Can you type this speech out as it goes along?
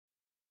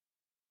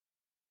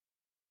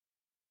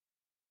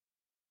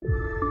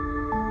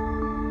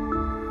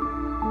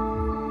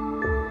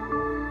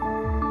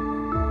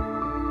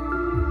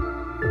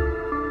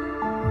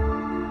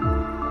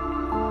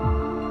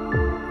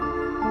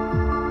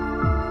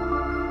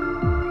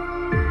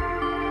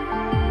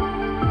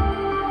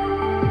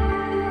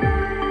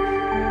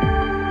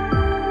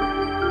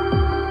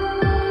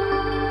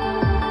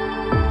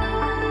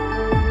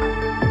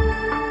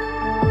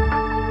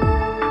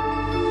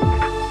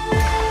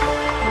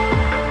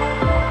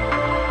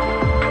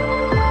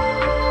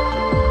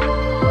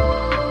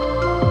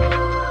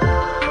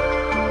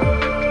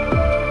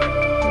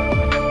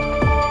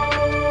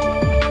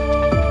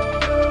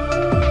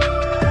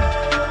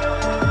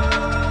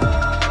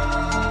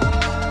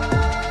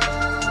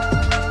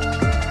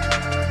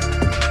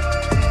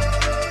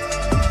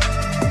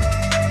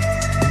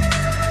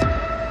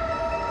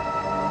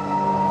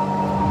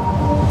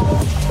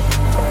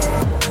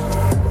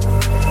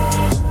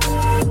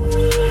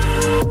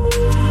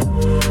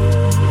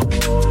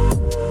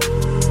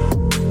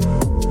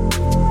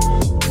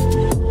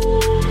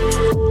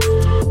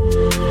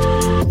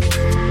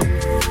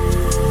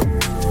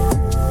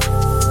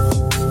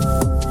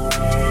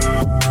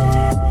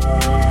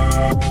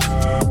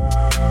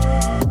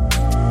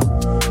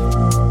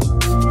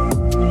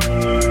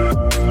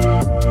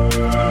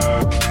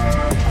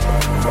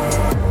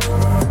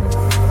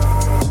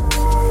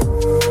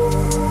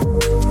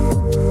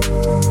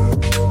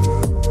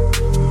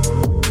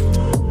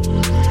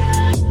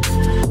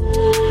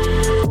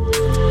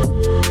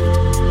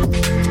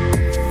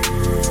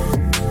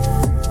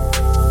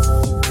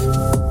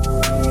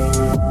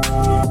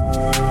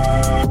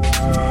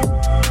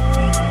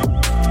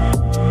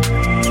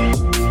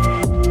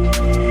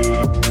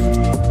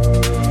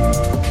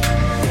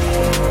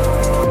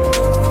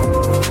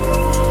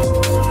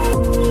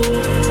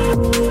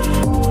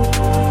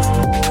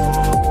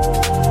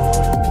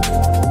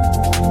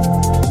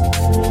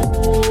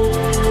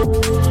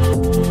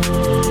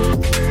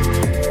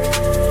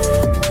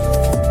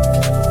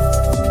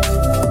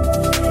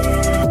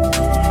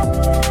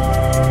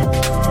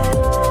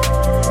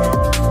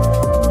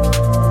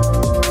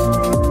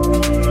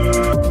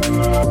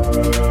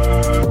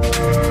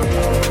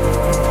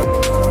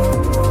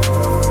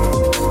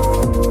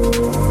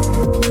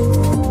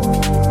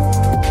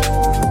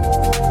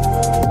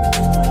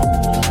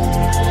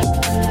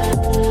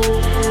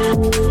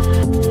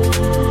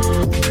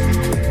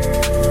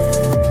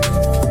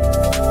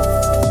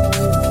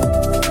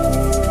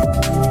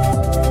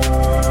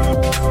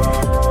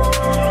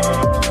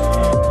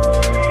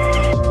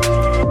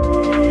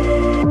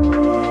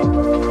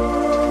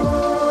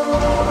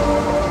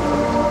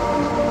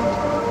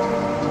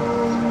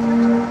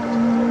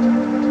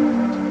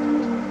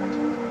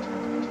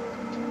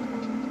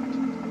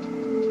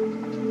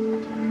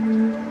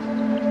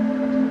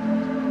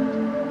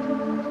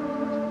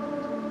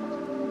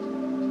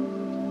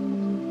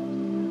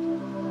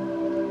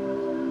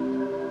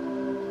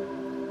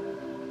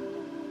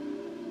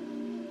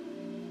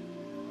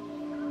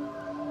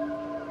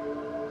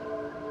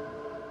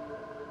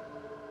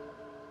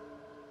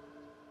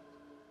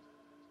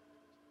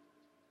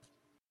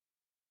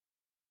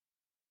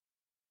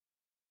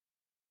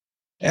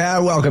Yeah,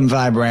 welcome,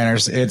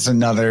 Vibranters. It's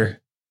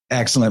another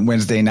excellent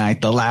Wednesday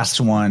night, the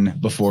last one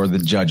before the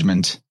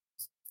judgment.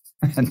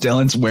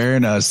 Dylan's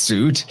wearing a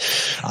suit.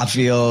 I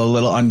feel a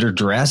little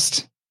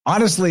underdressed.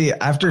 Honestly,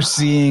 after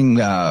seeing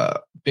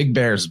Big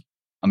Bear's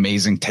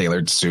amazing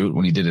tailored suit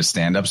when he did his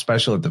stand-up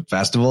special at the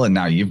festival, and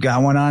now you've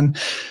got one on,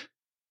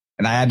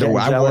 and I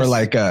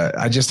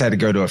just had to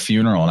go to a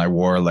funeral, and I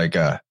wore like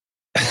a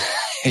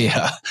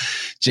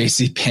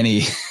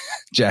JCPenney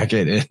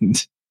jacket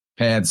and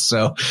pants.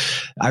 So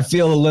I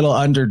feel a little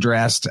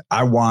underdressed.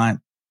 I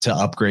want to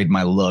upgrade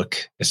my look,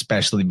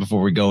 especially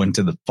before we go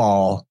into the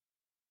fall.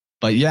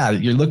 But yeah,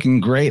 you're looking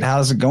great.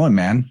 How's it going,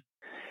 man?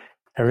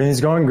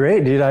 Everything's going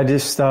great, dude.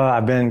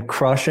 I've been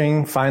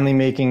crushing, finally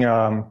making,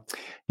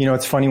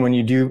 it's funny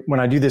when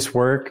I do this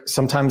work,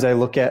 sometimes I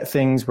look at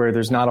things where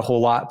there's not a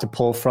whole lot to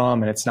pull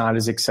from and it's not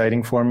as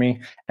exciting for me.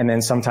 And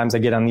then sometimes I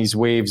get on these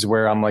waves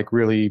where I'm like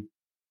really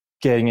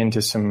getting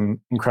into some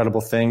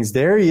incredible things.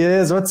 There he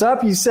is. What's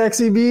up, you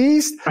sexy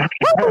beast?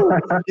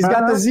 He's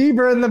got the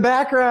zebra in the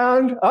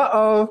background.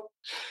 Uh-oh.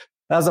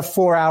 That was a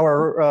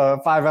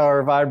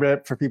 5-hour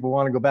vibrant for people who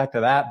want to go back to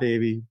that,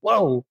 baby.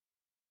 Whoa.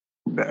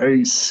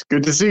 Nice.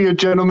 Good to see you,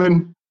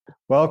 gentlemen.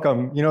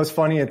 Welcome. You know, it's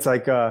funny. It's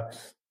like, I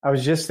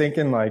was just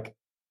thinking, like,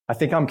 I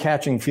think I'm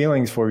catching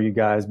feelings for you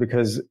guys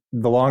because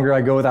the longer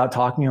I go without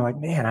talking, I'm like,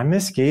 man, I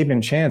miss Gabe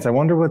and Chance. I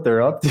wonder what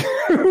they're up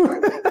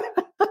to.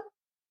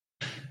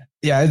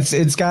 Yeah,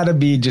 it's got to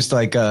be just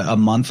like a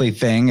monthly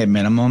thing at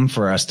minimum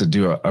for us to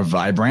do a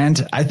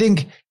Vibrant. I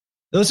think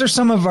those are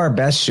some of our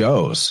best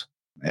shows.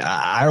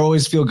 I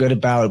always feel good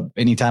about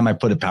anytime I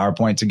put a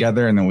PowerPoint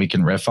together and then we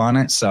can riff on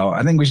it. So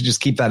I think we should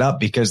just keep that up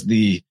because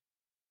the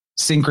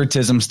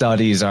syncretism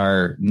studies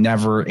are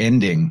never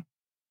ending.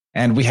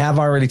 And we have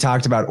already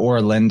talked about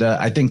Oera.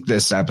 I think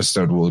this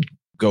episode will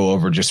go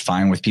over just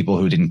fine with people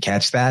who didn't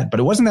catch that. But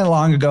it wasn't that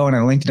long ago, and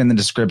I linked it in the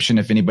description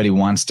if anybody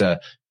wants to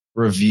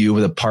review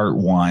the part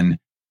 1.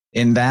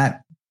 In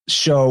that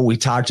show, we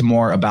talked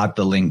more about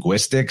the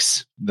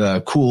linguistics,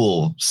 the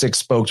cool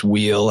 6-spoked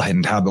wheel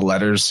and how the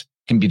letters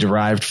can be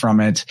derived from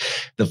it,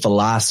 the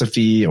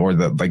philosophy or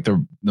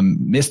the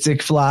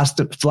mystic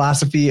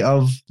philosophy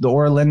of the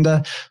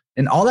Oera,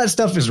 and all that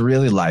stuff is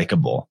really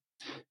likable.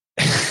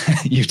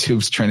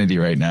 YouTube's Trinity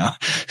right now.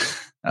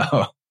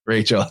 Oh,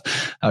 Rachel,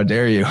 how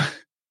dare you?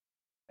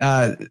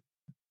 The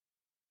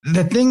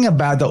thing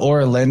about the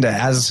Oera,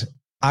 as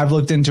I've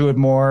looked into it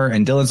more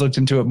and Dylan's looked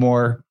into it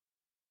more,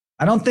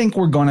 I don't think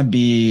we're going to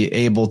be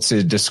able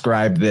to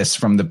describe this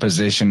from the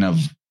position of,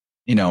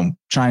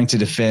 trying to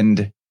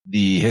defend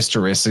the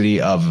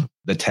historicity of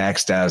the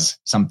text as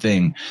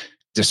something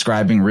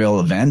describing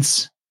real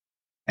events.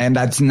 And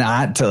that's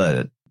not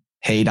to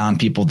hate on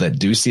people that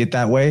do see it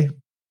that way.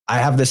 I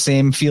have the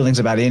same feelings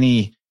about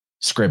any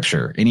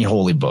scripture, any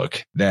holy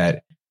book,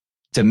 that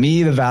to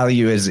me, the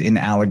value is in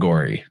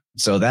allegory.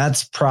 So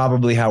that's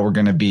probably how we're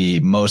going to be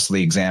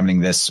mostly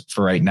examining this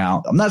for right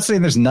now. I'm not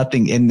saying there's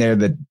nothing in there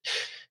that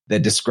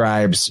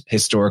describes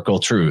historical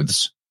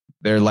truths.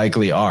 There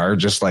likely are,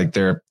 just like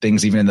there are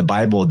things even in the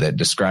Bible that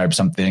describe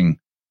something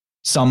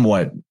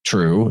somewhat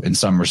true in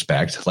some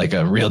respect, like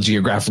a real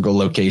geographical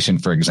location,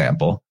 for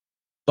example.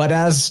 But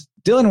as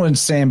Dylan was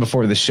saying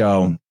before the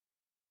show,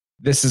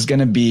 this is going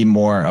to be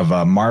more of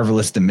a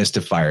Marvelous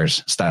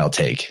Demystifiers style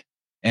take.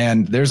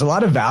 And there's a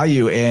lot of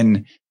value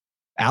in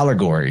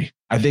allegory.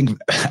 I think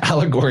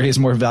allegory is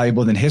more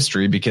valuable than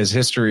history because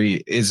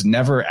history is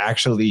never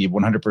actually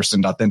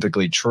 100%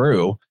 authentically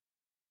true.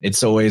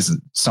 It's always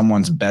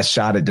someone's best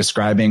shot at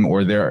describing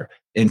or their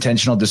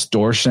intentional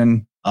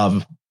distortion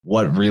of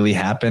what really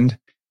happened.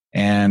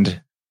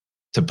 And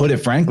to put it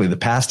frankly, the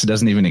past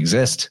doesn't even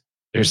exist.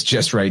 There's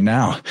just right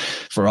now.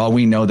 For all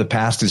we know, the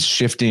past is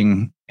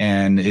shifting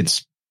and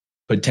its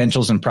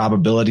potentials and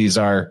probabilities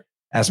are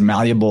as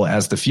malleable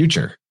as the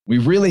future. We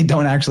really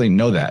don't actually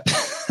know that.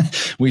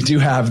 We do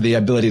have the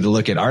ability to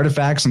look at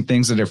artifacts and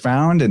things that are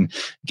found and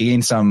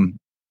gain some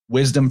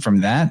wisdom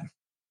from that.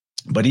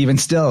 But even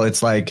still,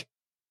 it's like,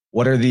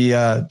 what are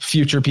the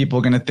future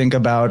people going to think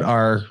about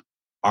our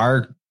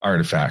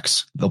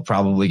artifacts? They'll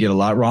probably get a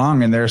lot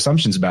wrong in their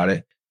assumptions about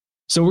it.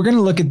 So we're going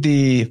to look at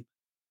the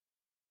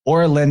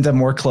Oera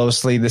more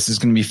closely. This is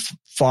going to be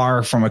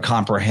far from a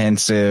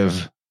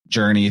comprehensive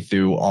journey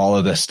through all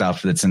of the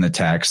stuff that's in the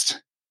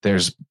text.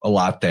 There's a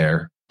lot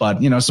there,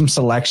 but some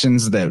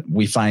selections that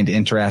we find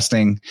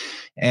interesting.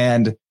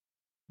 And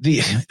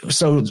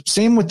so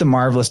same with the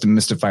Marvelous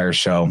Demystifiers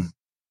show.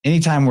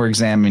 Anytime we're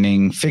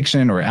examining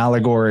fiction or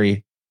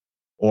allegory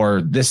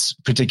or this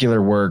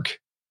particular work,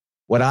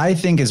 what I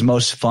think is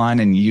most fun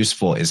and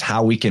useful is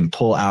how we can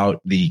pull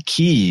out the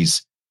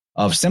keys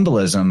of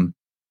symbolism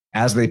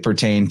as they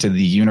pertain to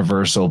the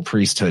universal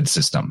priesthood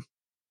system.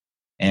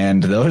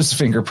 And those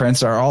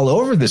fingerprints are all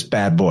over this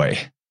bad boy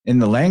in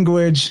the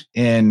language,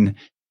 in,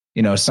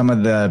 some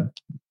of the,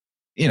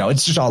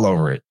 it's just all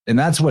over it. And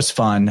that's what's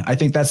fun. I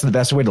think that's the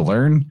best way to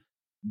learn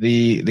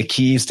the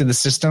keys to the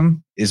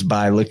system is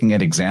by looking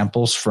at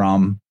examples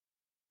from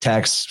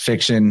text,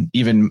 fiction,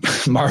 even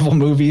Marvel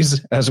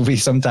movies, as we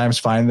sometimes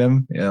find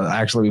them.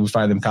 Actually, we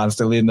find them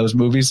constantly in those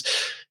movies.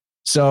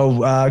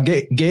 So,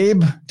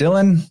 Gabe,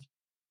 Dylan.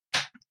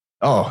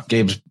 Oh,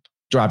 Gabe's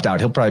dropped out.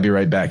 He'll probably be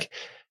right back.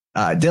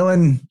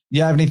 Dylan,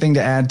 you have anything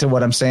to add to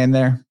what I'm saying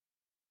there?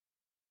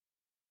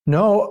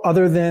 No,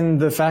 other than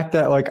the fact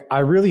that like I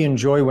really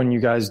enjoy when you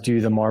guys do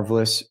the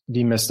Marvelous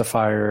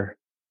Demystifier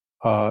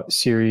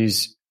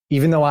series,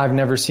 even though I've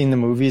never seen the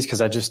movies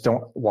because I just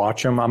don't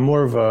watch them. I'm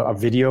more of a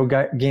video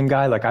game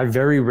guy. Like I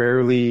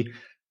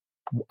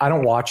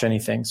don't watch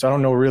anything, so I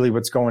don't know really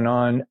what's going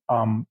on.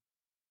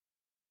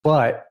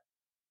 But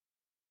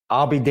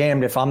I'll be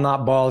damned if I'm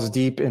not balls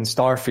deep in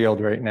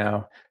Starfield right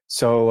now.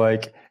 So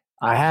like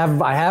I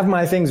have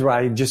my things where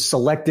I just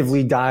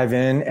selectively dive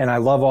in, and I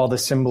love all the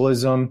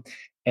symbolism.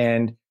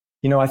 And,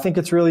 I think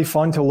it's really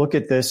fun to look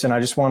at this. And I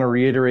just want to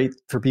reiterate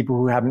for people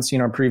who haven't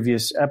seen our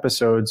previous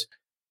episodes,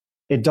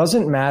 it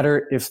doesn't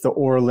matter if the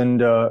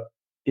Orlinda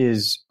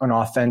is an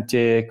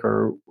authentic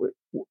or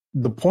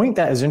the point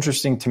that is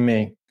interesting to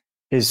me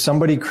is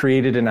somebody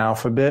created an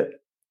alphabet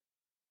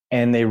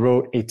and they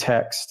wrote a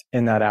text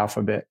in that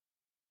alphabet.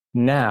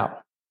 Now,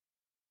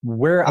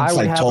 where that's I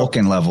would like have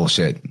Tolkien level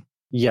shit.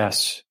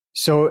 Yes.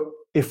 So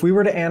if we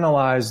were to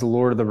analyze The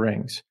Lord of the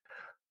Rings,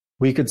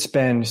 we could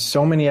spend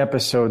so many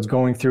episodes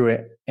going through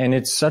it. And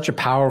it's such a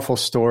powerful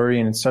story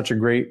and it's such a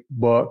great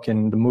book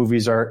and the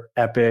movies are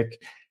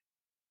epic.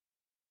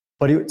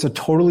 But it's a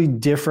totally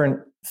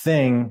different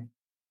thing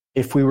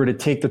if we were to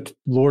take the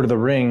Lord of the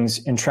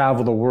Rings and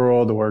travel the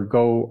world or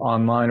go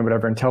online or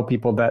whatever and tell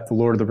people that the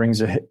Lord of the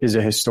Rings is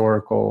a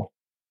historical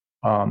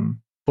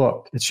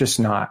book. It's just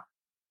not.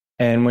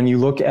 And when you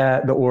look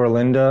at the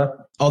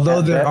Orlinda,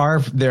 although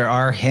there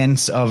are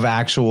hints of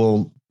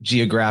actual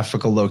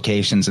geographical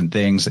locations and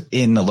things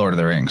in the Lord of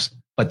the Rings,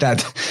 but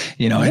that,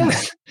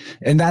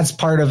 and that's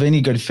part of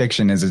any good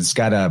fiction is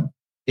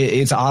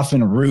it's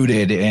often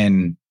rooted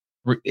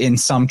in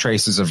some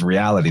traces of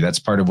reality. That's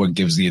part of what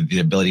gives the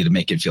ability to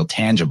make it feel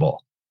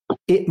tangible.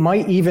 It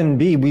might even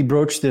be, we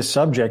broached this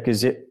subject.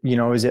 Is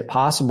it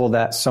possible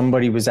that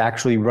somebody was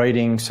actually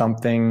writing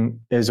something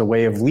as a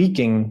way of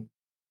leaking?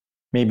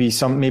 Maybe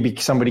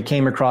somebody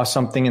came across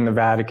something in the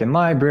Vatican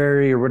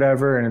Library or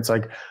whatever. And it's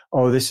like,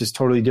 oh, this is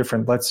totally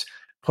different. Let's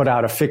put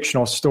out a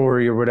fictional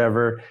story or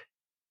whatever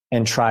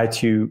and try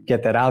to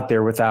get that out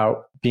there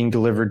without being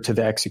delivered to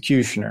the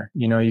executioner.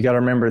 You got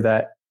to remember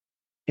that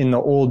in the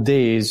old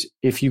days,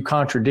 if you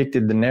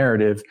contradicted the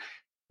narrative,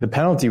 the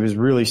penalty was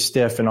really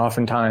stiff. And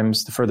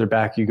oftentimes the further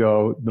back you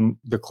go,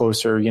 the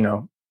closer,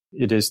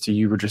 it is to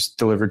you were just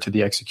delivered to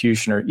the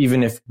executioner,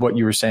 even if what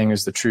you were saying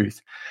is the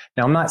truth.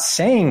 Now, I'm not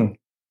saying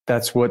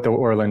that's what the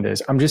Orlinda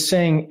is. I'm just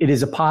saying it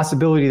is a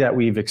possibility that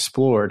we've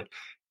explored.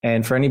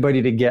 And for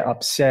anybody to get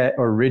upset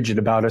or rigid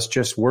about us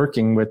just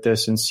working with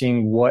this and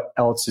seeing what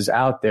else is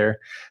out there,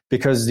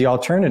 because the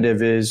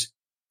alternative is,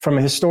 from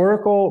a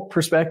historical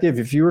perspective,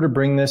 if you were to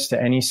bring this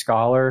to any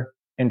scholar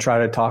and try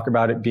to talk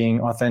about it being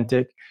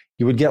authentic,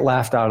 you would get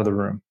laughed out of the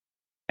room.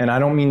 And I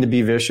don't mean to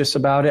be vicious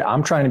about it.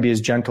 I'm trying to be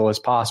as gentle as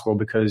possible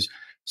because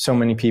so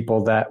many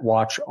people that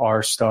watch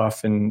our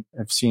stuff and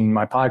have seen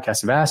my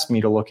podcast have asked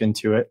me to look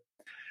into it.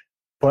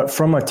 But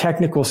from a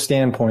technical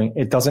standpoint,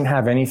 it doesn't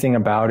have anything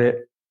about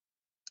it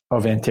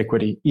of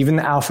antiquity. Even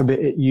the alphabet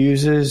it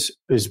uses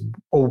is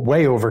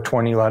way over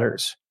 20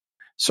 letters.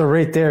 So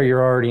right there,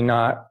 you're already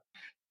not,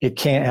 it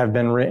can't have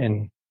been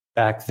written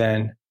back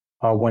then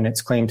when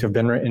it's claimed to have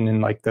been written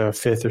in like the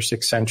 5th or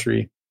 6th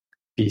century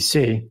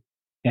BC.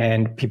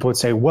 And people would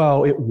say,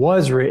 well, it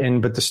was written,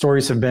 but the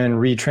stories have been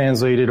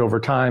retranslated over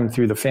time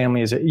through the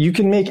families. You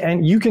can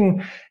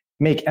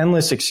make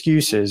endless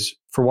excuses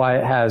for why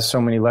it has so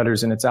many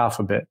letters in its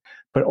alphabet,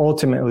 but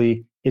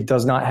ultimately it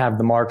does not have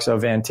the marks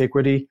of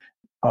antiquity.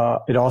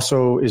 It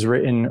also is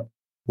written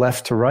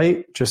left to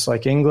right, just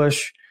like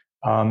English.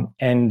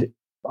 And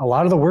a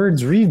lot of the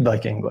words read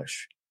like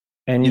English.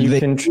 And you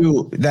can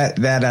do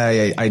that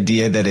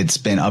idea that it's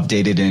been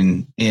updated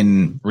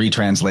in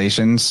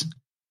retranslations.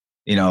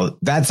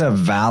 That's a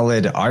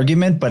valid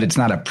argument, but it's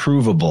not a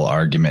provable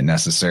argument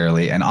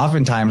necessarily. And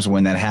oftentimes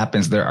when that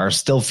happens, there are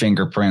still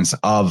fingerprints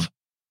of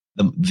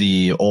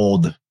the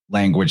old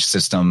language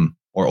system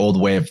or old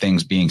way of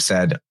things being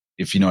said,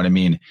 if you know what I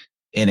mean,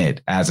 in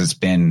it as it's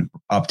been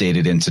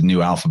updated into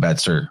new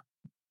alphabets or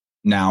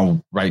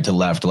now right to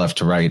left, left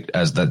to right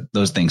as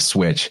those things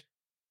switch.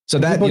 So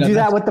that people do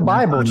that with the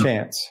Bible,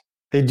 Chance.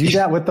 They do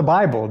that with the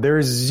Bible. There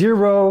is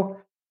zero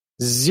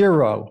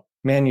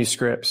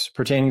manuscripts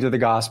pertaining to the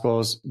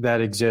Gospels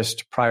that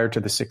exist prior to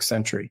the 6th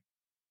century.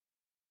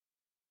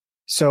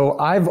 So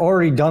I've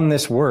already done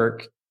this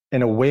work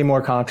in a way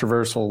more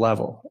controversial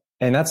level.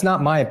 And that's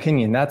not my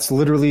opinion. That's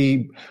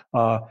literally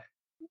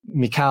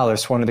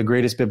Michaelis, one of the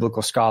greatest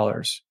biblical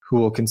scholars, who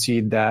will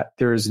concede that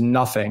there is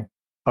nothing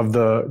of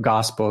the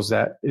Gospels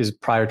that is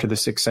prior to the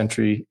 6th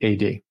century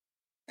AD.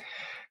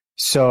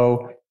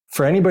 So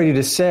for anybody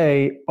to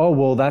say, oh,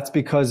 well, that's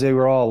because they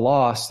were all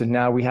lost and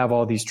now we have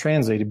all these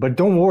translated. But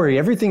don't worry,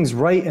 everything's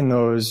right in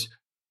those.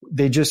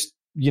 They just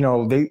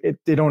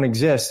they don't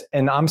exist.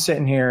 And I'm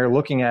sitting here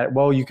looking at,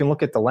 well, you can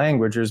look at the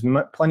language. There's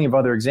plenty of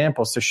other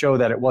examples to show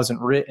that it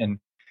wasn't written,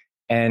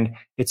 and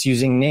it's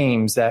using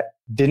names that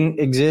didn't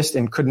exist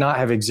and could not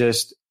have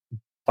existed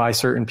by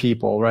certain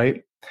people,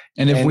 right?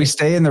 And if we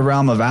stay in the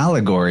realm of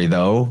allegory,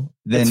 though,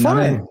 then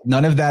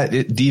none of that,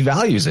 it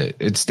devalues it.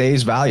 It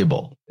stays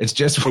valuable. It's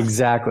just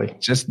exactly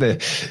just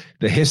the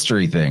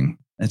history thing.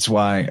 That's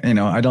why,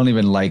 I don't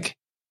even like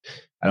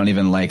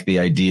the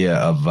idea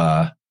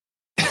of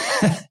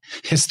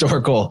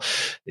historical,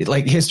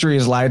 like history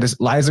is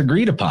lies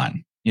agreed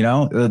upon.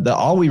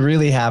 All we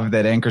really have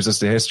that anchors us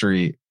to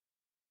history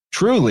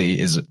truly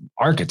is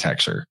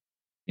architecture.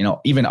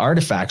 Even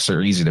artifacts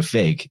are easy to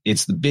fake.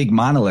 It's the big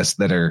monoliths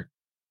that are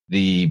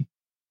the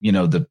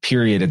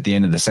period at the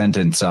end of the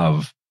sentence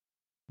of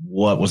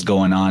what was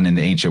going on in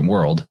the ancient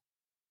world.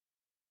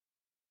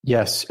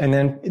 Yes. And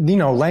then,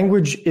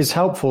 language is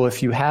helpful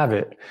if you have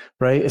it,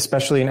 right?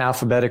 Especially an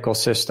alphabetical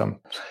system.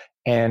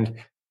 And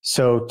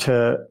so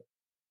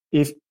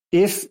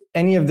if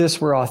any of this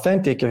were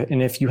authentic,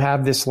 and if you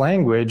have this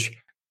language,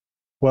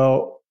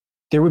 well,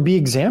 there would be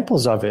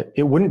examples of it.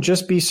 It wouldn't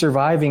just be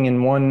surviving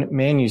in one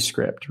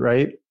manuscript,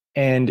 right?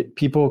 And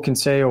people can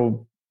say,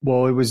 oh,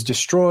 well, it was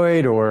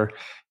destroyed, or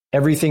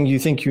everything you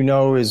think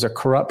is a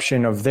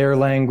corruption of their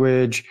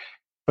language.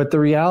 But the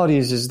reality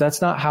is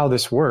that's not how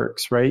this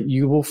works, right?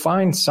 You will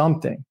find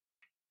something.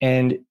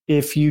 And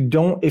if you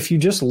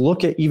just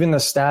look at even the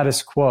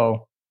status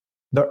quo,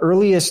 the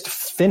earliest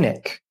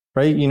Finnic,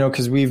 right?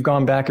 Because we've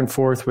gone back and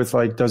forth with,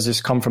 like, does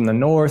this come from the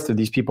north? Do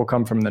these people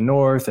come from the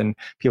north? And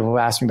people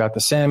have asked me about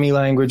the Sami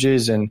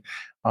languages and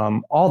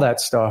all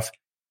that stuff.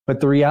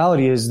 But the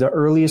reality is the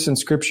earliest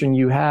inscription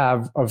you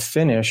have of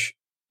Finnish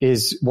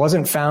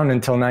wasn't found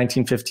until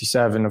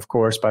 1957, of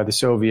course, by the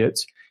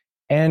Soviets.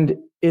 And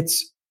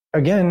it's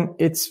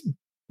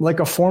like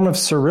a form of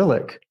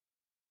Cyrillic,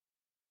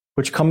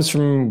 which comes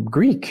from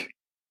Greek.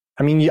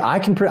 I mean,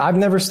 I've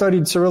never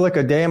studied Cyrillic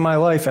a day in my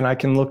life, and I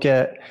can look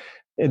at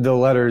the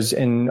letters,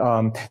 and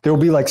there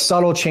will be like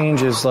subtle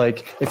changes.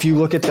 Like if you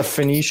look at the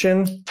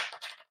Phoenician,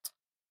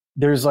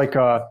 there's like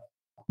a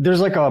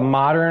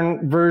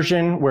modern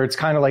version where it's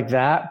kind of like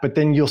that, but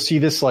then you'll see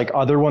this like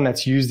other one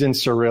that's used in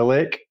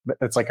Cyrillic.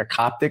 That's like a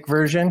Coptic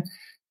version,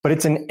 but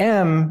it's an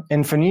M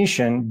in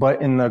Phoenician,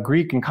 but in the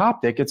Greek and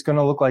Coptic, it's going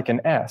to look like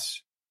an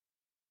S,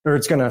 or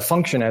it's going to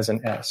function as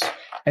an S.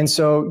 And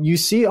so you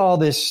see all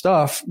this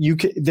stuff.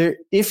 The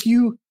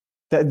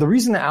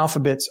reason the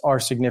alphabets are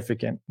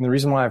significant, and the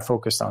reason why I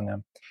focused on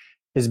them,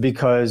 is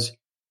because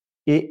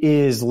it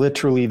is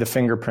literally the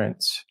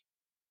fingerprints.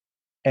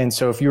 And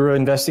so if you're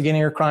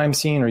investigating a crime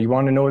scene, or you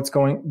want to know what's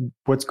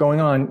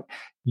going on,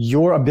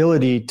 your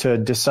ability to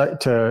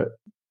decide to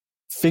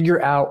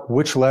figure out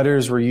which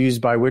letters were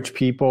used by which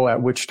people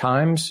at which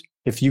times,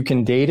 if you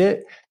can date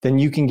it, then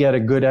you can get a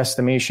good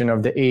estimation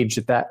of the age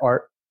that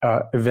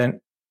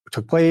event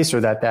took place,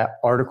 or that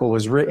article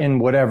was written,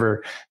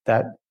 whatever,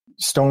 that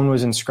stone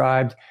was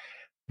inscribed.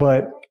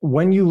 But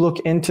when you look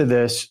into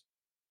this,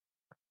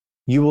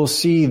 you will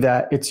see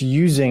that it's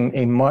using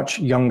a much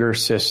younger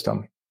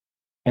system.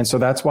 And so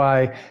that's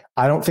why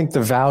I don't think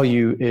the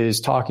value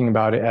is talking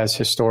about it as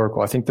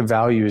historical. I think the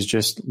value is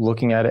just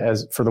looking at it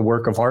as for the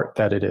work of art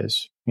that it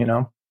is,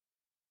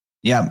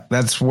 Yeah,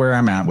 that's where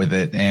I'm at with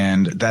it.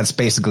 And that's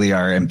basically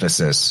our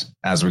emphasis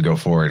as we go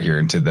forward here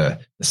into the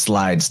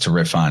slides to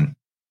riff on.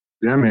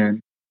 Yeah, man.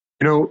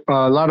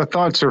 A lot of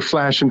thoughts are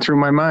flashing through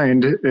my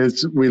mind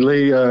as we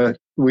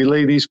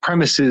lay these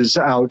premises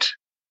out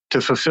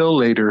to fulfill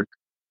later.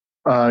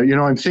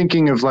 I'm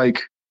thinking of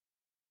like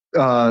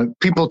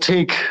people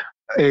take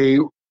a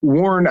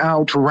worn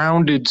out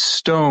rounded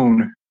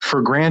stone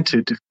for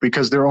granted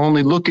because they're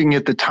only looking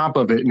at the top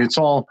of it, and it's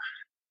all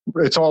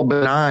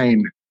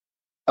benign.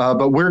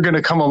 But we're going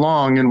to come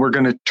along and we're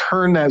going to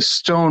turn that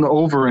stone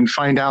over and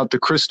find out the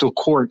crystal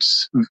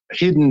quartz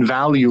hidden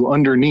value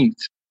underneath,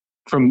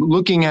 from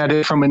looking at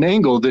it from an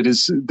angle that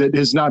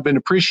has not been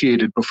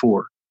appreciated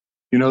before.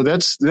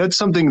 That's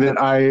something that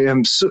I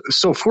am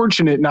so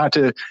fortunate not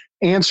to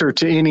answer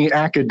to any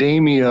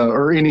academia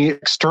or any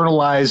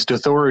externalized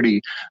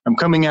authority. I'm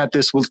coming at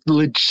this with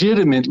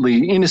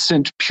legitimately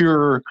innocent,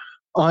 pure,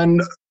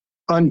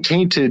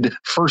 untainted,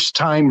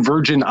 first-time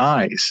virgin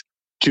eyes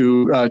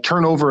to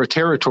turn over a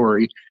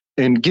territory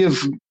and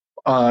give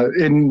a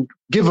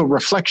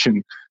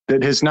reflection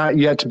that has not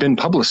yet been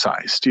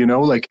publicized.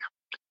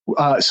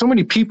 So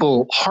many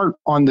people harp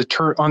on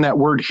that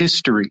word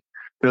history.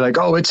 They're like,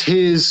 oh, it's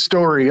his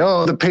story.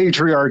 Oh, the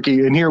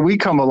patriarchy. And here we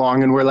come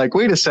along and we're like,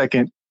 wait a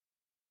second.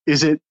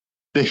 Is it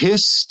the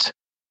hist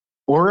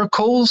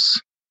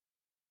oracles?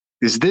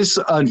 Is this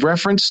a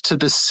reference to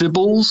the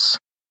Sibyls?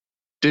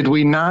 Did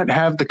we not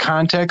have the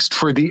context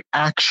for the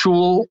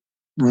actual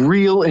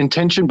real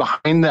intention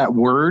behind that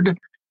word?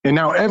 And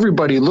now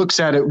everybody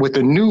looks at it with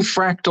a new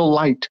fractal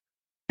light.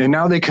 And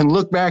now they can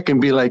look back and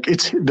be like,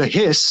 it's the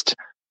hist.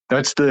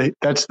 That's the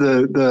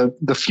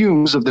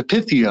fumes of the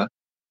Pythia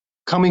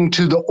coming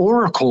to the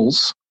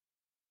oracles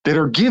that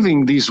are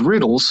giving these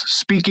riddles,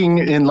 speaking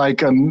in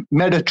like a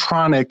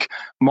Metatronic,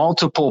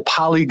 multiple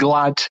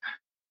polyglot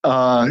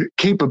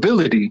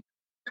capability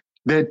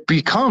that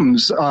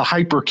becomes a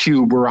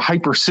hypercube or a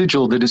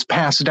hypersigil that is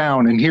passed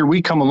down. And here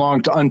we come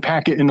along to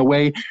unpack it in a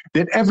way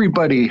that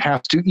everybody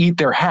has to eat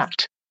their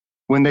hat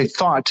when they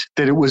thought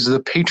that it was the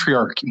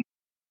patriarchy.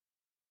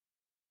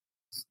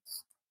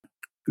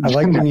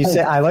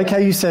 I like how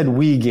you said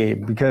we,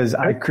 Gabe, because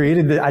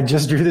I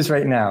just drew this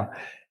right now.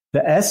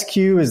 The SQ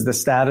is the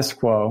status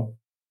quo.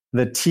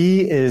 The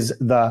T is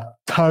the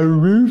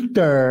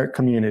truther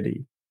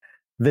community.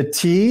 The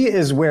T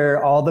is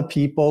where all the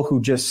people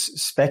who just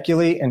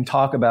speculate and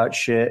talk about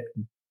shit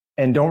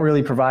and don't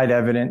really provide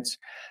evidence.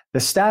 The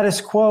status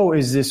quo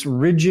is this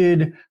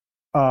rigid,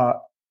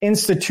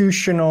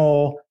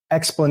 institutional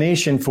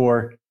explanation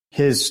for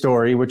his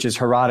story, which is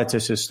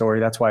Herodotus' story.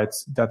 That's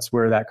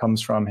where that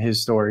comes from, his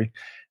story.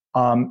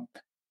 And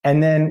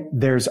then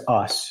there's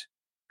us.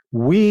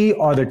 We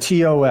are the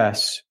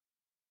TOS,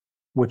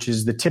 which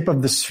is the tip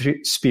of the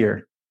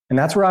spear. And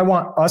that's where I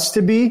want us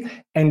to be.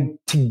 And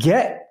to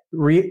get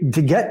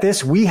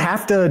this, we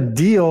have to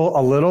deal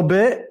a little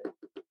bit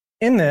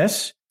in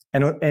this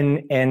and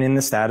in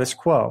the status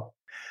quo.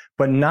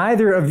 But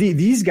neither of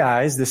these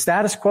guys, the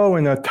status quo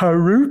and the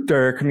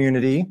truther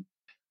community,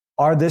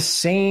 are the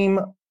same.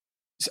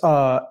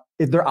 They're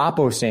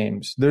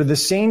opposames. They're the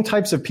same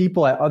types of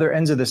people at other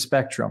ends of the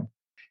spectrum,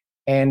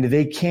 and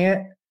they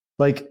can't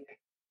to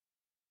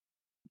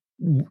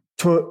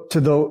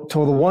the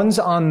ones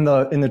in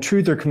the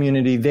truther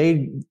community.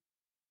 They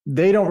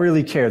don't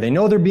really care. They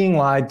know they're being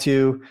lied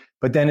to,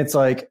 but then it's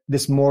like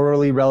this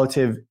morally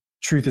relative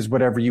truth is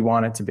whatever you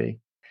want it to be.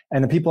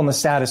 And the people in the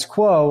status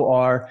quo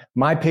are,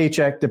 my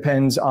paycheck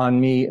depends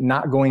on me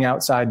not going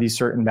outside these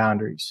certain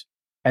boundaries.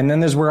 And then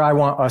there's where I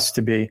want us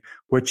to be,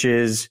 which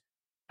is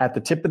at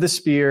the tip of the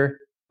spear,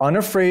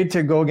 unafraid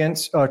to go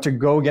against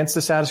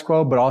the status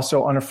quo, but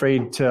also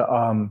unafraid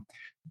to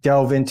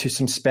delve into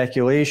some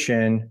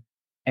speculation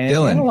and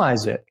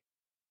analyze it.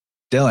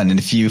 Dylan, and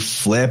if you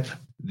flip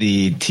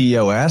the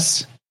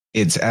TOS,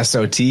 it's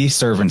SOT,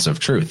 servants of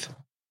truth.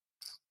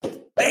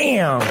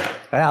 Bam!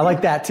 I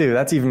like that too.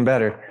 That's even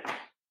better.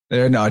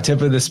 No,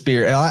 tip of the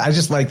spear. I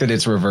just like that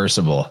it's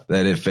reversible,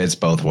 that it fits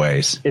both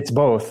ways. It's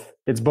both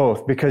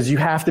because you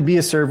have to be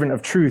a servant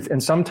of truth.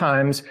 And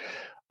sometimes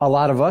a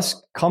lot of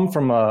us come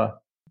from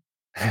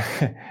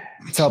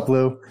what's up,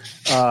 Lou?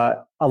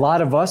 A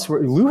lot of us,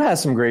 Lou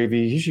has some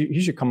gravy.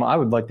 He should come. I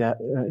would like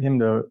him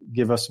to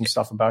give us some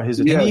stuff about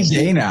his. Any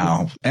day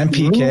now.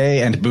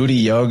 MPK and Booty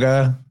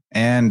Yoga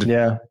and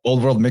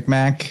Old World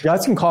Micmac. You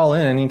guys can call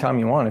in anytime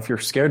you want. If you're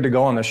scared to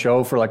go on the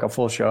show for like a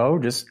full show,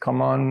 just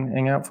come on,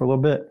 hang out for a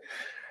little bit.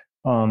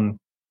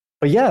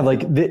 But yeah,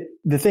 like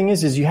the thing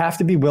is you have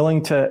to be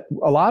willing to.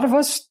 A lot of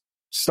us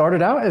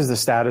started out as the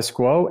status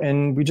quo,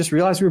 and we just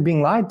realized we were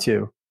being lied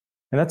to,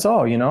 and that's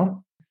all, you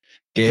know.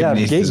 Gabe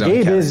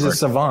is a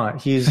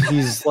savant.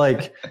 He's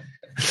like,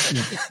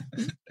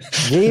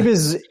 Gabe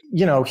is,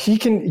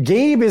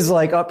 Gabe is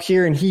like up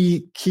here and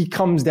he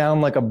comes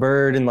down like a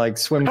bird and like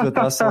swims with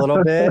us a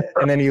little bit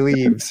and then he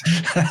leaves.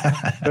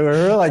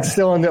 We're like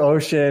still in the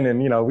ocean and,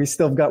 we're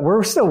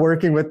still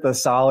working with the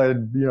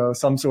solid,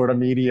 some sort of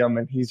medium,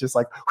 and he's just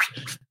like.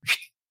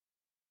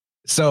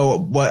 So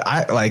what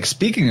I like,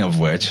 speaking of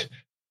which,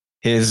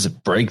 his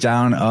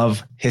breakdown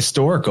of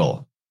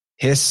historical.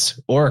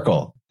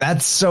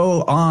 That's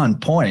so on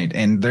point.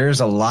 And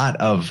there's a lot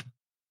of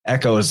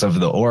echoes of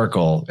the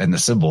Oracle and the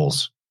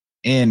Sibyls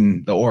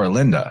in the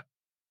Oeralinda.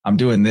 I'm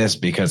doing this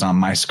because on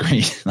my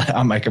screen,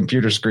 on my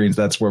computer screens,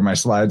 that's where my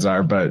slides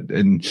are. But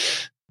on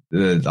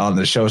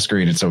the show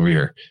screen, it's over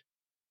here.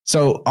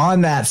 So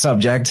on that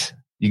subject,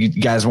 you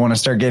guys want to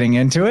start getting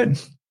into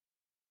it?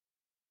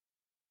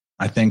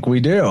 I think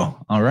we do.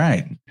 All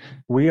right.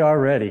 We are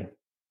ready.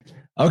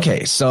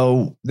 Okay.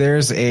 So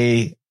there's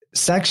a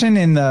section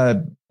in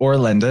the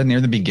Oeralinda near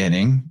the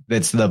beginning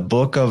that's the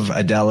Book of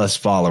Adela's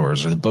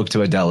Followers, or the Book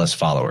to Adela's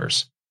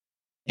Followers.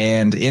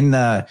 And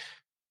I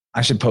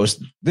should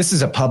post, this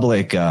is a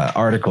public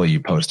article you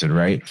posted,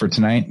 right, for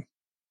tonight?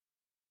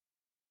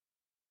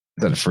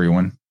 Is that a free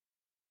one?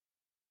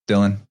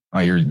 Dylan? Oh,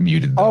 you're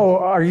muted though. Oh,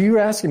 are you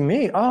asking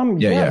me?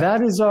 Yeah.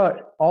 That is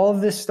all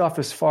of this stuff,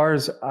 as far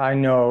as I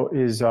know,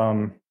 is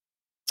I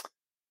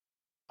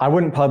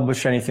wouldn't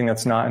publish anything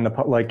that's not in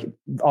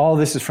all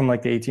this is from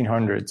like the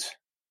 1800s.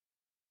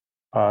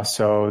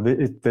 So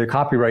the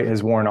copyright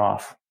has worn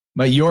off.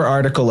 But your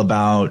article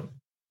about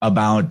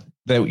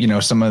that,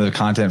 some of the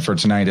content for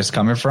tonight is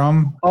coming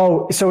from?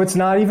 Oh, so it's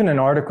not even an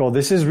article.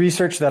 This is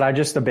research that I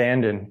just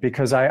abandoned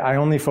because I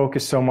only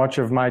focus so much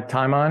of my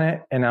time on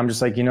it. And I'm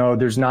just like,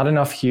 there's not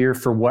enough here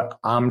for what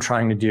I'm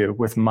trying to do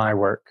with my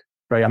work,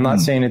 right? I'm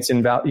not saying it's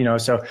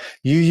invalid, so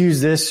you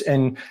use this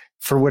and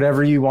for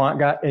whatever you want,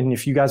 and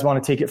if you guys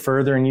want to take it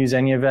further and use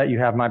any of that, you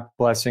have my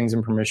blessings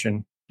and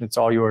permission. It's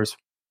all yours.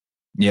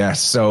 Yeah,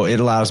 so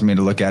it allows me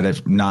to look at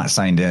it not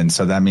signed in.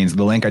 So that means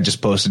the link I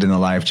just posted in the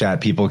live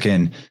chat, people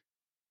can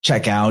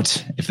check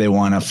out if they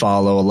want to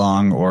follow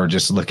along or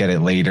just look at it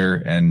later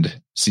and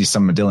see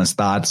some of Dylan's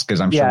thoughts, because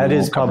I'm sure it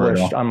is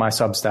published on my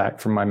Substack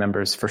for my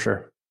members for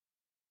sure.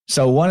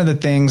 So one of the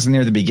things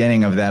near the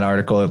beginning of that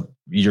article,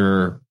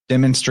 you're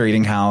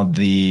demonstrating how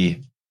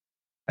the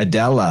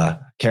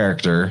Adela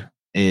character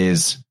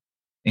is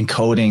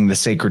encoding the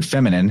sacred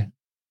feminine,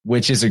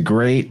 which is a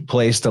great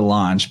place to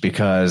launch,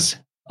 because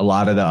a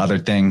lot of the other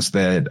things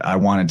that I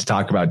wanted to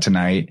talk about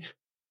tonight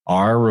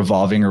are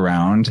revolving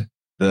around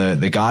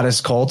the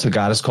goddess cult, the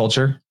goddess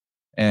culture,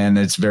 and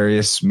its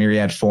various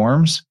myriad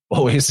forms.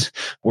 Always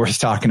worth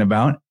talking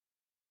about.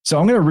 So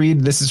I'm going to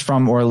read. This is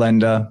from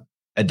Orlenda.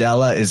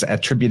 Adela is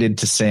attributed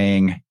to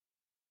saying,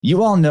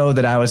 "You all know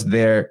that I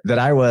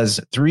was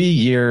 3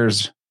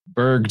 years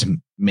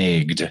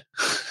Bergmagd.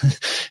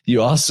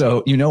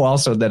 You know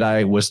also that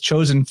I was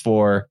chosen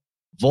for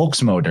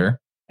Volksmutter,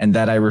 and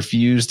that I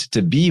refused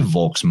to be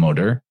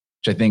Volksmutter,"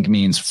 which I think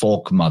means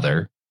folk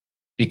mother,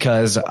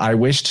 "because I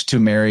wished to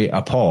marry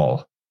a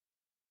Pole.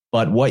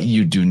 But what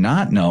you do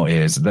not know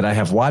is that I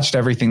have watched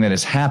everything that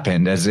has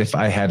happened as if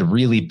I had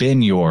really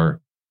been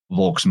your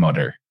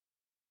Volksmutter.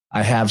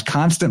 I have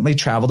constantly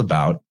traveled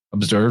about,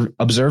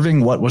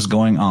 observing what was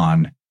going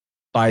on.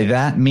 By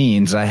that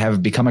means, I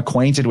have become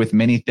acquainted with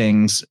many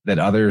things that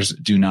others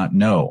do not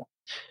know.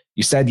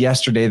 You said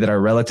yesterday that our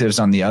relatives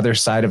on the other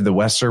side of the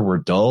Weser were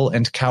dull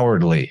and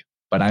cowardly,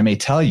 but I may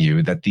tell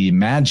you that the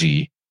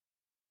Magi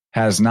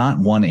has not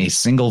won a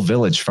single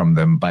village from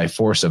them by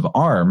force of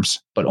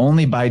arms, but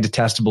only by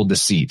detestable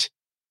deceit,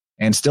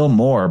 and still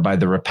more by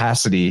the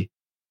rapacity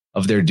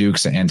of their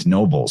dukes and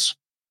nobles.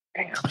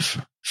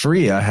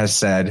 Freya has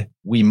said,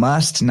 we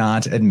must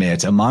not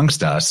admit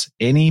amongst us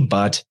any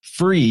but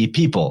free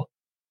people.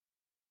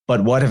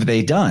 But what have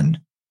they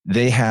done?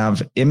 They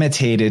have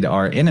imitated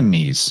our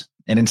enemies,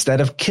 and instead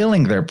of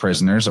killing their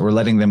prisoners or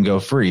letting them go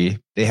free,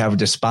 they have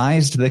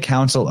despised the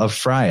counsel of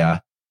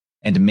Freya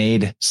and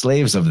made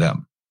slaves of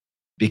them.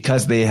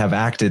 Because they have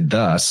acted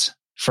thus,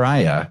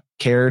 Freya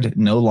cared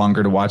no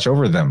longer to watch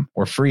over them,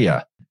 or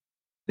Freya.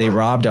 They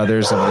robbed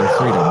others of their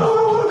freedom."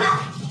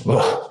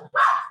 Whoa.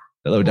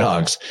 Hello,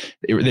 dogs.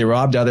 They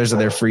robbed others of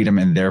their freedom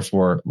and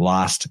therefore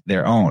lost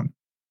their own.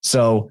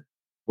 So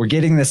we're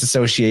getting this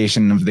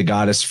association of the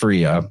goddess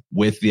Freya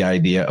with the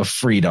idea of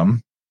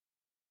freedom.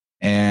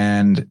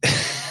 And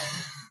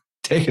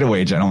take it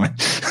away, gentlemen.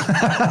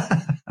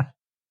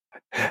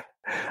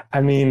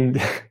 I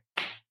mean,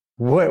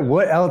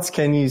 what else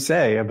can you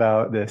say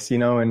about this?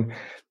 And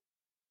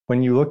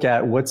when you look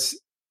at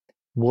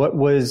what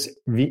was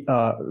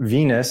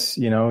Venus,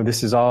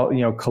 this is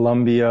all,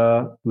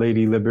 Columbia,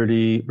 Lady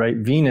Liberty, right?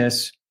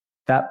 Venus,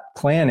 that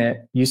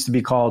planet used to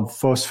be called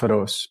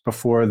Phosphoros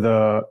before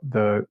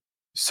the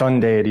sun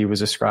deity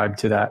was ascribed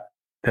to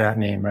that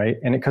name, right?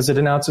 And because it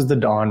announces the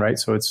dawn, right?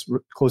 So it's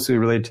closely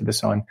related to the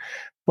sun.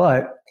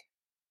 But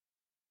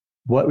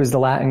what was the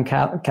Latin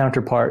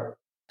counterpart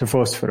to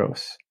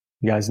Phosphoros?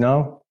 You guys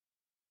know?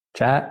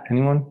 Chat,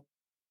 anyone?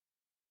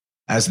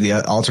 As the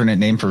alternate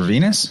name for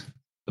Venus?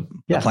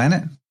 The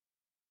planet?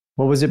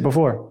 What was it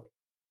before?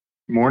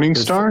 Morning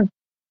star?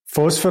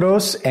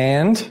 Phosphoros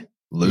and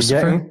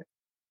Lucifer?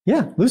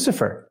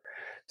 Lucifer.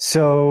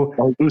 So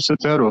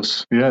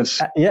Luciferos,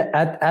 yes.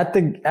 At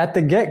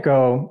the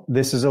get-go,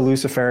 this is a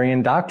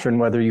Luciferian doctrine,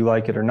 whether you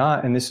like it or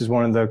not. And this is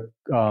one of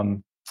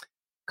the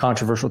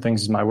controversial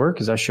things in my work,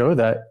 is I show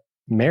that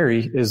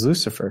Mary is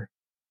Lucifer.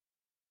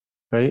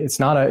 Right? It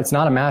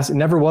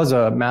never was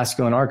a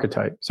masculine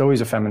archetype. It's always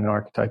a feminine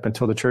archetype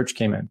until the church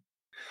came in.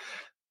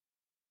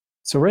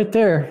 So right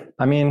there,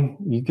 I mean,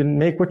 you can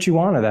make what you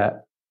want of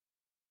that.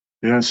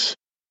 Yes.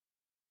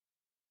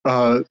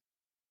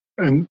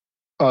 And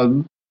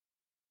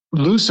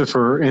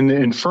Lucifer in the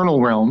infernal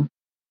realm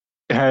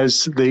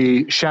has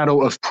the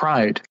shadow of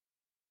pride.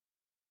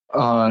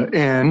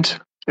 And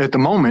at the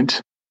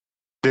moment,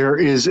 there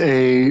is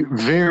a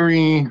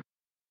very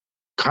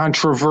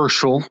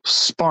controversial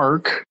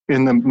spark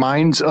in the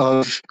minds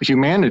of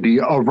humanity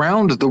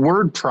around the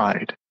word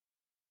pride.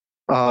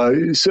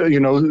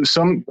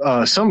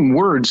 Some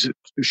words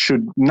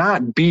should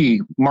not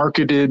be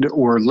marketed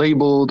or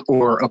labeled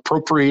or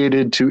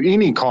appropriated to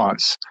any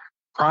cause.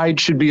 Pride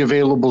should be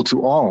available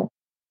to all.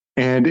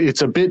 And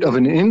it's a bit of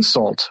an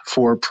insult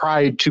for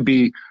pride to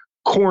be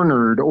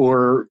cornered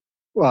or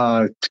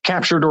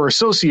captured or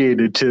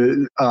associated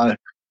to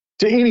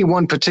any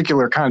one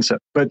particular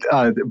concept. But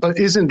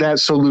isn't that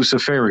so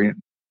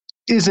Luciferian?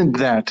 Isn't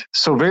that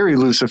so very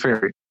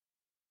Luciferian?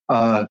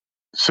 Pride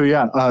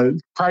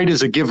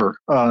is a giver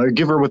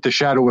with the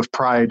shadow of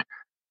pride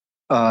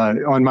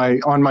on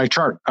my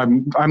chart.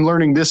 I'm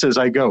learning this as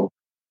I go.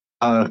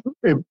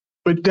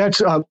 But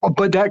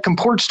that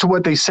comports to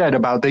what they said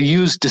about they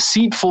used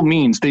deceitful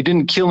means. They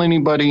didn't kill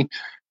anybody.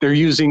 They're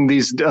using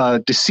these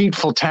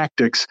deceitful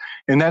tactics,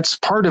 and that's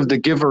part of the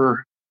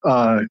giver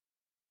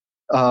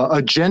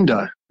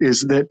agenda,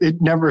 is that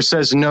it never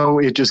says no.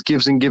 It just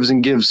gives and gives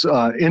and gives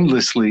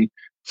endlessly,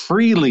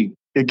 freely.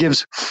 It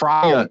gives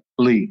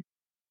freely.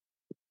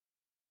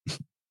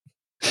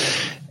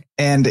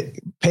 And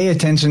pay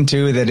attention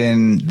to that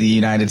in the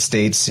United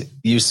States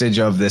usage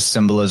of this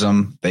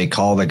symbolism, they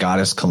call the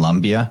goddess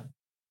Columbia,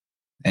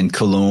 and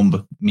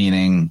Columb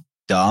meaning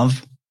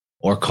dove,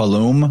 or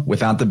Column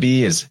without the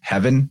B is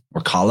heaven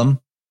or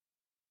column.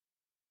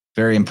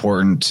 Very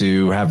important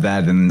to have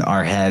that in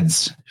our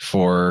heads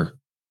for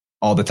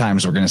all the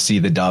times we're going to see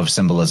the dove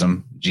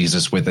symbolism,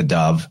 Jesus with a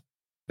dove.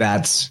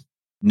 That's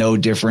no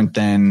different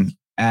than,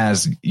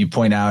 as you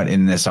point out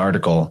in this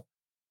article,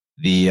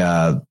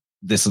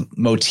 this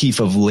motif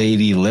of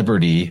Lady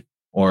Liberty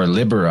or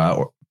Libera,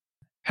 or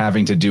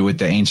having to do with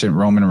the ancient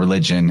Roman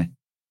religion,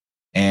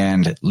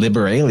 and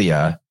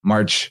Liberalia,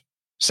 March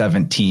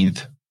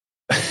 17th,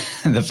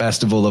 the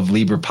festival of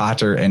Liber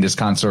Pater and his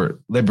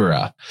consort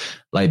Libera,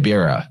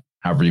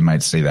 however you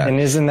might say that. And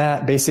isn't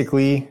that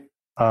basically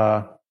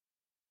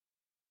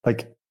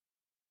like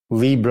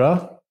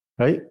Libra,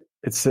 right?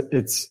 It's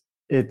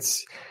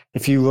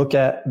if you look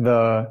at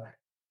the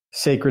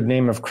sacred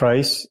name of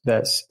Christ,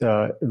 that's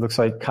it looks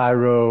like Chi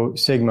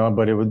Sigma,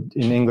 but it would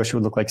in English it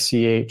would look like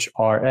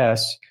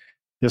CHRS.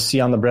 You'll see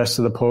on the breast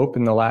of the Pope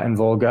in the Latin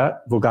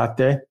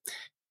Vulgate,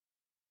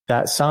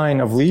 that sign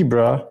of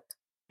Libra.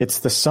 It's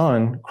the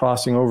sun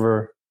crossing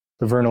over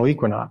the vernal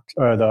equinox,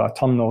 or the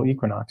autumnal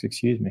equinox.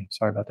 Excuse me,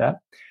 sorry about that.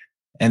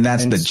 And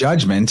that's the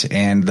judgment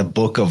and the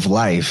book of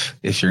life.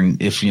 If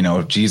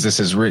Jesus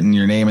has written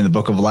your name in the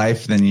book of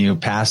life, then you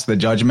pass the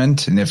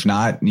judgment, and if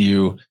not,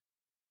 you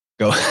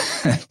go,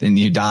 then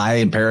you die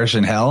and perish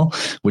in hell,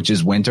 which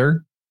is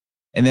winter.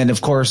 And then,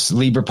 of course,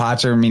 Liber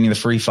Pater, meaning the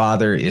free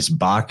father, is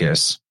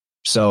Bacchus.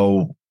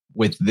 So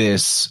with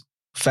this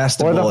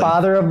festival, or the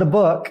father of the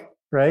book,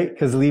 right?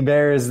 Because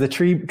Liber is the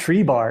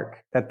tree bark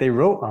that they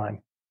wrote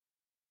on.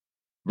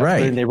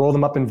 Right. They roll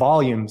them up in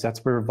volumes. That's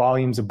where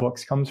volumes of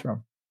books comes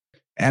from.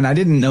 And I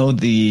didn't know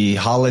the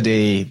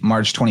holiday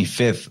March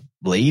 25th,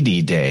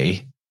 Lady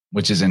Day,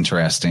 which is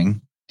interesting.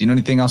 Do you know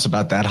anything else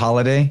about that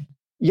holiday?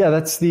 Yeah,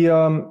 that's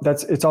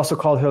it's also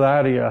called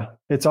Hilaria.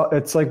 It's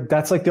like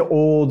that's like the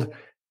old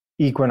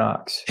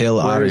equinox.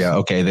 Hilaria,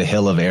 okay, the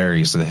hill of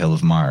Aries, or the hill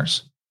of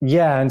Mars.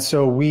 Yeah, and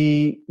so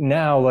we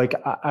now, like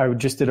I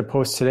just did a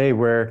post today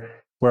where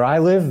I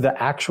live,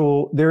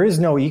 there is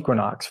no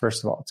equinox.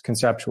 First of all, it's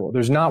conceptual.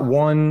 There's not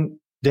one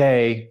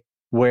day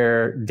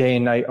where day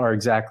and night are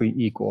exactly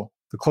equal.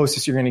 The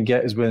closest you're going to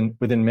get is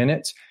within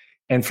minutes.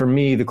 And for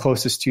me, the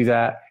closest to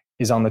that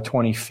is on the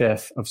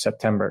 25th of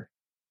September,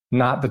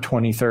 not the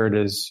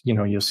 23rd as,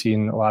 you'll see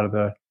in a lot of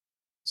the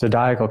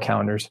zodiacal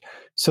calendars.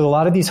 So a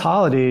lot of these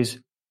holidays,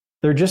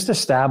 they're just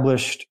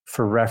established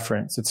for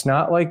reference. It's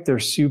not like they're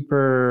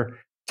super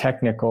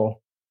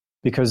technical,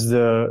 because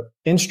the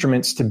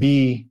instruments to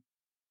be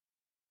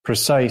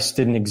precise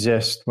didn't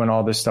exist when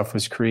all this stuff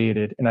was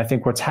created. And I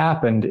think what's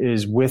happened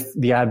is, with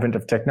the advent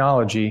of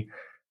technology,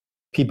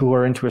 people who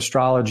are into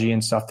astrology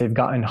and stuff, they've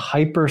gotten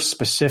hyper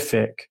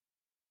specific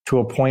to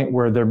a point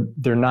where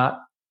they're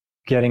not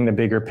getting the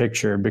bigger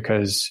picture,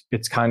 because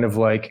it's kind of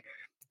like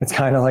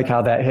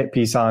how that hit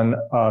piece on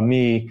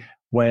me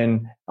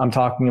when I'm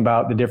talking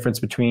about the difference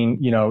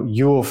between,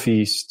 Yule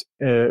feast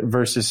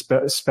versus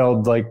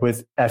spelled like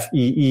with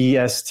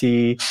Feest,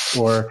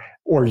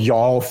 or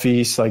y'all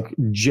feast, like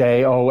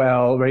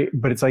JOL, right?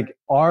 But it's like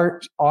our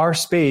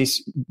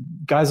space,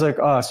 guys like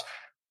us,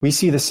 we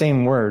see the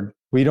same word.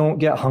 We don't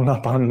get hung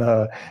up on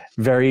the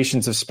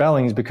variations of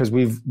spellings, because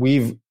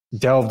we've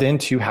delved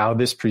into how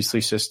this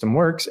priestly system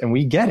works, and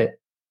we get it.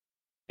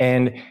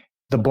 And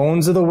the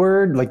bones of the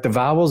word, like the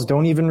vowels,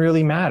 don't even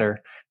really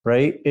matter,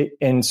 right?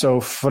 And so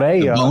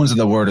Freya, the bones of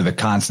the word are the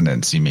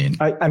consonants, you mean?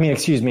 I mean,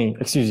 excuse me.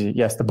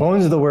 Yes, the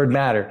bones of the word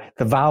matter.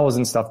 The vowels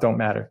and stuff don't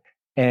matter.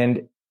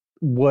 And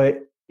what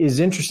is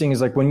interesting is,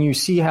 like, when you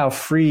see how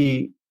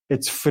free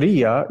it's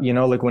Freya,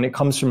 like when it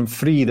comes from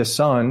free, the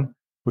sun,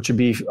 which would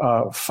be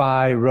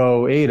Phi,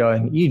 Rho, Eta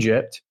in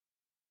Egypt,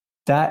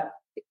 that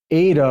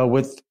Eta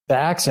with the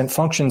accent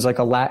functions like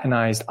a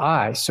Latinized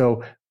I.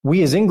 So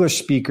we as English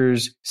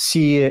speakers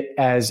see it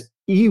as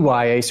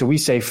EYA. So we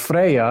say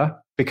Freya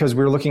because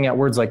we're looking at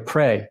words like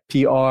pray,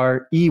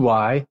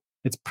 P-R-E-Y.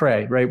 It's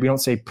pray, right? We don't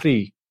say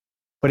pri.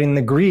 But in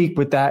the Greek,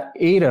 with that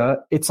Eta,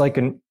 it's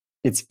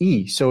it's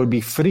E. So it'd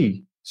be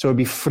free. So it'd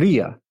be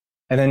Freya.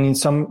 And then in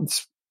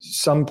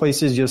some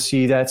places you'll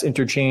see that's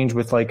interchanged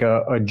with like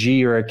a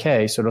G or a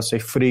K. So it'll say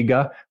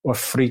Friga or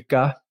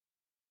Frika,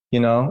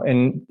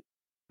 and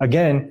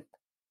again,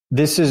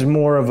 this is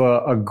more of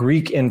a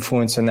Greek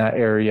influence in that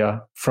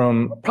area,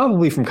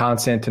 probably from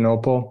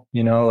Constantinople,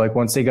 like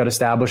once they got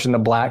established in the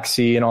Black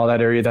Sea and all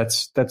that area,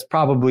 that's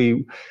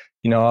probably,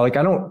 like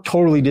I don't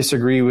totally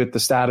disagree with the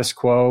status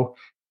quo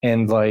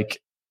and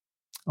like,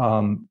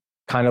 kind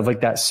of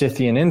like that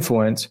Scythian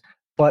influence.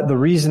 But the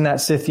reason that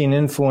Scythian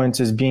influence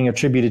is being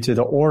attributed to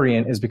the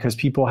Orient is because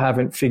people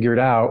haven't figured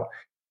out,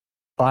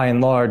 by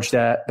and large,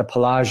 that the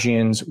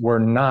Pelagians were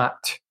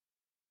not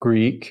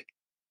Greek.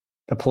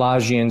 The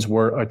Pelagians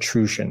were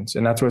Etruscans.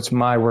 And that's what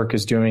my work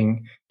is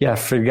doing. Yeah,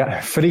 frigate.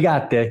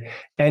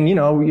 And,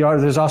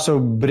 there's also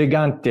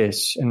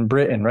Brigantes in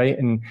Britain, right?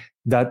 And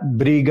that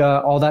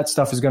briga, all that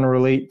stuff is going to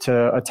relate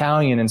to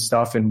Italian and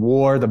stuff, and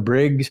war, the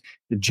brigs,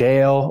 the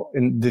jail,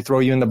 and they throw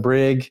you in the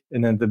brig.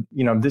 And then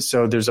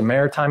so there's a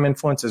maritime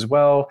influence as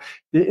well.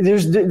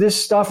 This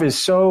stuff is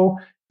so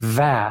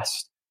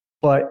vast,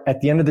 but at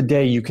the end of the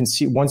day, you can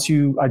see, once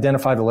you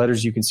identify the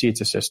letters, you can see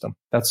it's a system.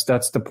 That's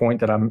the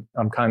point that I'm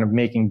kind of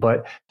making.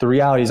 But the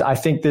reality is, I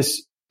think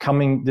this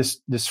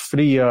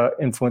free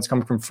influence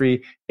coming from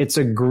free, it's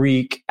a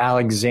Greek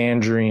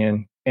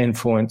Alexandrian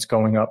influence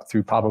going up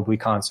through probably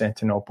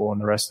Constantinople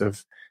and the rest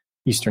of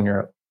Eastern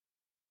Europe.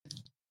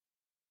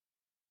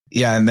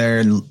 Yeah, and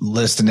they're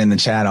listed in the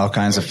chat all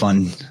kinds of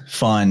fun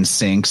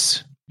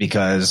syncs,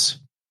 because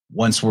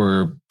once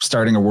we're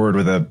starting a word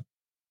with the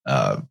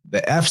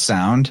F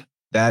sound,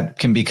 that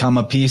can become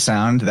a P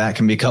sound, that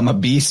can become a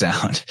B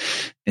sound.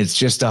 It's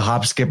just a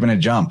hop, skip, and a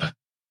jump.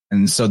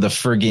 And so the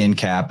Phrygian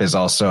cap is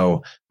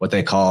also what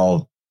they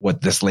call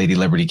what this Lady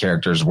Liberty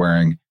character is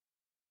wearing.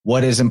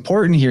 What is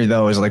important here,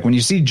 though, is like when you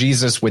see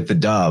Jesus with the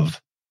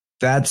dove,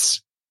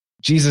 that's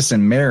Jesus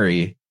and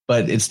Mary,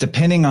 but it's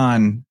depending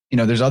on,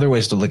 there's other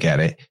ways to look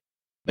at it.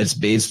 It's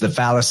the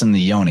phallus and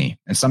the yoni.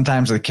 And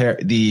sometimes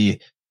the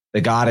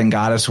god and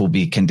goddess will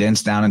be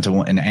condensed down into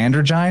an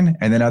androgyne,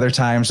 and then other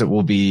times it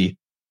will be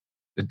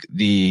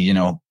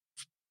the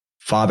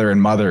father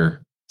and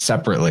mother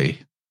separately.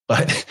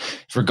 But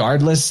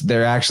regardless,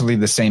 they're actually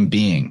the same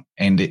being,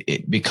 and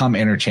it become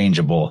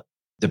interchangeable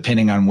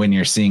depending on when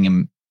you're seeing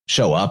him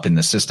show up in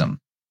the system.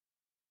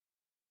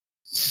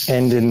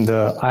 And in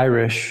the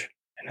Irish,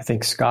 and I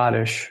think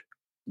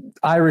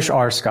Irish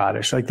are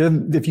Scottish. Like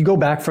if you go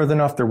back further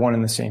enough, they're one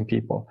and the same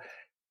people.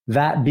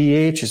 That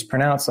BH is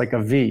pronounced like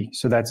a V.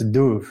 So that's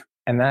duv.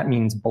 And that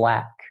means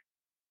black.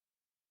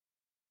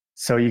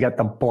 So you got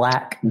the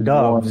black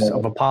doves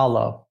of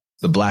Apollo.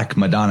 The Black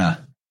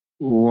Madonna.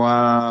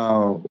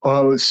 Wow.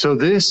 Oh, so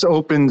this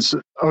opens.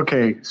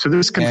 Okay. So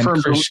this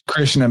confirms. And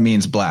Krishna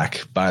means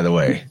black, by the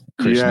way.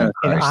 Krishna,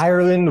 yeah. And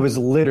Ireland was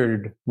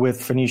littered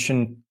with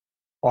Phoenician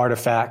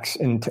artifacts.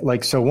 And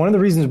so one of the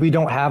reasons we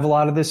don't have a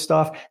lot of this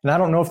stuff, and I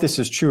don't know if this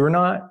is true or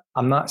not.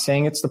 I'm not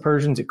saying it's the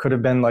Persians. It could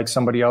have been like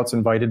somebody else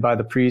invited by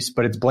the priests,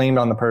 but it's blamed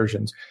on the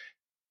Persians.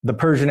 The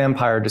Persian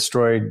Empire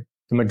destroyed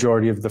the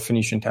majority of the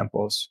Phoenician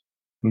temples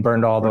and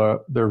burned all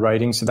their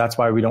writings. So that's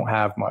why we don't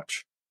have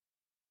much.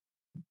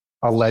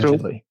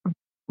 Allegedly.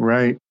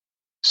 Right.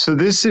 So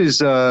this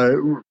is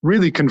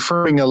really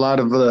confirming a lot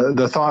of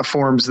the thought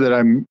forms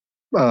that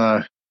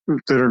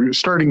that are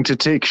starting to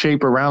take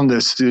shape around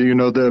this.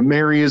 The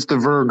Mary is the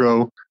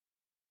Virgo,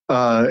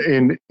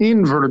 and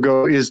in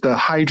Virgo is the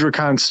Hydra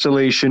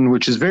constellation,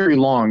 which is very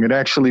long. It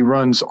actually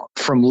runs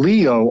from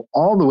Leo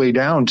all the way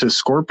down to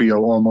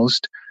Scorpio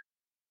almost.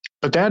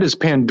 But that is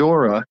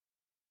Pandora.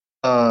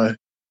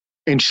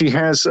 And she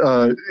has,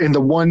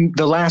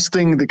 the last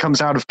thing that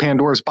comes out of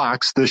Pandora's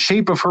box, the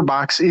shape of her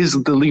box is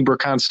the Libra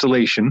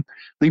constellation.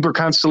 Libra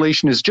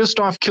constellation is just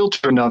off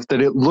kilter enough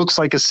that it looks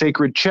like a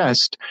sacred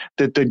chest,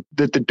 that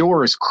the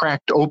door is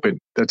cracked open.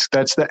 That's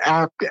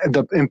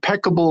the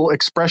impeccable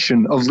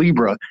expression of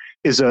Libra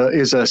is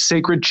a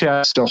sacred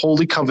chest, a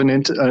holy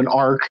covenant, an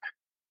ark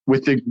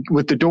with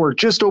the door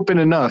just open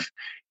enough.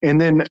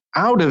 And then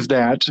out of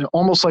that,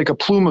 almost like a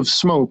plume of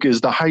smoke,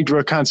 is the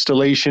Hydra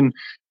constellation.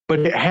 But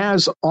it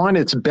has on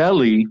its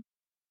belly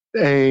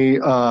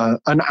an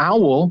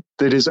owl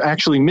that is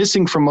actually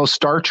missing from most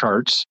star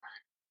charts,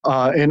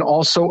 and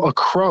also a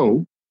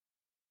crow,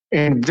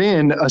 and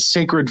then a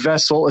sacred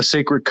vessel, a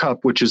sacred cup,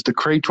 which is the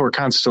Crator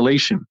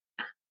constellation.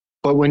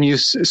 But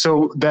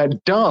so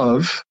that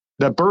dove,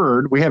 the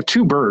bird, we have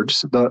two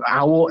birds, the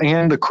owl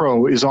and the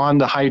crow, is on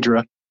the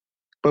Hydra.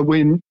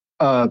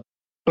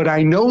 But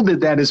I know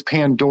that is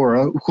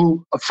Pandora,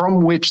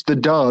 from which the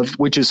dove,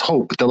 which is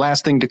hope, the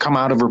last thing to come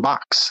out of her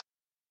box.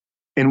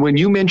 And when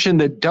you mention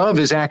that dove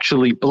is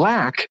actually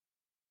black,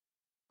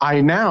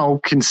 I now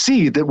can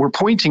see that we're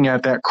pointing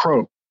at that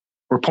crow.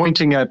 We're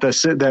pointing at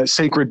that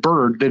sacred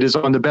bird that is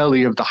on the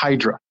belly of the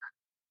Hydra.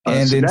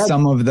 And in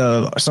some of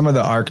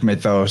the Ark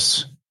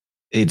mythos,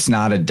 it's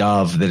not a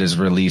dove that is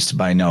released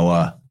by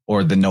Noah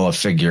or the Noah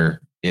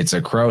figure. It's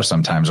a crow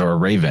sometimes, or a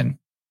raven,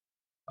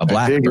 a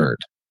blackbird.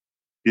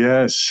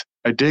 Yes,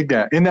 I dig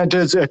that. And that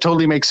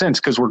totally makes sense,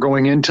 because we're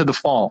going into the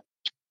fall.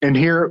 And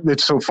here,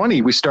 it's so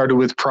funny. We started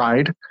with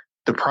pride.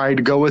 The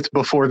pride goeth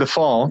before the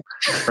fall,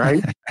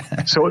 right?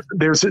 So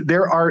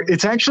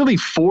it's actually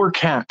 4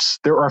 cats.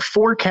 There are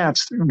 4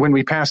 cats when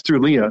we pass through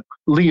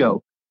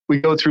Leo.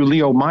 We go through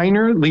Leo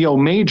minor, Leo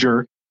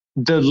major,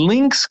 the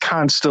Lynx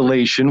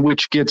constellation,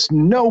 which gets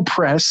no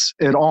press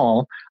at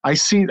all. I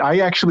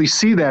actually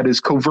see that as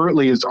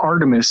covertly as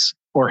Artemis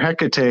or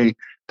Hecate,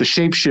 the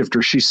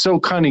shapeshifter. She's so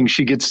cunning.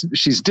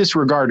 She's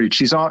disregarded.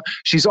 She's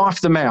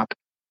off the map.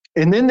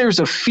 And then there's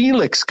a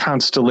Felix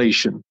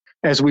constellation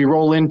as we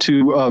roll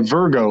into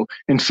Virgo,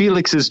 and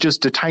Felix is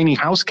just a tiny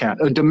house cat,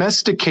 a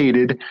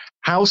domesticated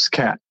house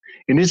cat.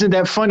 And isn't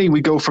that funny?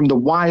 We go from the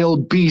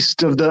wild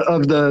beast of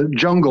the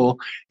jungle,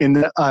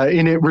 and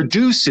it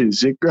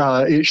reduces,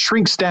 it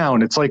shrinks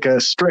down. It's like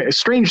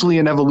strangely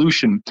an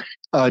evolution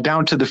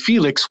down to the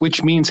Felix,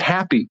 which means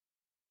happy.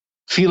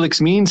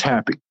 Felix means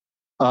happy.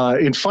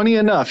 And funny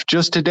enough,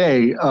 just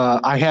today,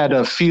 I had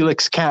a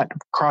Felix cat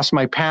cross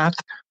my path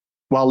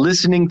while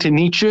listening to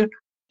Nietzsche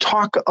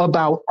talk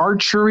about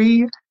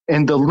archery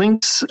and the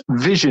lynx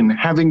vision,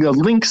 having a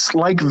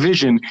lynx-like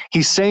vision.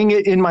 He's saying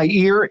it in my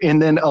ear,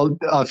 and then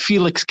a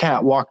Felix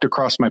cat walked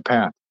across my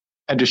path.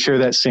 Had to share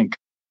that sync.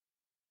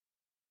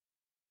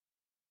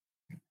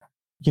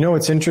 You know,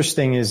 what's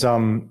interesting is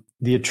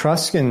the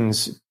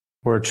Etruscans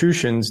or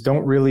Etruscans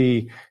don't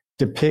really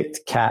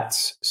depict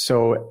cats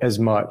so as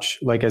much,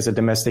 like as a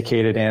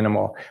domesticated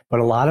animal. But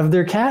a lot of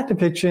their cat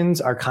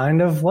depictions are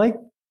kind of like,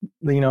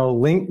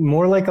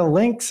 more like a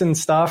lynx and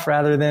stuff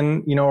rather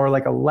than, or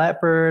like a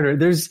leopard,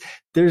 or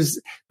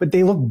but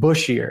they look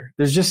bushier.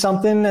 There's just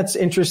something that's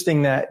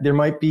interesting that there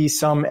might be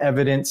some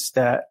evidence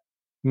that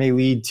may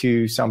lead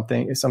to some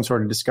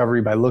sort of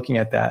discovery by looking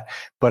at that.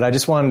 But I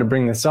just wanted to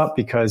bring this up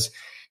because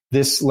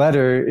this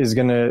letter is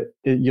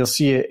you'll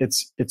see it.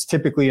 It's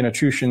typically an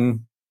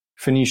Etruscan,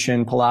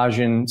 Phoenician,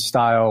 Pelagian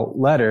style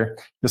letter.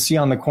 You'll see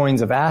on the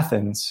coins of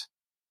Athens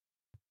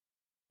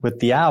with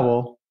the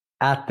owl,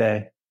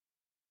 Ate.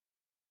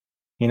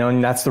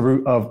 And that's the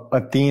root of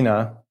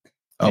Athena.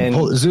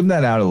 Zoom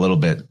that out a little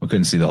bit. We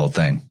couldn't see the whole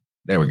thing.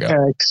 There we go.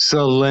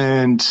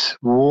 Excellent.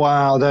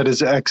 Wow, that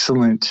is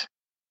excellent.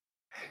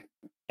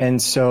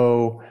 And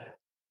so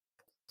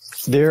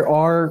there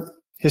are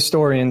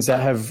historians that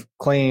have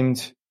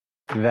claimed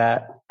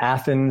that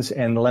Athens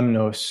and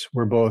Lemnos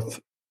were both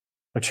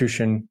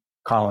Etruscan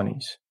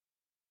colonies.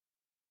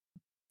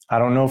 I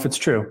don't know if it's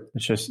true.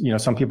 It's just,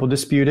 some people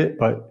dispute it,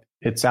 but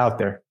it's out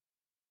there.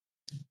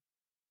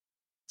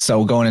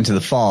 So going into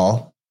the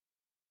fall,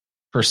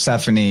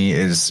 Persephone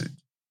is,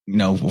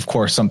 of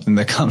course, something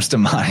that comes to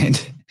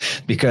mind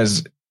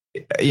because,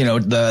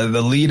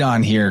 the lead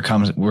on here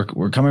comes,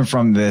 we're coming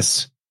from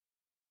this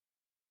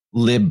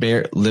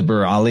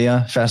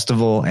Liberalia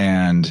festival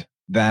and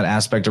that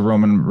aspect of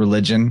Roman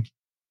religion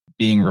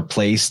being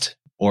replaced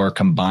or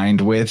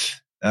combined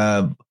with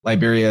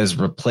Liberia is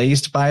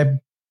replaced by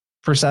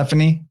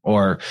Persephone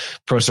or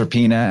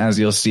Proserpina, as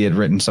you'll see it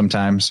written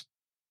sometimes.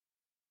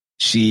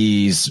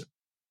 She's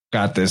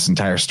got this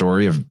entire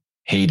story of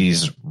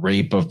Hades'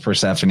 rape of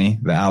Persephone,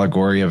 the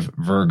allegory of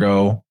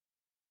Virgo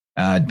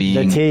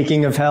being the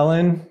taking of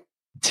Helen.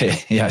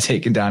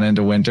 Taken down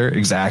into winter.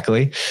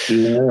 Exactly.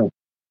 Yeah.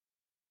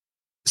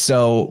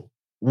 So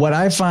what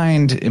I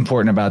find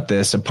important about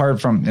this, apart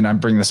from, and I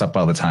bring this up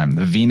all the time,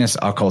 the Venus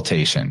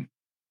occultation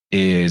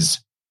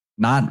is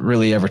not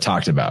really ever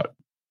talked about.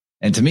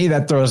 And to me,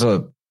 that throws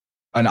an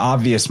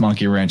obvious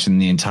monkey wrench in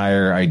the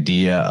entire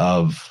idea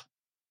of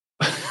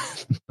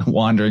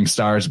wandering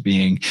stars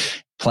being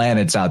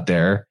planets out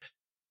there,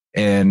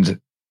 and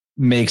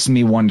makes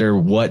me wonder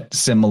what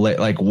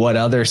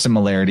other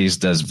similarities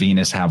does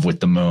Venus have with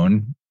the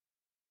moon,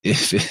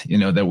 if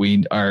that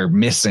we are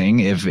missing,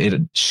 if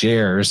it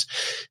shares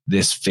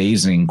this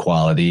phasing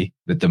quality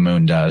that the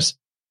moon does.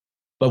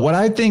 But what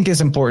I think is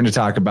important to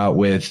talk about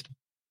with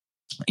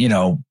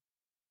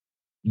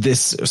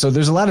this, so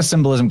there's a lot of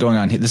symbolism going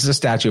on here. This is a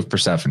statue of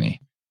Persephone,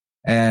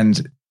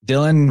 and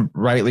Dylan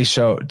rightly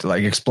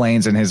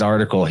explains in his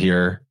article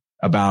here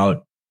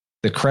about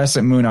the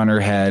crescent moon on her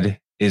head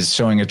is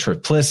showing a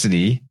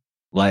triplicity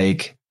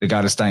like the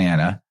goddess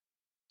Diana,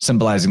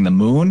 symbolizing the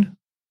moon,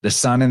 the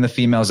sun in the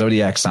female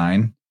zodiac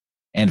sign,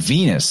 and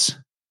Venus.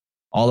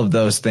 All of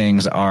those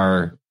things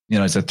are,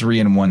 it's a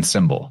 3-in-1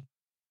 symbol.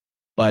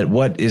 But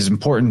what is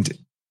important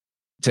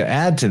to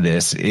add to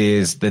this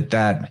is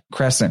that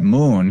crescent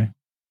moon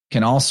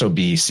can also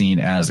be seen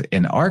as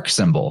an arc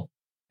symbol.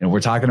 And we're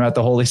talking about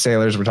the Holy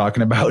Sailors. We're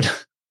talking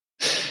about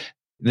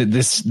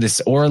this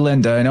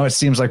Orlinda. I know it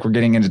seems like we're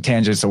getting into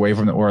tangents away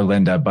from the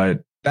Orlinda,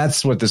 but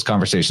that's what this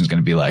conversation is going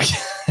to be like.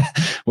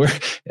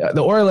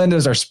 The Orlinda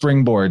is our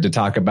springboard to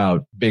talk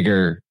about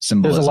bigger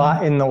symbolism. There's a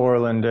lot in the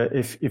Orlinda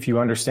if you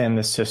understand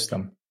this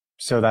system.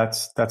 So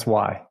that's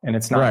why. And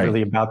it's not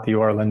really about the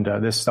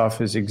Orlinda. This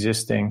stuff is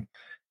existing.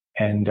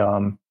 And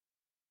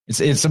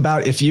it's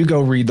about, if you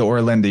go read the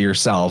Orlinda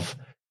yourself,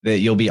 that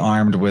you'll be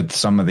armed with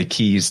some of the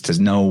keys to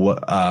know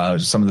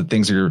some of the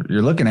things you're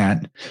looking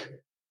at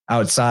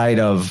outside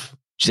of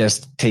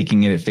just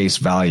taking it at face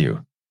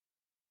value.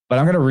 But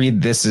I'm going to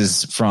read, this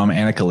is from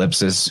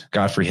Anacalypsis,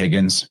 Godfrey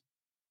Higgins.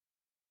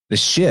 The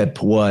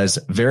ship was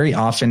very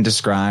often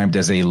described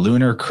as a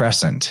lunar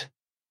crescent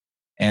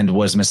and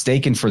was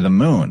mistaken for the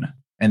moon,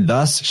 and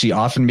thus she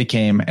often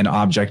became an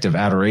object of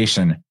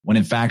adoration when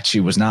in fact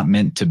she was not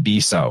meant to be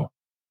so.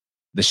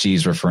 The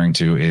she's referring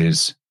to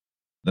is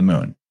the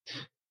moon.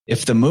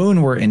 If the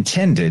moon were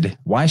intended,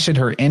 why should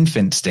her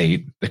infant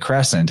state, the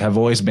crescent, have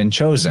always been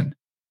chosen?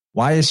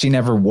 Why is she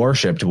never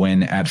worshipped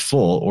when at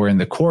full or in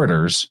the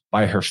quarters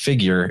by her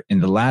figure, in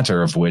the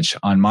latter of which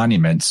on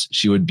monuments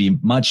she would be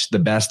much the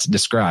best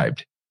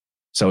described?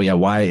 So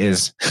why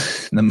is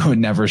the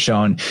moon never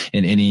shown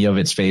in any of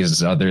its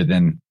phases other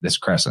than this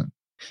crescent?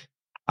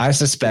 I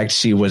suspect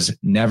she was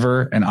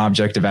never an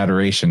object of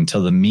adoration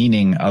till the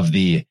meaning of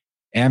the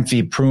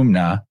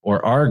amphiprumna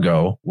or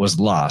Argo was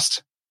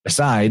lost.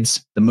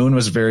 Besides, the moon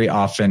was very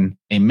often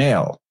a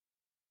male.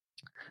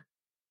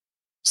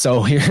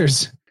 So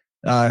here's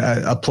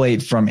a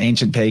plate from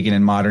ancient pagan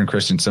and modern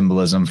Christian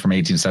symbolism from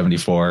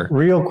 1874.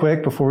 Real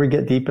quick, before we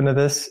get deep into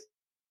this,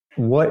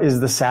 what is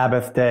the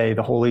Sabbath day,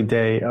 the holy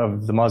day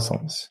of the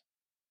Muslims?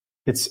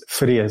 It's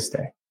Fria's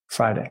day,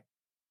 Friday.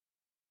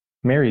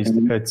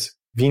 It's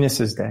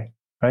Venus's day,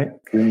 right?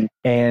 Mm-hmm.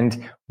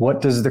 And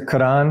what does the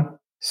Quran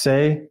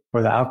say,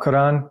 or the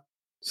Al-Quran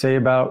say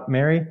about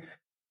Mary?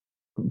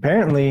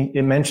 Apparently,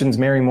 it mentions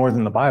Mary more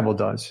than the Bible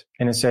does.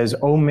 And it says,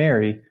 "O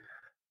Mary,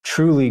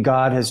 truly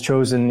God has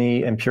chosen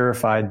thee and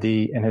purified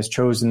thee and has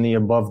chosen thee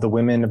above the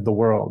women of the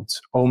world.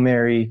 O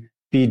Mary,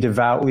 be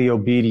devoutly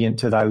obedient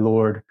to thy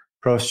Lord,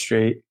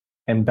 prostrate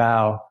and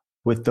bow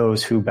with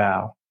those who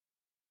bow."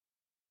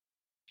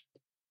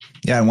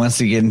 Yeah, and once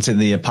you get into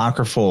the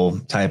apocryphal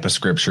type of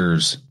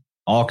scriptures,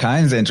 all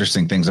kinds of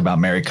interesting things about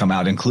Mary come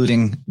out,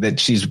 including that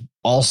she's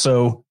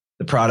also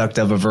the product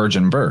of a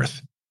virgin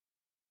birth.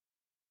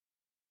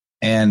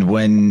 And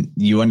when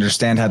you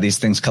understand how these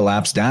things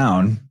collapse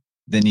down,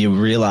 then you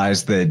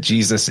realize that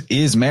Jesus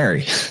is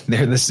Mary.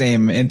 They're the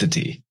same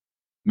entity.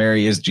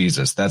 Mary is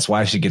Jesus. That's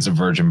why she gets a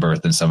virgin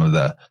birth in some of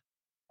the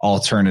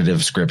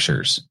alternative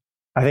scriptures.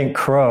 I think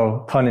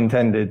Crow, pun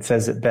intended,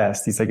 says it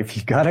best. He's like, if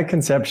you got to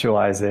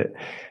conceptualize it,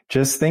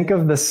 just think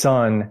of the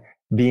sun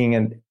being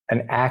an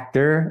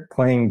actor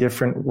playing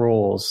different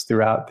roles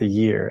throughout the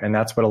year. And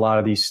that's what a lot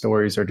of these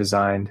stories are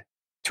designed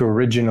to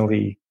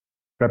originally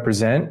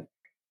represent.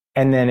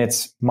 And then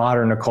it's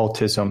modern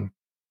occultism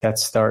that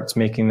starts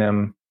making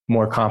them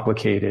more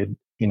complicated,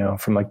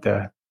 from like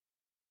the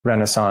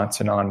Renaissance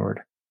and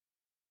onward.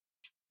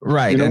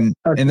 Right. And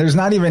there's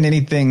not even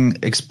anything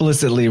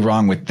explicitly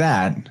wrong with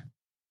that.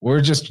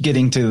 We're just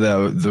getting to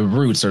the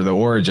roots or the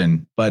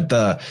origin, but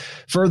the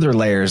further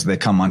layers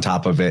that come on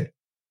top of it,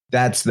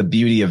 that's the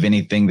beauty of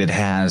anything that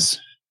has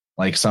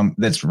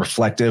that's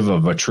reflective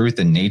of a truth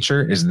in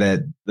nature, is that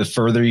the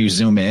further you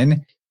zoom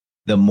in,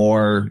 the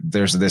more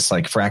there's this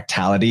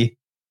fractality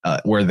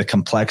where the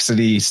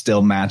complexity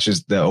still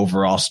matches the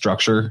overall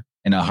structure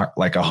in a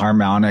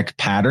harmonic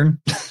pattern.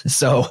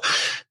 So,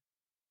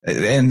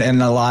 and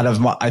a lot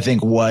of, I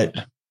think, what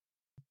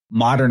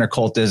modern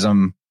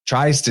occultism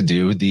tries to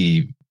do,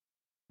 the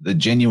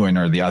genuine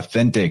or the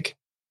authentic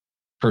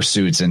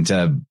pursuits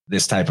into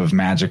this type of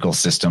magical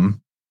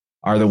system,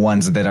 are the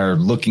ones that are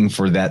looking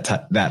for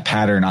that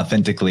pattern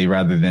authentically,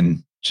 rather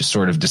than just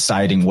sort of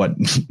deciding what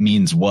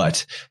means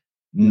what.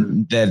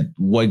 That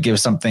what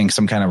gives something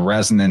some kind of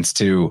resonance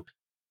to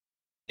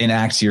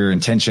enact your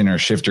intention or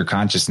shift your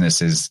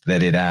consciousness is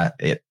that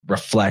it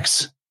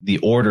reflects the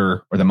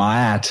order or the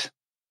ma'at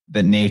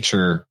that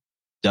nature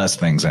does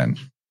things in.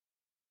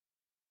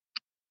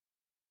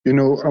 I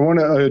want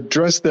to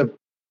address the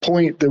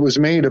point that was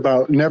made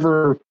about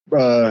never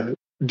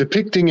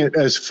depicting it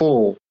as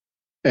full.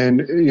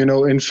 And,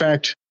 in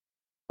fact,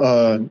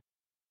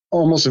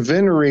 almost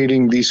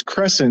venerating these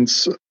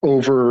crescents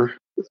over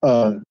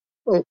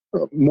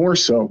more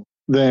so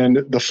than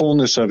the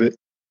fullness of it.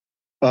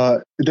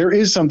 There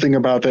is something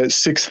about that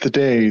sixth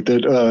day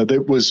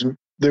that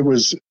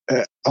was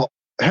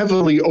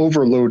heavily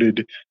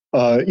overloaded.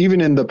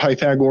 Even in the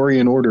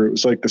Pythagorean order, it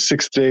was like the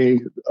sixth day,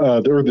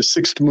 or the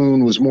sixth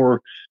moon was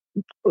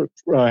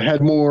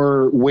had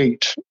more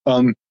weight.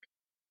 But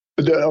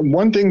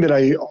one thing that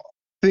I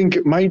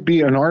think might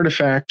be an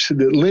artifact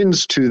that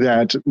lends to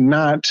that,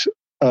 not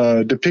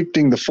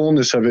depicting the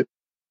fullness of it,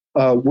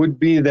 would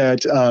be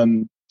that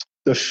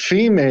the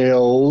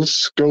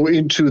females go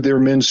into their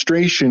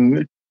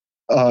menstruation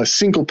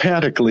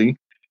syncopatically,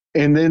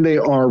 and then they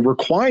are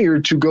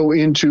required to go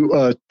into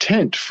a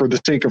tent for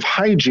the sake of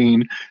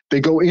hygiene.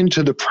 They go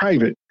into the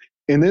private.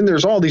 And then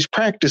there's all these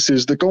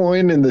practices that go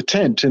in the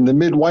tent and the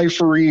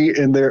midwifery,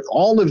 and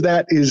all of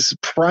that is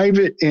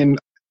private and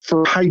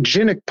for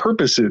hygienic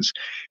purposes.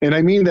 And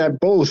I mean that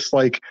both,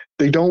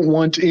 they don't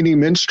want any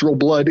menstrual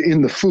blood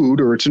in the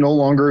food, or it's no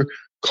longer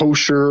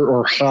kosher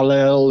or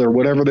halal or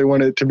whatever they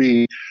want it to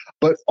be.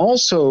 But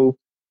also,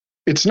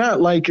 it's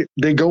not like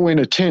they go in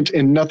a tent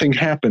and nothing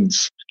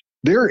happens.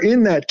 They're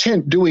in that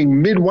tent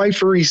doing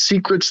midwifery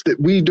secrets that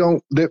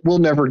we'll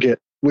never get.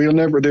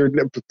 They're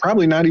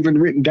probably not even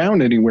written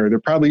down anywhere. They're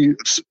probably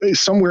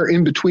somewhere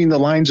in between the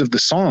lines of the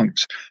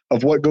songs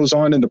of what goes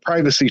on in the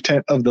privacy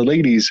tent of the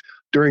ladies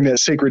during that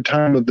sacred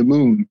time of the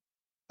moon.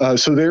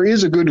 So there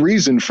is a good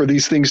reason for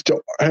these things to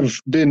have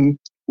been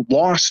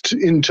lost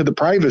into the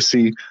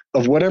privacy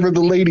of whatever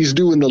the ladies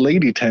do in the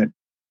lady tent.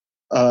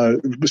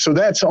 So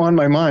that's on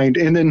my mind.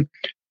 And then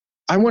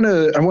I want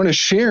to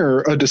share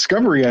a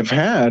discovery I've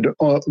had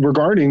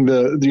regarding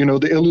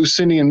the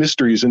Eleusinian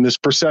mysteries and this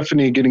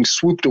Persephone getting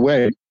swooped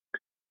away.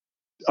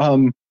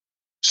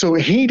 So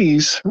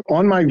Hades,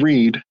 on my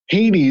read,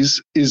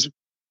 Hades is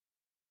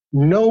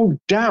no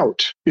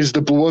doubt is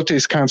the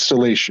Boötes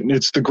constellation.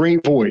 It's the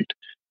great void.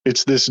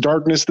 It's this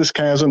darkness, this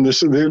chasm.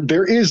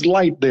 There is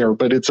light there,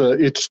 but it's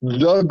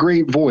the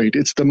great void.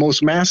 It's the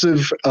most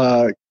massive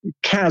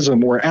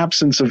chasm or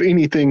absence of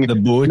anything. The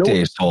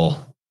Boötes hole.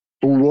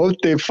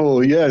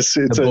 Beautiful, yes.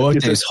 It's the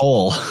Boötes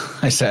hole,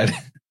 I said.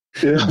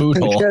 Yeah. Boot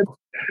hole.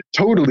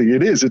 Totally,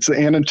 it is. It's the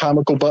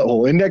anatomical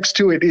butthole, and next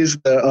to it is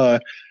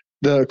the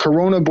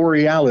Corona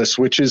Borealis,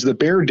 which is the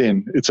bear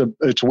den.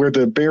 It's where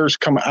the bears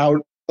come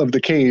out of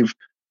the cave,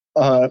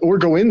 or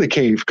go in the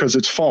cave because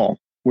it's fall,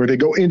 where they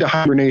go into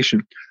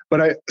hibernation.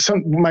 But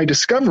my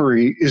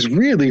discovery is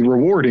really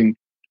rewarding,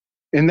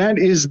 and that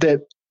is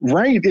that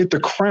right at the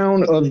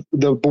crown of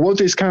the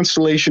Boötes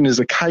constellation is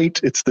a kite.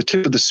 It's the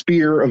tip of the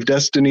spear of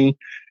destiny,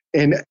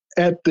 and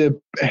at the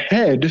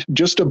head,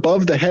 just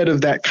above the head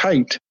of that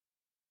kite,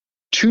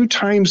 2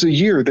 times a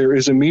year there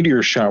is a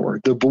meteor shower,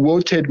 the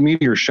Boötes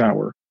meteor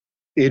shower.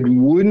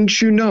 And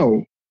wouldn't you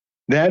know,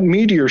 that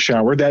meteor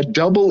shower, that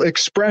double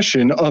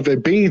expression of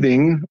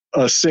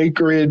a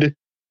sacred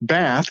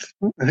bath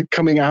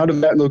coming out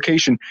of that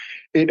location,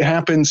 it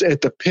happens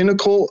at the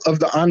pinnacle of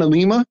the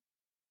Analima,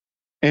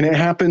 and it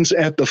happens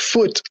at the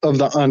foot of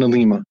the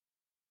Analima.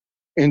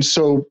 And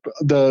so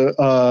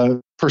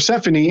the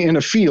Persephone in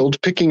a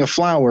field picking a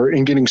flower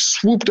and getting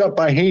swooped up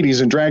by Hades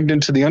and dragged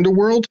into the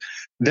underworld,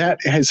 that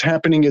is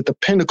happening at the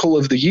pinnacle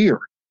of the year.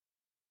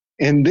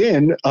 And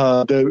then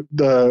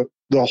the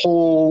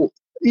whole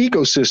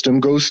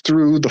ecosystem goes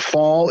through the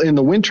fall and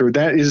the winter.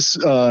 That is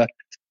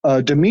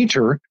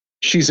Demeter.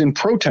 She's in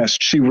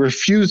protest. She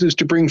refuses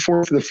to bring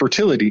forth the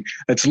fertility.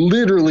 That's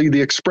literally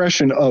the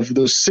expression of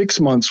those 6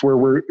 months where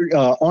we're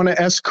on an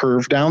S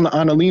curve down the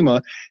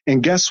Analima.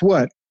 And guess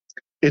what?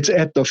 It's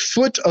at the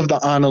foot of the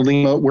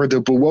Analima where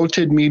the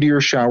Boötes meteor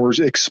showers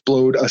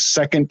explode a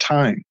second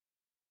time.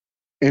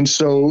 And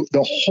so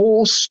the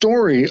whole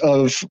story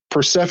of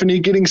Persephone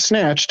getting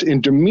snatched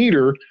and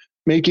Demeter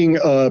making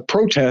a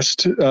protest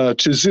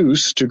to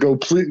Zeus to go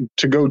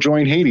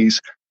join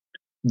Hades,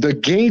 the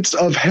gates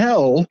of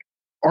hell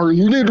are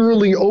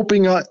literally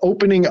opening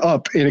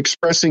up and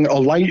expressing a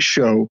light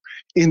show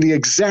in the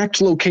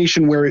exact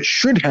location where it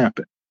should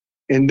happen.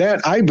 And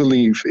that, I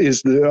believe,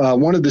 is the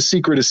one of the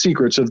secret of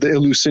secrets of the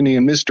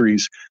Eleusinian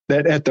mysteries,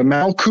 that at the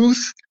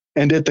Malkuth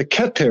and at the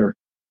Keter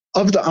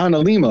of the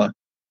Analima,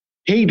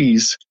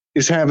 Hades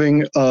is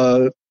having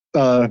a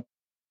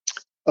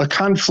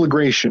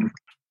conflagration.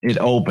 It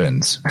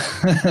opens.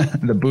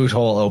 The boot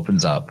hole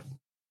opens up.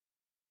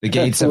 The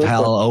gates of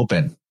hell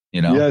open,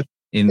 Yeah.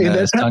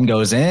 The sun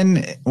goes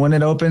in when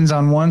it opens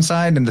on one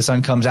side, and the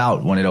sun comes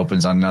out when it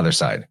opens on another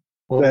side.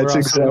 Well, we're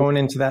also going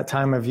into that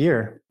time of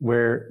year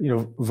where,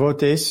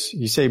 Votes,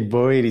 you say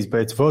Boötes, but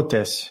it's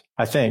Votes,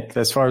 I think,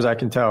 as far as I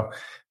can tell.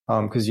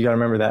 Because you got to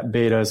remember that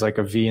beta is like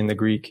a V in the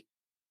Greek.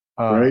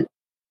 Right.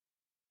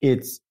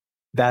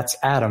 That's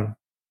Adam.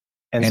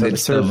 And so it's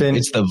the serpent.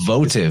 It's the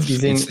votive.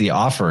 It's the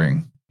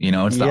offering.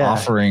 It's the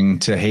offering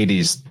to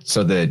Hades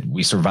so that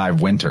we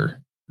survive winter.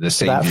 The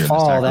Savior, that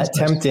fall, that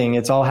tempting,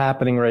 it's all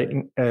happening right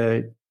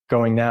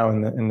going now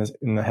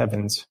in the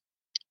heavens.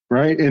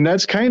 Right. And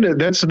that's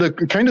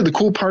the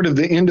cool part of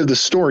the end of the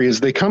story is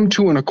they come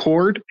to an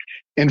accord.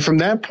 And from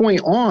that point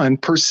on,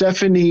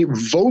 Persephone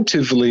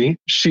votively,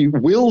 she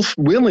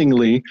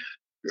willingly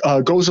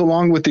goes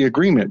along with the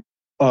agreement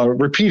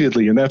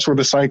repeatedly. And that's where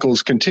the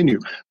cycles continue.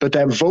 But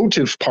that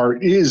votive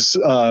part is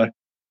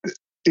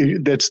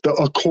that's the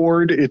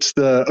accord. It's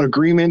the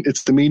agreement.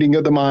 It's the meeting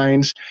of the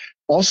minds.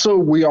 Also,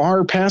 we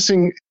are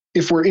passing,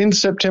 if we're in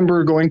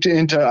September going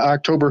into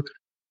October,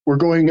 we're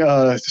going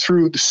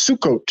through the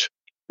Sukkot.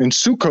 And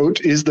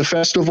Sukkot is the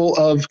festival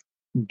of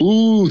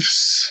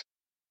booths,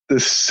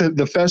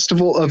 the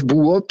festival of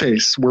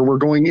Boötes, where we're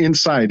going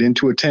inside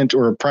into a tent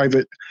or a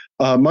private,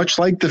 much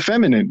like the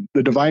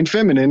divine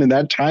feminine, in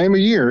that time of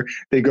year,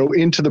 they go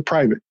into the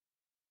private.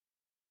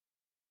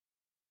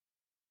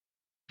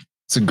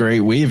 It's a great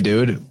weave,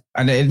 dude.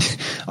 And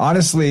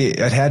honestly,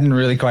 it hadn't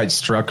really quite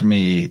struck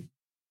me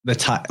the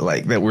time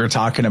that we're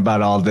talking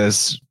about all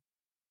this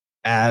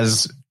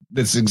as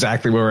that's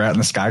exactly where we're at in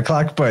the sky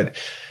clock. But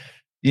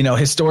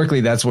historically,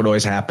 that's what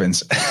always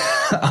happens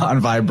on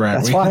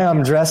Vibrant. That's why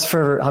I'm dressed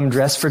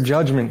for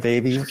judgment,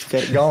 baby. Let's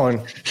get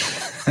going.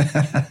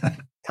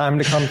 Time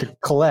to come to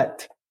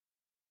collect.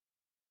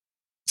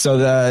 So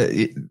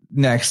the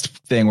next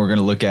thing we're going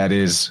to look at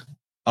is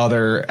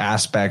other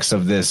aspects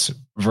of this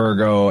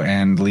Virgo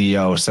and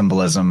Leo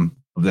symbolism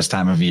of this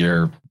time of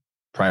year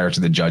prior to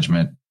the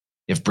judgment.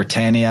 If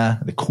Britannia,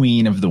 the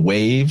queen of the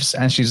waves,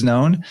 as she's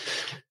known,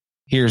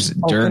 here's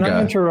Durga. Can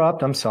I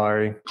interrupt? I'm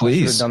sorry. Please. I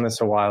should have done this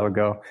a while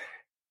ago.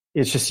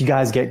 It's just you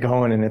guys get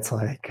going and it's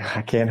like,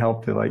 I can't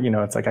help it.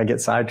 It's like I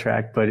get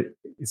sidetracked, but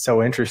it's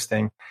so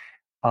interesting.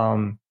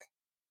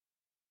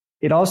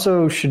 It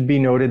also should be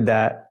noted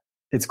that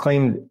it's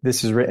claimed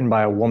this is written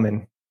by a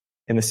woman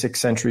in the 6th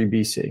century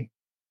BC.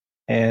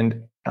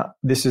 And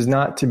this is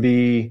not to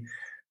be,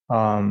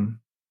 I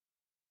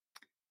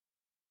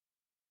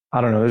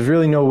don't know. There's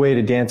really no way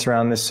to dance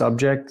around this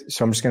subject.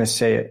 So I'm just going to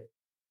say it.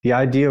 The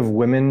idea of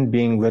women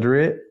being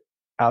literate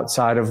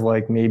outside of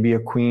maybe a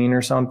queen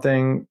or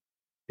something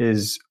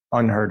is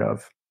unheard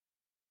of.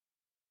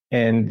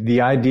 And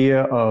the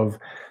idea of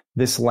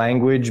this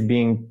language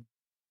being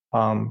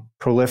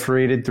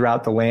proliferated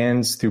throughout the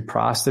lands through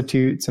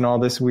prostitutes and all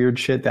this weird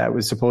shit that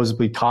was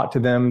supposedly taught to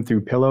them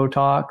through pillow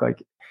talk,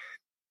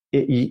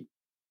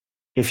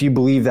 if you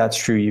believe that's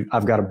true,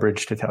 I've got a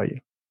bridge to tell you.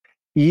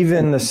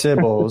 Even the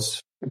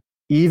Sibyls,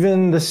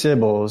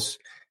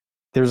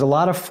 there's a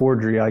lot of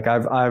forgery. Like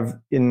I've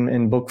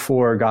in book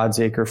 4, God's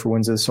Acre for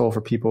Winds of the Soul,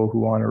 for people who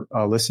want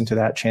to listen to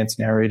that, Chance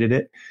narrated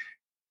it.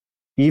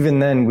 Even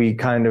then, we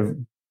kind of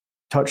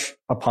touch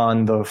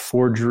upon the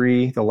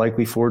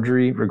likely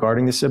forgery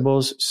regarding the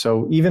Sibyls.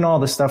 So even all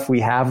the stuff we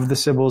have of the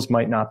Sibyls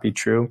might not be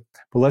true,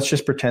 but let's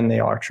just pretend they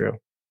are true.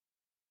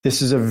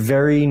 This is a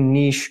very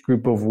niche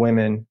group of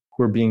women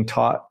who are being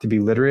taught to be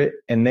literate,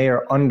 and they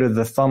are under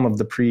the thumb of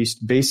the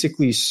priest,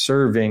 basically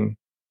serving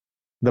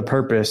the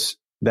purpose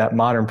that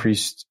modern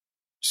priests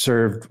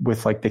served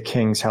with, like the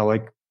kings, how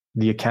like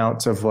the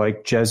accounts of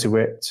like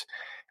Jesuits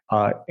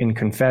in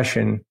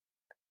confession,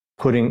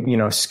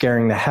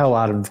 scaring the hell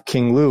out of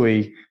King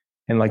Louis,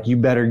 and like, you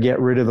better get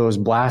rid of those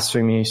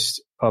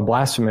blasphemous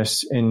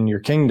in your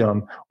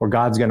kingdom, or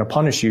God's going to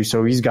punish you.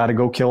 So he's got to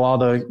go kill all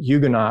the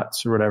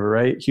Huguenots or whatever,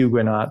 right?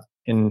 Huguenot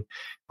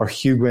or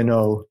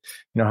Huguenot,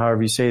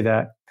 however you say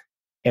that,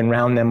 and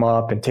round them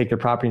up and take their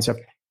property and stuff.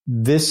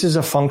 This is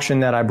a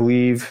function that I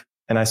believe,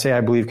 and I say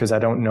I believe because I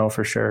don't know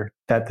for sure,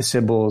 that the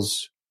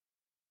Sibyls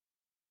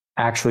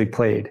actually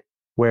played,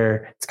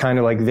 where it's kind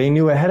of like they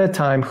knew ahead of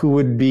time who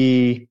would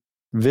be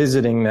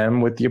visiting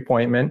them with the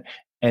appointment,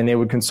 and they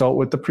would consult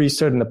with the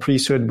priesthood, and the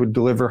priesthood would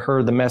deliver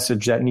her the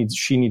message that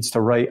she needs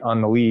to write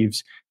on the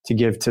leaves to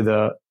give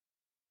to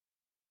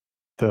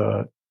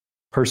the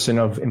person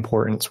of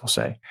importance, we'll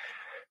say.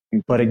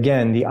 But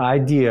again, the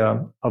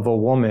idea of a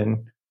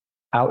woman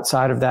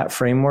outside of that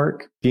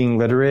framework being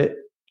literate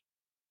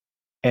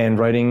and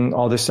writing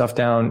all this stuff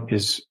down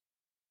it's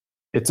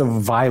a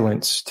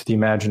violence to the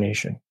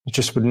imagination. It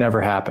just would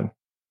never happen.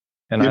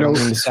 And I don't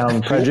mean to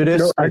sound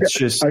prejudiced.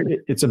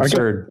 It's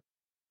absurd.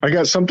 I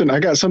got something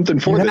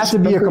for this. You have to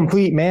be a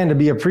complete man to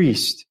be a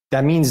priest.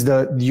 That means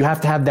you have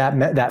to have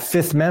that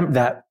fifth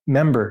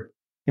member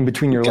in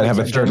between your legs. You gotta have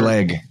a third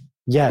leg.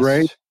 Yes.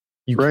 Right.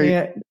 You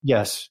can't.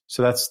 Yes.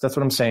 So that's what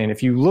I'm saying.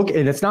 If you look,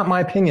 and it's not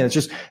my opinion.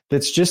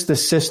 That's just the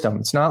system.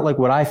 It's not like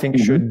what I think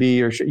should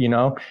be, or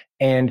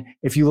and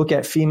if you look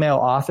at female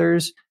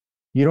authors,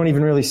 you don't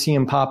even really see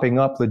them popping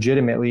up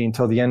legitimately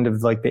until the end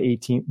of like the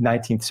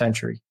 19th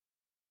century.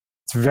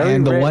 It's very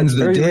and the rare, ones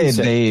that did,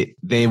 recent.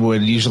 they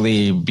would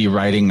usually be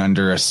writing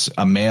under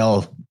a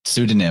male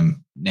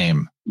pseudonym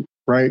name.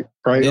 Right.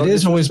 It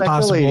is always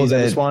possible that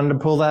I just wanted to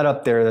pull that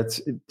up there.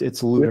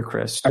 It's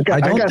ludicrous. I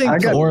don't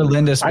think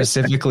Linda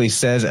specifically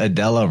says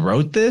Adela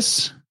wrote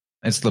this.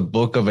 It's the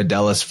book of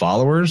Adela's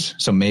followers.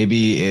 So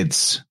maybe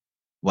it's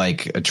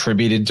like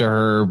attributed to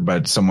her,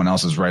 but someone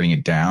else is writing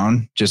it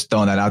down. Just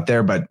throwing that out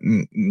there. But,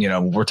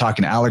 we're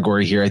talking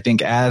allegory here. I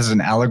think as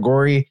an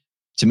allegory,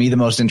 to me, the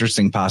most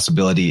interesting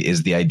possibility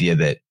is the idea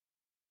that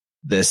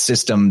the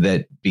system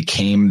that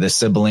became the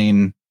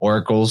Sibylline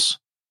oracles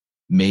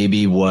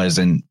maybe was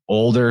an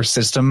older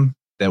system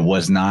that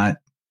was not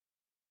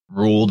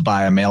ruled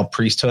by a male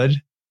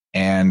priesthood,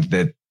 and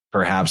that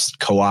perhaps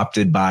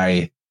co-opted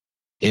by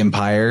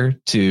empire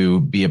to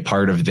be a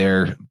part of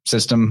their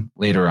system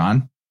later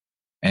on,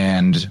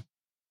 and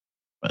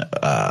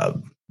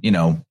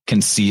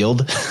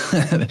concealed,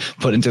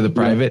 put into the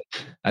private.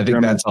 I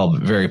think that's all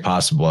very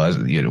possible. As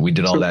we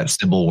did all that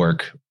Sybil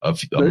work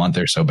of a month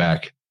or so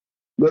back.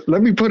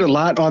 Let me put a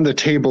lot on the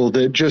table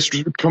that just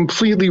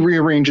completely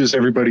rearranges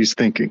everybody's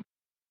thinking.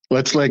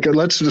 Let's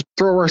just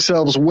throw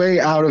ourselves way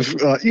out of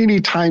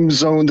any time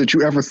zone that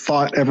you ever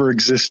thought ever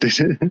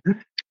existed.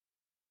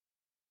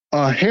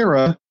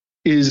 Hera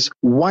is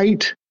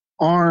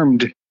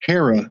white-armed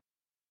Hera.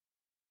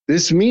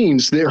 This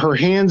means that her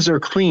hands are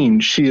clean.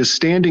 She is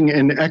standing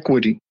in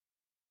equity.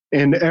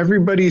 And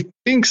everybody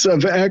thinks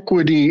of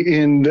equity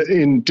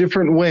in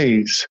different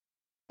ways.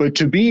 But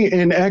to be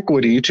in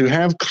equity, to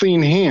have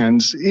clean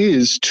hands,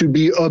 is to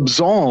be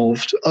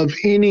absolved of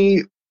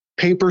any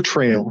paper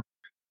trail.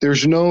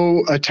 There's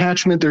no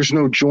attachment. There's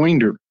no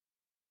joinder.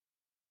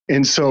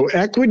 And so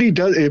equity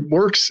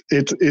works.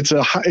 It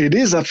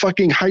is a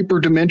fucking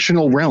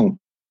hyperdimensional realm.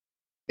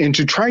 And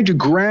to try to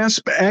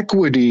grasp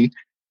equity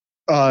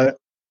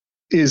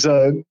it's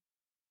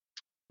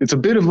a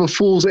bit of a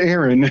fool's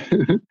errand.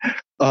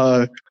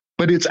 But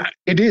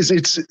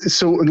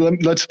so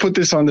let's put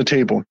this on the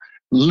table.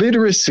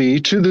 Literacy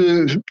to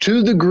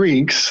the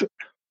Greeks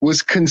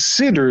was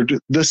considered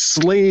the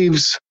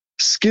slave's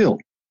skill.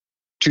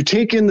 To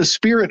take in the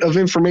spirit of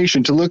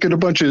information, to look at a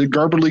bunch of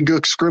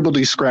gobbledygook,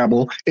 scribbledy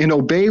scrabble, and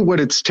obey what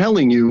it's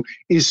telling you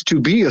is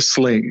to be a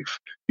slave.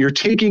 You're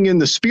taking in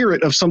the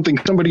spirit of something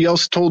somebody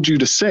else told you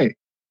to say.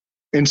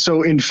 And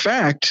so, in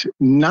fact,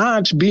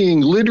 not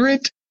being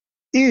literate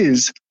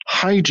is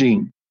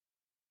hygiene.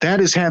 That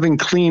is having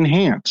clean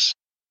hands,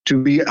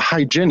 to be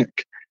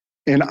hygienic.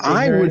 And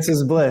ignorance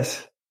is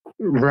bliss.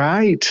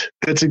 Right.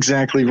 That's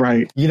exactly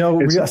right.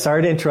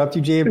 Sorry to interrupt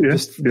you, Jay,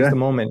 just a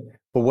moment.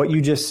 But what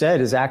you just said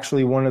is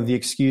actually one of the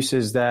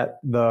excuses that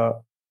the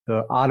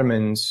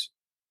Ottomans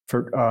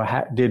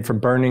did for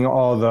burning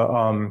all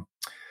the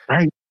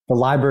the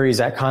libraries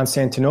at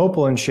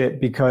Constantinople and shit,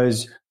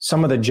 because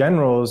some of the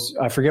generals,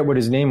 I forget what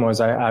his name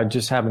was. I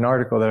just have an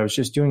article that I was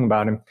just doing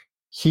about him.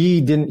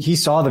 He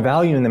saw the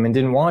value in them and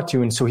didn't want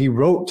to. And so he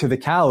wrote to the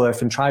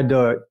caliph and tried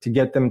to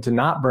get them to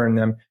not burn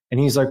them. And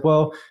he's like,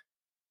 well,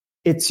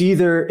 it's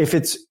either, if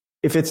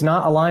it's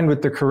not aligned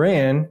with the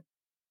Quran,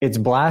 it's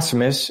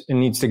blasphemous and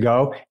needs to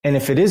go. And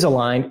if it is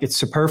aligned, it's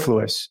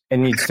superfluous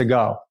and needs to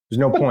go. There's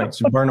no point.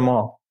 So burn them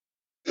all.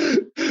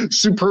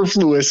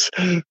 Superfluous,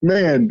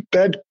 man,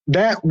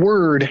 that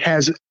word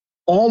has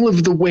all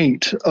of the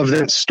weight of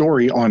that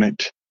story on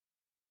it.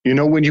 You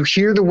know, when you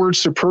hear the word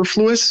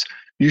superfluous,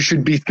 you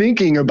should be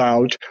thinking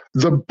about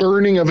the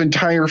burning of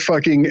entire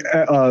fucking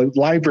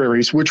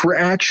libraries, which were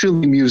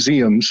actually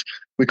museums.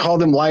 We call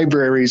them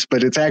libraries,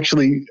 but it's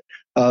actually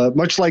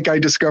much like I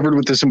discovered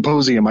with the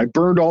symposium. I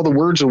burned all the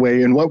words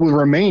away, and what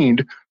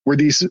remained were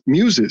these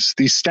muses,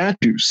 these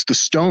statues, the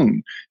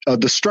stone,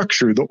 the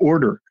structure, the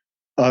order.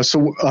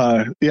 So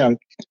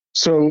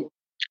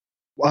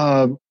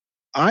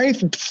I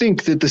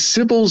think that the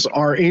Sibyls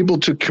are able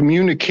to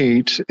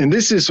communicate, and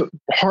this is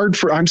hard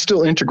I'm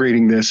still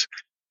integrating this,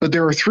 but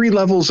there are 3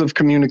 levels of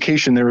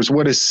communication. There is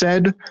what is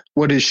said,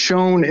 what is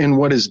shown, and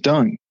what is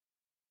done.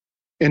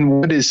 And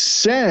what is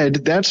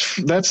said, that's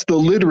the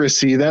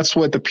literacy. That's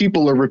what the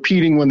people are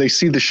repeating when they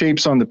see the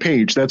shapes on the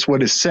page. That's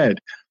what is said.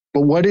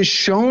 But what is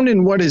shown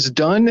and what is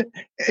done,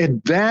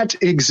 that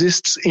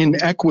exists in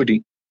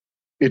equity.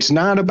 It's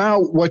not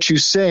about what you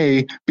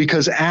say,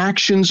 because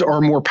actions are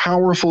more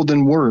powerful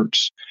than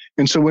words.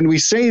 And so when we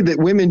say that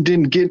women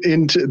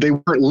they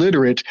weren't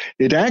literate,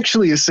 it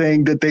actually is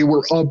saying that they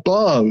were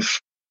above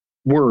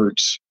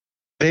words.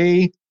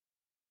 They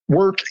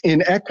work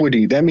in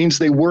equity. That means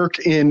they work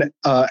in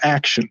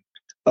action,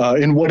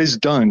 in what is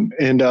done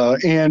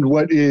and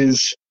what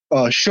is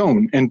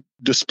shown and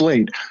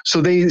displayed. So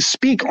they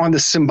speak on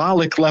the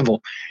symbolic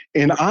level.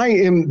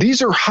 And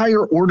these are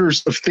higher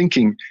orders of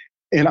thinking.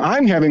 And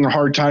I'm having a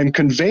hard time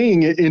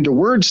conveying it into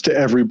words to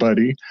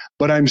everybody,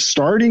 but I'm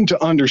starting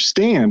to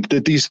understand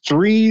that these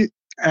 3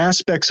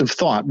 aspects of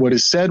thought, what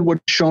is said, what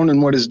is shown,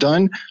 and what is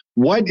done,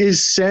 what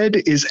is said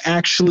is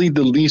actually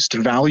the least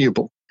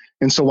valuable.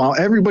 And so while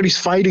everybody's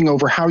fighting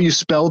over how you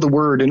spell the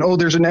word and, oh,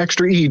 there's an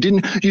extra E, you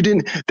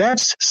didn't,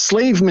 that's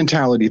slave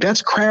mentality.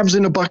 That's crabs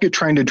in a bucket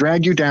trying to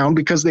drag you down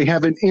because they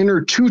have an inner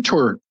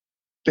tutor.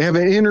 They have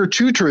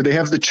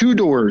the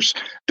tudors.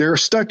 They're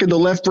stuck in the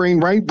left brain,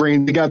 right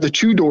brain. They got the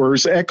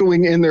tudors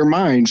echoing in their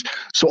minds.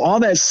 So all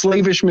that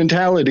slavish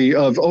mentality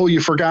of, oh, you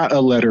forgot a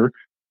letter,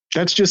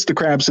 that's just the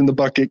crabs in the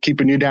bucket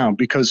keeping you down,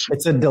 because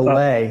it's a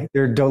delay.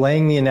 They're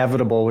delaying the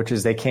inevitable, which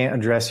is they can't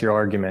address your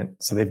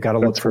argument. So they've got to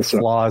look for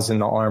flaws in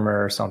the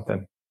armor or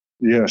something.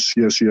 Yes.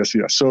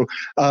 So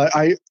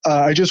I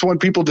just want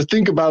people to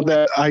think about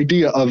that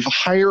idea of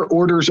higher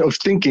orders of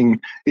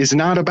thinking is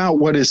not about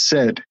what is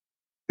said.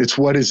 It's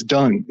what is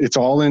done. It's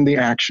all in the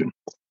action.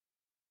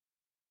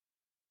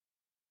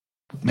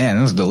 Man,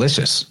 that was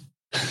delicious.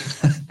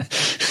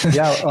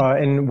 Yeah,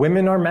 and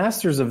women are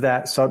masters of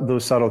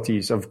those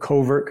subtleties of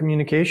covert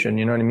communication.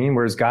 You know what I mean?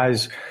 Whereas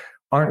guys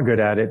aren't good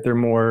at it. They're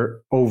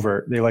more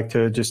overt. They like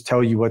to just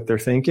tell you what they're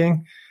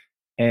thinking.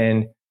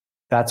 And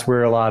that's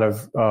where a lot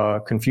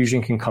of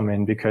confusion can come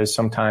in, because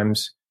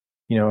sometimes,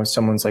 you know,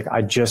 someone's like,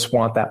 I just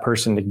want that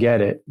person to get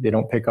it. They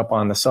don't pick up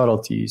on the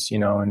subtleties, you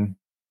know, and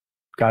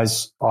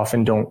guys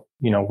often don't,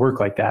 you know, work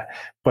like that.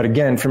 But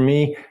again, for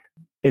me,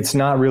 it's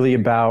not really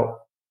about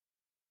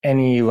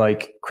any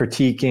like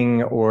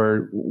critiquing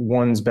or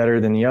one's better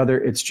than the other.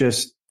 It's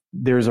just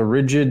there's a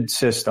rigid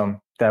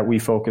system that we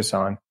focus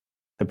on,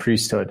 the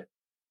priesthood,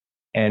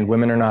 and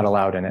women are not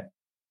allowed in it.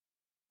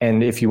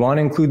 And if you want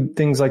to include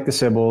things like the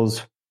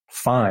Sibyls,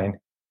 fine.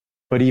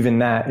 But even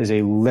that is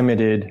a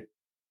limited,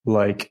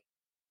 like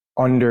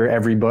under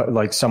everybody,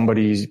 like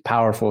somebody's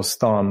powerful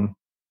thumb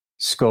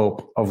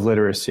scope of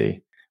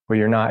literacy, where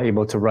you're not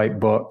able to write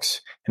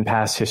books and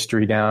pass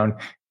history down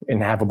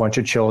and have a bunch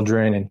of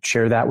children and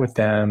share that with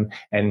them.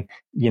 And,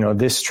 you know,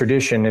 this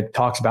tradition, it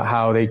talks about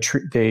how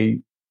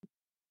they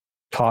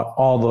taught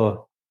all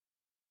the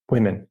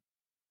women,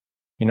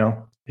 you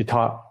know, they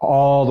taught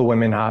all the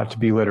women how to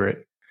be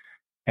literate.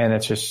 And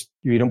it's just,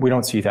 we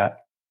don't see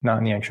that, not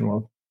in the ancient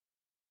world.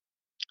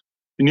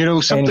 And, you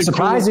know, something and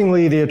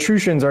surprisingly, the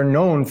Etruscans are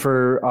known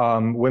for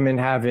women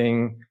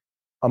having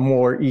a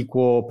more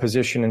equal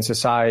position in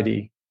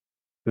society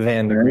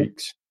than the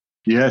Greeks.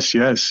 Yes.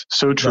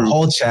 So true. The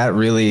whole chat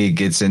really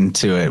gets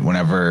into it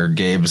whenever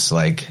Gabe's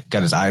like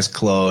got his eyes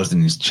closed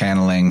and he's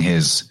channeling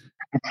his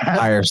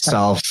higher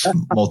self,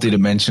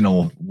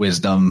 multidimensional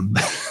wisdom.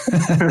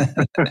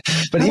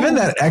 But even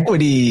that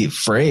equity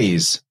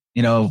phrase,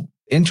 you know,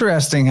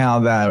 interesting how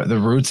the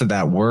roots of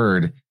that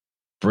word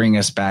bring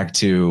us back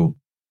to,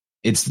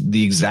 it's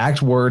the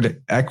exact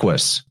word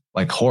equus,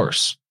 like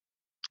horse,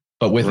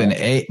 but with an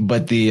A,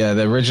 but the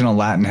original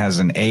Latin has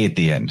an A at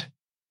the end,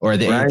 or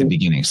the A at the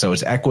beginning. So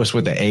it's equus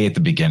with the A at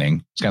the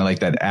beginning. It's kind of like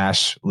that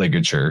ash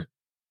ligature.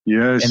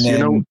 Yes. And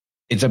then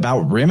it's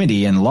about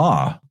remedy and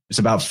law. It's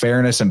about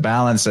fairness and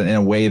balance in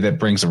a way that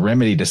brings a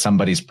remedy to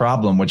somebody's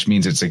problem, which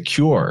means it's a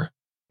cure.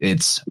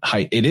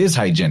 it is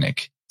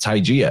hygienic. It's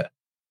hygeia.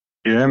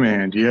 Yeah,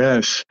 man.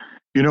 Yes.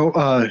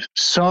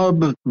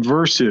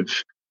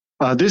 Subversive.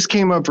 This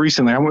came up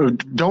recently.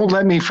 Don't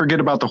let me forget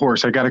about the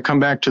horse. I got to come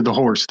back to the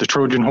horse, the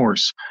Trojan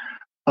horse.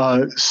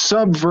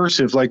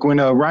 Subversive, like when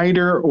a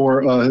writer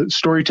or a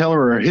storyteller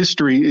or a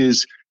history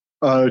is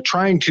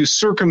trying to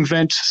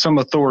circumvent some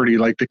authority,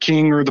 like the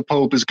king or the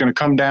pope is going to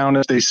come down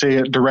if they say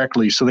it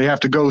directly. So they have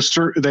to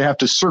they have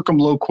to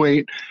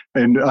circumlocate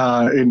and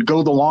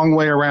go the long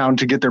way around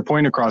to get their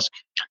point across.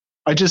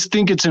 I just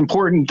think it's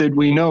important that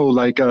we know,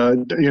 like,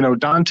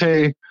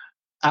 Dante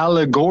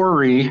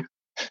Alighieri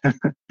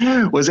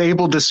was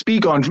able to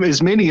speak on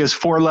as many as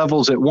 4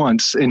 levels at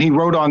once. And he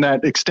wrote on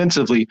that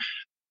extensively,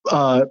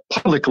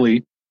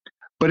 publicly.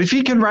 But if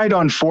he can write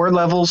on 4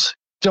 levels,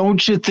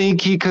 don't you think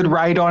he could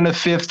write on a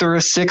 5th or a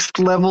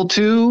 6th level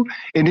too?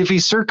 And if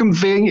he's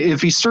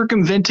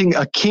circumventing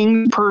a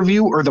king's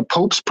purview or the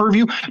pope's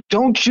purview,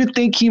 don't you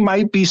think he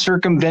might be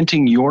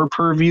circumventing your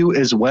purview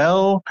as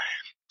well?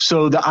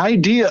 So the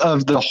idea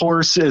of the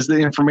horse as the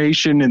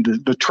information and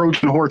the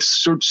Trojan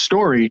horse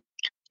story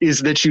is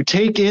that you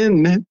take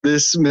in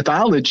this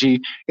mythology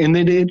and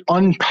then it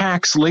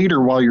unpacks later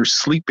while you're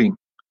sleeping.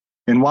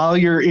 And while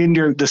you're in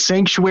the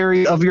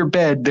sanctuary of your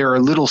bed, there are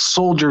little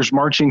soldiers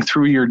marching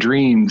through your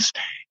dreams.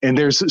 And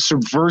there's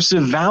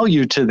subversive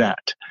value to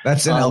that.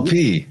 That's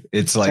NLP.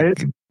 It's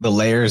like the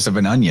layers of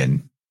an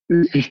onion.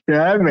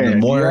 Yeah, man. The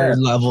more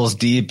levels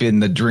deep in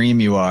the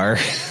dream you are,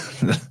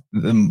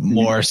 the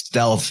more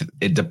stealth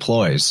it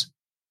deploys.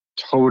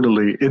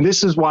 Totally. And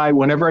this is why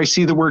whenever I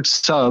see the word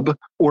sub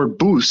or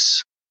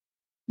bus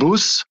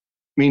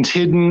means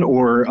hidden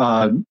or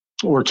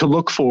to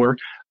look for,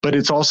 but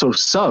it's also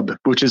sub,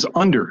 which is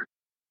under.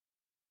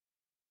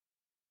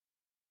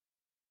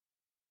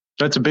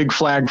 That's a big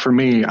flag for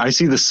me. I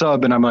see the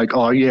sub and I'm like,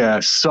 oh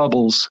yeah,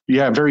 subbles.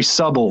 Yeah, very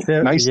subble.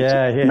 Nice,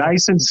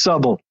 nice and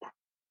subtle.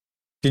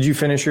 Did you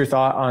finish your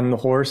thought on the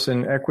horse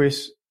and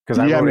Equus? Because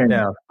I wrote it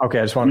down. Okay,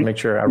 I just want to make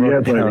sure I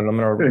wrote it down. I'm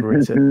going to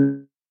erase it.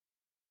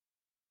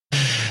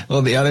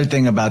 Well, the other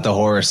thing about the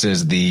horse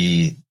is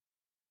the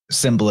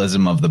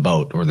symbolism of the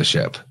boat or the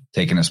ship,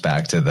 taking us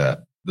back to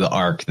the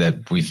ark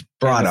that we've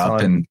brought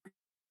up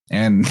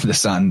and the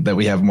sun that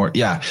we have more.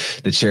 Yeah,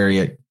 the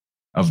chariot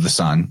of the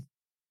sun,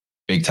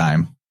 big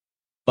time.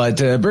 But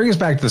to bring us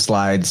back to the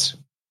slides,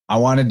 I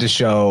wanted to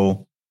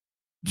show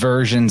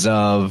versions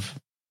of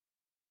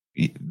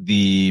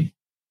the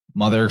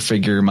mother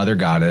figure, mother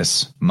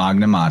goddess,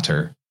 Magna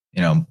Mater,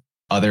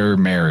 other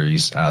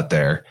Marys out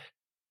there,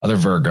 other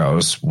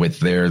Virgos with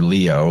their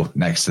Leo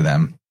next to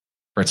them.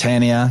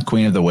 Britannia,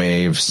 Queen of the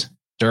Waves,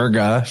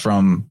 Durga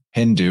from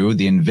Hindu,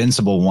 the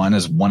invincible one,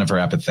 is one of her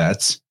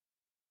epithets.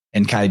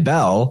 And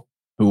Kybele,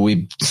 who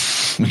we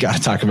got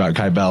to talk about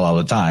Kybele all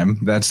the time.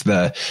 That's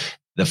the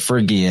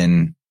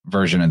Phrygian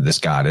version of this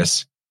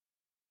goddess.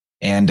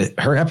 And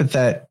her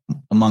epithet,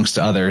 amongst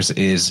others,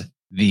 is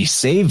the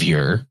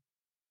savior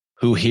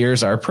who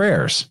hears our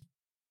prayers.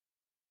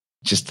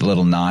 Just a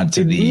little nod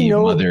to the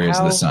mother is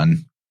the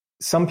sun.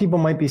 Some people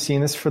might be seeing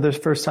this for the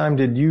first time.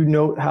 Did you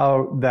note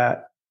how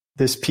that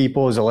this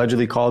people is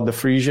allegedly called the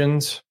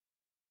Frisians?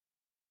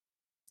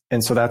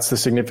 And so that's the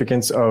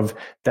significance of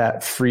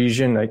that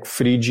Frisian, like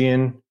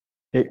Phrygian.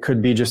 It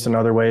could be just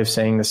another way of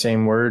saying the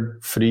same word,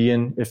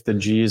 Phrygian, if the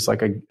G is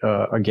like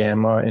a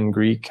gamma in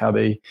Greek, how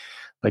they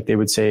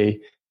would say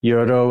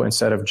gyro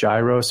instead of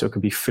gyro. So it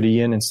could be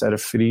Phrygian instead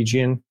of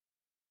Phrygian.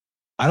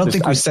 I don't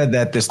think we said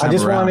that this time I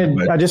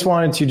just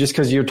wanted to, just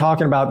because you're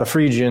talking about the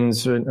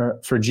Phrygians,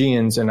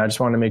 Phrygians, and I just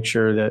wanted to make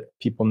sure that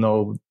people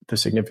know the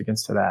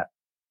significance to that.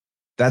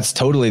 That's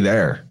totally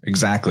there.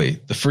 Exactly.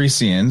 The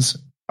Frisians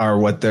are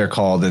what they're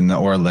called in the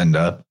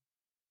Orlinda.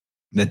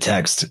 The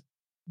text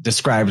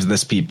describes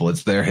this people.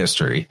 It's their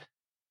history.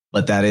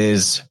 But that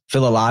is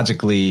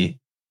philologically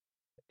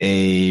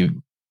a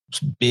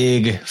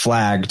big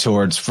flag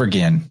towards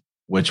Phrygian,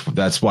 which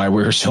that's why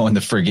we were showing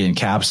the Phrygian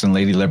caps and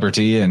Lady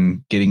Liberty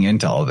and getting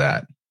into all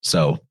that.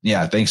 So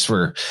yeah, thanks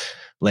for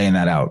laying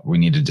that out. We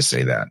needed to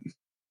say that.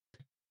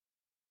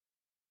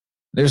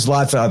 There's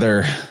lots of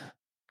other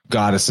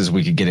goddesses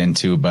we could get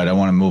into, but I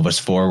want to move us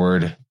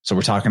forward. So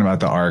we're talking about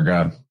the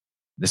Arga.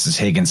 This is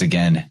Higgins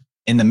again.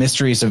 In the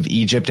mysteries of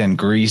Egypt and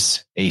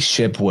Greece, a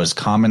ship was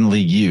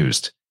commonly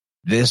used.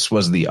 This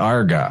was the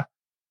Arga.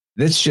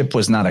 This ship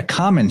was not a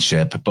common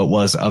ship, but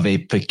was of a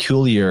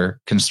peculiar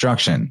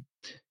construction.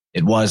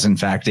 It was, in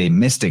fact, a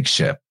mystic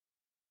ship.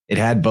 It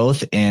had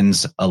both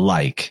ends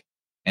alike,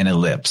 an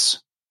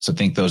ellipse. So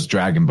think those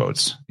dragon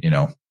boats,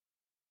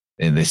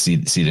 they see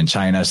it in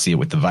China, see it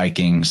with the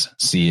Vikings,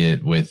 see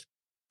it with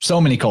so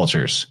many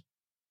cultures,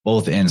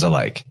 both ends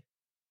alike.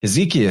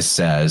 Hezekiah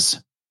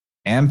says,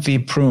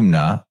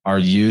 amphiprumna are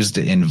used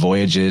in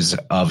voyages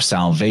of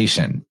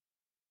salvation.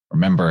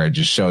 Remember, I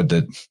just showed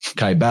that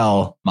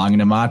Kybele,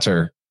 Magna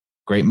Mater,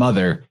 Great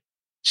Mother,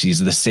 she's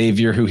the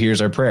savior who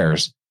hears our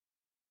prayers.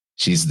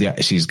 She's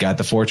got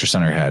the fortress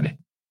on her head.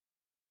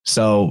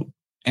 So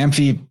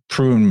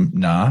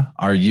amphipruna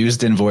are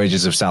used in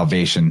voyages of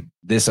salvation.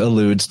 This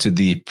alludes to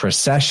the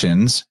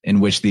processions in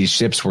which these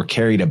ships were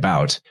carried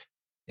about,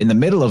 in the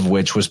middle of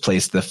which was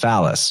placed the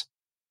phallus.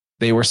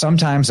 They were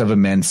sometimes of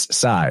immense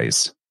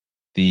size.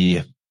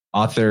 The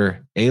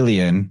author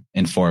Alien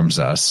informs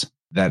us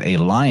that a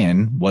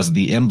lion was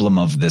the emblem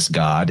of this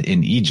god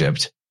in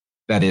Egypt,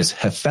 that is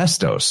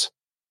Hephaestus.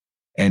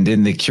 And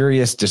in the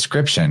curious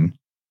description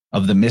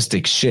of the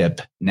mystic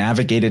ship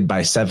navigated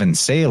by 7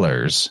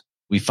 sailors,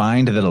 we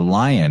find that a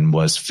lion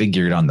was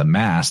figured on the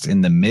mast in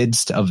the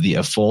midst of the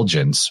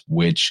effulgence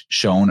which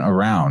shone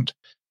around.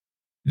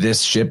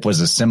 This ship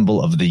was a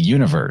symbol of the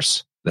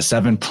universe. The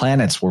 7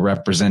 planets were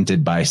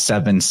represented by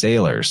 7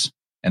 sailors,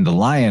 and the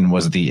lion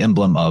was the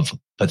emblem of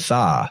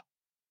Ptah,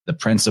 the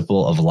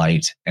principle of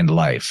light and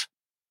life.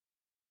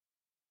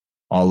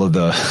 All of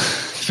the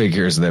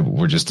figures that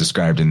were just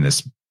described in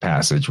this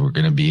passage we're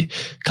going to be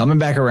coming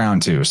back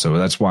around to, so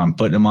that's why I'm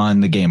putting them on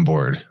the game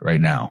board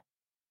right now.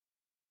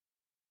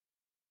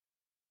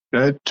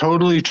 That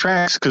totally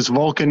tracks because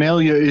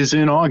Vulcanalia is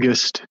in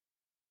August.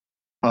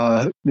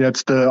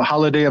 That's the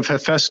holiday of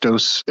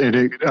Hephaestus.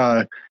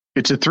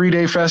 It's a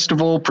 3-day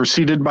festival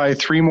preceded by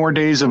 3 more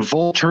days of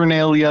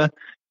Vulturnalia.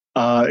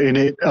 And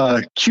it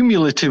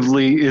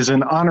cumulatively is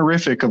an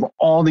honorific of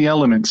all the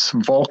elements.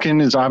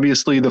 Vulcan is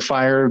obviously the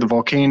fire, the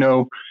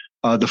volcano,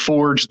 the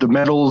forge, the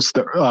metals,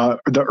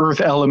 the earth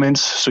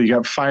elements. So you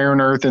got fire and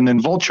earth. And then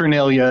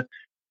Vulturnalia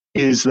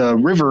is the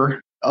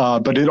river,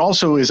 but it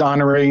also is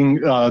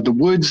honoring the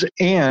woods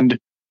and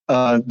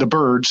the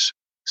birds,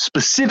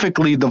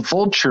 specifically the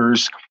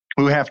vultures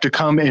who have to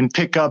come and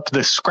pick up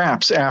the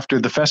scraps after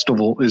the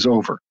festival is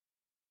over.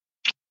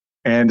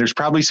 And there's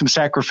probably some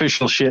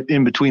sacrificial shit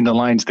in between the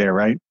lines there,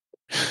 right?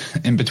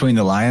 In between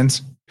the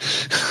lions?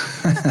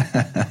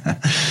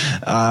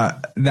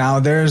 Now,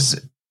 there's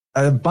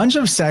a bunch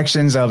of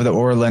sections of the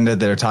Orlinda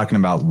that are talking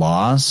about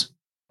laws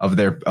of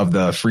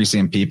the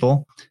Frisian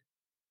people.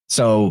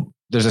 So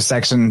there's a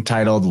section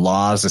titled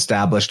Laws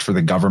Established for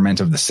the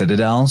Government of the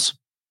Citadels,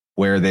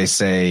 where they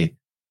say,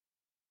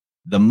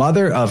 the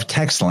mother of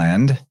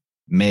Texland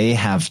may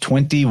have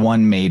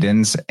 21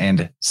 maidens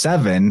and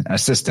 7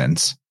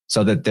 assistants,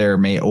 so that there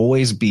may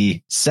always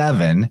be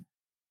 7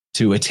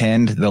 to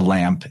attend the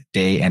lamp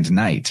day and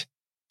night.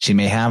 She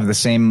may have the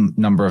same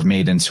number of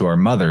maidens who are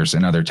mothers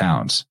in other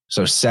towns.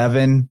 So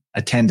 7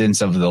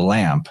 attendants of the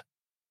lamp,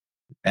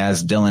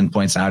 as Dylan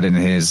points out in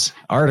his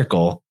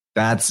article,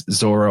 that's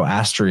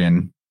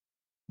Zoroastrian,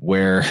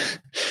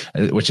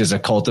 which is a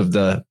cult of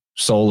the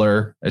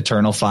solar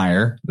eternal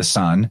fire, the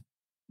sun.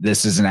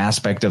 This is an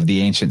aspect of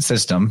the ancient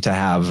system to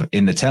have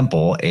in the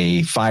temple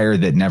a fire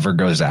that never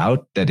goes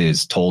out, that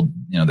is told,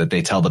 that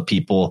they tell the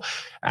people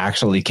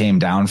actually came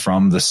down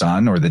from the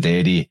sun, or the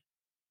deity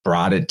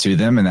brought it to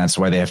them. And that's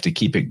why they have to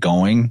keep it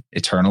going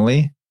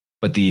eternally.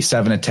 But the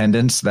 7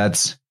 attendants,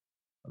 that's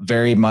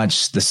very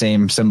much the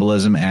same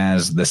symbolism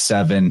as the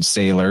 7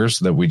 sailors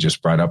that we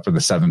just brought up, for the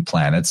 7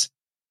 planets.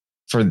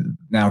 For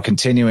now,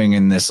 continuing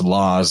in this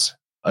laws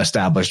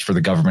established for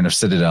the government of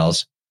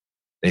citadels,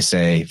 they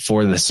say,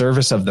 for the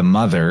service of the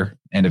mother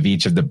and of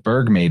each of the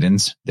burg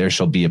maidens, there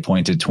shall be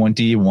appointed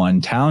 21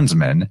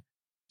 townsmen,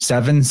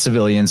 7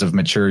 civilians of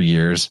mature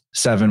years,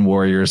 7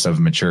 warriors of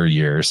mature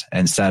years,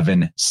 and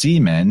 7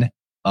 seamen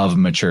of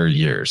mature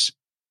years.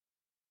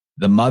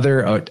 The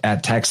mother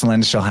at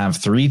Texland shall have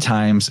 3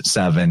 times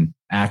 7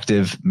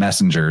 active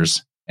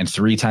messengers and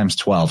 3 times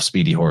 12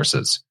 speedy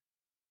horses.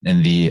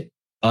 And the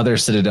other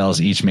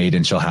citadels, each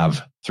maiden shall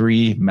have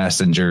 3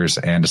 messengers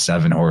and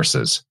 7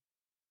 horses.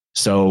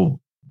 So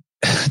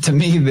to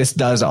me, this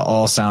does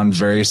all sound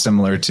very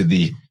similar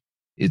to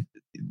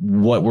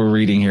what we're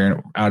reading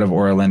here out of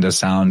Orlinda.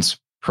 Sounds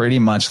pretty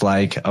much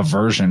like a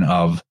version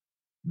of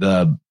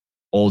the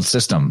old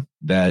system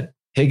that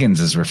Higgins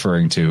is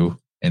referring to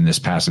in this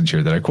passage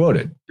here that I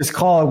quoted. Just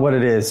call it what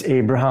it is,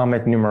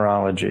 Abrahamic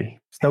numerology.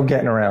 There's no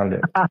getting around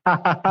it.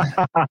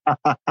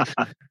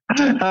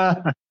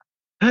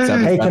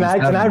 Hey, can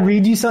I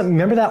read you something?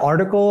 Remember that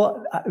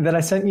article that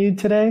I sent you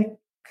today?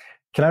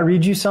 Can I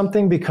read you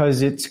something?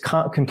 Because it's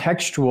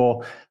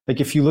contextual. Like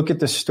if you look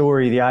at the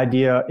story, the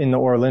idea in the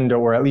Orlinda,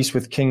 or at least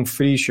with King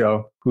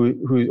Friso,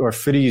 or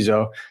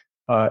Friso,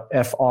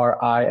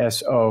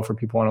 Friso, for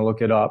people who want to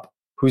look it up,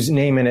 whose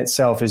name in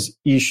itself is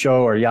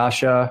Isho or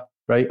Yasha,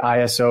 right?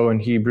 ISO in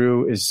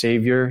Hebrew is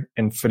Savior,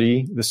 and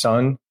Fri, the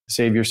son,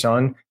 Savior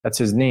son, that's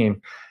his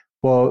name.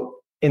 Well,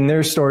 in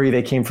their story,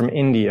 they came from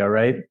India,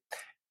 right?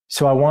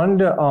 So I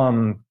wanted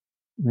to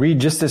read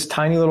just this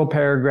tiny little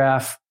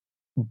paragraph.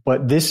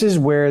 But this is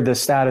where the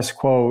status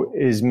quo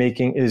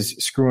is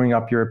screwing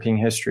up European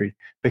history,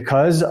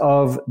 because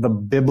of the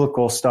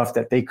biblical stuff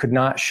that they could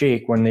not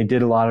shake when they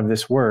did a lot of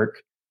this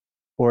work,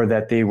 or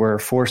that they were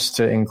forced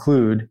to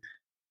include.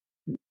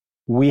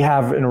 We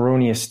have an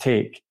erroneous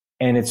take,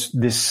 and it's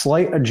this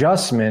slight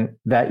adjustment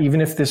that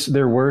even if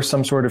there were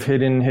some sort of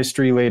hidden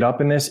history laid up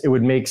in this, it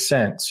would make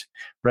sense,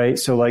 right?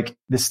 So like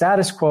the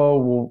status quo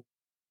will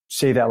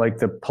say that like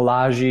the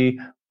Pelagi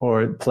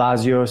or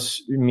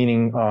Pelagios,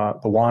 meaning the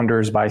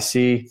wanderers by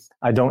sea.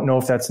 I don't know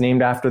if that's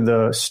named after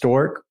the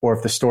stork or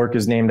if the stork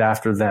is named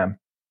after them,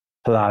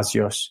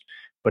 Pelagios,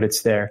 but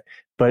it's there.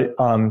 But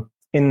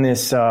in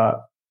this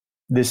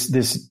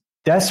this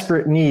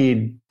desperate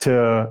need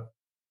to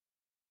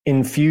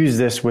infuse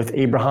this with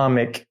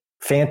Abrahamic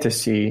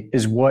fantasy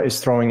is what is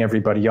throwing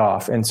everybody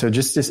off. And so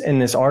just this, in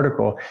this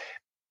article,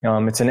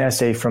 it's an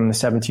essay from the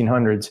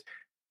 1700s,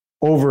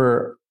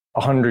 over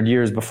 100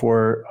 years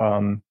before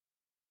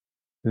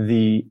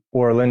the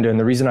Oera. And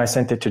the reason I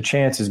sent it to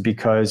Chance is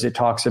because it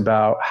talks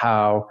about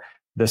how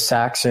the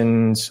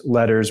Saxons'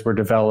 letters were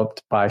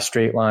developed by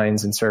straight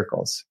lines and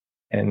circles.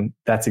 And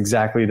that's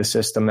exactly the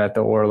system that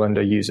the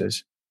Oera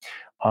uses.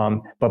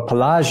 But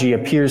Pelagi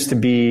appears to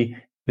be,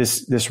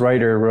 this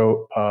writer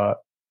wrote,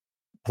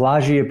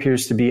 Pelagi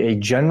appears to be a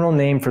general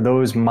name for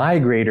those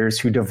migrators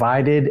who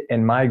divided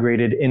and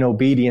migrated in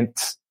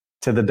obedience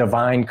to the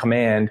divine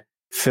command,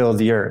 fill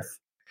the earth.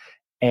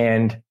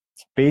 And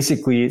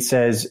basically it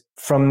says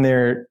from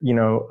their,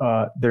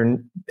 their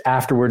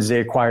afterwards they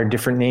acquired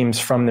different names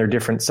from their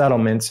different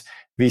settlements,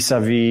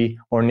 vis-a-vis,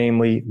 or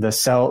namely the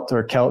Celt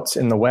or Celts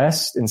in the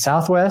west and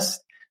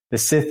southwest, the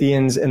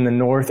Scythians in the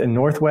north and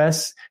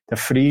northwest, the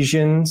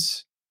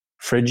Phrygians,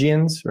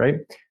 right?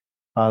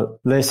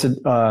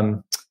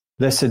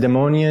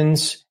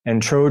 Lacedaemonians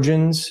and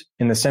Trojans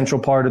in the central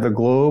part of the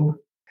globe.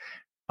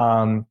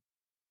 And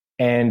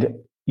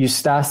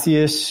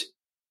Eustathius,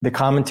 the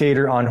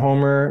commentator on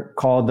Homer,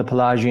 called the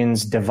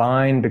Pelagians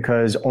divine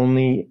because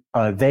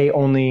they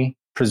only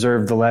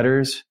preserved the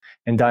letters.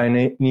 And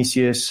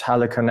Dionysius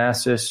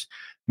Halicarnassus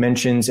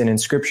mentions an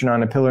inscription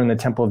on a pillar in the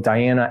Temple of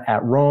Diana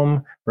at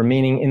Rome,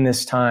 remaining in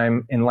this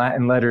time in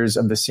Latin letters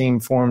of the same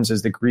forms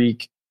as the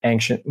Greek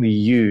anciently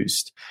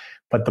used.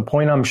 But the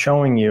point I'm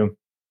showing you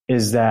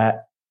is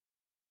that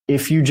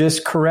if you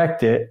just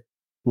correct it,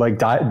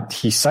 like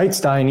he cites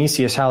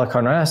Dionysius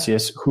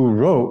Halicarnassus, who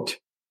wrote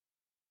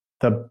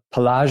the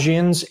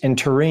Pelagians and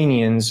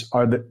Turanians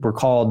were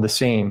called the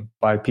same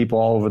by people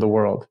all over the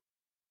world.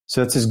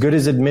 So that's as good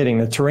as admitting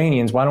the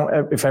Turanians.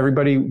 If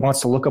everybody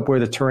wants to look up where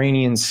the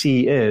Turanian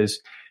Sea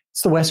is,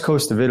 it's the west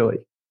coast of Italy.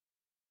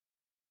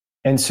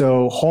 And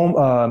so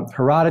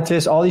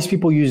Herodotus, all these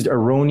people used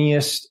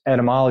erroneous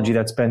etymology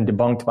that's been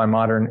debunked by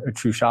modern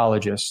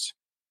Etruscologists,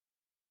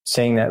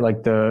 saying that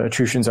like the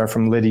Etruscans are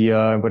from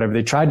Lydia, whatever.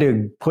 They tried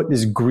to put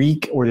this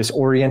Greek or this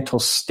Oriental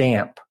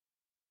stamp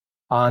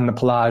on the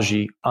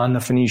Pelagi, on the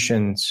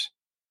Phoenicians,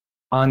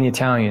 on the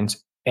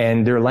Italians,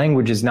 and their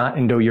language is not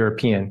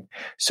Indo-European.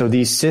 So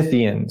these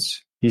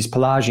Scythians, these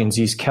Pelagians,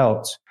 these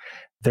Celts,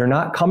 they're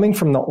not coming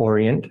from the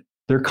Orient.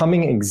 They're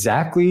coming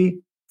exactly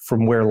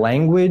from where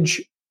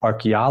language,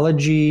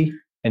 archaeology,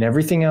 and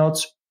everything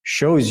else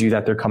shows you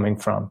that they're coming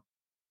from,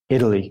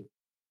 Italy.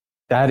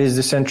 That is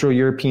the Central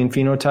European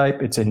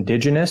phenotype. It's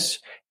indigenous,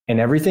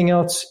 and everything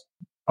else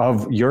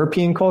of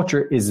European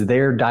culture is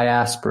their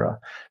diaspora.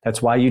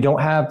 That's why you don't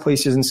have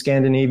places in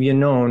Scandinavia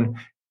known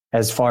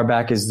as far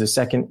back as the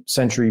 2nd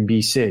century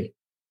BC.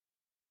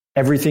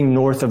 Everything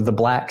north of the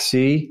Black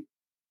Sea,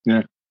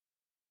 they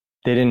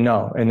didn't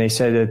know. And they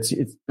said it's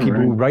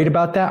people who write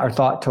about that are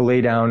thought to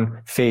lay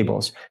down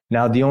fables.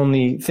 Now, the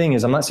only thing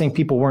is, I'm not saying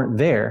people weren't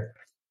there,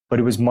 but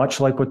it was much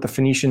like what the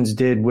Phoenicians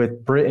did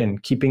with Britain,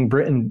 keeping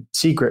Britain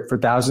secret for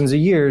thousands of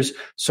years.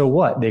 So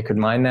what? They could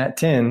mine that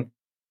tin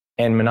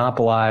and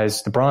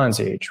monopolize the Bronze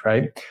Age,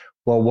 right?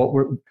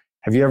 Well,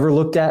 have you ever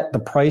looked at the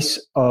price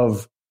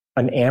of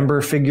an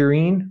amber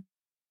figurine?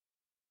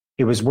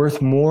 It was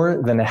worth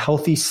more than a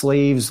healthy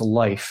slave's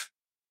life.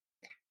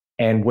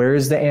 And where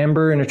is the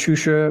amber in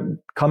Etruria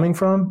coming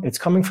from? It's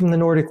coming from the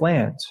Nordic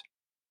lands.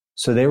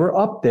 So they were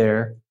up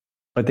there,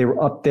 but they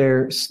were up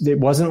there. It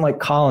wasn't like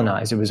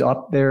colonized. It was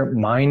up there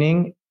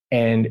mining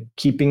and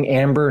keeping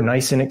amber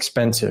nice and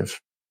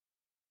expensive.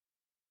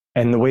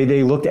 And the way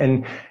they looked,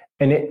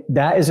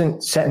 that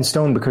isn't set in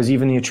stone because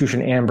even the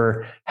Etruscan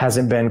amber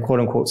hasn't been quote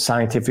unquote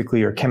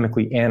scientifically or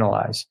chemically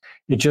analyzed.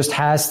 It just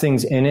has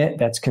things in it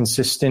that's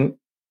consistent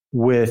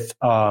with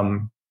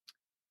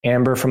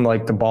amber from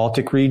like the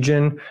Baltic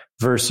region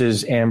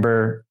versus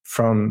amber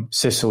from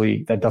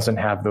Sicily that doesn't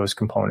have those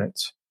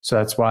components. So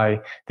that's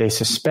why they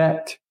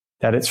suspect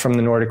that it's from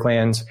the Nordic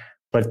lands,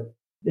 but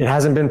it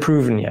hasn't been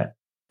proven yet.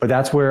 But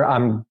that's where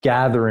I'm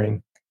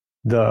gathering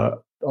a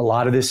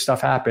lot of this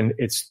stuff happened.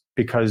 It's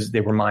because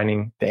they were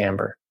mining the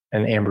amber,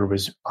 and amber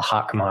was a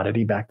hot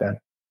commodity back then.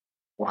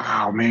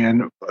 Wow,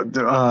 man.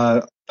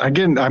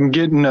 Again, I'm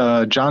getting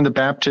John the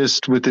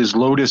Baptist with his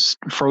lotus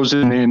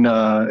frozen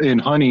in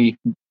honey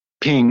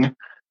ping.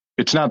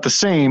 It's not the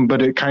same,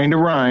 but it kind of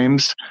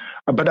rhymes.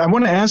 But I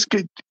want to ask,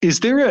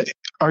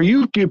 are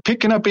you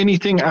picking up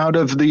anything out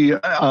of the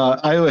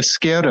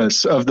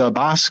Ayosqueras of the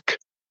Basque?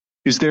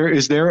 Is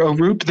there a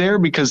root there?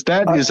 Because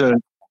that's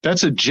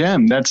a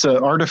gem. That's an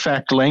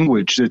artifact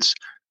language. Is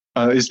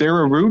there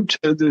a root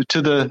to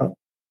the?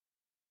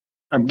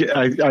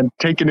 I'm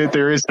taking it.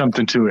 There is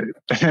something to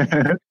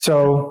it.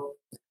 So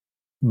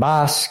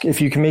Basque,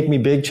 if you can make me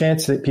big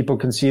chance that people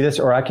can see this,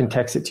 or I can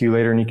text it to you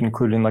later and you can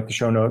include it in like the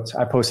show notes.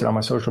 I post it on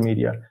my social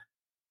media.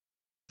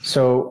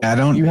 So I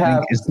don't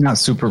think it's not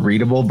super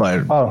readable,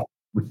 but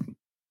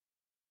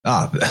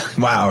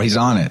wow, he's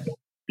on it.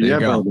 There you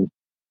go.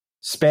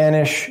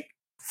 Spanish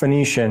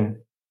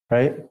Phoenician,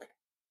 right?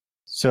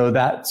 So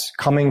that's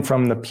coming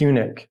from the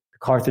Punic,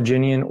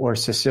 Carthaginian or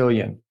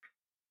Sicilian,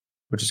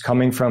 which is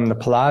coming from the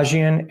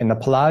Pelagian, and the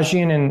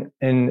Pelagian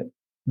and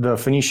the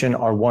Phoenician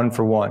are one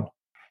for one.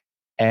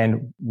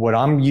 And what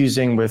I'm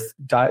using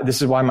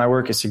this is why my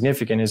work is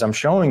significant, is I'm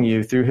showing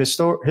you through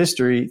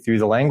history, through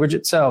the language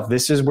itself,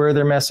 this is where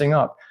they're messing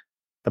up.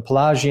 The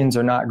Pelagians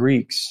are not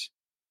Greeks.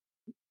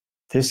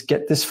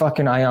 Get this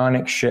fucking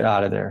Ionic shit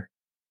out of there.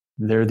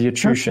 They're the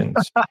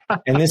Etruscans.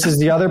 And this is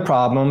the other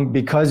problem,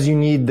 because you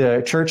need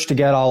the church to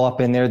get all up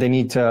in there. They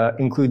need to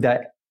include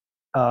that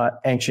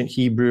ancient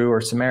Hebrew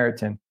or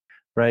Samaritan,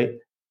 right?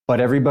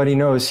 But everybody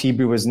knows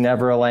Hebrew was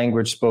never a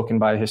language spoken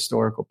by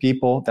historical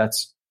people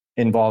that's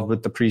involved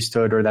with the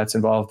priesthood or that's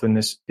involved in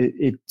this.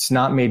 It's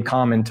not made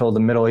common until the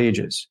Middle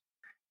Ages.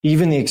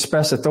 Even the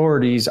express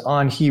authorities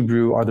on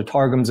Hebrew are the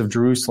Targums of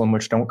Jerusalem,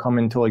 which don't come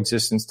into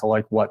existence till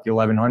the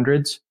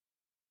 1100s.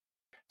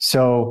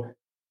 So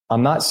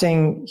I'm not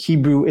saying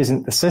Hebrew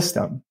isn't the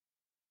system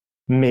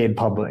made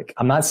public.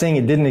 I'm not saying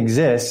it didn't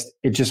exist.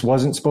 It just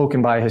wasn't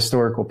spoken by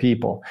historical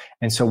people.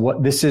 And so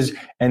what this is,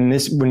 and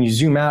this, when you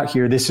zoom out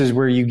here, this is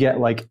where you get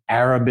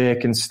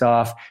Arabic and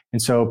stuff.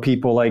 And so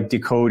people like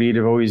Decoded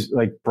have always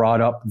brought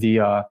up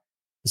the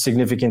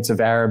significance of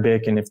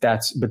Arabic. And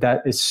but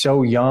that is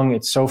so young.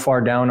 It's so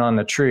far down on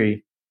the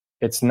tree.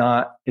 It's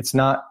not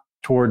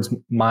towards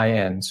my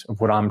ends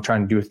of what I'm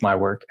trying to do with my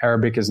work.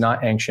 Arabic is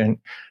not ancient.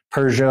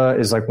 Persia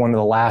is one of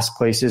the last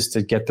places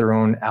to get their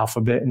own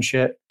alphabet and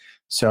shit.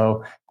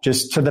 So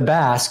just to the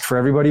Basque, for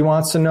everybody who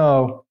wants to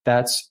know,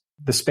 that's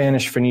the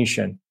Spanish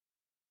Phoenician.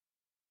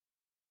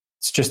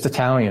 It's just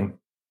Italian.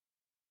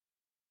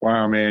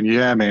 Wow, man.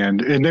 Yeah,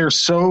 man. And they're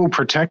so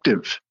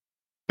protective.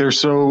 They're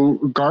so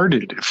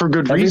guarded for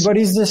good reason.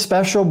 Everybody's the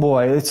special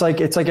boy. It's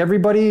like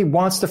everybody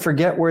wants to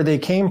forget where they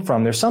came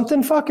from. There's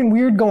something fucking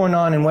weird going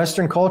on in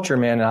Western culture,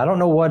 man. And I don't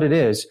know what it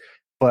is,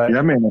 but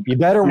yeah, man. You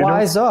better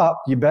wise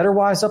up. You better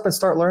wise up and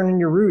start learning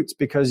your roots,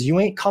 because you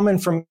ain't coming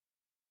from.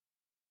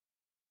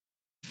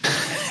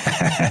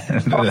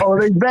 Oh,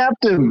 they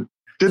zapped him.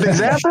 Did they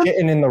zap him?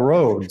 Shitting in the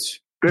roads.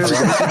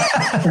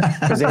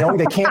 Because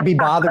they can't be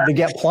bothered to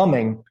get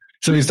plumbing.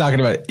 So he's talking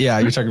about,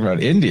 you're talking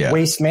about India.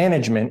 Waste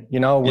management, we're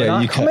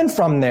not coming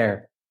from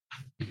there.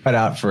 Cut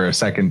out for a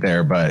second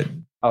there, but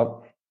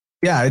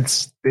yeah,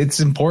 it's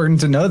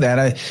important to know that.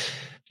 I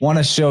want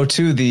to show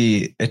too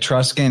the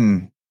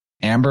Etruscan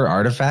amber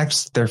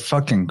artifacts. They're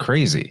fucking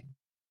crazy.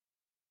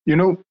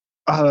 Let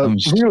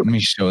me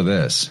show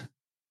this.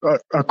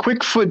 A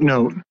quick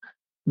footnote.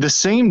 The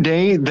same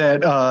day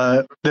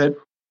that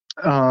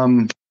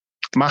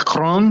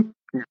Macron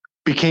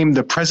became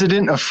the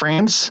president of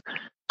France,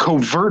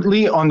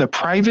 covertly on the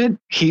private,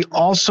 he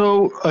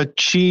also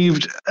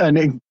achieved an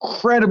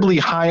incredibly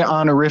high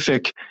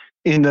honorific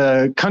in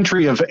the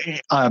country of,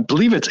 I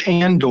believe it's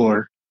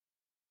Andorre,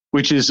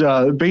 which is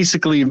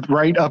basically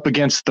right up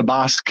against the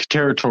Basque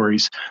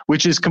territories,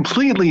 which is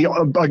completely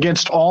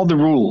against all the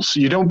rules.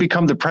 You don't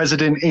become the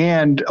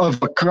president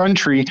of a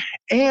country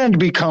and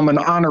become an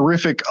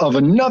honorific of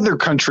another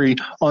country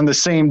on the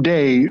same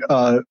day,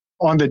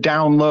 on the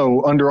down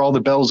low, under all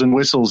the bells and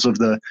whistles of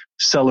the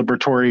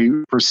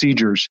celebratory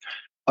procedures.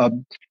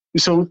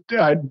 So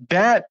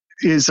that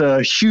is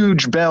a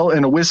huge bell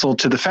and a whistle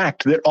to the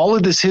fact that all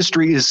of this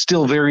history is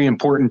still very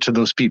important to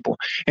those people.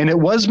 And it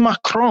was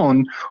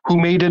Macron who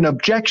made an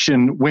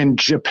objection when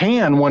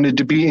Japan wanted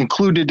to be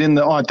included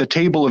at the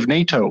table of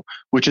NATO,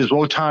 which is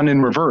OTAN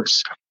in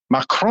reverse.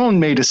 Macron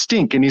made a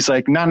stink, and he's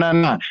like,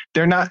 no,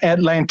 they're not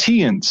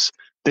Atlanteans.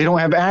 They don't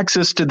have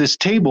access to this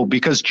table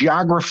because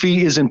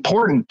geography is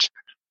important.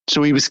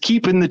 So he was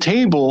keeping the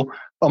table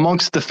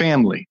amongst the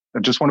family. I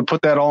just want to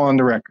put that all on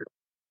the record.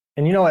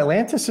 And,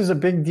 Atlantis is a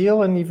big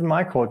deal in even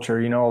my culture.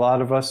 A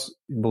lot of us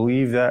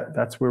believe that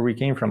that's where we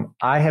came from.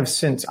 I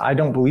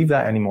don't believe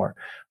that anymore.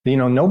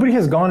 Nobody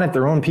has gone at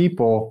their own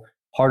people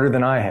harder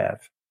than I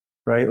have,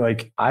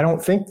 right? I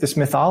don't think this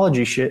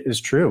mythology shit is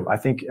true. I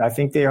think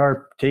they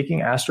are taking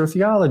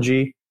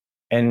astrotheology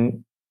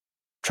and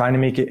trying to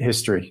make it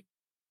history.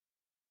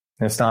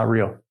 And it's not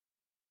real.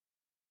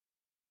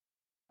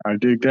 I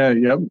dig that.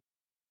 Yep.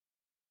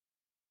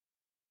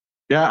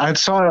 Yeah, I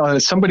saw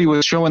somebody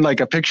was showing a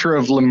picture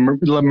of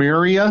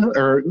Lemuria,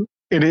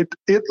 and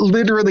it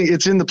literally,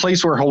 it's in the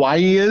place where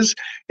Hawaii is,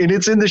 and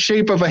it's in the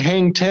shape of a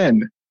hang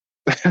 10.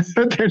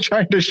 They're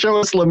trying to show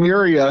us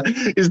Lemuria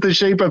is the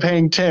shape of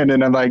hang 10,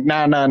 and I'm like,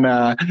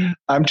 nah.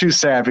 I'm too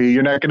savvy.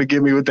 You're not going to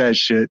get me with that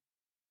shit.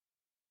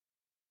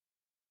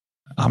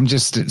 I'm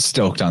just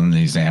stoked on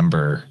these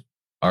amber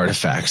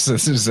artifacts.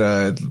 This is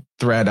a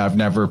thread I've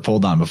never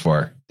pulled on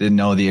before. Didn't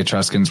know the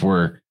Etruscans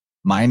were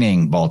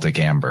mining Baltic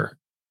amber.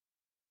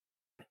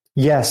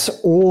 Yes,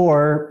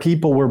 or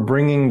people were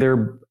bringing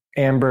their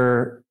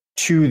amber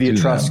to the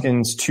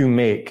Etruscans to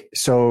make.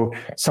 So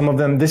some of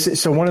them,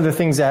 so one of the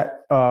things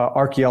that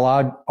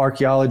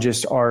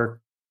archaeologists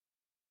are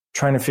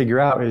trying to figure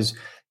out is,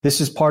 This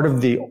is part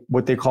of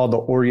what they call the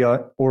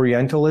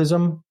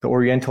Orientalism, the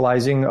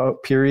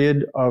Orientalizing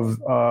period of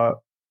the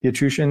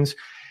Etruscans.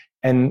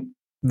 And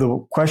the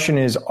question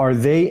is, are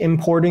they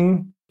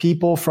importing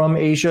people from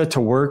Asia to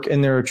work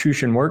in their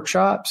Etruscan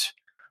workshops,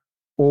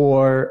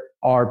 or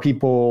are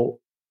people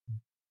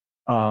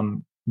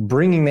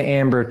bringing the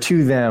amber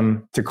to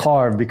them to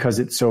carve because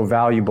it's so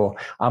valuable?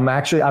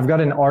 I've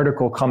got an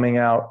article coming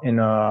out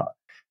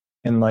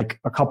in like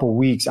a couple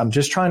weeks. I'm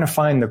just trying to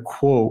find the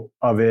quote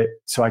of it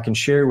so I can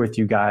share with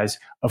you guys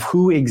of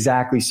who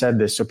exactly said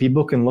this, so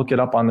people can look it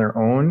up on their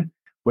own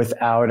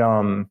without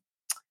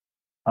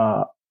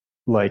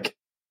like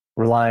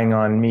relying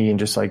on me and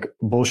just like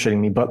bullshitting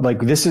me. But like,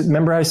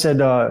 remember I said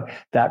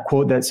that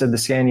quote that said the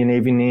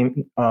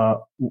Scandinavian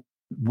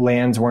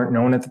lands weren't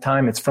known at the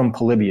time? It's from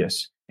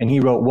Polybius. And he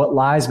wrote, what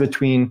lies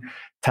between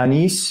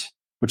Tanis,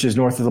 which is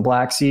north of the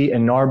Black Sea,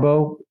 and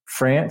Narbo,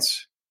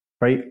 France,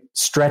 right,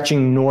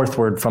 stretching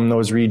northward from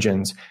those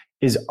regions,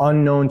 is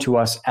unknown to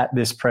us at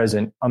this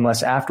present,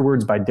 unless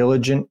afterwards by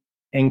diligent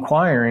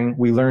inquiring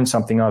we learn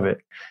something of it.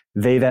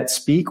 They that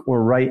speak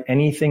or write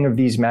anything of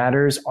these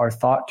matters are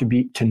thought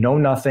to know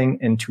nothing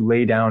and to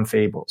lay down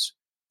fables.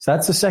 So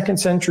that's the 2nd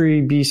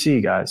century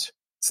BC, guys.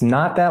 It's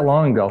not that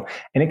long ago.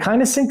 And it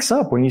kind of syncs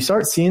up when you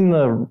start seeing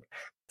the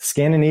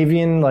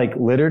Scandinavian like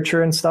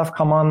literature and stuff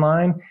come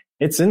online.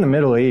 It's in the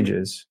Middle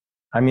Ages.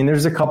 I mean,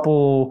 there's a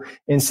couple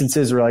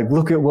instances where like,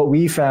 look at what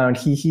we found.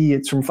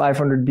 It's from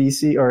 500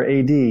 BC or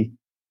AD,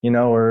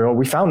 or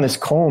we found this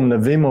comb, the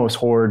Vimos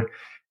hoard.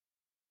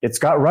 It's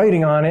got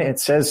writing on it. It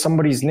says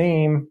somebody's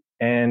name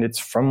and it's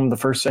from the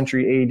 1st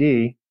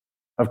century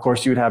AD. Of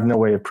course, you would have no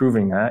way of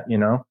proving that,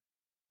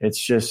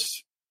 It's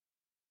just,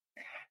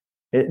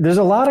 there's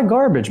a lot of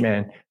garbage,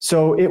 man.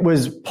 So it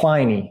was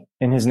Pliny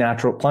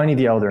Pliny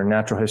the Elder in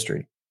Natural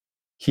History.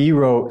 He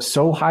wrote,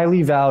 so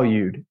highly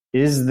valued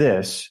is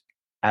this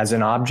as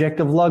an object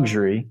of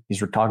luxury, he's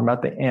talking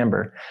about the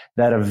amber,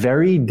 that a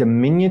very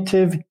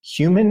diminutive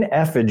human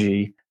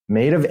effigy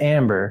made of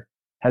amber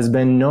has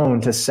been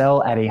known to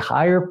sell at a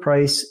higher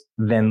price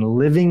than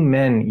living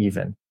men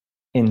even,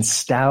 in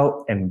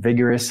stout and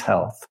vigorous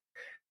health.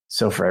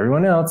 So for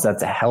everyone else,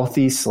 that's a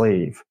healthy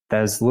slave.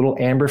 Those little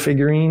amber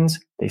figurines,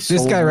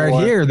 this guy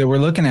right here that we're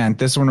looking at,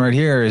 this one right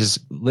here, is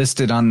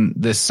listed on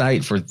this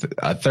site for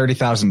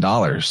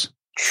 $30,000.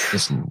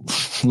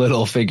 This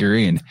little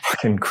figurine.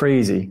 Fucking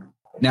crazy.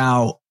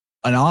 Now,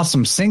 an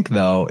awesome sync,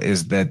 though,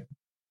 is that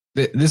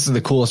this is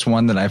the coolest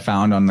one that I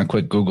found on the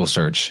quick Google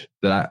search.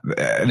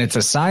 And it's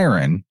a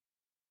siren,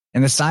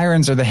 and the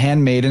sirens are the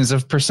handmaidens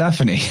of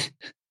Persephone.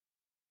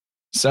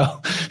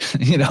 So,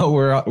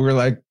 we're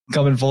like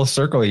coming full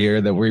circle here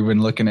that we've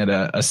been looking at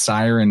a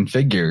siren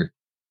figure.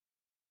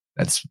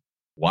 That's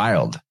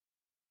wild.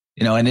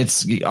 And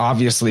it's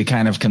obviously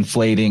kind of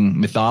conflating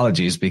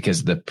mythologies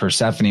because the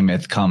Persephone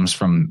myth comes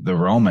from the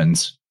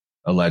Romans,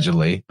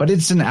 allegedly, but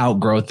it's an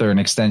outgrowth or an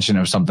extension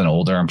of something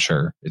older, I'm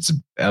sure. It's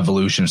an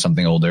evolution of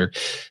something older.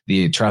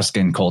 The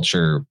Etruscan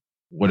culture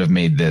would have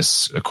made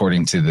this,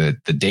 according to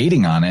the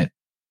dating on it,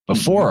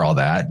 before all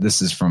that.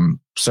 This is from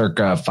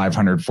circa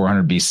 500,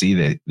 400 BC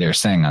that they're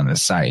saying on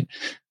this site,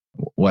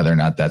 whether or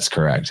not that's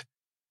correct.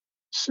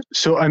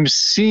 So I'm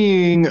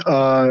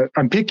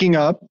picking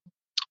up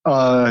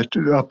a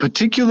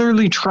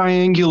particularly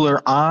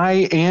triangular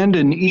eye and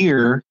an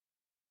ear.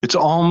 It's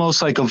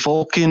almost like a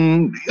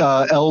Vulcan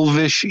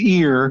elvish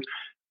ear,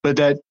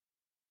 but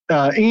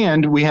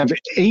and we have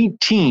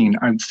 18.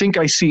 I think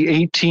I see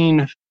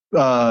 18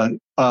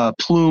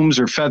 plumes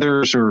or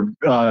feathers or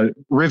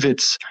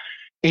rivets.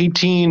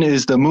 18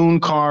 is the moon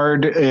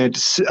card. It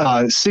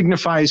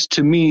signifies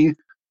to me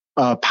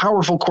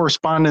powerful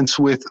correspondence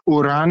with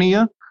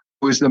Urania,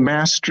 who is the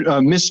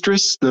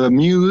mistress, the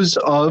muse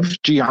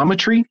of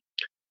geometry.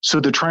 So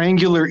the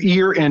triangular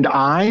ear and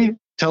eye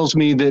tells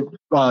me that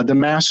the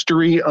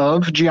mastery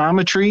of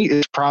geometry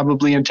is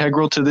probably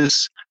integral to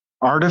this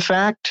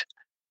artifact.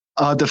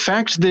 The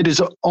fact that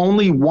is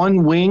only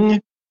one wing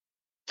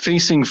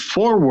facing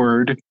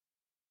forward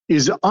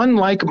is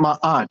unlike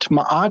Ma'at.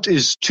 Ma'at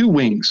is two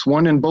wings,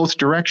 one in both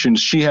directions.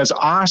 She has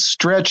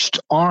outstretched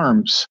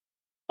arms.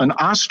 An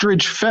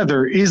ostrich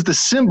feather is the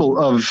symbol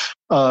of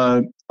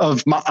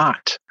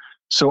Ma'at.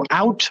 So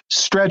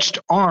outstretched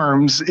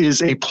arms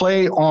is a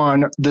play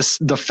on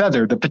the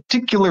feather, the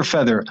particular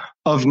feather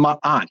of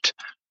Ma'at.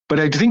 But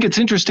I think it's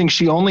interesting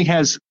she only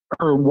has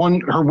her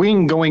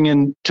wing going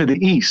into the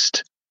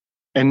east.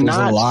 And there's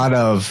a lot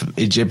of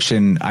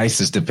Egyptian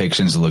Isis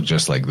depictions that look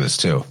just like this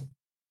too.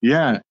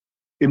 Yeah.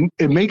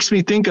 It makes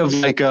me think of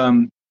like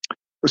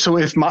so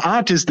if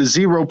Ma'at is the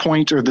 0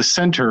 point or the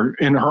center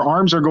and her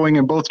arms are going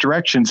in both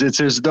directions, it's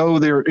as though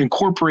they're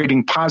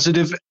incorporating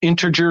positive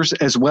integers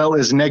as well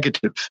as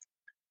negative.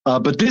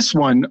 But this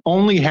one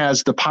only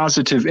has the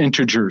positive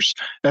integers.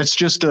 That's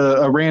just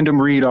a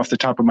random read off the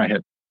top of my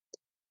head.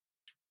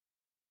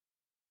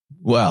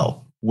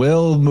 Well,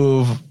 we'll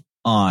move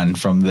on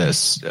from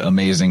this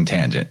amazing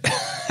tangent.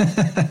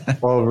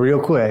 Well,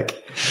 real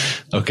quick.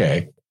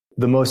 Okay.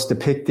 The most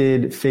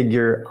depicted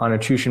figure on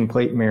Etruscan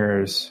plate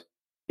mirrors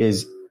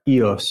is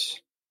Eos.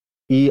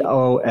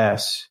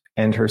 Eos,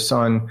 and her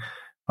son,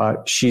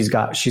 she's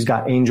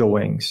got angel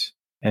wings,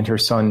 and her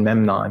son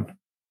Memnon.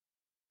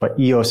 But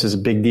Eos is a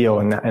big deal,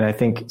 and I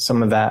think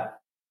some of that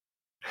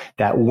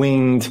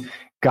winged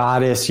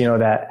goddess,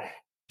 that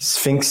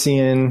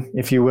Sphinxian,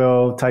 if you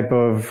will, type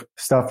of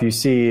stuff you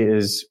see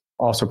is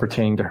also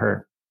pertaining to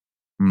her.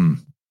 Hmm.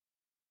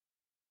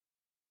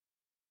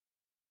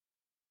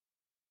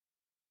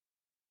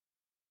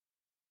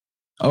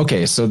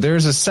 Okay, so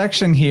there's a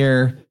section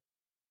here,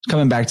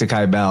 coming back to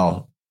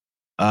Kybel,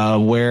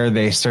 where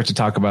they start to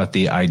talk about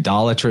the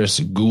idolatrous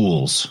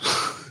ghouls.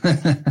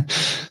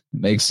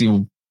 Makes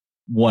you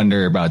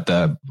wonder about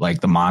the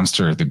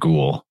monster, the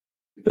ghoul.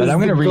 But I'm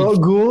going to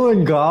read ghoul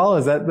and Gaul.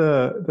 Is that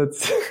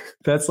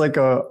that's like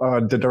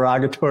a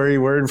derogatory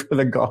word for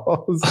the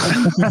Gauls?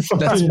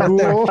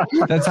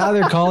 that's how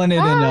they're calling it,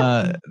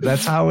 and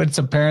that's how it's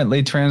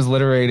apparently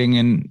transliterating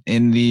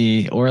in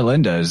the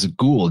Orlinda is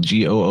ghoul,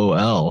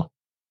 Gool.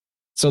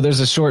 So there's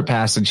a short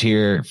passage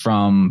here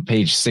from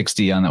page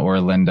 60 on the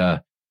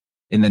Orlinda.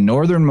 In the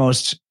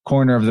northernmost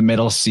corner of the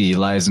Middle Sea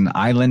lies an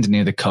island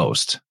near the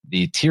coast.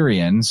 The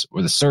Tyrians,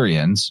 or the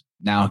Surians,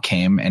 now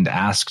came and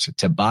asked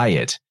to buy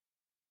it,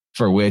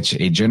 for which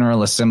a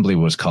general assembly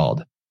was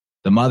called.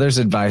 The mother's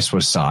advice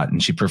was sought,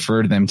 and she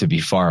preferred them to be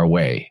far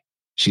away.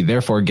 She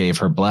therefore gave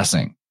her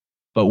blessing.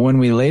 But when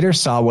we later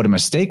saw what a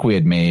mistake we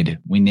had made,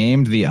 we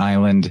named the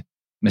island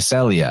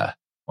Massilia,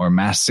 or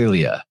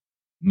Massilia,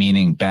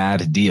 meaning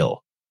bad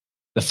deal.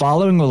 The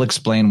following will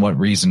explain what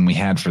reason we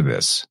had for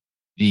this.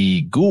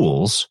 The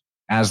ghouls,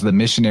 as the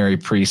missionary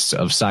priests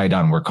of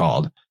Sidon were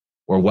called,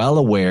 were well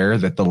aware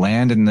that the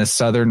land in this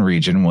southern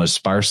region was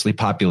sparsely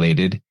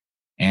populated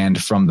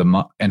and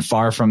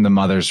far from the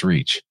mother's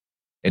reach.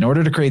 In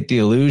order to create the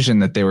illusion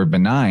that they were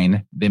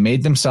benign, they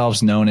made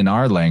themselves known in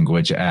our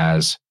language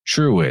as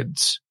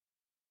Druids,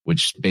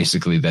 which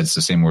basically that's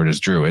the same word as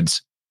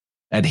Druids,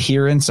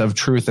 adherents of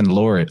truth and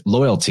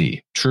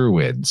loyalty,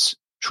 Druids.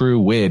 True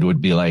wid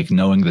would be like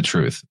knowing the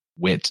truth.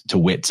 To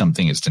wit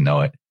something is to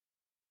know it.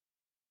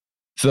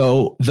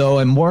 Though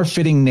a more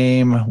fitting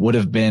name would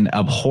have been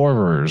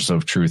abhorrers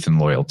of truth and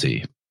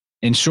loyalty.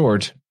 In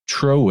short,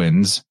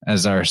 Trowins,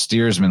 as our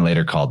steersman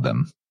later called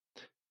them.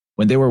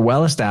 When they were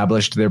well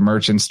established, their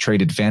merchants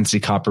traded fancy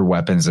copper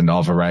weapons and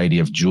all variety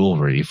of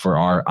jewelry for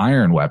our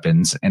iron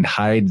weapons and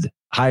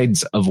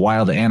hides of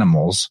wild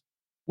animals,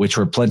 which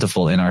were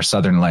plentiful in our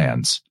southern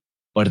lands.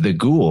 But the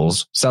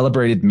ghouls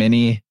celebrated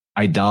many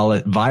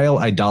vile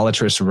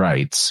idolatrous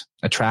rites,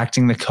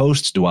 attracting the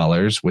coast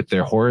dwellers with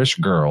their whorish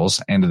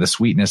girls and the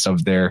sweetness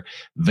of their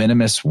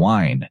venomous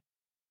wine.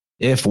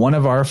 If one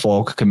of our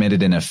folk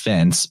committed an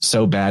offense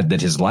so bad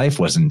that his life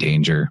was in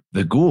danger,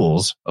 the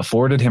ghouls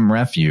afforded him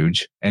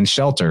refuge and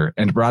shelter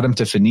and brought him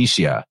to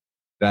Phoenicia,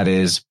 that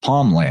is,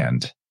 Palm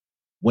Land.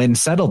 When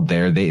settled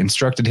there, they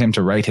instructed him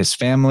to write his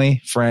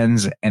family,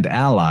 friends, and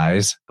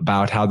allies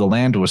about how the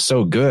land was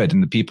so good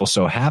and the people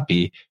so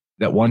happy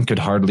that one could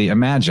hardly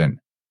imagine.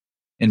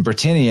 In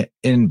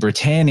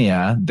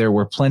Britannia, there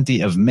were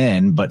plenty of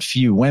men, but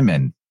few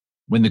women.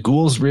 When the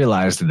ghouls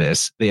realized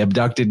this, they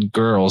abducted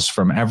girls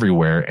from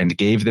everywhere and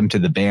gave them to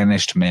the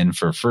banished men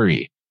for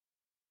free.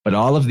 But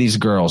all of these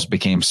girls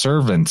became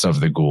servants of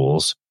the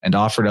ghouls and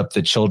offered up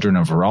the children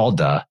of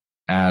Ralda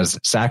as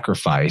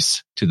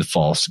sacrifice to the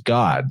false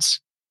gods.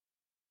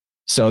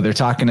 So they're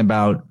talking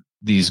about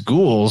these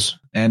ghouls,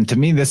 and to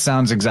me this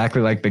sounds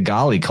exactly like the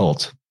Gali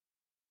cult.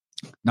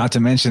 Not to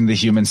mention the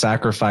human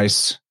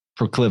sacrifice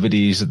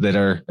proclivities that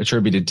are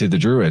attributed to the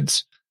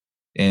Druids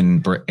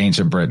in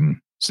ancient Britain.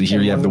 So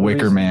here you have the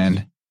Wicker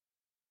Man.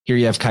 Here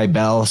you have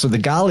Kybel. So the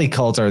Gali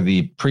cult are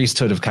the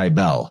priesthood of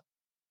Kybel.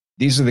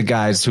 These are the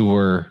guys who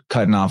were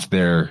cutting off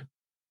their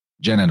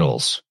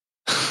genitals.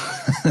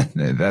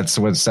 That's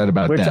what's said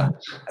about them.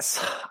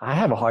 I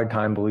have a hard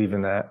time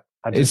believing that.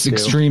 It's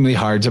extremely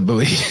hard to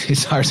believe.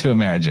 It's hard to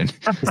imagine.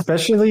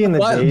 Especially in the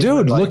days.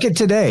 Dude, look at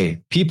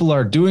today. People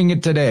are doing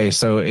it today.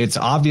 So it's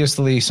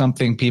obviously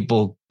something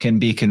people can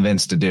be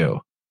convinced to do.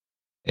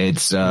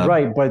 It's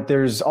right, but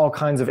there's all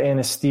kinds of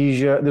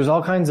anesthesia. There's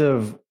all kinds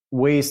of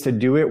ways to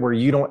do it where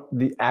you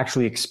don't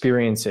actually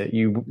experience it.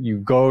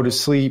 You go to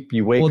sleep,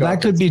 you wake up. Well,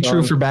 that could be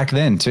true for back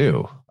then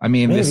too. I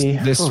mean,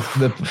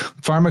 the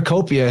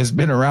pharmacopoeia has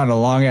been around a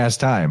long ass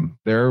time.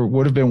 There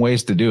would have been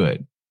ways to do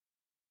it.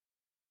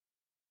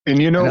 And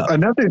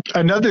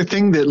another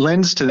thing that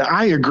lends to that,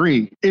 I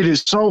agree. It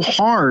is so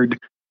hard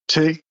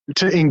to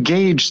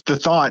engage the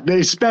thought,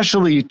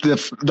 especially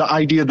the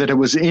idea that it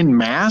was in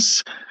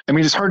mass. I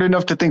mean, it's hard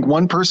enough to think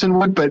one person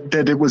would, but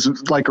that it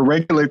was like a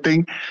regular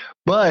thing.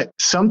 But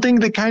something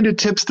that kind of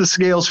tips the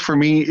scales for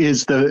me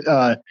is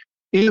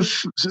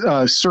if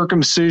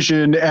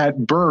circumcision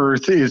at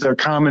birth is a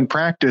common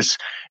practice,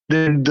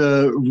 then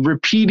the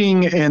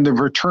repeating and the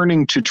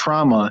returning to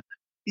trauma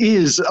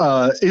is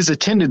a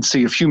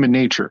tendency of human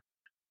nature.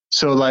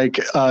 So like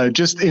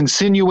just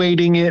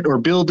insinuating it or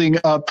building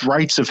up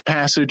rites of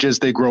passage as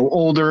they grow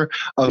older,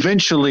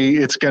 eventually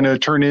it's going to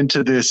turn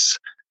into this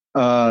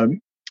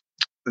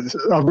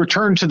a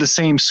return to the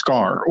same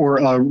scar or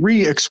a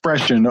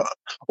re-expression,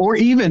 or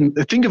even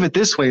think of it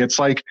this way. It's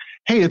like,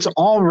 hey, it's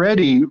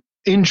already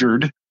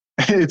injured.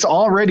 It's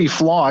already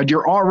flawed.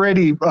 You're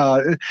already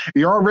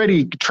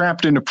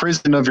trapped in a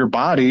prison of your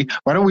body.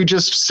 Why don't we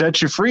just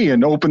set you free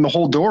and open the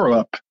whole door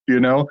up?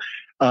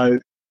 So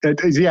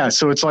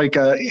it's like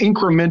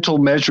incremental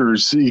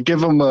measures. You give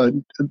them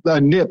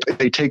a nip,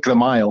 they take the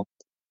mile.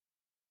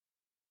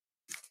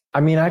 I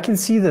mean, I can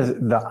see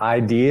the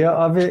idea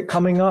of it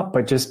coming up,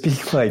 but just be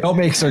like, don't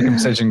make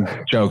circumcision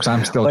jokes.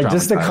 I'm still like,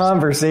 just the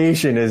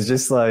conversation is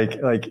just like,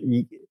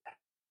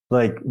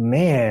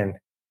 man,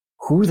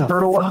 who the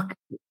fuck?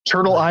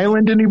 Turtle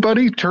Island,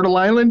 anybody? Turtle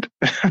Island?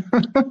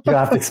 You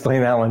have to explain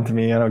that one to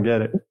me. I don't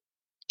get it.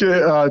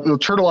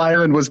 Turtle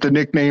Island was the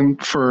nickname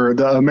for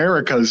the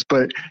Americas,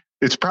 but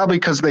it's probably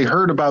because they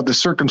heard about the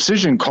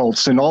circumcision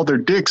cults and all their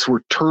dicks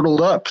were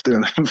turtled up.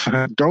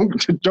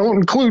 Don't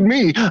include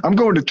me. I'm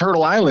going to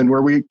Turtle Island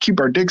where we keep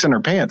our dicks in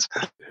our pants.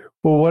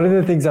 Well, one of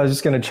the things I was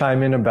just going to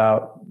chime in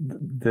about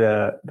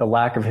the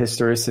lack of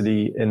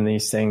historicity in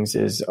these things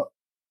is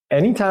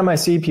anytime I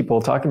see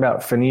people talking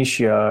about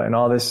Phoenicia and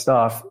all this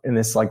stuff in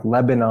this like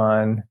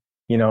Lebanon,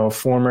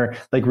 former,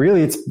 like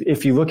really it's,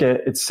 if you look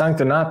at it's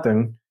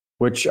Sanctonaton,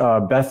 which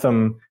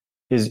Betham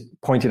is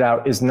pointed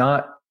out is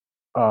not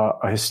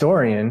a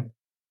historian.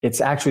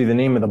 It's actually the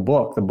name of the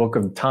book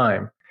of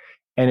time,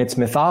 and it's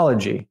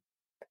mythology.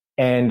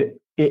 And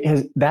it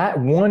has that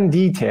one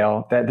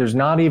detail that there's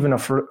not even a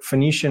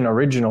Phoenician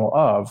original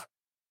of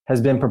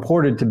has been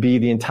purported to be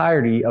the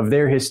entirety of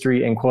their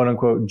history and quote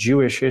unquote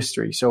Jewish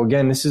history. So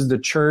again, this is the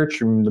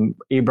church and the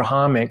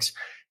Abrahamics.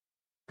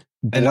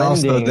 And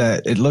also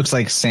that it looks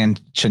like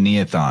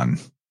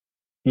Sanchuniathon.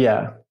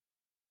 Yeah.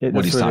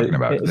 What he's talking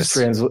about.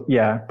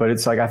 But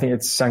it's like, I think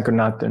it's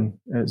Sanctonaton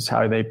is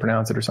how they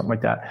pronounce it or something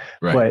like that.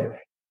 Right.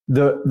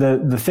 But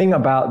the thing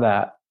about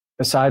that,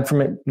 aside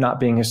from it not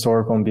being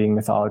historical and being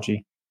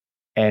mythology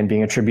and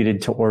being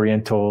attributed to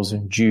Orientals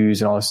and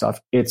Jews and all this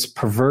stuff, it's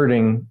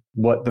perverting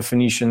what the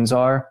Phoenicians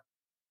are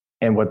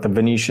and what the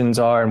Venetians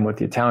are and what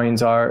the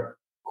Italians are,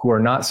 who are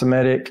not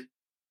Semitic,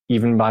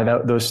 even by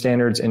those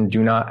standards, and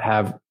do not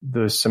have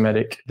the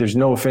Semitic. There's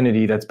no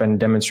affinity that's been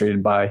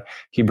demonstrated by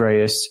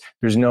Hebraists.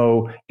 There's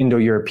no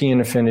Indo-European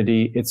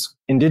affinity. It's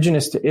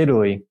indigenous to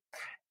Italy.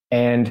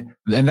 And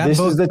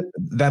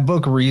that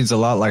book reads a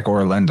lot like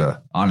Orlando,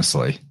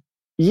 honestly.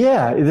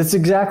 Yeah, that's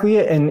exactly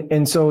it.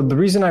 And so the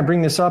reason I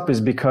bring this up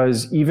is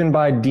because even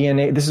by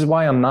DNA, this is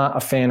why I'm not a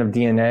fan of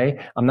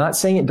DNA. I'm not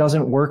saying it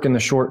doesn't work in the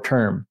short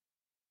term,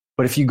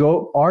 but if you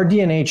go, our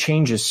DNA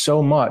changes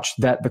so much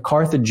that the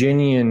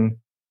Carthaginian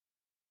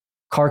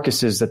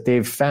carcasses that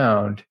they've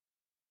found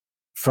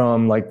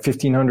from like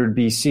 1500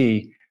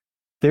 BC,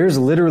 there's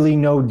literally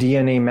no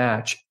DNA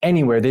match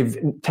anywhere. They've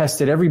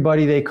tested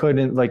everybody they could,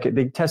 and like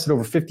they tested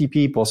over 50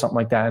 people, something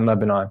like that in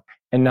Lebanon,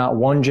 and not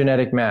one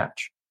genetic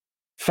match.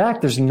 In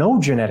fact, there's no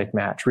genetic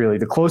match really.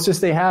 The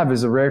closest they have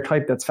is a rare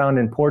type that's found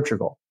in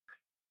Portugal.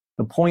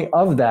 The point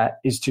of that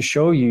is to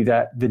show you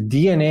that the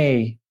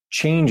DNA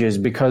changes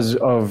because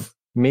of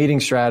mating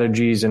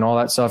strategies and all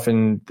that stuff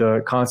and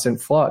the constant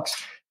flux,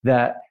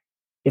 that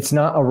it's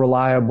not a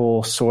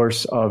reliable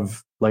source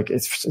of, like,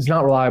 it's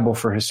not reliable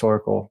for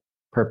historical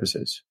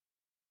purposes.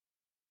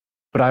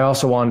 But I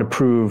also wanted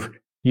to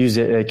use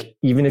it, like,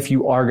 even if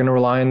you are going to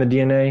rely on the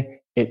DNA,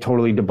 it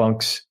totally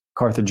debunks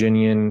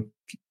Carthaginian,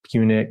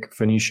 Punic,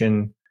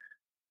 Phoenician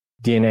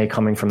DNA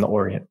coming from the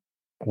Orient,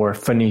 or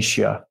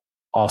Phoenicia,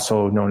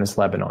 also known as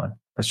Lebanon.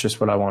 That's just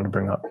what I wanted to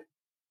bring up.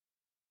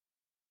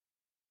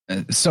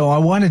 So I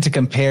wanted to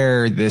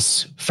compare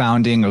this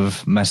founding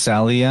of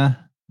Massilia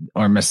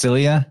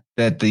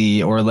that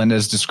the Orlando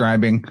is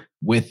describing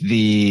with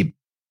the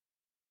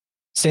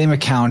same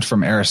account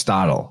from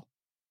Aristotle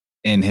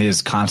in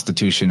his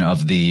Constitution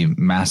of the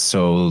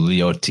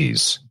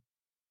Massoliotes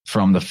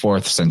from the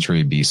 4th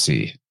century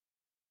BC,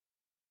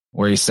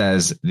 where he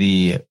says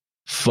the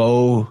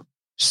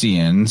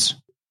Phocians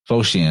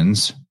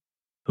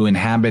who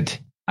inhabit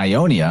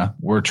Ionia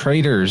were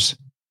traders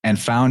and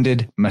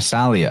founded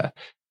Massalia.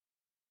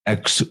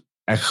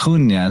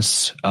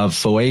 Echunius of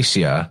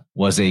Phoecia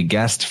was a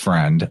guest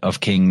friend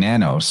of King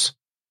Nanos,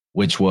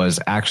 which was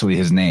actually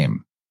his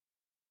name.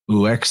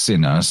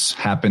 Euxinus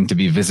happened to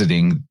be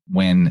visiting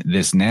when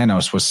this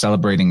Nanos was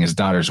celebrating his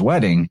daughter's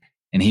wedding,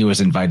 and he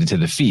was invited to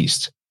the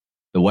feast.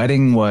 The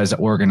wedding was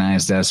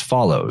organized as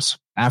follows.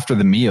 After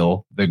the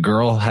meal, the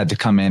girl had to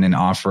come in and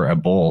offer a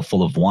bowl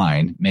full of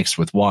wine mixed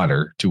with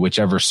water to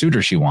whichever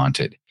suitor she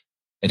wanted,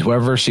 and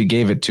whoever she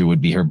gave it to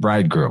would be her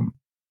bridegroom.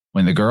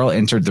 When the girl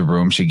entered the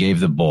room, she gave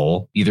the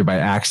bowl, either by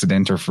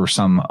accident or for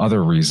some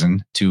other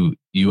reason, to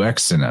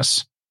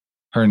Euxinus.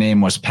 Her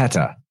name was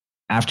Peta.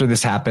 After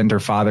this happened,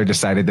 her father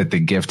decided that the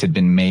gift had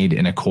been made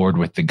in accord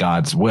with the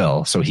god's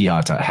will, so he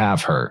ought to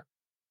have her.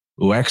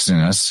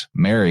 Euxinus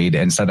married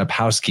and set up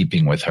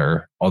housekeeping with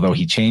her, although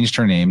he changed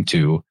her name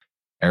to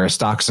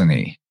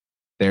Aristoxene.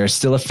 There is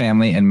still a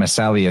family in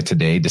Massalia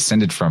today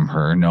descended from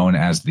her, known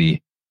as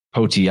the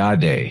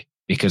Protiadae,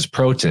 because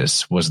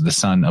Protus was the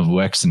son of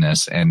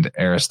Euxinus and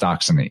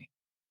Aristoxene.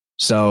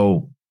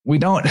 So we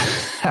don't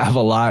have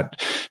a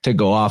lot to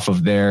go off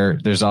of there.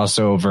 There's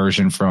also a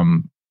version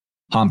from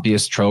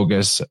Pompeius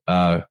Trogus,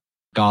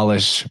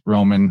 Gaulish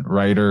Roman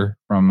writer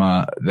from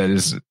that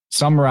is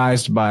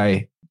summarized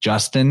by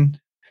Justin,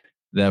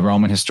 the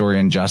Roman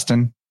historian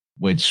Justin,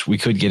 which we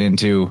could get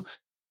into,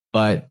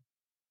 but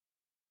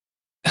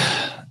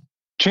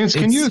Chance,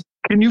 can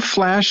you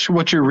flash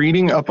what you're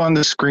reading up on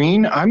the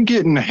screen? I'm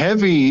getting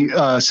heavy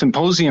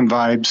symposium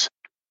vibes.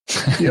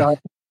 Yeah.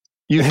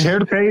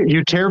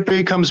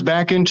 Euterpe comes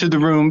back into the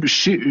room.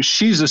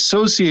 She's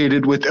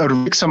associated with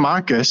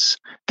Eryximachus.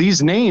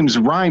 These names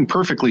rhyme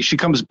perfectly. She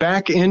comes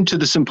back into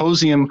the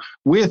symposium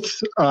with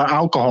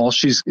alcohol.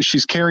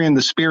 She's carrying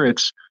the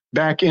spirits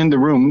back in the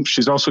room.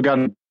 She's also got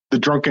the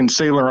drunken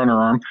sailor on her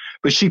arm.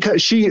 But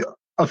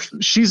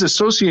she's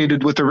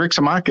associated with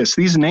Eryximachus.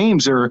 These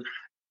names are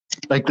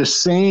like the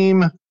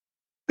same.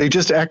 They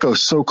just echo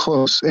so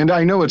close. And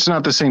I know it's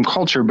not the same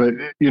culture, but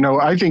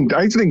I think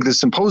the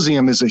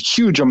symposium is a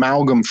huge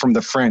amalgam from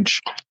the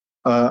French.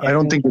 I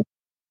don't think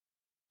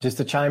just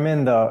to chime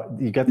in though,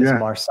 you got this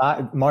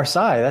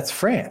Marseille, that's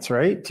France,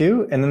 right?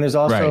 Too. And then there's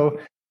also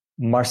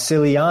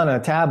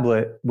Marsiliana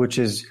tablet, which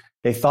is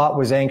they thought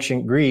was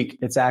ancient Greek.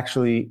 It's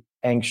actually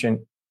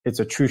ancient. It's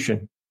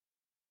Etruscan.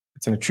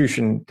 It's an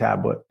Etruscan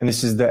tablet. And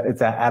it's that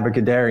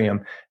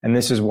Abecedarium. And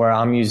this is where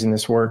I'm using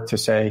this work to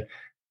say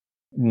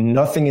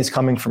nothing is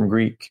coming from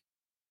Greek.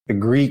 The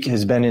Greek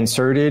has been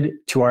inserted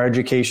to our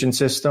education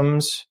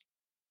systems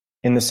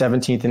in the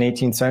 17th and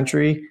 18th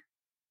century,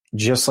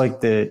 just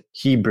like the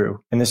Hebrew.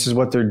 And this is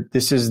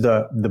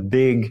the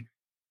big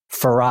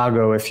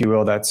farrago, if you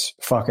will, that's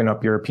fucking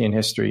up European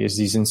history, is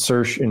these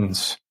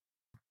insertions.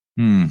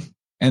 And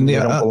they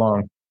don't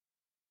belong.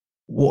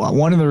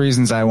 One of the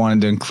reasons I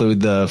wanted to include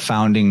the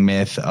founding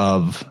myth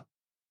of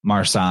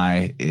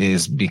Marseille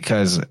is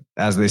because,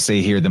 as they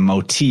say here, the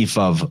motif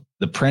of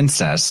the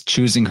princess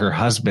choosing her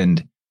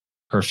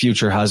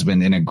future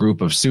husband in a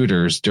group of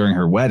suitors during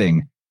her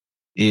wedding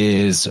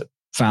is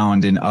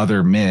found in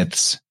other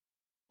myths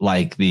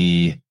like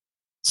the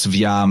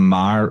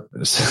Svyayamara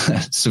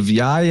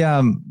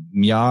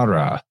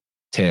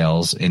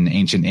tales in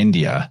ancient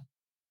India.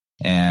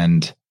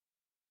 And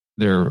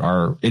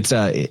it's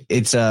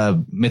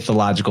a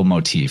mythological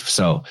motif.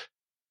 So,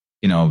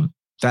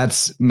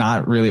 that's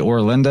not really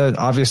Orlinda.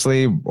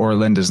 Obviously,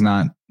 Orlinda's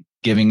not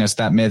giving us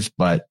that myth,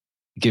 but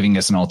giving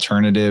us an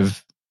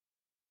alternative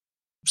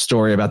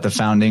story about the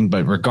founding.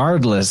 But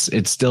regardless,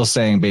 it's still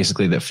saying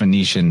basically that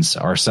Phoenicians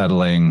are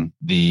settling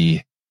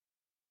the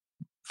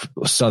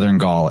southern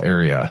Gaul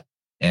area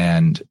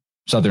and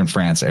southern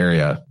France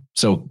area.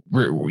 So,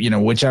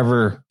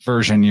 whichever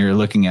version you're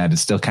looking at,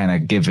 it's still kind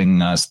of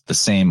giving us the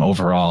same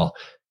overall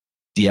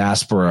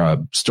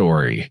diaspora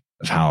story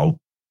of how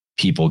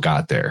people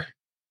got there.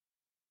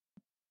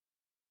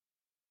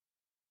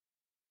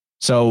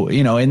 So,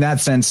 in that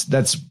sense,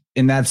 this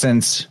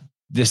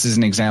is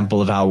an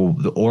example of how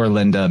the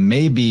Orlinda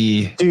may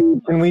be.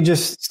 Dude, can we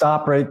just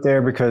stop right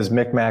there because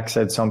Mick Mac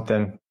said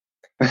something?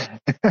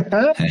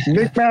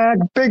 Mick Mac,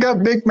 big up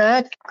Mick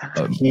Mac.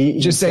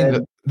 He saying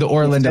that the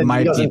Orlinda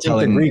might be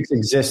telling the Greeks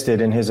existed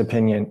in his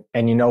opinion.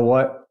 And you know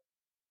what?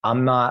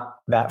 I'm not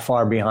that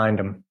far behind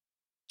him.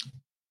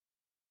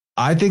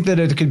 I think that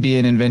it could be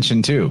an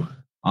invention too,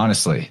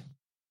 honestly.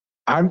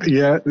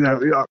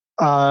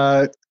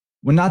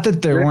 Well, not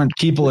that there weren't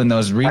people in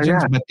those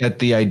regions, but that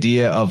the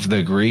idea of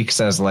the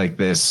Greeks as like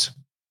this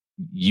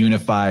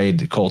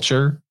unified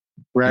culture,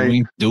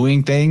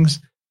 doing things,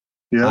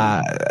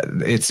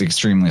 it's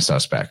extremely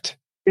suspect.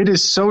 It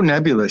is so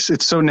nebulous.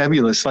 It's so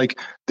nebulous. Like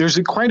there's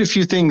quite a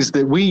few things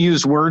that we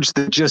use words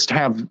that just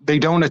they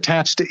don't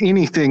attach to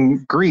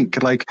anything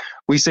Greek. Like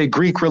we say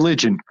Greek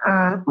religion,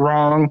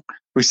 wrong.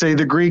 We say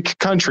the Greek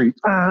country,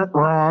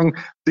 wrong.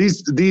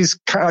 These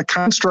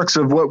constructs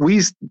of what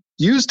we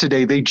use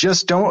today, they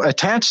just don't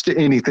attach to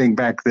anything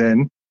back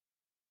then.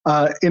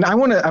 And I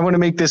want to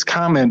make this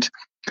comment.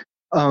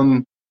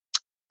 I'm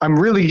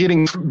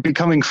really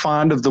becoming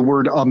fond of the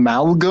word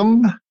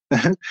amalgam,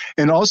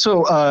 and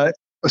also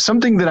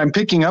something that I'm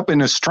picking up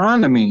in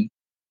astronomy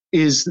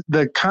is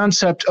the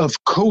concept of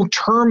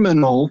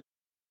coterminal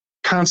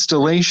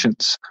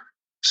constellations.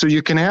 So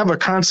you can have a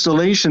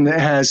constellation that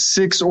has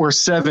 6 or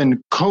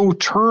 7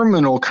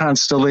 coterminal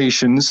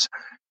constellations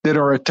that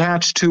are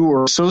attached to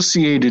or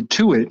associated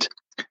to it.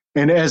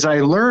 And as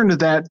I learned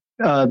that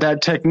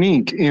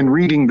technique in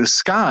reading the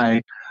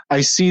sky,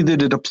 I see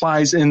that it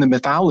applies in the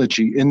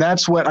mythology. And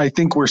that's what I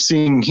think we're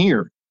seeing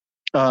here.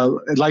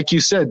 Like you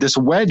said, this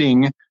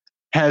wedding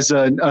has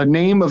a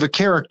name of a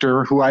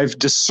character who I've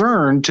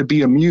discerned to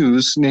be a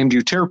muse named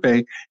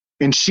Euterpe.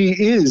 And she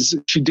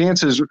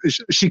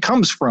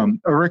comes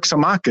from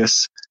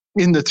Eryximachus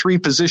in the 3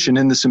 position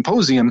in the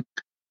symposium.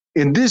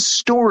 And this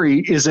story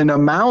is an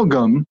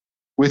amalgam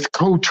with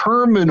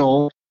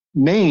coterminal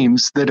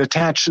names that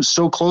attach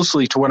so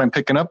closely to what I'm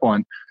picking up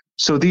on.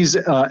 So these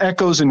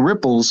echoes and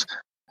ripples,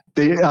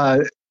 they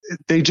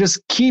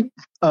just keep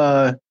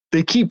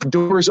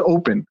doors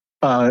open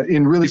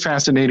in really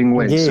fascinating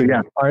ways. Yeah, So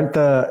yeah, aren't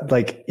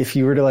if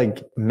you were to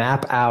like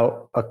map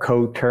out a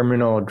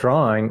coterminal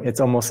drawing, it's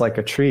almost like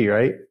a tree,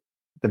 right?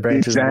 The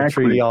branches of the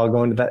tree all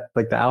go into that,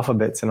 like the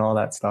alphabets and all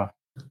that stuff.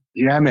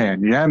 Yeah,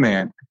 man. Yeah,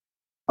 man.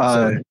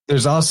 So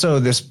there's also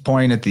this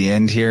point at the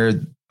end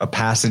here, a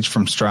passage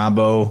from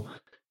Strabo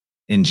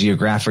in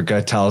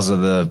Geographica tells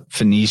of the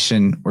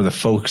Phoenician or the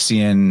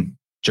Phocean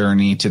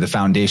journey to the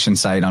foundation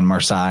site on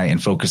Marseille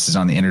and focuses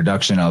on the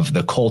introduction of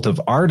the cult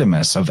of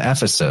Artemis of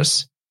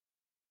Ephesus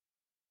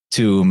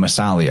to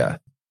Massalia.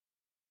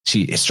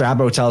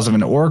 Strabo tells of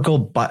an oracle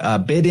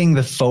bidding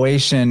the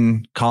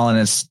Phoenician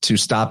colonists to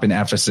stop in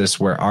Ephesus,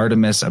 where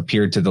Artemis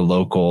appeared to the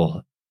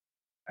local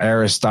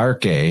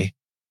Aristarche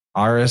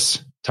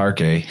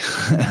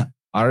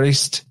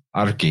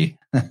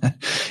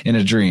in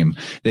a dream.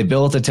 They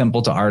built a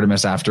temple to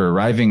Artemis after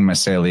arriving in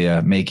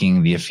Massalia,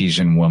 making the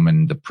Ephesian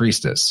woman the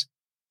priestess.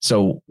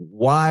 So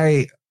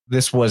why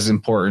this was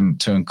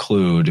important to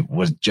include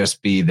was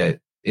just be that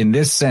in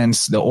this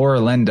sense, the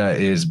Oralenda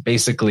is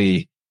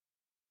basically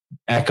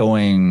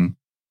echoing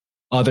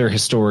other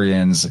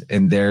historians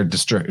in their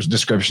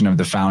description of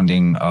the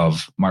founding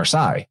of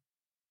Marseille.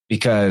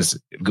 Because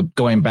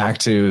going back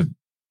to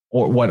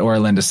what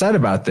Oralenda said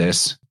about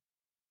this,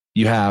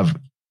 you have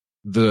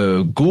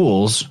the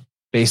ghouls,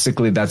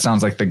 basically that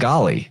sounds like the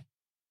Galli.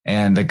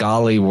 And the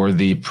Galli were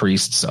the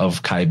priests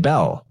of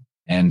Cybele.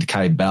 And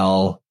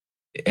Cybele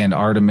and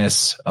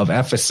Artemis of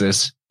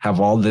Ephesus have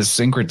all this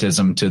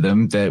syncretism to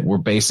them that we're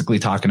basically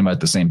talking about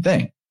the same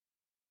thing.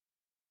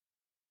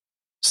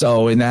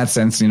 So in that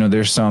sense,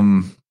 there's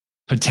some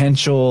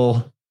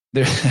potential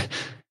there.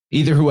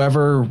 Either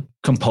whoever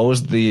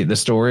composed the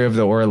story of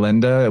the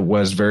Oralenda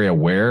was very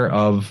aware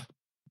of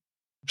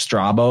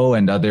Strabo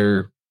and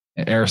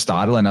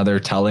Aristotle and other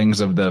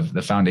tellings of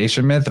the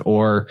foundation myth,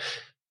 or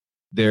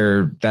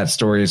that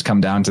story has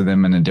come down to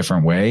them in a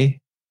different way.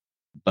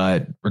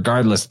 But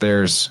regardless,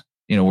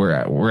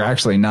 we're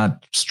actually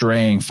not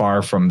straying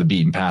far from the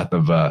beaten path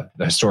of the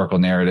historical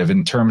narrative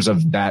in terms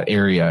of that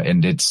area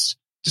and its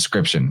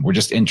description. We're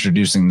just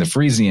introducing the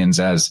Frisians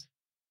as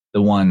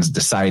the ones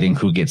deciding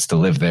who gets to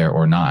live there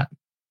or not.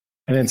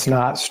 And it's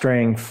not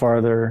straying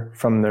farther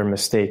from their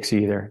mistakes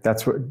either.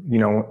 That's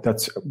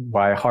that's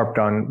why I harped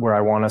on where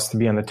I want us to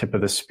be on the tip of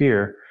the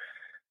spear.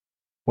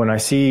 When I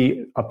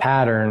see a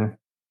pattern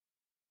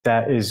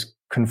that is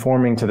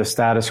conforming to the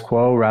status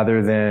quo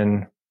rather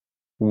than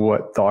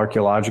what the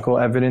archaeological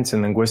evidence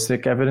and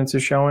linguistic evidence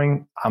is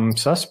showing, I'm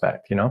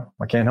suspect,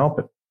 I can't help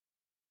it.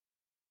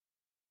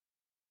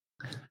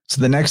 So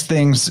the next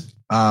things,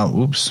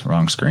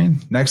 wrong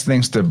screen. Next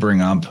things to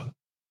bring up.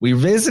 We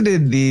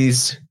visited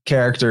these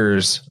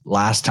characters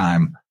last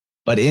time,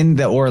 but in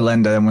the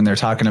Oralenda, when they're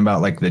talking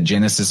about like the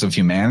genesis of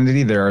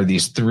humanity, there are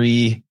these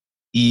 3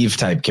 Eve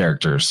type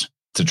characters.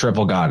 It's a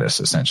triple goddess,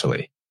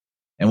 essentially.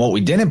 And what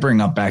we didn't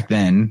bring up back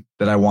then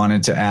that I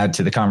wanted to add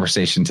to the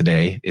conversation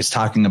today is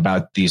talking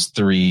about these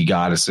 3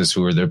 goddesses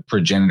who are the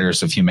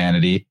progenitors of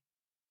humanity.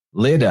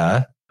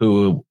 Lydda,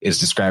 who is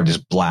described as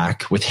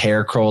black with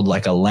hair curled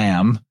like a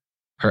lamb.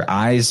 Her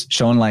eyes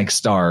shone like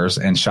stars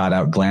and shot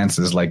out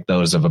glances like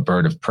those of a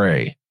bird of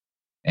prey.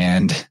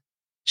 And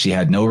she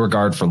had no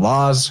regard for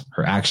laws.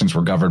 Her actions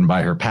were governed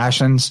by her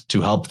passions. To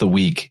help the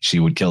weak, she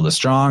would kill the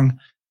strong.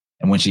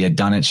 And when she had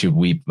done it, she would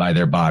weep by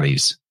their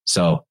bodies.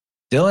 So,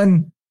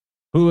 Dylan,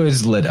 who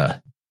is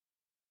Lydda?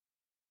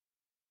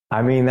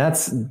 I mean,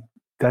 that's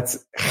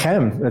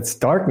Chem. That's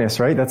darkness,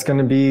 right? That's going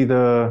to be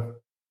the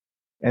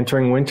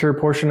entering winter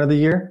portion of the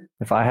year.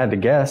 If I had to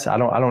guess, I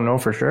don't know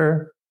for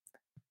sure.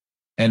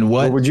 And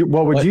what would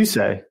you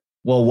say?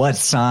 Well, what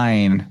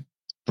sign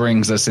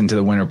brings us into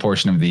the winter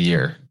portion of the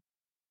year?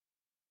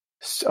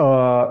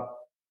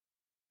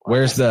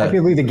 Where's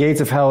technically the gates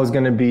of hell is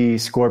going to be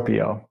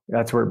Scorpio.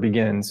 That's where it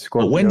begins.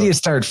 Scorpio. But when do you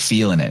start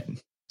feeling it?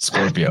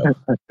 Scorpio,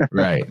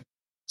 right?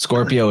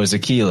 Scorpio is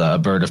Aquila, a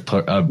bird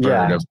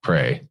of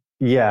prey.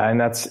 Yeah,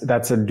 and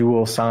that's a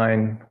dual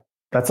sign.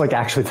 That's like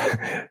actually,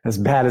 as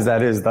bad as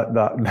that is,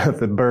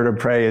 the bird of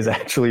prey is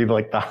actually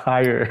like the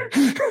higher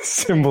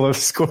symbol of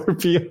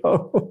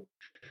Scorpio.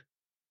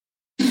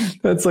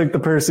 That's like the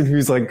person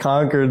who's like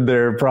conquered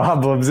their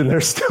problems and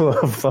they're still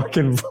a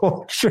fucking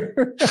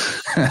vulture.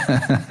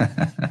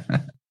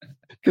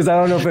 Because I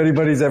don't know if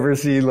anybody's ever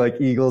seen like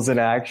eagles in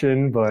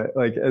action, but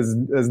like as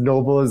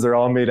noble as they're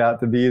all made out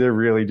to be, they're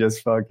really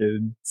just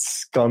fucking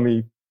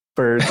scummy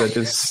birds that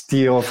just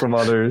steal from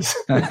others.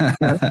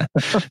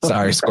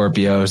 Sorry,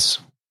 Scorpios.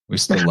 We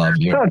still love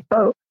you.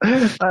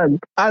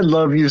 I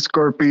love you,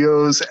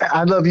 Scorpios.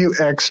 I love you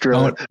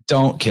extra.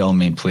 Don't kill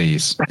me,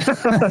 please.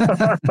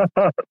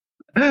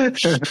 We'll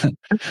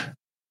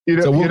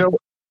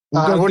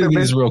go through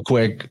these real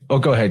quick. Oh,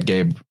 go ahead,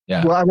 Gabe.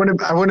 Yeah. Well, I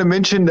want to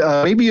mention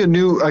maybe a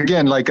new,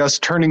 again, like us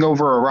turning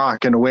over a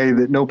rock in a way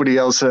that nobody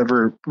else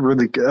ever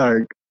really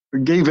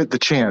gave it the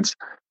chance.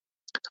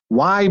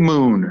 Y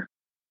moon,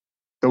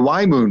 the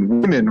Y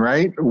moon, women,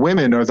 right?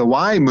 Women are the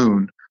Y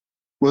moon.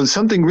 Was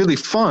something really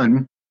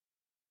fun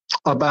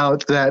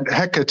about that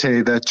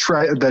Hecate,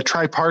 the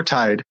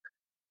tripartite,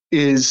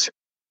 is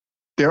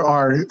there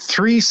are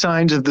 3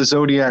 signs of the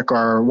zodiac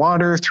are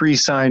water, 3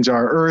 signs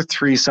are earth,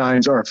 3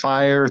 signs are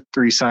fire,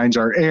 3 signs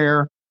are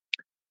air.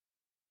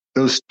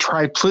 Those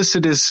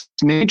triplicitous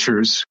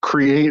natures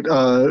create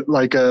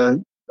like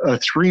a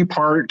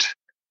 3-part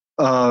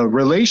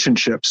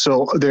relationship.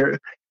 So there,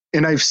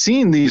 and I've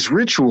seen these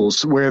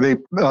rituals where they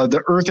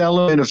the earth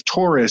element of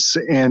Taurus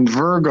and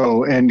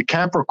Virgo and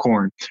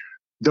Capricorn,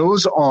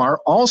 those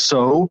are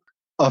also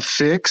a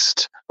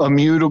fixed, a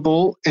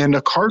mutable, and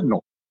a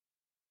cardinal.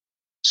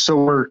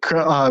 So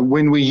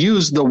when we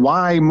use the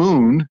Y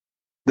moon,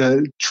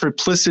 the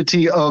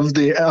triplicity of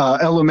the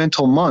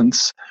elemental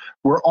months,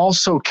 we're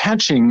also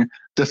catching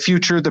the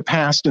future, the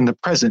past, and the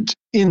present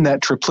in that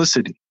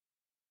triplicity.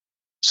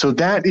 So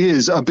that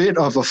is a bit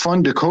of a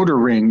fun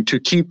decoder ring to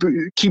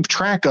keep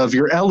track of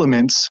your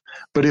elements.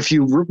 But if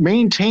you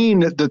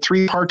maintain the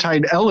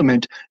 3-partite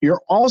element,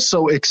 you're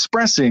also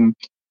expressing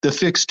the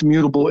fixed,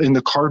 mutable, and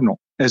the cardinal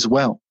as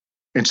well.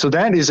 And so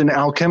that is an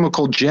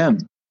alchemical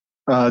gem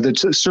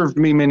that's served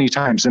me many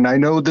times. And I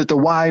know that the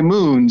Y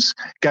moons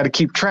got to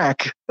keep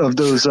track of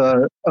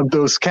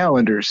those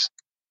calendars.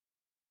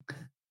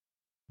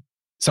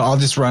 So I'll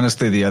just run us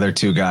through the other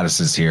 2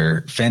 goddesses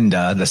here.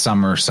 Fenda, the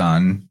summer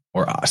sun,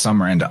 or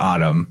summer and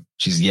autumn.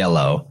 She's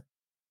yellow.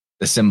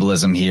 The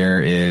symbolism here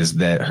is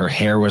that her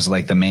hair was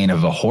like the mane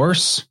of a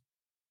horse.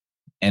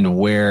 And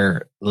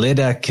where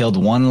Leda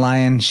killed 1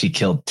 lion, she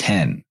killed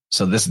 10.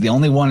 So this is the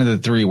only one of the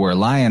 3 where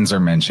lions are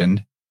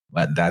mentioned.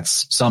 But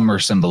that's summer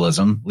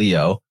symbolism,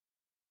 Leo.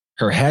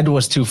 Her head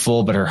was too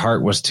full, but her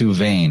heart was too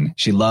vain.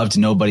 She loved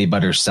nobody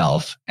but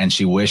herself, and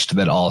she wished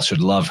that all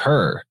should love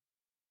her.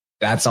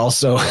 That's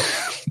also,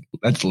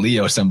 that's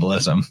Leo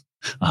symbolism.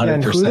 100%. Yeah,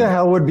 and who the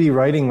hell would be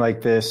writing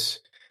like this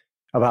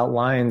about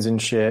lions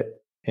and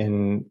shit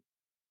in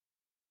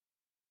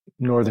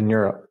Northern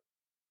Europe?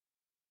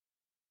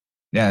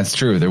 Yeah, it's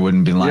true. There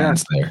wouldn't be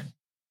lions there.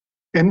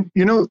 And,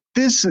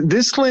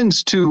 this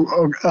lends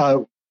to,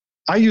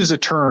 I use a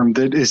term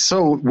that is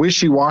so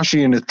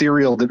wishy-washy and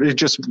ethereal that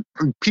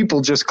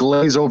people just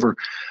glaze over.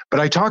 But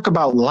I talk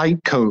about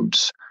light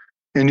codes.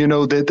 And,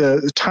 that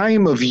the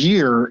time of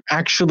year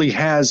actually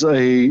has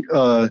a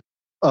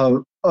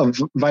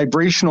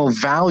vibrational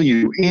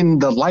value in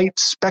the light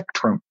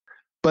spectrum.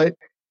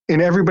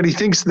 And everybody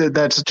thinks that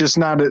that's just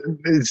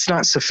it's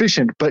not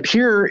sufficient. But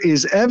here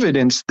is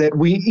evidence that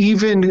we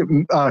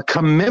even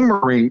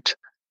commemorate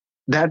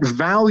that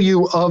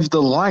value of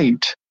the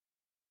light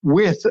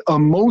with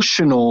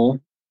emotional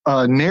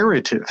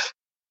narrative.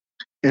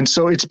 And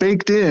so it's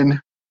baked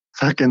in.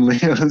 Fucking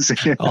Leos.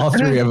 All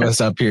 3 of us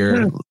up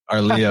here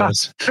are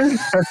Leos.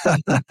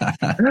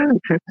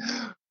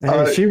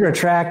 Hey, she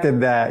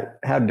retracted that.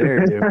 How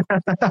dare you?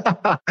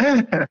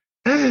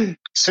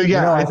 So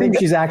yeah, I think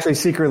she's actually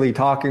secretly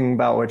talking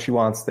about what she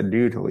wants to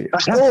do to Leo.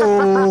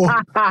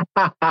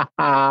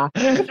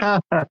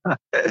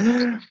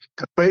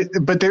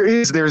 But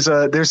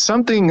there's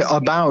something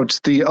about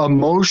the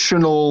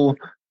emotional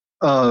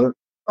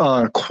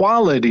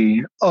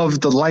quality of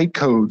the light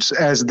codes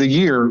as the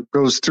year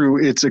goes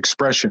through its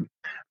expression,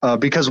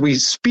 because we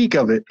speak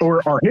of it,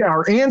 or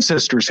our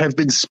ancestors have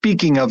been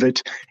speaking of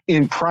it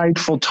in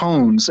prideful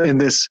tones, and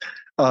this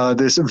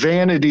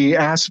vanity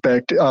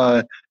aspect.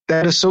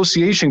 That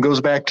association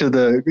goes back to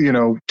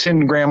the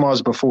 10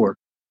 grandmas before.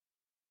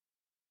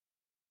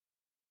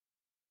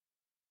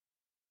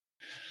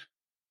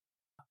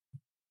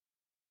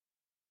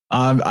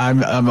 I'm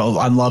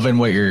loving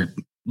what you're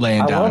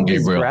laying down,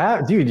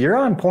 Gabriel. Dude, you're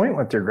on point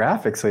with your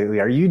graphics lately.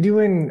 Are you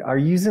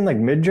using like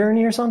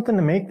Midjourney or something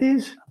to make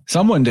these?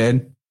 Someone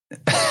did.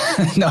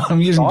 No,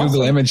 I'm using awesome.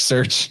 Google image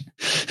search,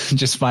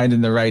 just finding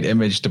the right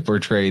image to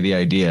portray the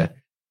idea.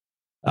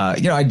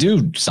 I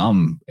do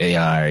some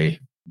AI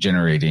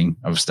generating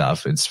of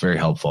stuff. It's very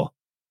helpful.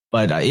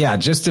 But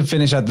just to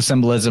finish out the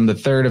symbolism, the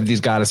 3rd of these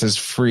goddesses,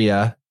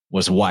 Freya,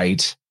 was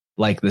white,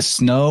 like the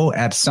snow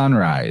at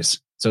sunrise.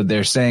 So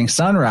they're saying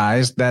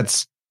sunrise,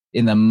 that's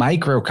in the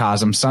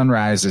microcosm.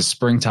 Sunrise is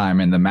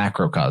springtime in the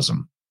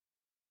macrocosm.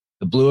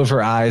 The blue of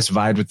her eyes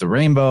vied with the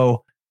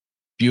rainbow.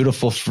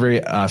 Beautiful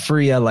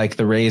Freya, like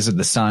the rays of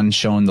the sun,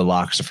 shone the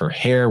locks of her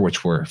hair,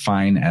 which were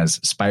fine as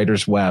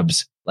spiders'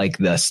 webs. Like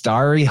the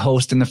starry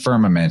host in the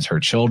firmament, her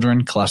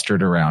children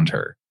clustered around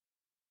her.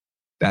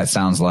 That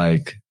sounds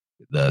like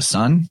the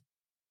sun.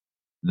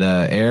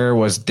 The air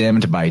was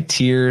dimmed by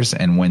tears,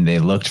 and when they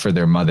looked for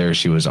their mother,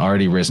 she was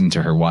already risen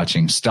to her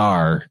watching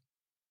star.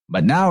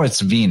 But now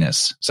it's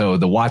Venus. So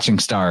the watching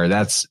star,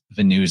 that's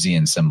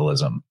Venusian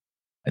symbolism.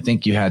 I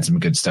think you had some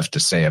good stuff to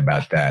say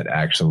about that,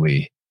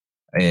 actually,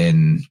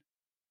 in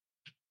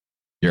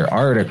your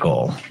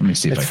article. Let me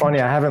see if it's funny.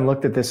 I haven't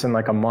looked at this in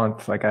like a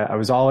month. Like I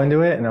was all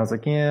into it, and I was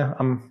like,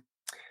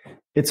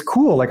 it's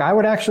cool. Like I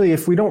would actually,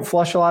 if we don't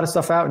flush a lot of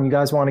stuff out and you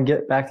guys want to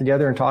get back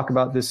together and talk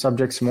about this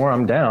subject some more,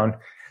 I'm down,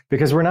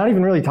 because we're not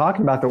even really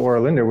talking about the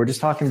Oera Linda. We're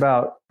just talking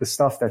about the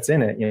stuff that's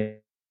in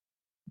it.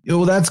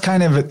 Well, that's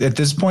kind of, at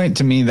this point,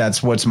 to me,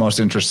 that's what's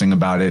most interesting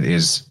about it,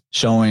 is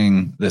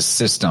showing the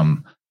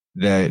system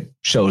that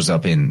shows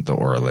up in the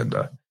Oera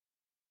Linda.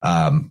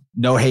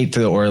 No hate to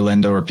the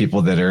Orlinda or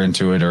people that are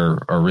into it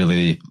or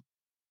really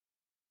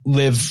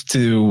live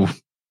to,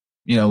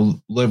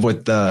 live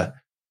with the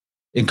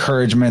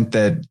encouragement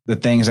that the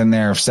things in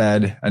there have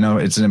said. I know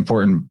it's an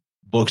important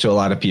book to a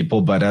lot of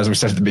people, but as we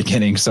said at the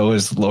beginning, so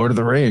is Lord of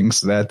the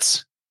Rings.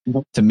 That's,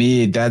 to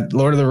me, that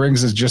Lord of the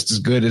Rings is just as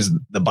good as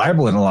the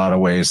Bible in a lot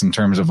of ways in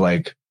terms of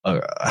like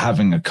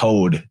having a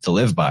code to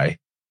live by.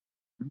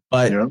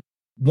 But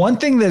one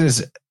thing that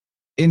is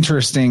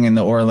interesting in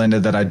the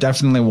Orlinda that I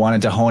definitely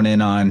wanted to hone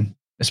in on,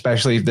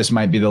 especially if this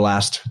might be the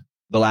last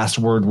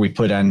word we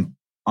put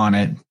on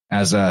it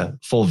as a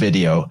full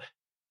video,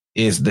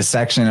 is the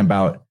section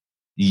about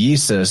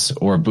Jesus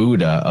or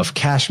Buddha of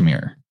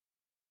Kashmir.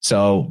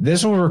 So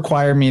this will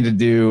require me to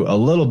do a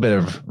little bit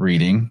of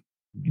reading.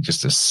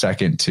 Just a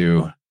second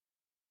to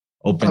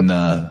open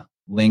the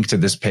link to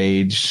this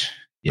page.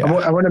 Yeah,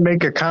 I want to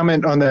make a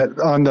comment on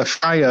the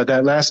Freya,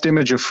 that last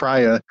image of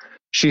Freya.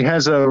 She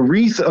has a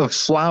wreath of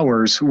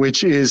flowers,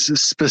 which is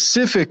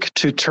specific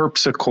to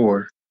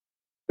Terpsichore,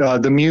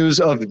 the muse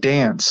of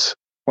dance.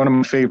 One of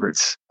my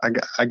favorites.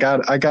 I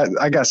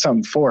got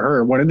something for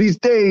her. One of these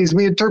days,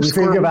 me and Terpsichore. You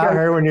think about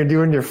her when you're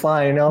doing your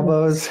flying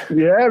elbows.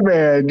 Yeah,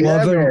 man.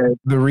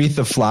 The wreath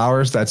of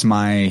flowers. That's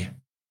my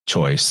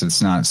choice.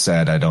 It's not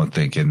said, I don't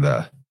think, in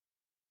the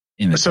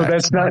so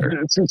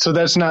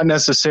that's not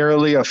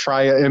necessarily a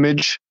Freya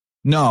image.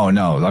 No.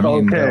 I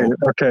mean,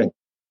 okay.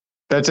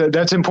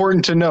 That's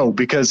important to know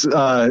because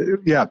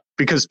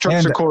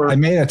Terpsichore. I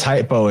made a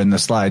typo in the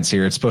slides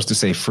here. It's supposed to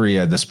say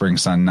Freya the spring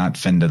sun, not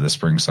Finda the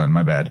spring sun.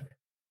 My bad.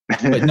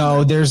 But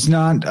no, there's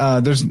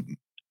not. There's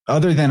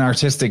other than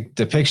artistic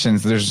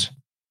depictions.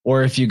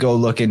 Or if you go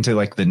look into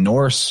like the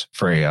Norse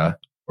Freya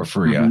or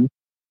Freya,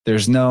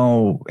 there's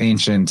no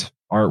ancient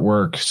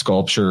artwork,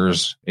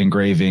 sculptures,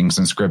 engravings,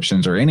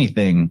 inscriptions, or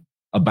anything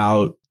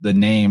about the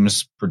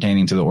names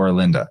pertaining to the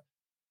Orlinda.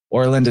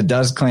 Orlinda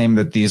does claim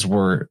that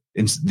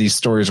these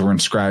stories were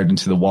inscribed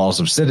into the walls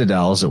of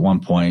citadels at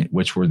one point,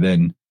 which were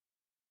then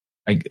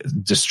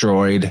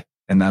destroyed,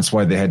 and that's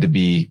why they had to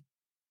be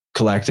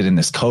collected in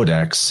this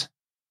codex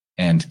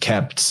and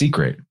kept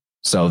secret.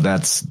 So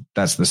that's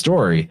the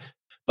story.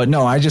 But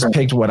no, I just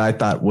picked what I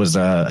thought was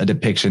a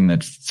depiction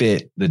that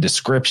fit the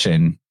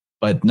description.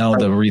 But no,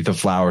 the wreath of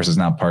flowers is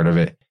not part of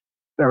it.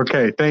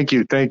 Okay, thank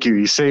you.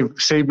 You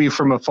saved me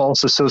from a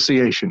false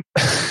association.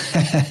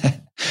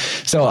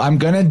 So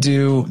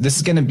this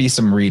is going to be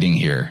some reading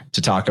here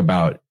to talk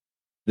about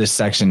this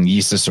section,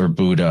 Jesus or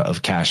Buddha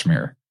of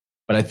Kashmir.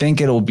 But I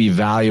think it'll be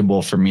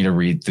valuable for me to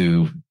read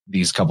through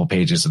these couple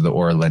pages of the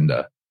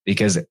Orlinda,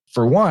 because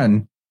for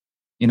one,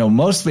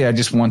 mostly I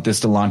just want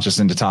this to launch us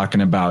into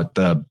talking about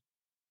the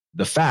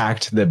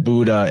fact that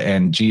Buddha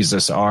and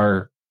Jesus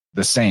are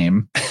the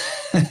same.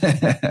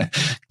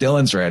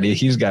 Dylan's ready.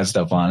 He's got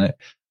stuff on it.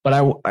 But I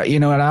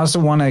also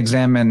want to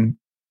examine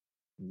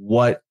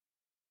what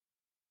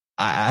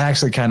I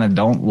actually kind of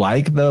don't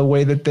like the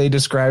way that they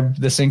describe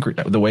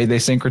the way they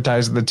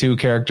syncretize the two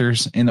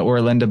characters in the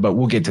Orlinda, but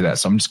we'll get to that.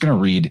 So I'm just going to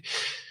read.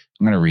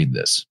 I'm going to read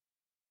this.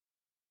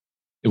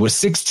 It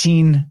was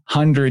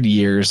 1600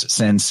 years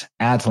since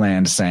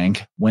Atland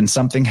sank when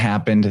something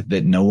happened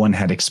that no one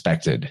had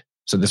expected.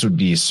 So this would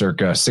be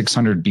circa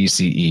 600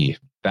 BCE.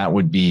 That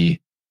would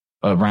be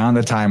around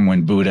the time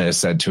when Buddha is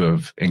said to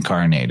have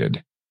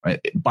incarnated,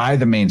 right, by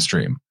the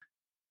mainstream.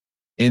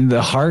 In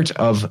the heart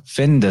of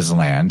Finda's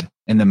land,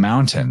 in the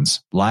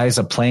mountains, lies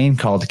a plain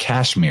called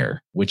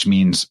Kashmir, which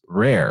means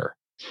rare.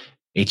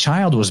 A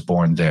child was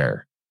born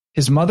there.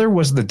 His mother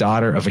was the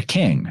daughter of a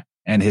king,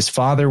 and his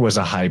father was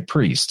a high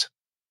priest.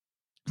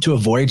 To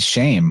avoid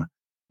shame,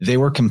 they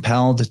were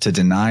compelled to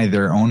deny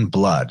their own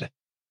blood.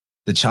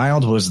 The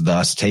child was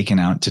thus taken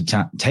out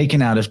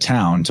of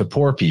town to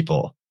poor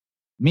people.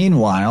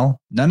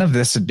 Meanwhile, none of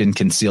this had been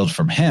concealed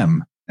from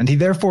him, and he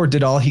therefore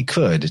did all he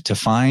could to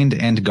find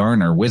and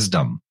garner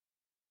wisdom.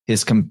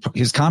 His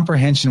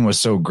comprehension was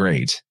so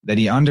great that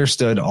he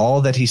understood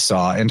all that he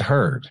saw and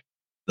heard.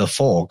 The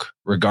folk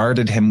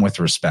regarded him with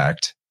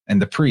respect,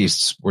 and the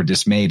priests were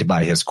dismayed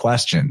by his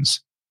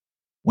questions.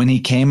 When he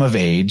came of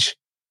age,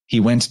 he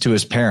went to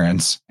his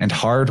parents, and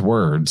hard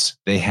words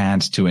they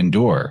had to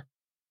endure.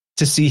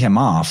 To see him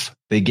off,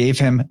 they gave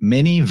him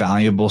many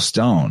valuable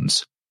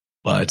stones,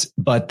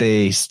 but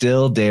they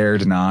still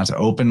dared not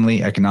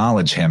openly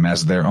acknowledge him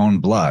as their own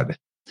blood.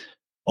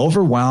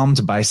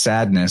 Overwhelmed by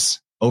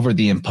sadness over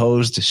the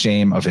imposed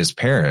shame of his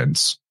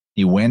parents,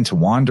 he went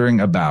wandering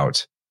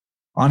about.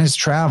 On his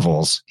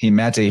travels, he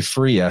met a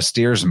Freya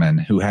steersman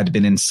who had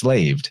been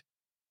enslaved.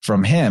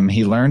 From him,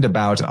 he learned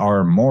about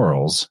our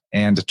morals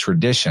and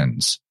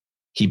traditions.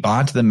 He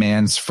bought the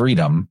man's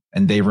freedom,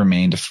 and they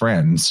remained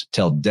friends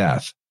till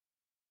death.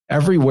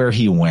 Everywhere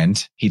he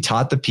went, he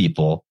taught the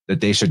people that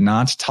they should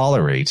not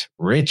tolerate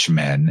rich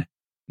men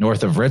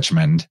north of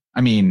Richmond,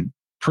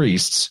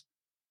 priests,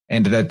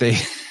 and that they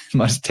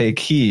must take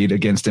heed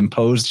against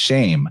imposed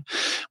shame,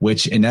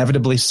 which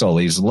inevitably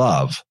sullies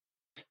love.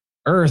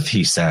 Earth,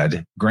 he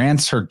said,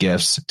 grants her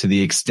gifts to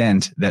the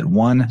extent that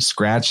one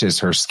scratches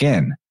her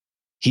skin.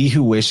 He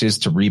who wishes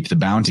to reap the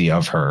bounty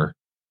of her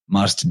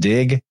must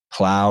dig,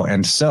 plow,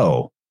 and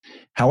sow.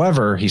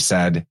 However, he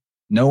said,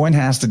 no one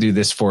has to do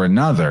this for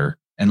another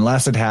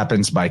unless it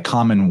happens by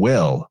common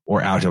will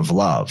or out of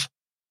love.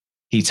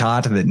 He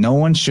taught that no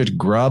one should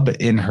grub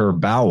in her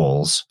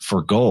bowels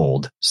for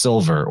gold,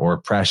 silver, or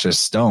precious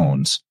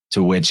stones,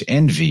 to which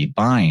envy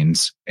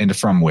binds and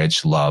from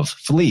which love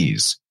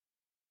flees.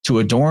 To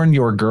adorn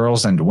your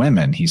girls and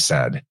women, he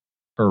said,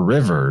 her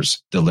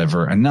rivers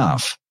deliver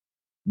enough.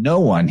 No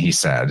one, he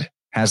said,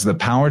 has the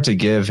power to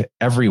give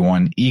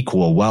everyone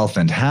equal wealth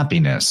and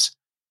happiness,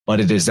 but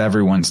it is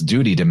everyone's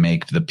duty to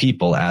make the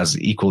people as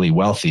equally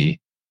wealthy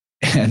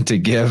and to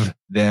give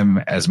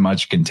them as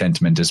much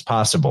contentment as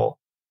possible.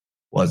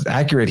 Well, it's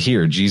accurate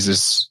here.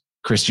 Jesus,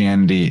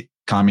 Christianity,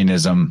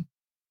 communism,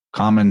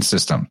 common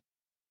system.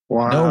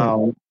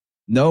 Wow.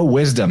 No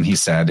wisdom, he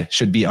said,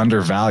 should be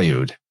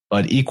undervalued,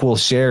 but equal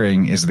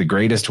sharing is the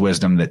greatest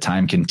wisdom that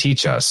time can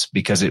teach us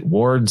because it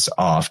wards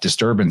off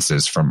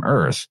disturbances from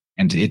earth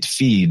and it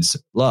feeds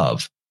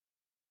love.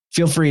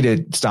 Feel free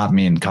to stop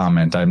me and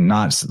comment. I'm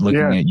not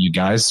looking at you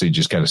guys, so you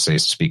just got to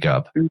speak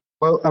up.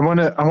 Well, I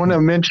want to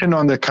mention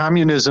on the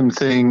communism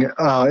thing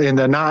in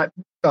the not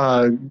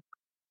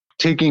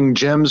taking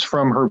gems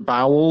from her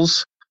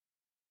bowels.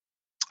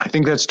 I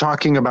think that's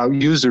talking about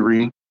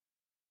usury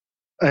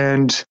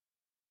and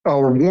a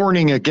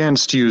warning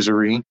against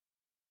usury,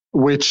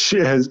 which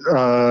has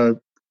a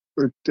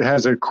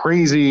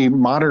crazy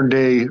modern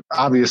day,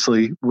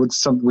 obviously, with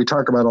something we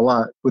talk about a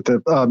lot, with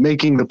the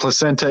making the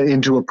placenta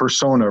into a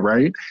persona,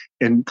 right?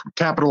 And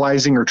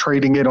capitalizing or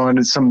trading it on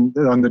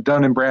the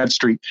Dun and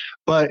Bradstreet.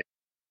 But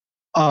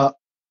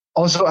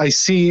also, I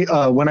see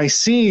when I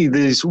see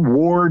these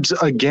wards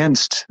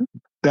against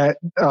that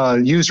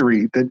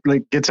usury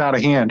that gets out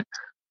of hand,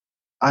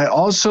 I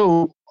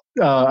also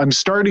I'm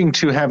starting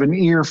to have an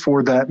ear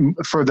for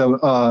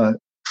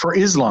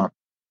Islam.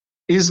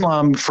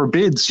 Islam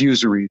forbids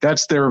usury.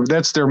 That's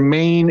their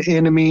main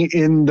enemy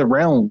in the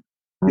realm.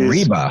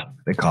 Riba,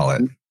 they call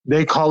it.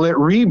 They call it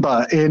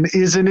riba, and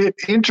isn't it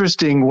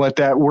interesting what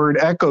that word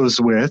echoes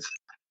with?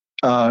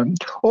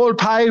 Old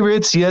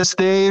pirates, yes,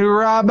 they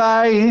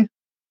rabbi.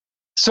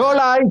 So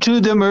lie to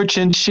the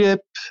merchant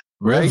ship.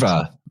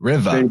 Riba,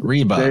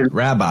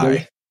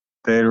 rabbi.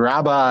 They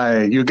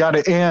rabbi. You got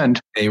it, and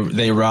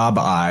they rob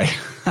I.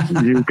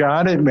 You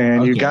got it,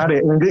 man. Okay. You got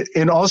it.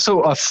 And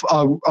also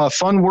a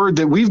fun word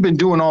that we've been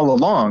doing all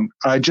along.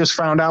 I just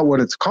found out what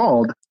it's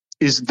called.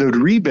 Is the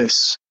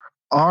rebus,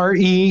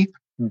 rebus,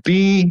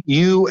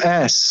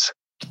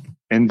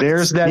 and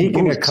there's that.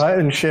 Speaking of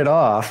cutting shit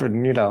off,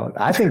 and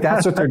I think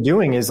that's what they're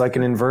doing is like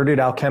an inverted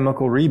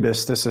alchemical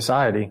rebus to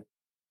society.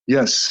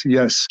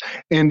 Yes.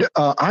 And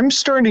I'm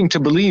starting to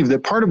believe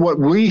that part of what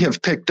we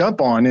have picked up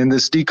on in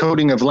this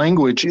decoding of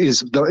language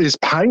is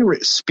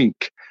pirate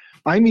speak.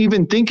 I'm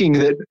even thinking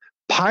that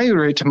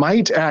pirate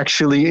might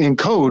actually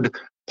encode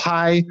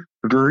pi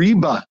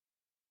riba,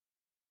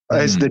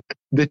 as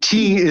the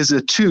T is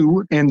a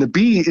 2 and the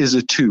B is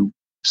a 2.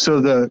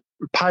 So the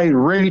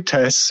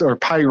pirates or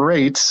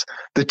pirates,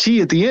 the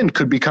T at the end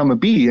could become a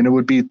B and it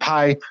would be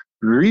pi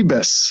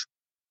ribus.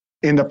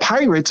 And the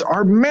pirates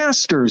are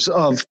masters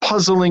of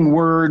puzzling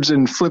words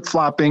and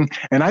flip-flopping.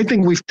 And I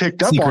think we've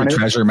picked up on it. Secret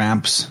treasure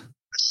maps.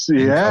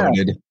 Yeah.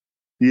 Encoded.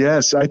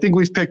 Yes, I think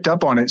we've picked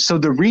up on it. So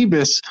the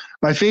rebus,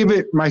 my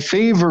favorite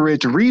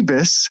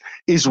rebus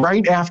is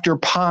right after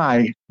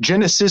pi.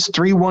 Genesis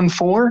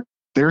 3:1-4,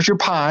 there's your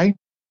pi.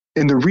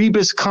 And the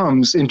rebus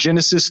comes in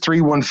Genesis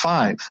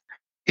 3:1-5.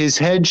 His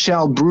head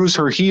shall bruise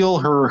her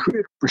heel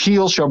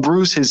shall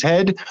bruise his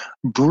head.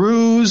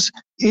 Bruise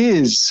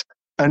is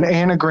an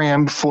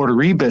anagram for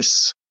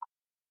rebus.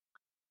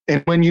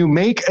 And when you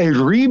make a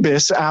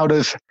rebus out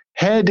of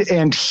head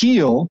and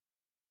heel,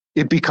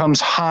 it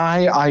becomes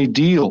high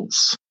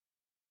ideals.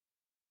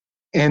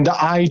 And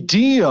the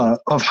idea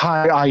of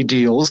high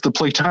ideals, the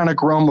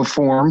Platonic realm of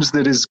forms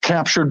that is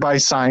captured by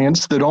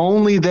science that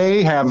only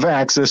they have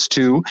access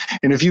to.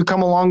 And if you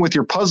come along with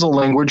your puzzle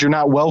language, you're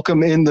not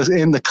welcome in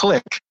the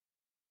clique.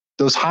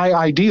 Those high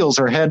ideals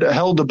are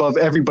held above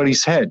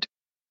everybody's head.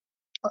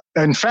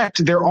 In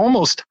fact, they're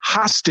almost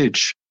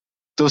hostage.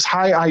 Those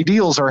high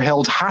ideals are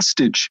held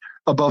hostage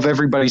above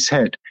everybody's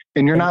head.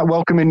 And you're not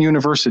welcome in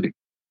university.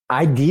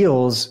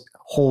 Ideals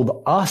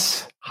hold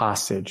us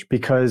hostage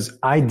because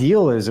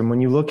idealism, when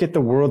you look at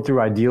the world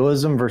through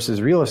idealism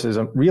versus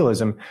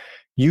realism,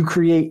 you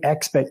create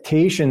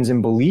expectations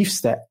and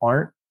beliefs that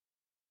aren't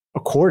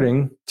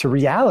according to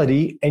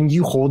reality, and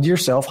you hold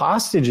yourself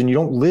hostage and you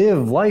don't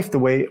live life the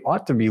way it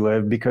ought to be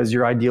lived because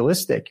you're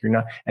idealistic. You're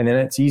not, and then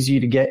it's easy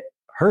to get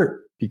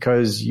hurt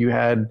because you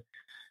had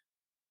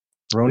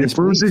it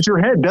bruises your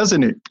head,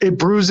 doesn't it? It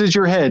bruises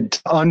your head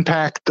to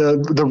unpack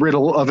the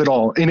riddle of it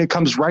all. And it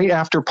comes right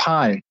after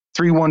pi,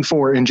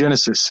 3:1-4 in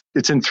Genesis.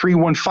 It's in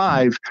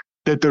 3:1-5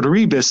 that the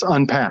rebus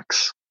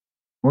unpacks.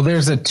 Well,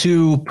 there's a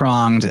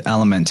two-pronged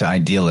element to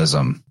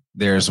idealism.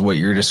 There's what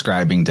you're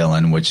describing,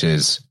 Dylan, which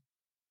is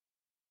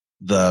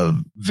the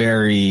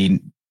very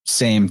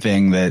same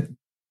thing that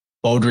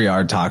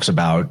Baudrillard talks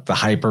about, the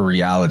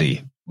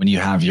hyper-reality, when you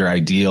have your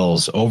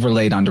ideals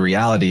overlaid onto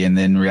reality, and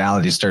then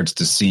reality starts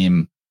to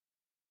seem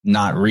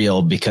not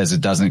real because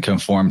it doesn't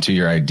conform to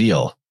your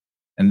ideal.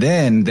 And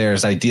then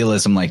there's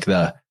idealism like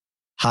the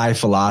high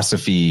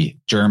philosophy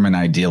German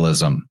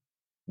idealism,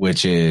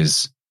 which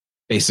is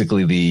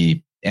basically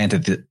the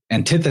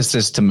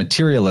antithesis to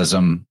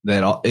materialism,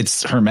 that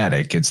it's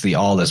hermetic. It's the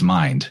all is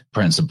mind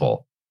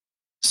principle.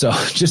 So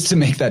just to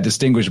make that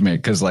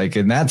distinguishment, because like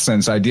in that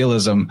sense,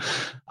 idealism,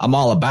 I'm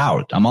all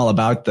about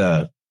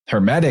the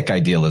hermetic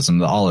idealism,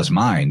 the all is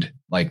mind,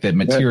 like that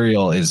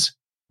materiality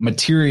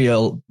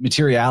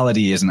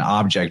is an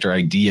object or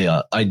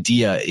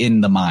idea in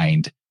the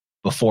mind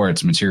before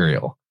it's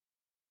material.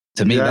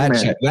 To me,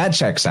 that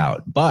checks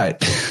out.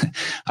 But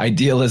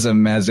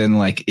idealism, as in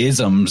like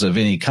isms of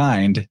any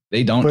kind,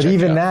 they don't. But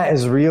even out. that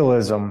is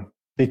realism,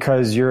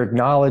 because you're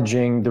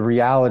acknowledging the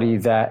reality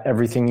that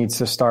everything needs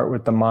to start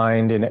with the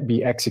mind and it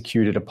be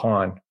executed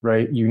upon,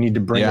 right? You need to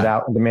bring it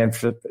out and demand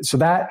for it. So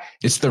that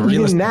it's the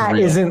realism. That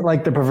isn't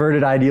like the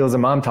perverted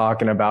idealism I'm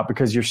talking about,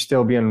 because you're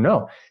still being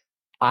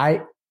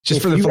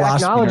just for the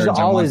philosophy nerds,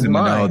 I want them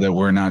to know that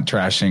we're not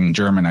trashing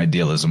German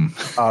idealism.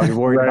 Oh, you're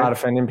worried about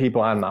offending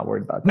people? I'm not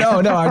worried about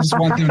that. No, I just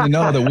want them to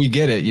know that we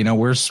get it. You know,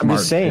 we're smart. I'm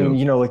just saying,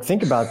 too. like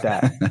think about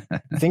that.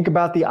 Think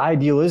about the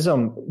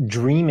idealism,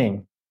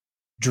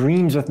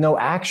 dreams with no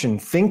action,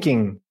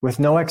 thinking with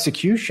no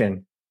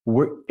execution.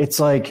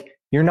 It's like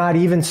you're not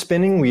even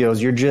spinning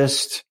wheels. You're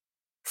just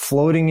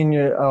floating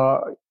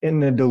in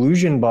the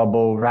delusion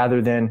bubble,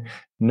 rather than,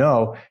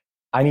 no,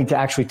 I need to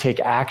actually take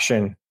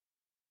action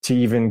to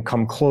even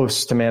come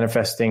close to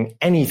manifesting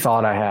any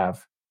thought I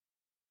have,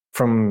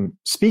 from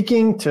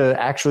speaking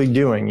to actually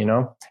doing,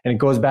 And it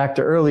goes back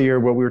to earlier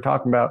what we were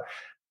talking about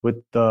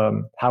with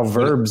how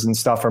verbs and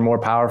stuff are more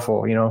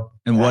powerful,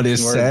 And what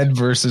is said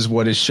versus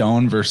what is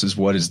shown versus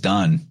what is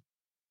done.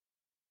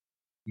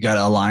 You got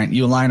to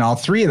align all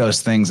three of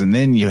those things, and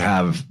then you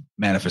have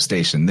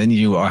manifestation. Then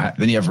you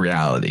have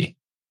reality.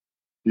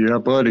 Yeah,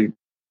 buddy.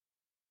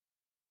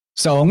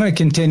 So I'm going to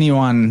continue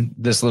on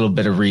this little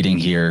bit of reading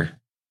here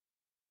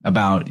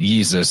about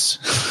Jesus.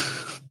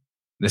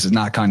 This is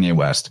not Kanye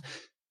West.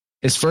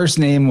 His first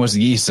name was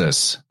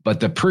Jesus, but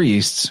the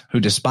priests who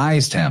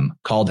despised him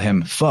called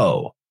him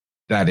Faux,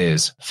 that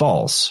is,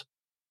 false.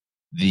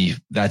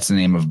 That's the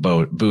name of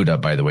Buddha,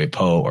 by the way,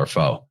 Po or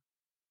Faux.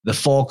 The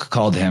folk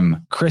called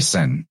him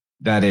Chrisen,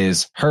 that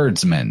is,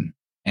 herdsman,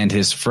 and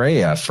his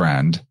Freya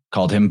friend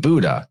called him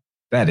Buddha,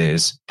 that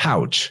is,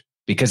 pouch,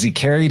 because he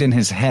carried in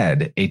his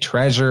head a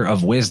treasure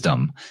of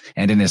wisdom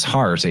and in his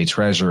heart a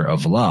treasure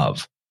of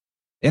love.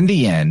 In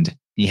the end,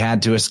 he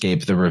had to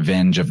escape the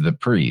revenge of the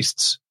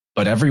priests,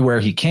 but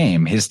everywhere he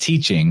came, his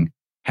teaching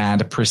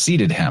had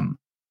preceded him.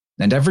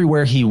 And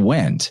everywhere he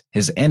went,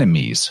 his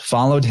enemies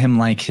followed him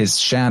like his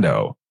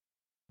shadow.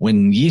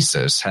 When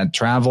Jesus had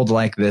traveled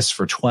like this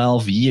for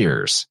 12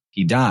 years,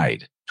 he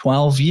died.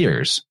 12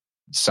 years.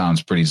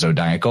 Sounds pretty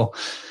zodiacal.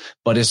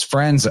 But his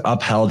friends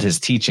upheld his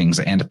teachings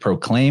and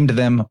proclaimed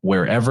them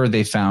wherever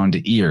they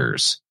found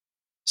ears.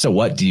 So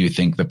what do you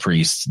think the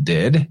priests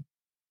did?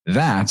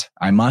 That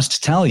I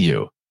must tell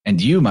you, and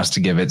you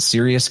must give it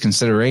serious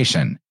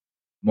consideration.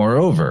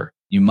 Moreover,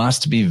 you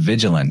must be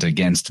vigilant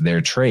against their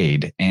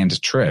trade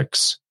and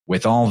tricks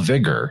with all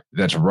vigor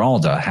that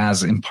Ralda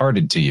has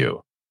imparted to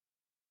you.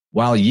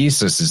 While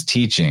Jesus'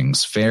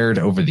 teachings fared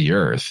over the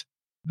earth,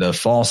 the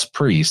false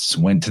priests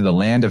went to the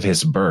land of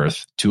his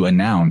birth to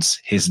announce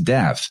his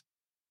death.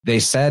 They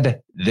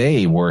said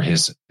they were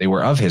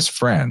of his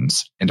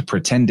friends and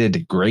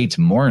pretended great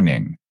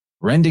mourning,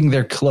 rending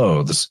their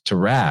clothes to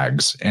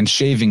rags and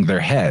shaving their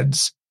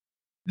heads.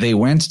 They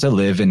went to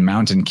live in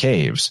mountain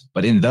caves,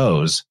 but in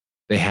those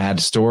they had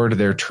stored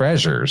their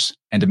treasures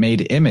and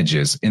made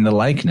images in the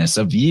likeness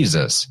of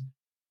Jesus.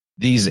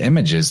 These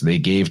images they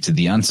gave to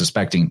the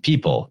unsuspecting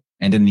people,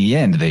 and in the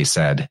end they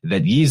said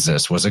that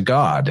Jesus was a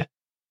god,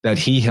 that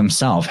he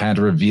himself had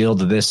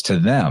revealed this to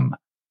them,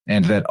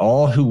 and that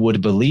all who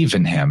would believe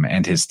in him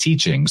and his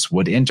teachings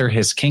would enter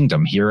his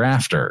kingdom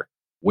hereafter,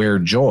 where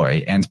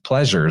joy and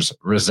pleasures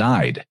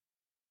reside.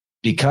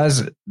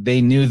 Because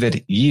they knew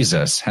that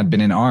Jesus had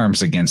been in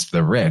arms against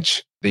the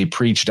rich, they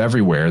preached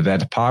everywhere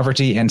that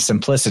poverty and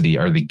simplicity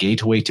are the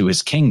gateway to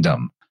his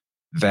kingdom,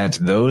 that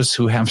those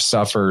who have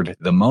suffered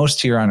the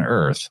most here on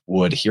earth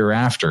would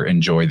hereafter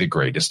enjoy the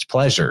greatest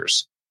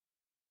pleasures.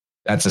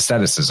 That's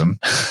asceticism.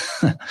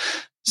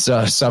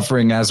 So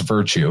suffering as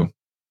virtue.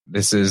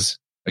 This is,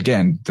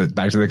 again,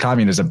 back to the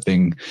communism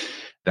thing.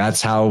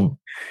 That's how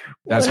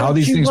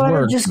these things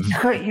work. Just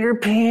cut your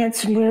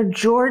pants and wear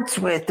jorts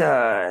with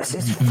us.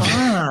 It's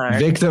fun.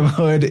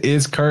 Victimhood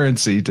is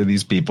currency to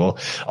these people.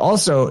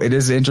 Also, it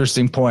is an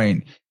interesting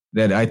point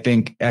that I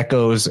think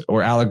echoes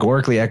or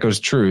allegorically echoes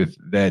truth,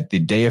 that the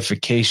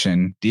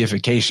deification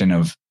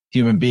of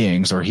human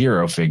beings or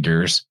hero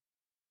figures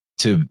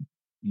to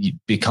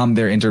become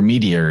their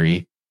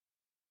intermediary,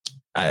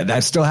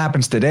 that still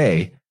happens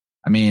today.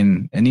 I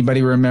mean,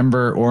 anybody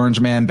remember Orange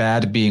Man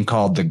Bad being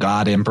called the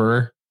God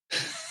Emperor?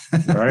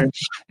 Right.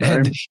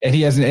 And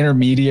he has an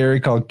intermediary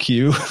called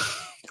Q.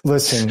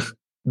 Listen,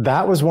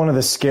 That was one of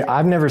the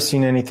I've never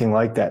seen anything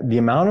like that. The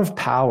amount of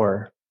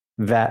power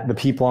that the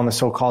people on the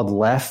so-called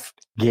left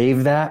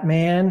gave that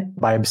man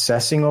by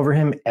obsessing over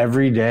him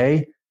every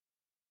day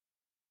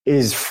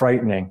is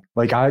frightening.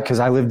 Because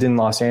I lived in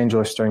Los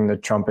Angeles during the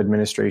Trump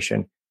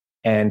administration,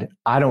 and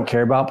I don't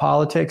care about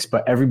politics,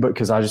 but everybody,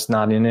 because I'm just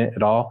not in it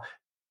at all.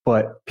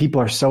 But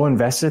people are so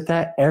invested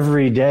that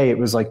every day it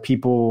was like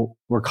people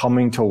were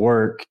coming to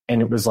work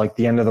and it was like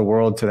the end of the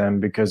world to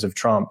them because of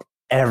Trump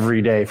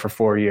every day for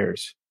 4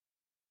 years.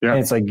 Yeah. And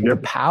it's like the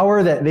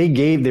power that they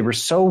gave, they were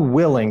so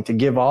willing to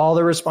give all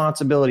the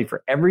responsibility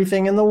for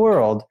everything in the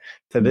world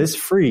to this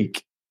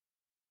freak.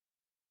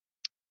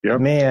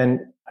 Yep.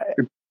 Man,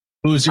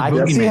 who's your I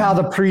can see how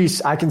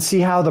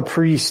the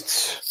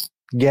priests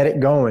get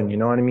it going. You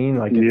know what I mean?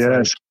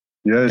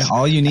 Yes.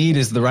 All you need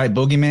is the right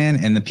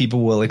boogeyman, and the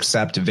people will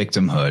accept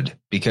victimhood,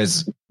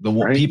 because the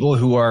people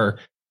who are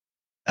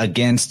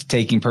against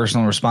taking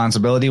personal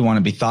responsibility want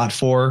to be thought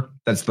for.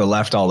 That's the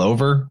left all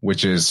over,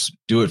 which is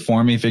do it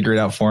for me, figure it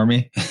out for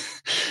me.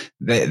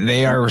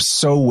 they are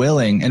so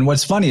willing. And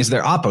what's funny is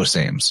they're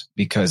opposames,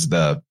 because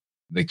the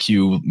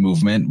Q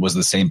movement was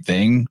the same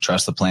thing.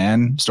 Trust the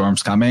plan.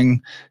 Storm's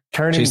coming.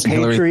 Turning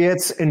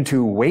patriots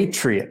into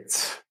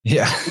waitriots.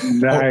 Yeah.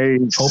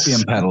 Nice.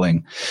 Hopium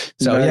peddling.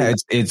 So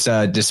it's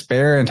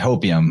despair and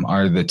hopium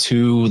are the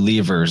two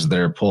levers that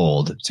are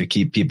pulled to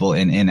keep people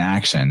in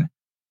inaction.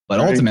 But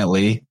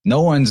ultimately,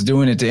 no one's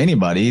doing it to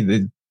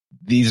anybody.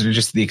 These are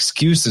just the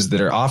excuses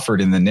that are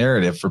offered in the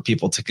narrative for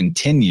people to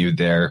continue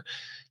their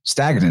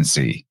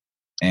stagnancy.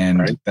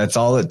 And that's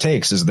all it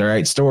takes is the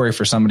right story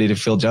for somebody to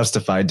feel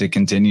justified to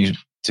continue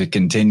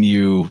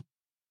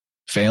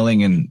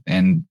failing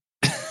and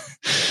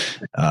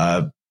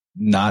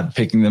not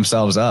picking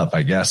themselves up,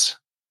 I guess.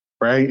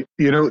 Right.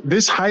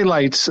 This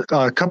highlights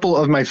a couple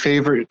of my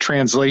favorite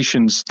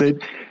translations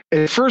that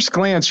at first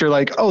glance, you're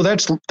like, oh,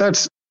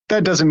 that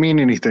doesn't mean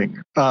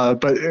anything.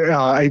 But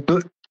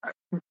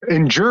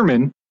in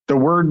German, the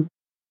word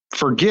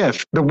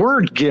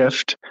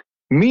gift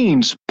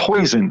means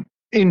poison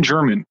in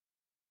German.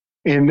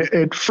 And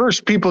at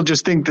first, people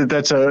just think that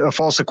that's a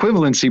false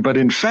equivalency. But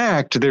in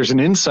fact, there's an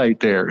insight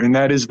there. And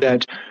that is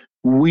that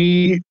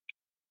we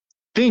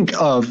think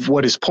of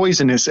what is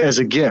poisonous as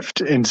a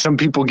gift. And some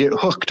people get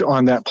hooked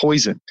on that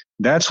poison.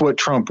 That's what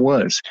Trump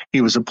was.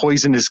 He was a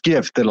poisonous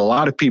gift that a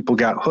lot of people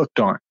got hooked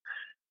on.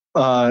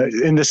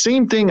 And the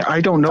same thing,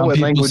 I don't know what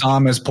language. Some people saw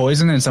him as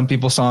poison and some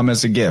people saw him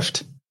as a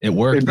gift. It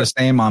worked the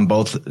same on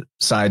both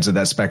sides of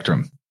that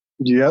spectrum.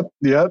 Yep.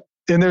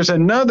 And there's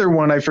another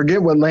one. I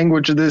forget what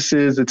language this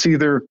is. It's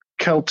either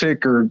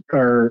Celtic or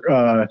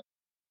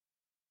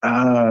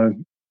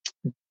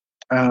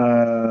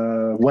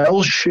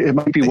Welsh. It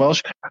might be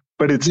Welsh,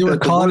 but they were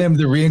calling him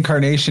the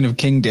reincarnation of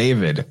King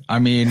David. I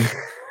mean,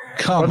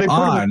 come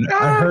on.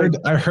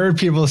 I heard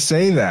people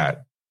say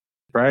that.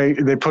 Right.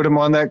 They put him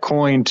on that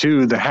coin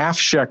too. The half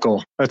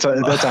shekel. That's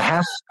a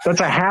half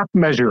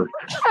measure.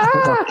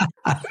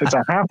 It's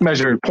a half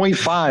measure,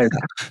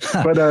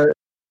 0.5.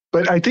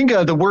 But I think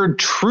the word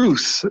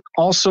truth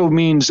also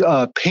means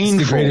painful. It's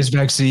the greatest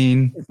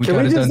vaccine.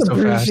 Can we just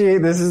appreciate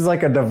this is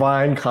like a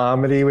divine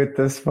comedy with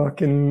this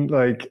fucking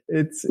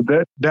that's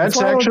why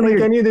actually I don't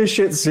take any of this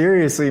shit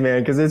seriously,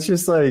 man. Because it's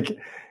just like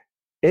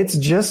it's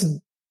just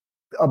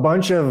a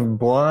bunch of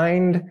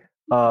blind,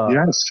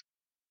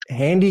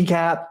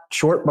 handicapped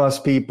short bus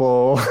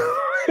people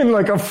in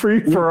like a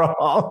free for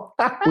all.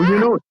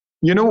 Well,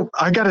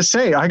 I gotta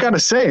say,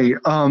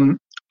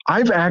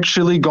 I've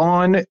actually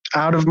gone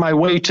out of my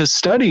way to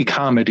study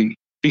comedy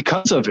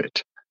because of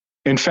it.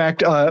 In fact,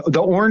 the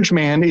Orange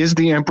Man is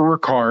the Emperor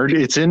card.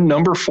 It's in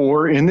number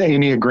 4 in the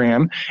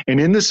Enneagram,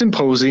 and in the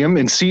Symposium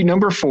in seat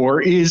number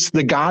 4 is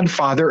the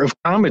godfather of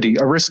comedy,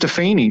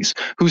 Aristophanes,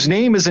 whose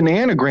name is an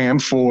anagram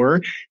for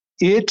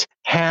it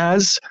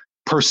has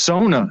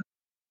persona.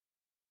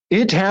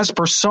 It has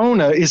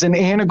persona is an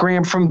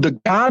anagram from the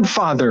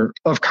godfather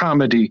of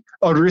comedy,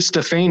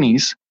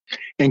 Aristophanes.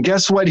 And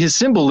guess what his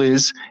symbol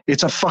is?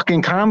 It's a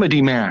fucking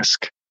comedy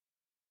mask.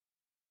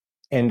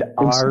 And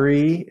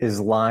Ari is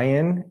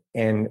lion,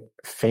 and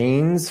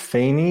Phanes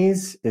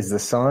is the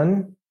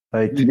sun.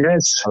 Like,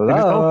 yes,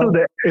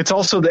 it's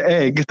also the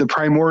egg, the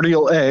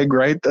primordial egg,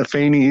 right? The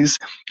Phanes,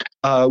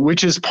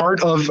 which is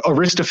part of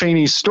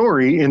Aristophanes'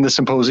 story in the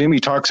Symposium. He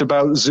talks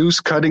about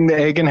Zeus cutting the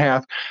egg in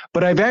half.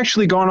 But I've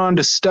actually gone on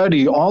to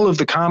study all of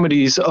the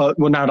comedies,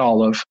 not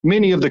all of,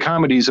 many of the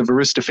comedies of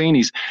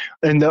Aristophanes.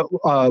 And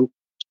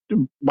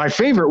my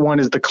favorite one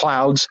is The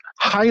Clouds.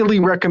 Highly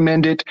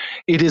recommend it.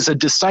 It is a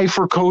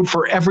decipher code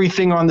for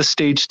everything on the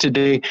stage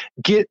today.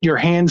 Get your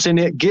hands in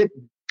it. Get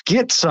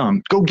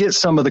some. Go get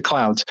some of The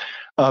Clouds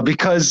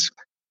because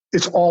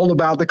it's all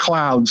about the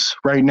clouds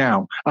right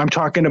now. I'm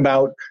talking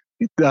about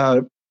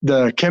the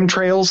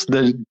chemtrails,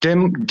 the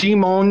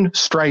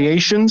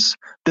demonstrations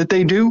that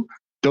they do.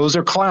 Those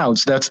are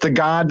clouds. That's the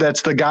God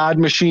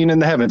machine in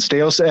the heavens,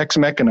 Deus ex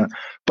machina.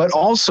 But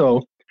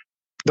also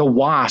the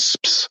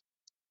wasps.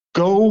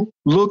 Go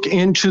look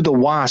into the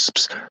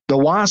WASPs. The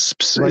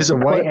WASPs like is the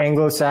white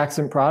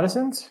Anglo-Saxon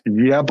Protestants.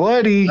 Yeah,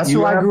 buddy. That's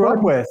what I grew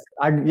up with.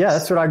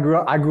 That's what I grew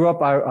up. I grew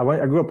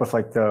up with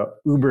like the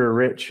uber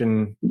rich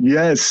and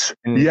yes,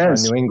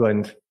 New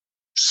England.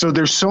 So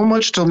there's so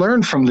much to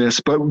learn from this,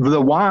 but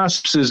the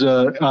WASPs is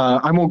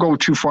I won't go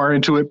too far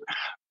into it,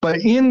 but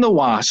in the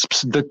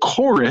WASPs, the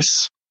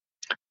chorus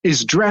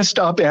is dressed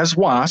up as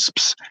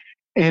wasps,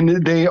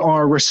 and they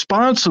are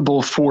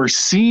responsible for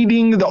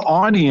seeding the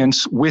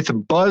audience with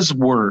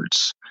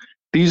buzzwords.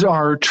 These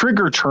are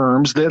trigger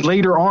terms that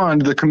later on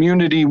the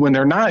community, when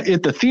they're not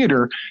at the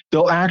theater,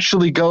 they'll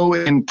actually go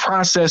and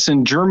process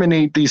and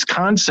germinate these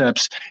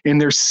concepts, and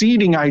they're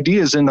seeding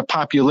ideas in the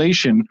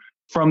population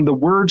from the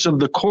words of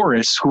the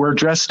chorus who are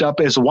dressed up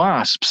as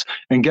wasps.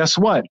 And guess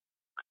what?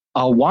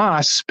 A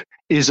wasp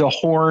is a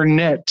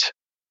hornet.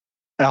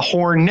 A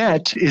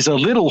hornet is a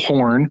little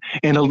horn,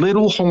 and a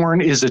little horn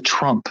is a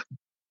trump.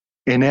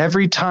 And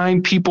every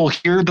time people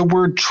hear the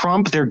word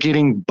Trump, they're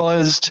getting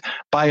buzzed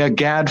by a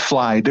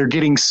gadfly. They're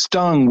getting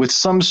stung with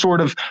some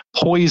sort of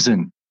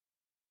poison.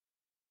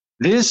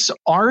 This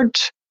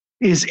art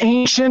is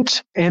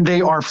ancient, and they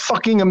are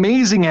fucking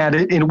amazing at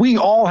it, and we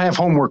all have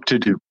homework to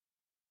do.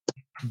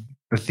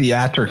 The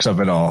theatrics of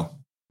it all,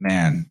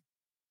 man.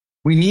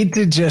 We need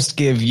to just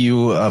give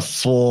you a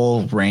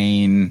full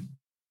reign,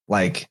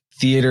 like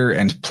theater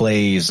and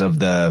plays of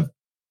the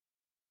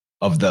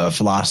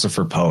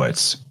philosopher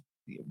poets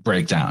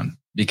breakdown,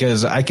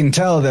 because I can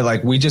tell that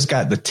like we just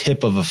got the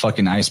tip of a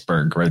fucking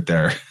iceberg right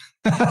there.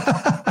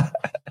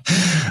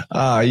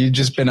 You've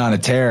just been on a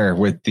tear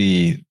with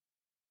the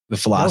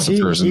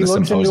philosophers and the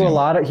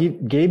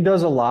symposium. Gabe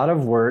does a lot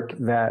of work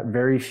that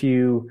very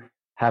few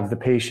have the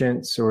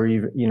patience, or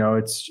even,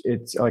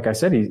 it's like I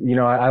said,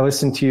 I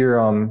listened to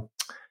your,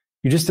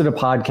 you just did a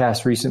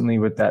podcast recently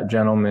with that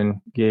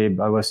gentleman, Gabe.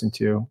 I listened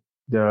to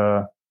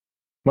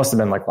must have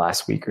been like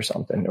last week or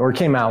something, or it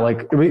came out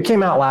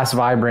last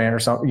Vibrant or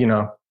something,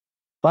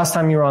 last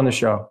time you were on the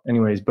show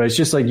anyways. But it's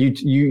just like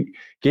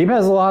Gabe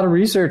has a lot of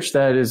research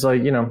that is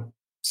like,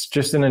 it's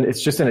just in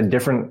a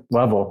different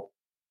level.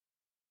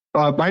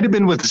 Might have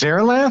been with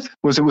Zarelath.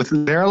 Was it with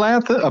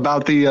Zarelath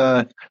about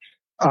the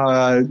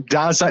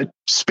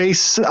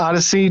Space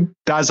Odyssey,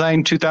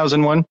 Dasein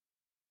 2001?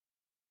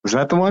 Was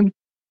that the one?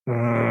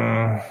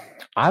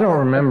 I don't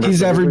remember.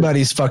 He's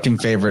everybody's fucking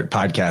favorite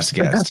podcast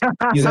guest.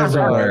 He's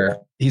everywhere.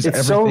 He's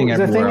everything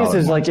everywhere. The thing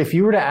is like, if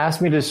you were to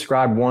ask me to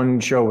describe one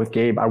show with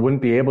Gabe, I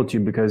wouldn't be able to,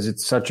 because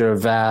it's such a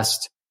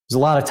vast, there's a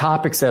lot of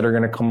topics that are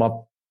going to come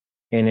up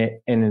in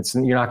it, and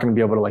you're not going to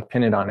be able to like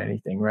pin it on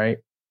anything, right?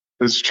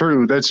 That's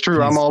true.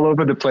 I'm all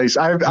over the place.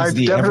 I've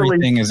definitely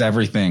everything is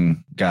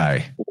everything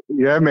guy.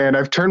 Yeah, man.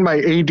 I've turned my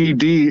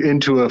ADD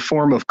into a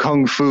form of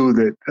kung fu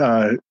that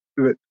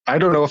I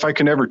don't know if I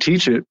can ever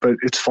teach it, but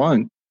it's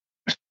fun.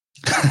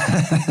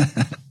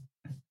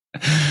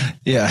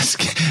 Yes,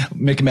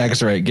 Mick Mack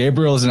is right.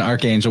 Gabriel is an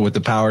archangel with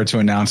the power to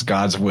announce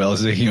God's will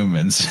to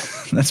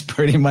humans. That's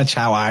pretty much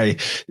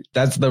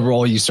that's the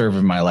role you serve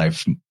in my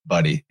life,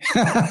 buddy.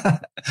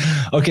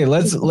 Okay,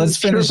 let's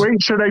finish.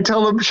 Should I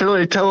tell him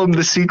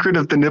the secret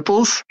of the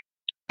nipples?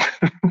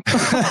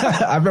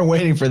 I've been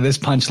waiting for this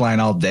punchline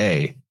all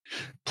day.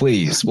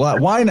 Please.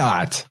 Why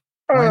not?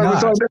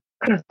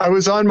 I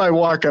was on my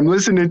walk. I'm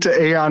listening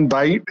to Aeon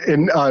Byte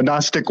and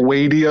Gnostic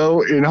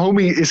Radio, and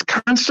homie is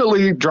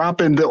constantly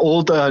dropping the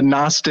old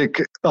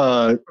Gnostic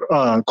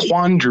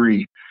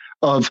quandary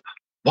of,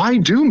 why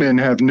do men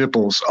have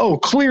nipples? Oh,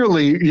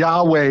 clearly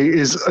Yahweh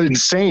is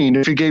insane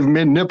if he gave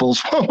men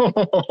nipples.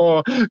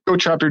 Go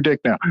chop your dick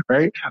now,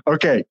 right?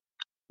 Okay.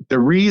 The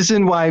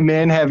reason why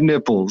men have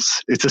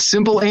nipples, it's a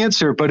simple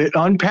answer, but it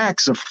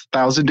unpacks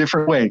 1,000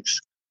 different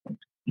ways.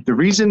 The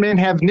reason men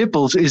have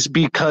nipples is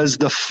because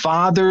the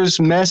father's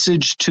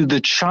message to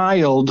the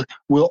child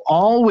will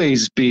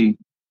always be,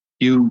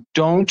 you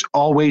don't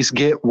always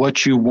get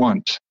what you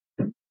want.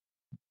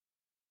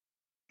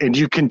 And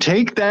you can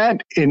take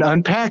that and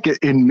unpack it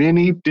in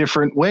many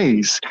different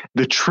ways.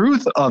 The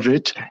truth of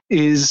it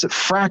is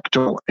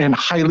fractal and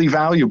highly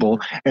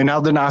valuable. And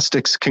now the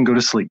Gnostics can go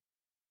to sleep.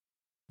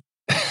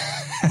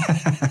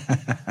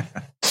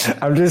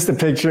 I'm just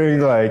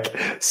picturing like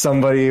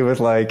somebody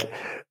with like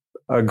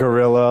a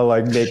gorilla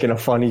like making a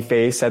funny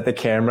face at the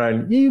camera,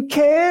 and you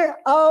can't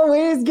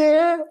always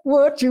get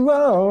what you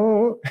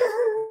want.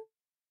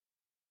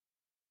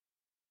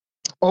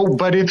 Oh,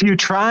 but if you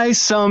try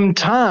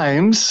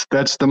sometimes,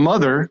 that's the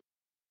mother,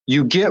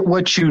 you get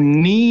what you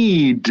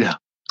need.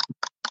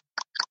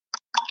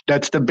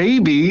 That's the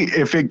baby.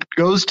 If it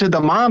goes to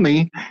the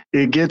mommy,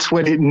 it gets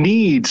what it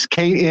needs.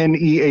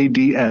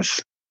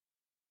 KNEADS.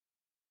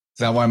 Is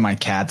that why my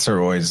cats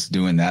are always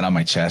doing that on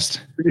my chest,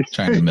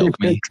 trying to milk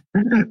me?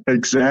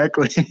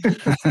 Exactly.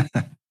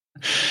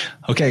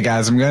 Okay,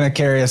 guys, I'm going to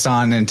carry us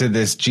on into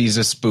this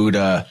Jesus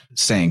Buddha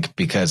sync,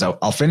 because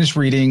I'll finish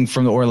reading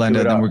from the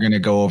Orlando, then we're going to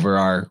go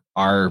over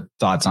our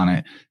thoughts on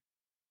it.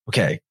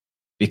 Okay.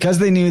 Because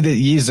they knew that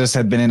Jesus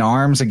had been in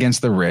arms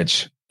against the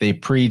rich, they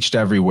preached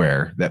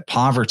everywhere that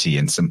poverty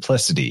and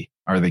simplicity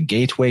are the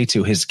gateway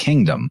to his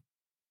kingdom,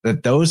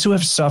 that those who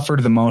have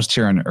suffered the most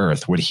here on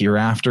earth would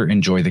hereafter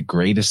enjoy the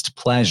greatest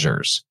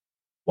pleasures.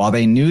 While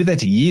they knew that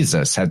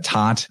Jesus had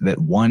taught that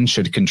one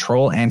should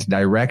control and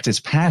direct his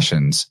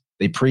passions,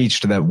 they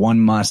preached that one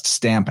must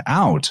stamp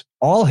out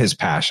all his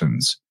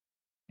passions,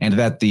 and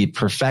that the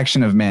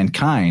perfection of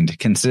mankind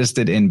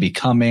consisted in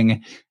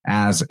becoming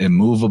as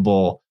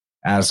immovable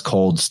as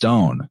cold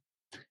stone.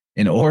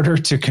 In order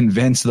to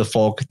convince the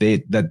folk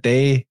that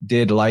they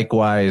did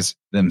likewise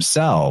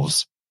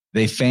themselves,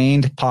 they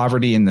feigned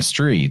poverty in the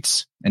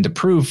streets, and to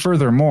prove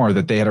furthermore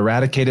that they had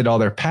eradicated all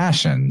their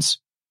passions,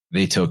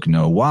 they took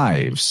no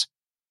wives.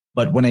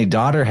 But when a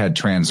daughter had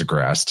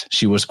transgressed,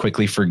 she was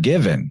quickly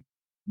forgiven.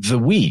 The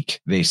weak,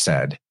 they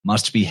said,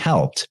 must be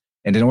helped,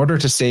 and in order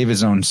to save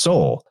his own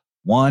soul,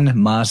 one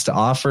must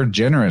offer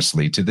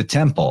generously to the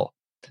temple.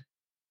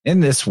 In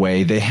this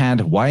way, they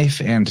had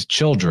wife and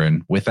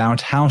children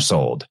without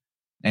household,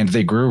 and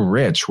they grew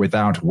rich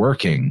without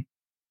working.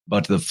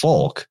 But the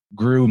folk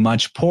grew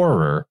much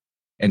poorer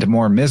and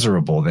more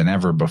miserable than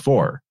ever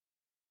before.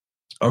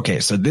 Okay,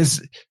 so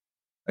this,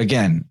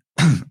 again,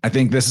 I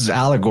think this is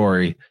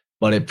allegory,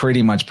 but it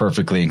pretty much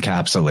perfectly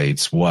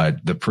encapsulates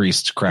what the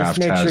priestcraft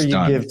has done. Just make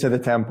sure you give to the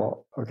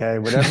temple, okay?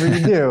 Whatever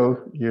you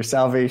do, your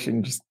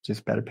salvation,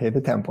 just better pay the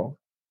temple.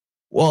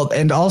 Well,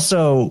 and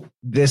also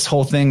this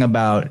whole thing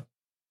about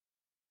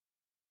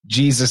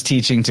Jesus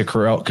teaching to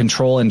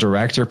control and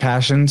direct your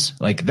passions,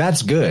 like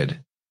that's good.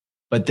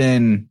 But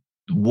then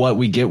what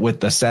we get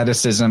with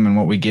asceticism and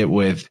what we get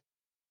with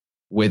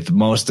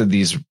most of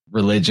these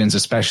religions,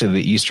 especially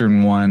the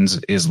Eastern ones,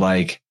 is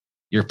like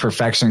your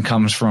perfection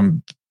comes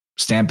from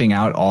stamping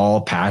out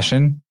all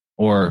passion,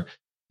 or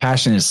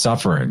passion is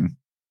suffering,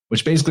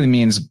 which basically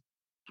means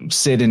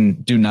sit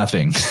and do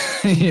nothing,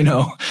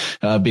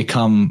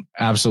 become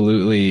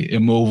absolutely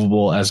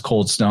immovable as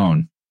cold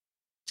stone,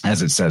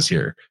 as it says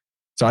here.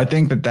 So I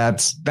think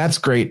that's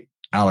great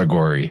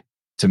allegory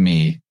to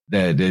me.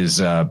 That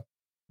is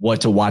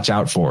what to watch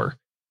out for.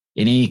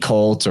 Any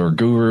cult or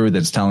guru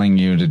that's telling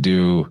you to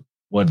do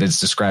what it's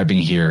describing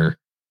here,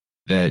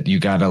 that you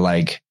got to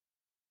like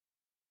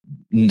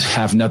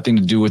have nothing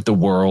to do with the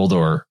world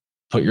or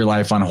put your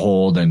life on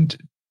hold and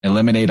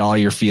eliminate all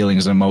your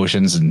feelings and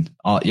emotions and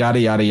all, yada,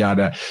 yada,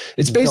 yada.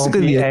 It's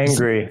basically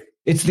angry.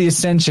 It's the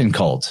ascension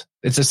cult.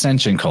 It's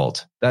ascension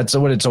cult. That's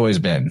what it's always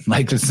been.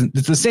 Like it's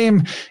the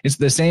same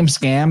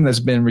scam that's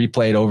been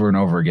replayed over and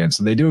over again.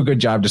 So they do a good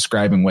job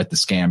describing what the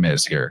scam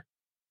is here.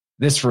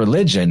 This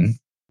religion,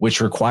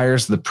 which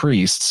requires the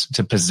priests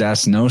to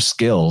possess no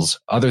skills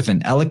other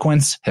than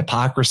eloquence,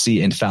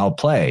 hypocrisy, and foul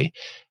play,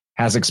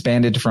 has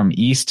expanded from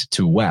east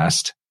to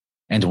west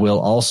and will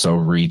also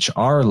reach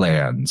our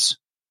lands.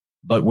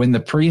 But when the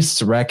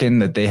priests reckon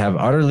that they have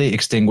utterly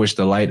extinguished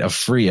the light of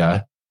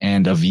Freya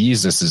and of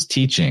Jesus'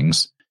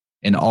 teachings,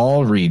 in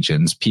all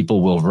regions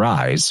people will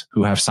rise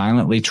who have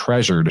silently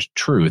treasured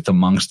truth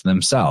amongst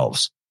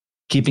themselves,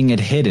 keeping it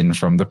hidden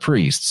from the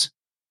priests.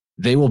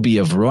 They will be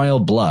of royal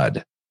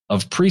blood,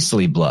 of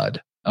priestly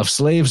blood, of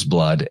slaves'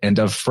 blood, and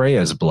of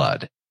Freya's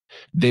blood.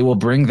 They will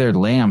bring their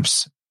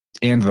lamps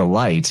and the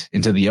light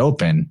into the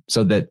open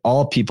so that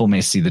all people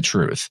may see the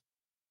truth.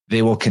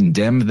 They will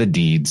condemn the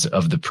deeds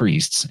of the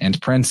priests and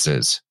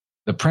princes.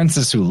 The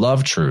princes who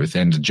love truth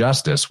and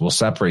justice will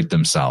separate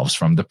themselves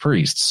from the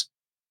priests.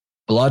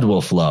 Blood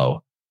will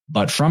flow,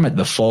 but from it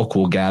the folk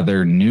will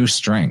gather new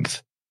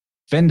strength.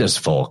 Fenda's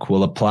folk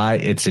will apply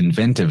its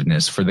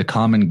inventiveness for the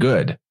common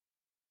good.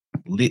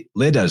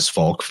 Lyda's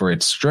folk for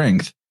its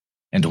strength,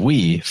 and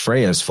we,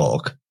 Freya's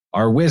folk,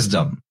 our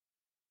wisdom.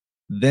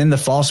 Then the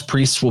false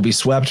priests will be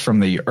swept from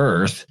the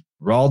earth.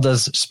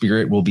 Ralda's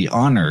spirit will be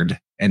honored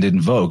and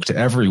invoked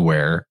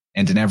everywhere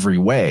and in every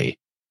way.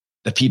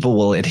 The people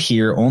will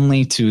adhere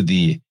only to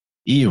the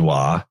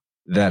Iwa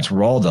that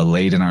Ralda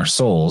laid in our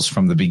souls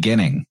from the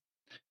beginning.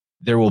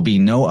 There will be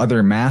no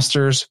other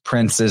masters,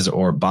 princes,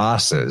 or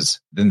bosses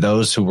than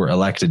those who were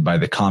elected by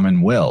the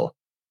common will.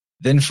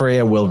 Then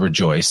Freya will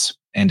rejoice,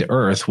 and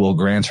earth will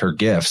grant her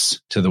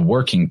gifts to the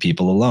working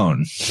people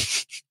alone.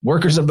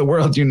 Workers of the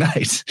world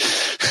unite.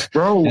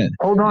 Bro,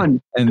 hold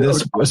on. And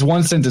this was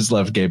one sentence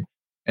left, Gabe.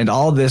 And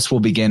all this will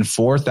begin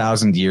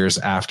 4,000 years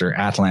after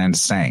Atlan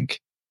sank.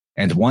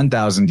 And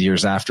 1,000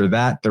 years after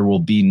that, there will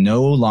be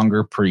no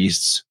longer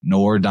priests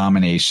nor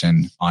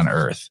domination on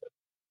earth.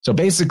 So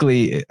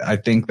basically, I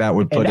think that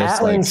would put us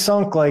Atlan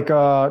sunk like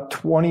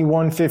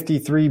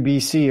 2153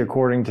 BC,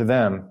 according to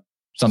them.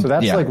 So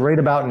that's like right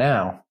about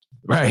now.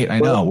 Right. I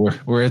know.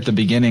 We're at the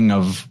beginning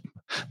of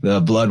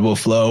the blood will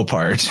flow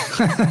part.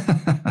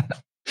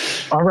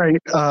 All right.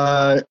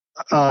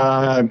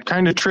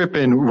 Kind of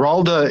tripping.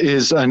 Ralda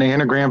is an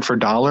anagram for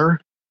dollar.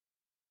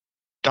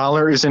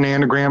 Dollar is an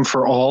anagram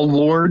for all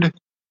Lord.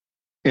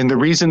 And the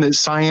reason that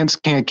science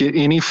can't get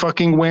any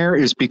fucking where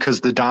is because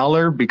the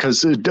dollar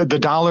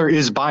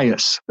is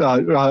bias.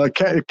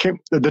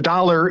 The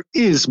dollar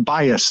is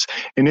bias.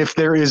 And if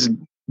there is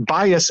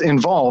bias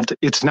involved,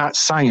 it's not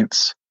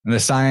science. And the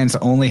science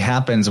only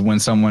happens when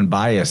someone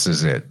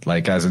biases it,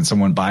 like as in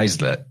someone buys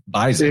it.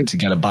 You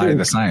got to buy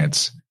the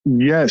science.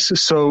 Yes.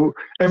 So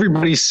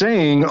everybody's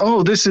saying,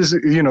 oh, this is,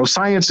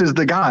 science is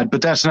the God,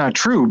 but that's not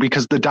true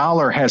because the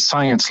dollar has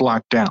science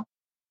locked down.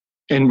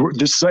 And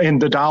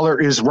the dollar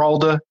is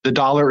Ralda, the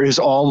dollar is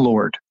all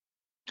Lord.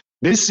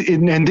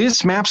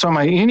 This maps on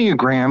my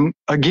Enneagram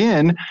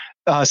again.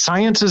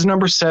 Science is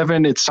number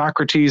 7. It's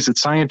Socrates.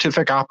 It's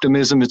scientific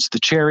optimism. It's the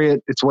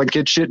chariot. It's what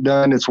gets shit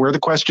done. It's where the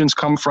questions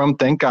come from.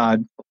 Thank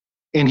God.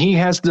 And he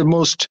has the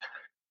most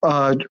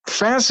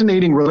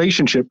fascinating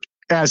relationship,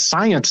 as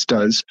science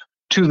does,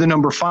 to the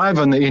number 5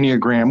 on the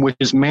Enneagram, which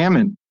is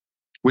mammon,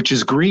 which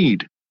is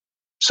greed.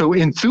 So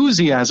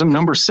enthusiasm,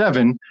 number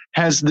 7,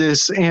 has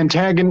this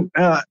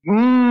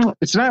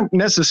it's not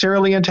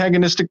necessarily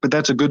antagonistic, but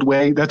that's a good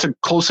way. That's a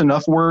close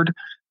enough word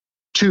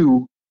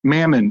to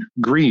mammon,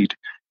 greed.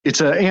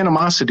 It's an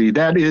animosity.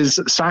 That is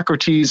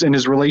Socrates and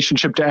his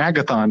relationship to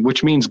Agathon,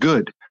 which means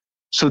good.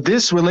 So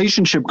this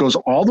relationship goes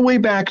all the way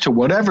back to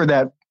whatever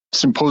that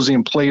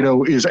Symposium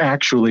Plato is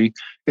actually.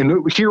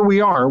 And here we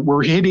are,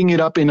 we're hitting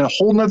it up in a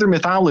whole nother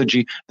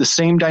mythology, the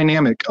same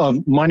dynamic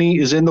of money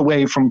is in the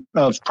way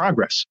of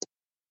progress.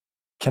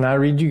 Can I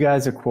read you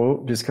guys a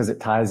quote just because it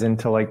ties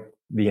into like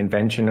the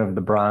invention of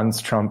the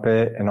bronze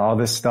trumpet and all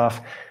this stuff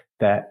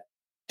that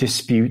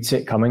disputes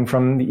it coming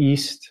from the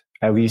East,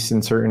 at least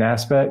in certain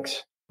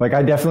aspects? Like,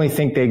 I definitely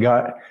think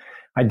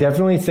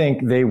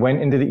they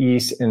went into the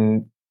East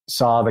and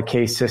saw the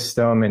caste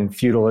system and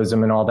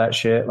feudalism and all that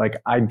shit.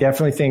 Like, I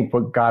definitely think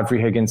what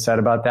Godfrey Higgins said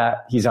about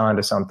that, he's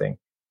onto something,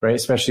 right?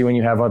 Especially when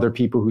you have other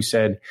people who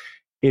said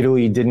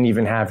Italy didn't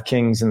even have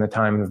kings in the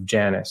time of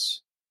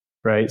Janus,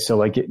 right? So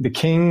like the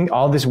king,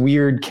 all this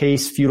weird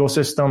caste feudal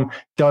system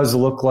does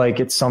look like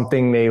it's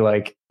something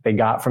they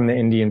got from the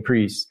Indian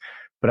priests.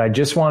 But I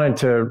just wanted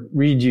to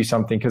read you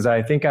something because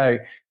I think I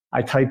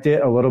typed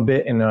it a little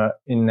bit in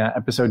that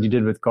episode you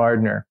did with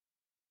Gardner,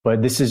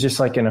 but this is just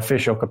like an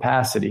official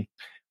capacity.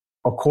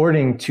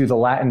 According to the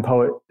Latin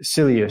poet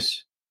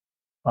Silius,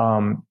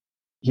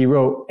 he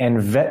wrote, "And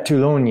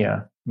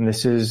Vetulonia," and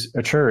this is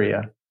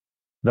Etruria,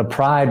 "the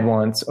pride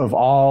once of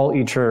all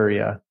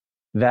Etruria.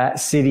 That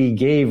city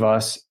gave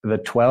us the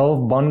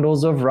 12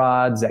 bundles of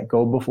rods that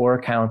go before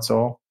a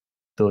council,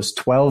 those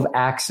 12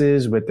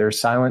 axes with their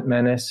silent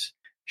menace.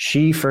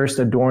 She first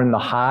adorned the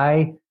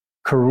high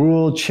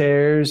curule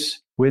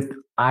chairs with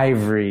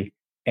ivory,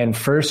 and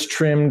first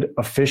trimmed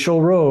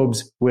official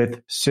robes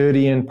with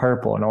Syrian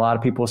purple." And a lot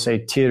of people say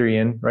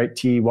Tyrian, right?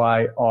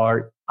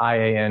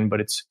 Tyrian,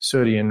 but it's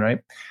Syrian, right?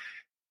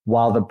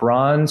 "While the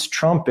bronze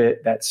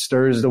trumpet that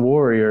stirs the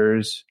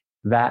warriors,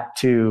 that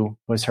too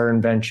was her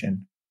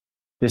invention."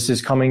 This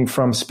is coming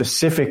from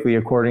specifically,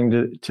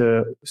 according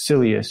to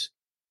Silius,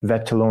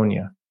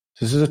 Vetulonia.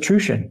 This is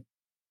Etruscan.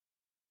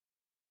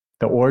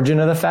 The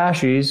origin of the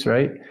fasces,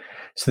 right?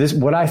 So this,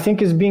 what I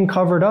think is being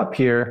covered up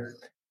here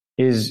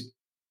is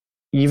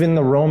even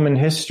the Roman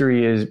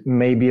history is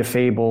maybe a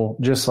fable,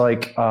 just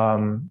like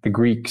the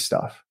Greek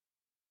stuff.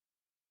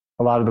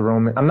 A lot of the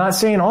Roman, I'm not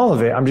saying all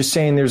of it. I'm just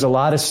saying there's a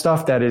lot of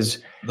stuff that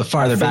is. The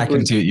farther back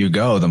into it you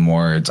go, the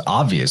more it's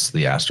obvious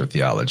the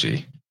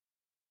astrotheology.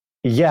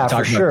 Yeah,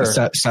 for sure.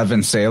 The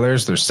 7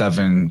 sailors, there's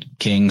 7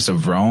 kings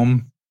of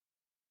Rome.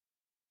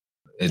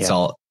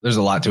 There's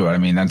a lot to it. I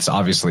mean, that's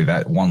obviously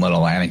that one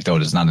little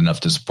anecdote is not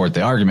enough to support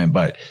the argument,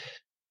 but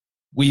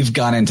we've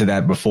gone into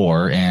that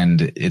before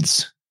and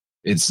it's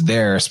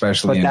there,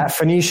 especially. But that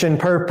Phoenician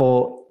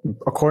purple,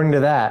 according to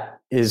that,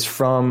 is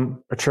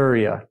from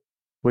Etruria,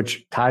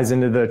 which ties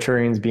into the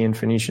Etrurians being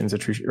Phoenicians,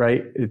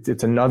 right?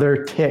 It's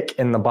another tick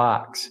in the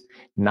box,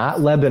 not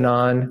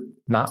Lebanon,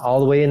 not all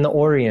the way in the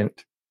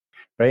Orient.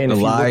 Right? And the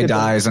lie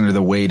dies under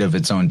the weight of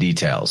its own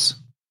details.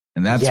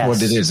 And that's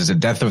what it is. It's a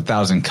death of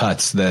 1,000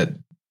 cuts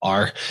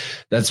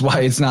that's why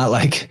it's not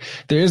like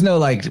there is no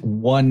like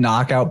one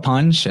knockout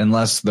punch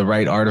unless the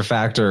right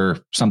artifact or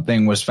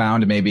something was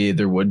found. Maybe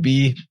there would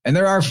be. And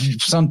there are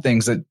some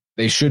things that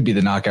they should be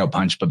the knockout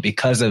punch, but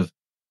because of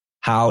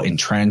how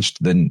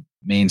entrenched the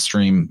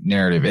mainstream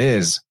narrative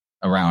is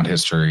around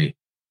history,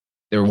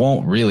 there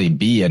won't really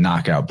be a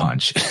knockout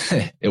punch.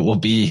 It will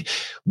be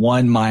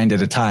one mind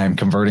at a time,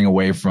 converting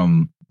away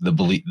from the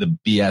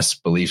BS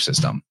belief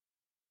system.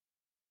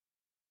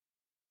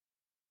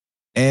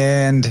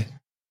 And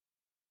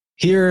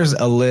here's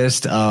a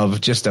list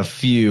of just a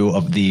few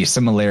of the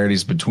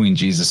similarities between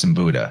Jesus and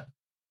Buddha.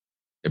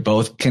 They're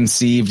both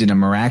conceived in a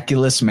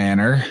miraculous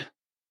manner.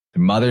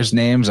 Their mother's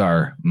names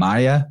are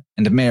Maya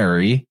and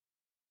Mary.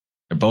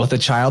 They're both a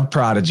child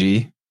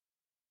prodigy.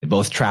 They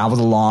both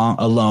traveled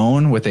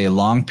alone with a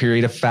long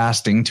period of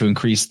fasting to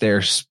increase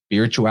their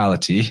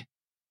spirituality.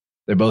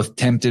 They're both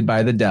tempted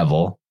by the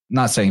devil. I'm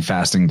not saying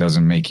fasting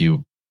doesn't make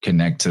you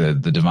connect to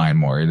the divine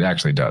more. It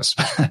actually does.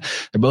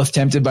 They're both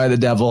tempted by the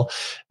devil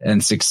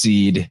and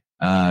succeed,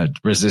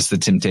 resist the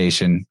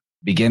temptation,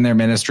 begin their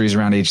ministries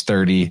around age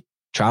 30,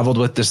 traveled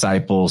with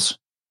disciples,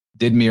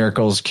 did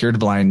miracles, cured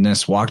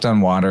blindness, walked on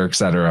water,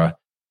 etc.,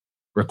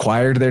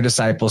 required their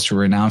disciples to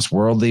renounce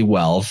worldly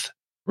wealth,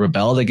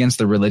 rebelled against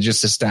the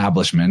religious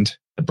establishment,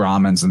 the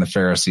Brahmins and the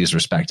Pharisees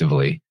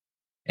respectively,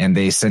 and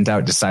they sent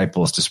out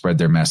disciples to spread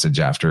their message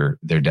after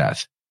their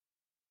death.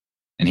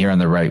 And here on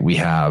the right, we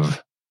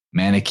have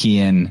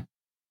Manichaean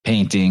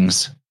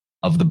paintings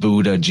of the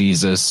Buddha,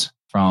 Jesus,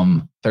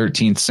 from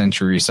 13th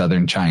century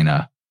southern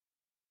China.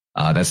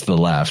 That's the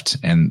left.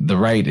 And the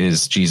right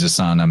is Jesus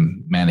on a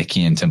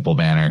Manichaean temple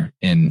banner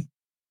in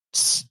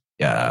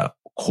Saccoccio,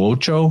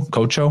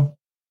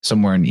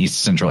 somewhere in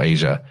East Central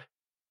Asia.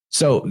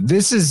 So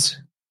this is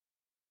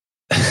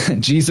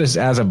Jesus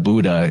as a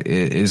Buddha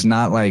is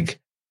not like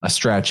a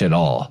stretch at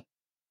all.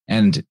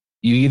 And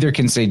you either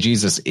can say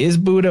Jesus is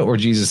Buddha or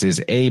Jesus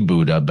is a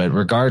Buddha, but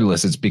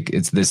regardless,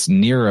 it's this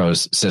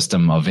Nero's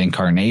system of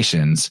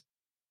incarnations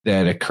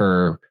that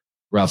occur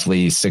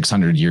roughly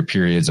 600-year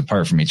periods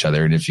apart from each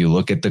other. And if you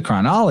look at the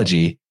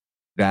chronology,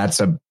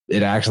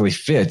 it actually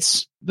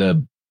fits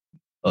the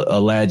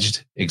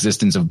alleged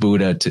existence of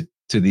Buddha to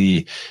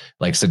the,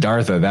 like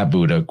Siddhartha, that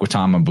Buddha,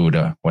 Gautama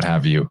Buddha, what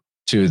have you,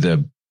 to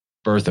the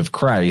birth of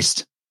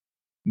Christ.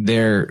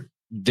 Their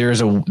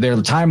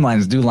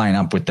timelines do line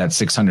up with that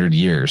 600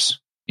 years,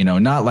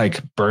 not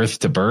like birth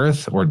to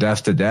birth or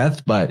death to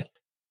death, but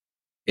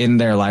in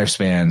their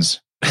lifespans,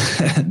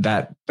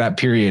 that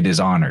period is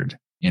honored.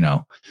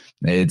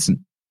 It's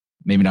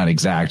maybe not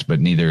exact, but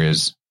neither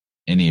is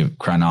any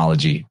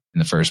chronology in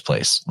the first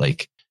place.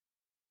 Like,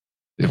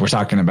 if we're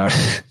talking about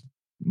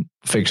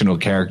fictional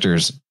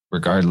characters,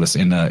 regardless,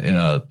 in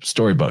a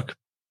storybook.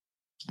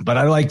 But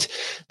I liked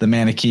the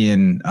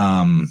Manichaean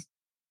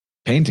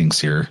paintings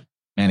here.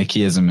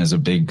 Manichaeism is a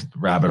big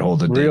rabbit hole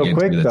to dig into.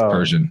 Quick, that's though,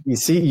 Persian. You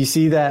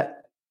see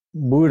that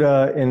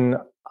Buddha in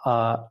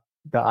the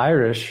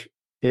Irish,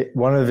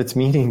 one of its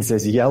meanings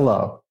is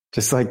yellow,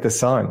 just like the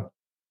sun.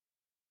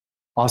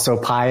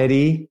 Also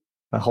piety,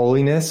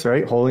 holiness,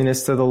 right?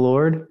 Holiness to the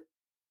Lord.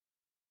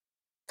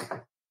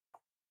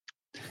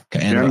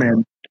 And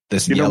man.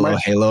 This yellow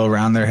halo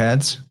around their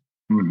heads.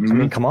 Mm-hmm. I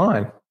mean, come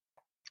on.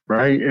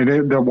 Right.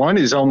 And the one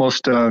is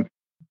almost,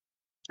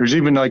 there's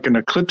even like an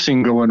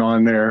eclipsing going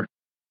on there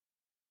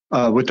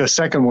with the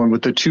second one,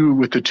 with the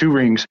two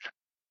rings.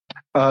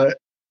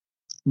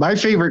 My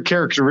favorite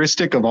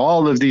characteristic of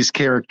all of these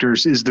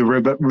characters is the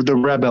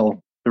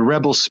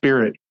rebel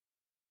spirit.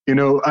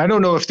 I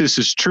don't know if this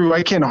is true.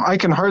 I can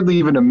hardly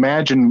even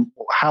imagine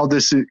how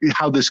this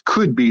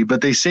could be,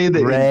 but they say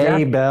that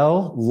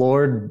Rebel,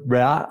 Lord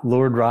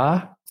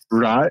Ra.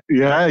 Right.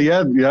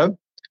 Yeah.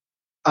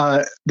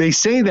 They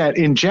say that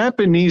in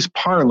Japanese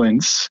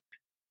parlance,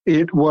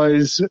 it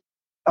was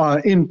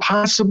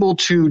impossible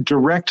to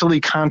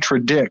directly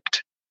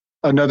contradict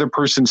another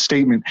person's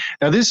statement.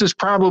 Now, this is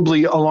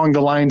probably along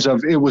the lines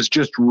of it was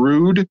just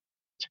rude,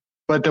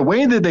 but the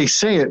way that they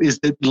say it is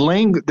that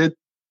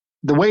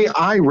the way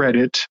I read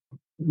it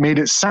made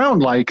it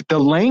sound like the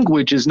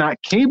language is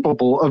not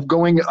capable of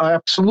going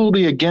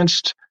absolutely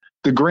against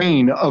the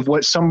grain of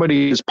what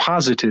somebody has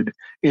posited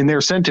in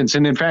their sentence.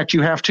 And in fact,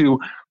 you have to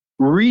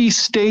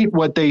restate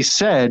what they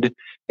said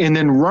and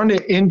then run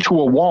it into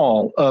a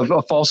wall of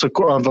a false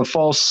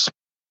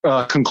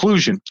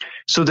conclusion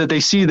so that they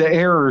see the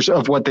errors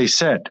of what they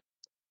said.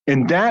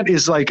 And that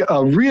is like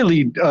a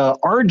really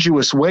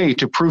arduous way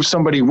to prove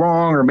somebody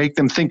wrong or make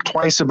them think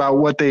twice about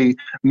what they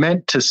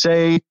meant to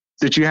say,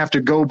 that you have to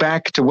go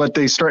back to what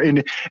they started.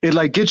 And it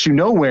like gets you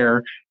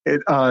nowhere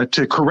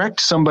to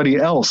correct somebody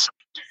else.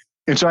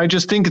 And so I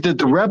just think that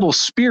the rebel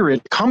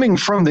spirit coming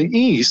from the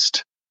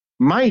East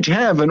might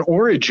have an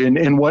origin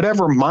in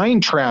whatever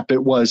mind trap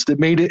it was that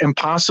made it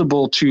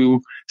impossible to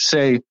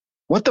say,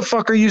 what the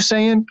fuck are you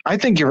saying? I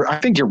think you're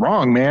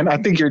wrong, man. I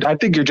think you're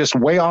just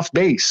way off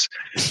base.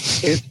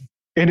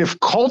 And if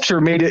culture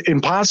made it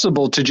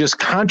impossible to just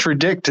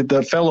contradict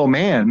the fellow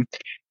man,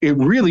 it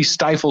really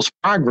stifles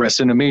progress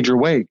in a major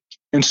way.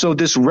 And so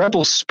this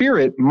rebel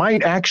spirit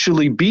might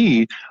actually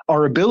be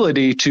our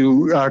ability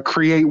to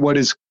create what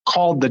is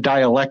called the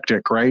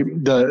dialectic, right?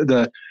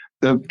 The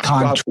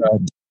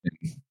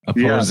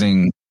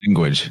opposing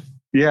language.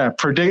 Yeah,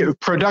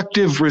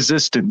 productive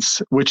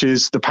resistance, which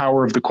is the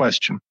power of the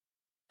question.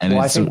 And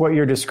I think what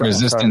you're describing,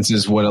 resistance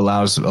is what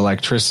allows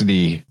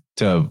electricity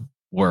to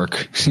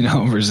work.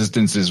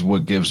 Resistance is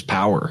what gives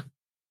power.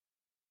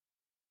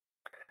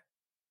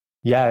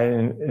 Yeah,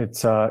 and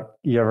it's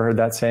you ever heard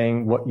that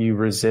saying, what you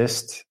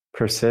resist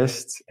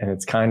persists? And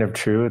it's kind of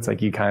true. It's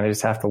like you kind of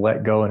just have to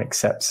let go and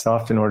accept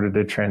stuff in order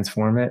to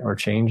transform it or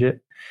change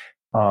it.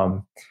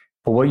 But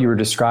what you were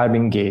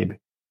describing, Gabe,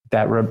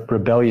 that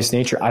rebellious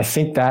nature, I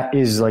think that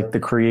is like the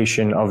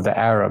creation of the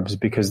Arabs,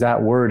 because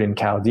that word in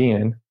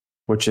Chaldean,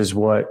 which is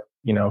what,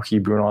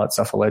 Hebrew and all that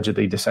stuff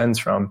allegedly descends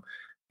from,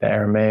 the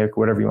Aramaic,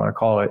 whatever you want to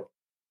call it,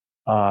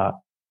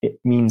 it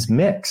means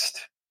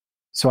mixed.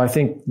 So I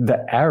think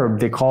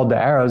they called the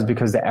Arabs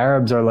because the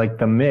Arabs are like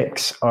the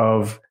mix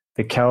of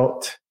the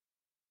Celt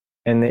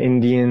and the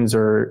Indians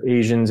or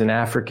Asians and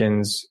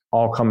Africans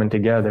all coming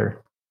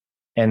together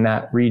in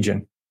that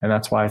region. And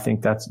that's why I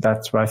think that's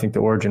what I think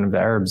the origin of the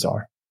Arabs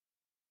are.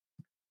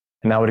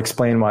 And that would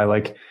explain why,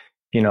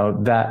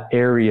 that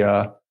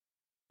area,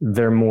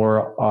 they're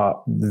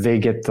more, they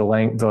get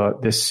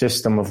this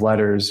system of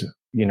letters,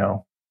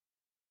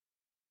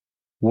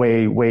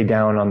 way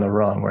down on the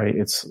rung, right?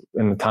 It's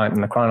in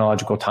the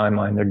chronological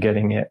timeline, they're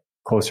getting it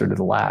closer to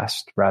the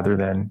last rather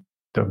than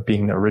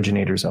being the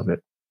originators of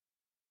it.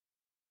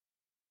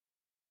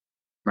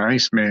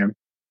 Nice, man.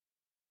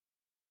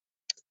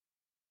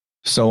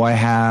 So I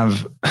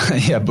have,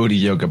 Booty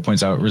Yoga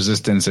points out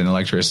resistance and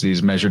electricity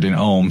is measured in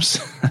ohms.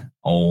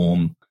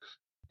 Ohm.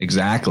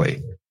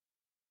 Exactly.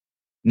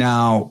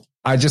 Now,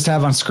 I just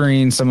have on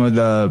screen some of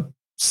the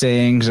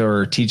sayings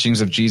or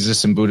teachings of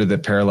Jesus and Buddha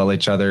that parallel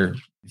each other.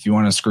 If you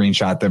want to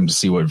screenshot them to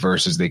see what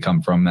verses they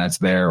come from, that's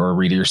there, or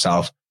read it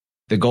yourself.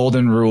 The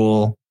golden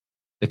rule,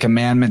 the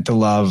commandment to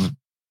love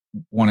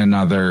one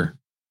another,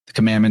 the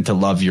commandment to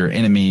love your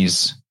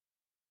enemies,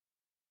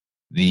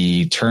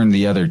 the turn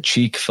the other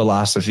cheek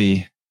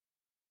philosophy,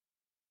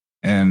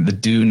 and the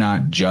do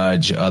not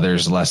judge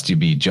others lest you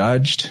be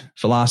judged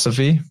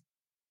philosophy,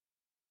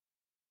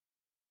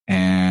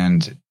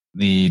 and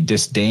the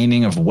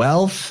disdaining of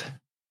wealth,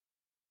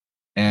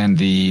 and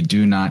the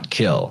do not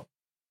kill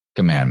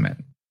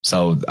commandment.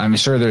 So I'm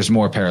sure there's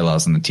more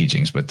parallels in the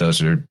teachings, but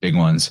those are big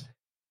ones.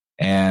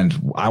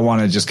 And I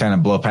want to just kind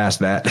of blow past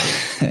that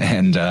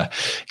and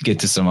get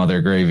to some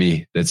other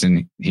gravy that's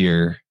in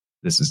here.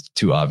 This is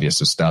too obvious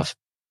of stuff.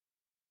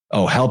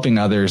 Oh, helping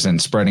others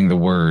and spreading the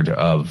word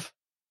of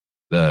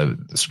the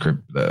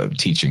script, the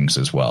teachings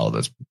as well.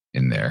 That's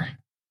in there,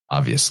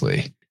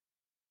 obviously.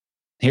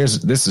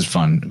 This is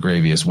fun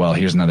gravy as well.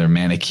 Here's another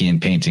Manichaean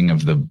painting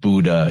of the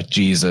Buddha,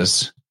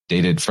 Jesus,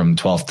 dated from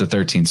 12th to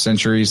 13th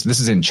centuries. This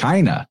is in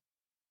China,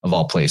 of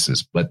all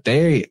places, but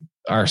they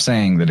are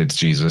saying that it's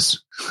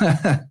Jesus.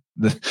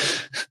 The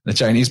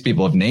Chinese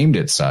people have named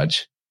it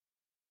such.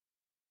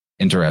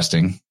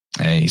 Interesting.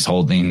 He's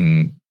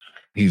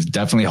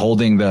definitely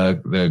holding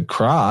the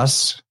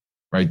cross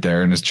right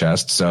there in his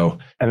chest. So,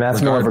 and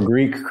that's more of a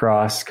Greek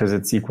cross because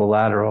it's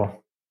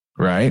equilateral,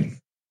 right?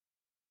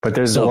 But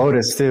there's the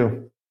lotus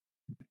too.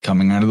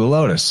 Coming out of the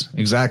lotus.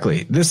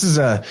 Exactly. This is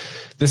a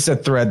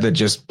thread that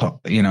just,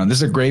 this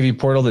is a gravy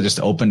portal that just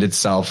opened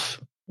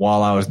itself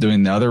while I was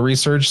doing the other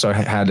research. So I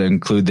had to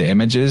include the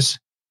images.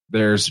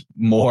 There's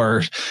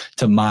more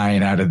to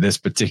mine out of this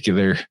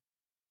particular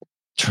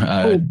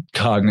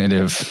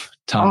cognitive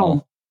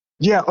tunnel. Oh,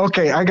 yeah.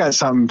 Okay. I got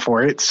something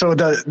for it. So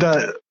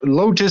the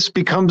lotus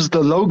becomes the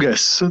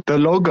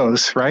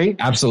logos, right?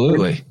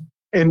 Absolutely.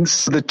 And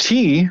so the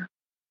T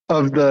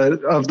of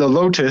the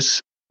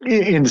lotus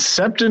in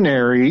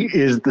septenary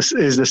is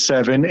a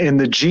 7, and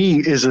the G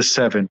is a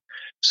 7.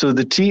 So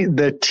the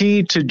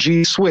T to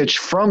G switch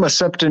from a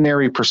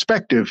septenary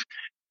perspective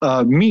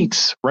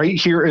meets right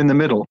here in the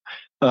middle.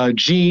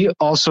 G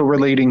also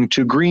relating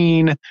to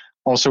green,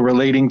 also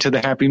relating to the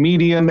happy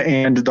medium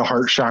and the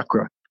heart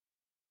chakra.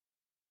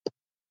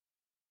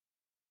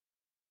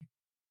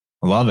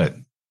 I love it.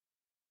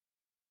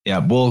 Yeah,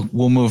 we'll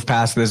move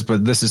past this,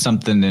 but this is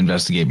something to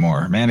investigate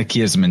more.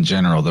 Manichaeism in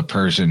general, the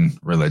Persian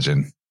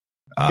religion.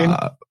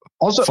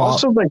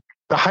 Also like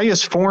the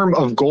highest form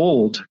of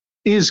gold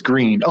is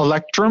green.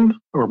 Electrum,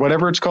 or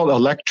whatever it's called,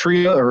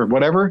 electria or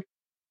whatever.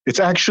 It's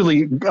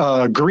actually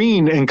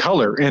green in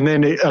color, and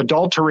then it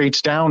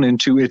adulterates down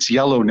into its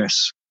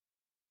yellowness.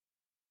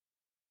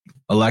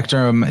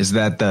 Electrum, is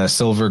that the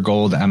silver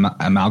gold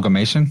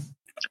amalgamation?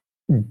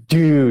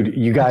 Dude,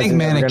 you guys. I think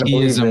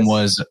Manichaeism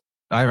was.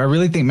 I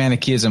really think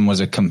Manichaeism was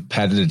a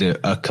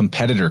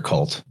competitor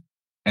cult,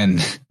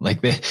 and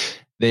like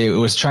they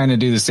was trying to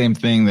do the same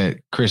thing that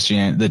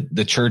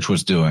the church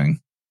was doing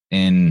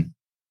in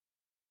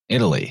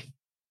Italy,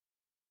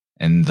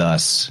 and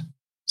thus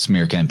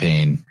smear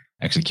campaign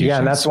execution. Yeah,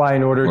 and that's why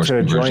in order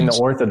to join the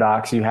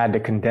Orthodox, you had to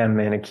condemn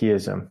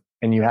Manichaeism,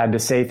 and you had to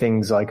say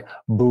things like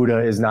Buddha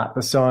is not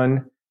the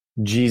son,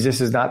 Jesus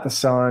is not the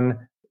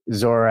son,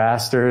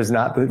 Zoroaster is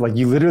not the, like,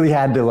 you literally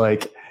had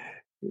to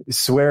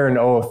swear an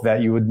oath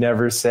that you would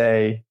never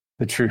say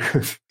the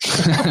truth.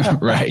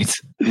 Right.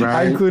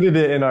 I included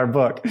it in our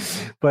book,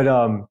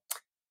 but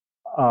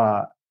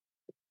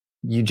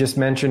you just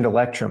mentioned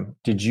Electrum.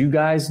 Did you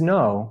guys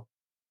know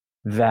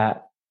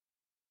that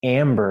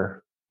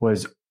amber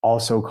was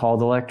also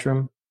called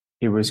Electrum?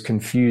 It was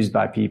confused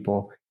by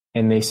people,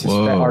 and they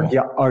suspect,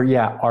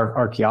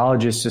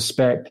 archaeologists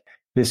suspect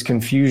this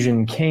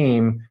confusion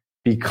came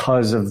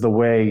because of the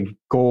way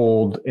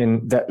gold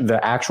in the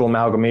actual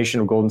amalgamation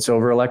of gold and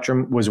silver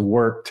Electrum was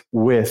worked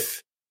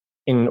with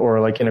in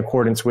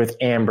accordance with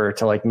amber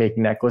to make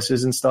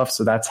necklaces and stuff.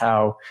 So that's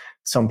how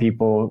some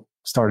people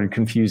started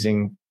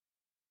confusing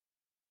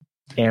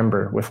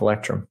amber with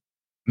Electrum.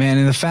 Man,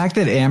 and the fact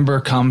that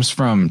amber comes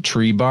from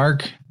tree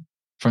bark,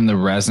 from the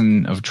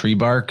resin of tree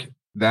bark,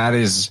 that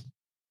is,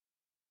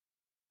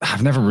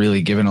 I've never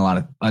really given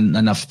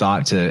enough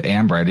thought to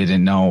amber. I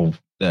didn't know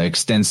the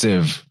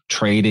extensive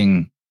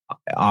trading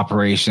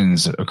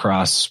operations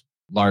across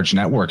large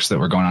networks that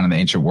were going on in the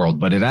ancient world,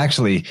 but it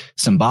actually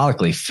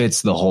symbolically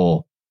fits the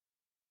whole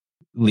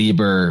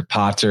Liber,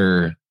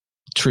 Pater,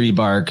 tree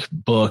bark,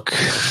 book,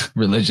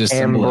 religious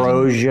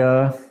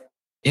ambrosia. Symbolism.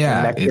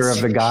 Yeah, nectar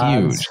of the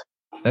gods. Huge.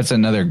 That's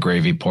another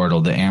gravy portal,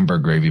 the amber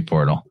gravy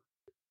portal.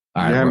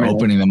 All right, we're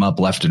opening them up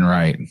left and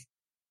right.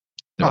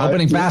 They're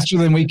opening faster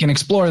than we can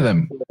explore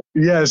them.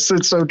 Yes,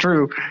 it's so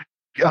true.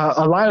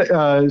 A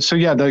lot. So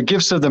yeah, the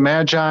gifts of the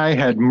Magi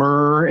had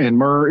myrrh, and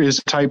myrrh is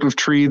a type of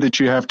tree that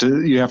you have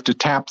to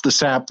tap the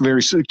sap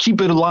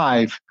keep it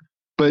alive,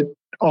 but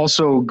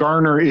also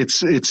garner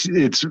its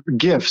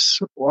gifts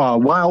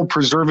while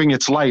preserving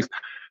its life.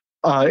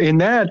 And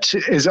that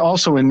is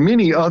also in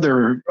many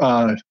other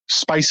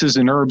spices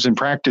and herbs and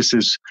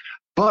practices.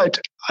 But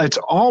it's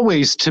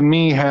always, to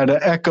me, had an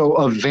echo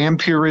of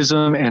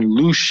vampirism and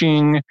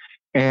looshing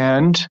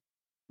and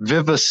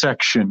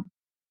vivisection.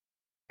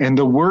 And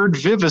the word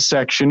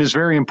vivisection is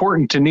very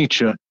important to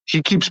Nietzsche.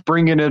 He keeps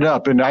bringing it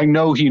up, and I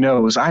know he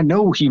knows.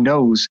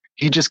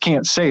 He just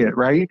can't say it,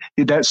 right?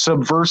 That's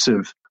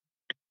subversive.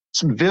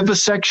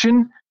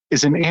 Vivisection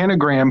is an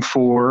anagram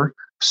for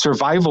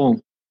survival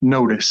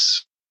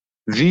notice.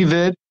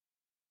 Vivid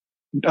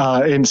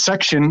in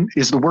section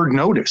is the word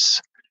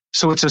notice.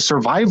 So it's a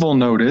survival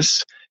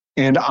notice.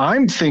 And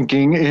I'm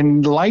thinking,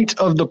 in light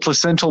of the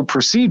placental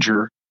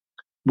procedure,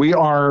 we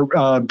are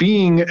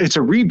it's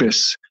a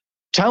rebus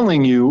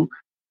telling you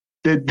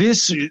that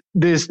this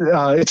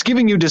it's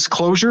giving you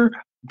disclosure,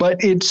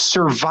 but it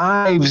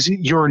survives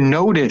your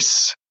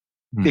notice.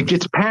 It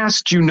gets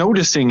past you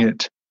noticing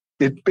it.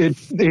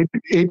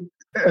 It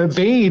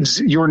evades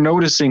your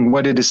noticing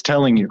what it is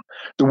telling you.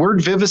 The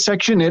word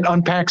vivisection, it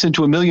unpacks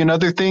into a million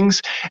other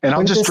things. And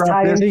I'll just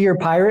tie into your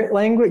pirate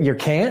language. You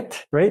can't,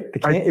 right?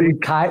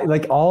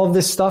 Like all of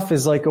this stuff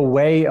is like a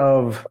way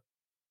of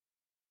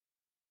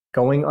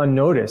going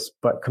unnoticed,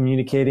 but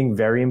communicating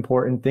very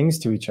important things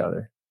to each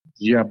other.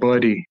 Yeah,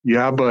 buddy.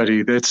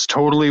 That's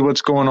totally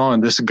what's going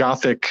on. This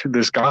gothic,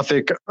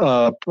 putting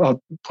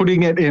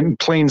it in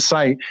plain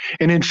sight.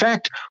 And in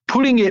fact,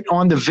 putting it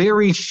on the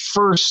very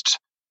first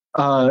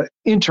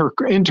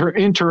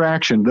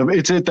interaction.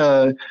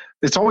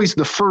 It's always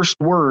the first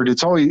word.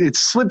 It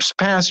slips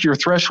past your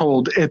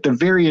threshold at the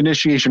very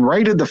initiation,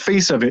 right at the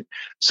face of it,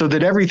 so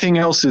that everything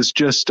else is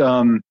just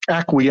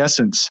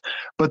acquiescence.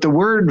 But the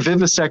word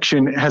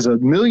vivisection has a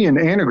million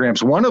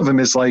anagrams. One of them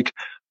is like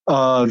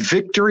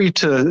victory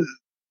to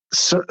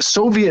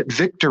Soviet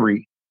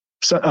victory.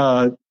 So,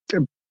 I'm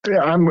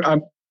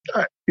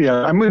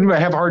going to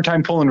have a hard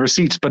time pulling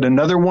receipts, but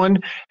another one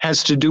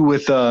has to do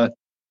with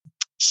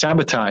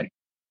sabotage,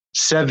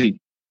 sevi,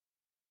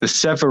 the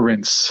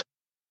severance.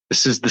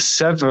 This is the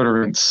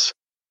severance.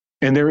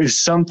 And there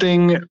is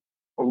something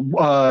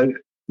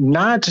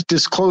not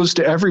disclosed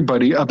to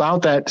everybody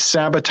about that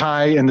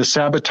sabotage and the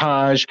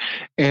sabotage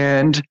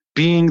and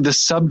being the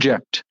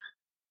subject.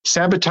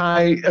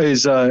 Sabotage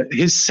is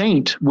his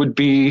saint would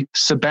be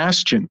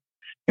Sebastian.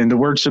 And the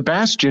word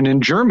Sebastian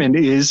in German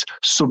is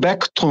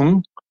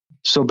Sobektung.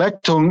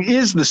 Sobektung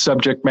is the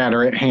subject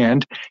matter at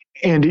hand.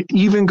 And it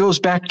even goes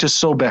back to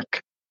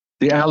Sobek,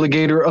 the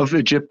alligator of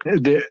Egypt.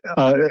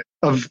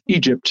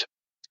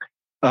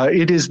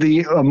 It is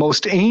the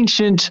most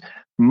ancient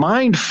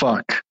mind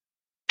fuck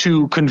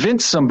to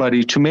convince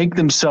somebody to make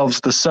themselves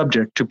the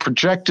subject, to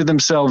project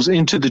themselves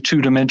into the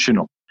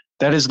two-dimensional.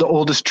 That is the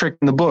oldest trick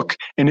in the book,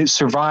 and it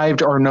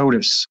survived our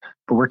notice.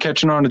 But we're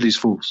catching on to these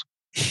fools.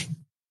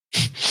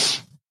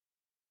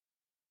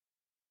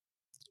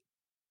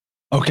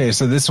 Okay,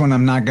 so this one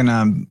I'm not going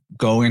to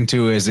go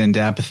into as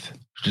in-depth,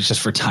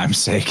 just for time's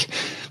sake.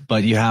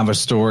 But you have a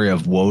story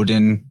of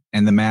Woden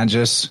and the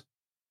Magus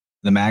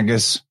in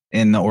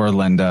the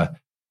Orlenda,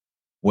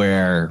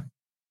 where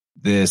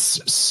this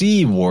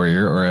sea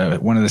warrior, or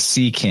one of the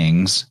sea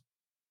kings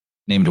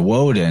named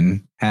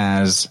Woden,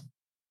 has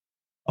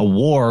a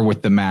war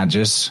with the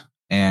Magus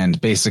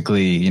and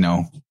basically,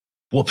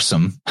 whoops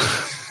them.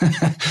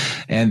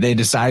 And they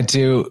decide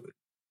to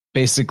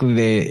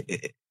they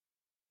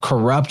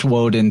corrupt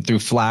Woden through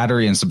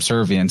flattery and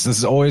subservience. This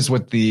is always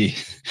what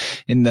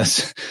in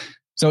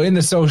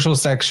the social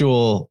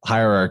sexual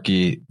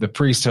hierarchy, the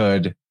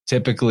priesthood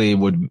typically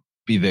would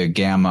be the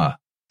gamma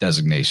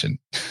designation.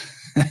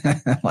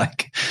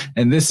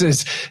 And this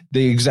is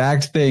the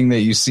exact thing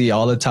that you see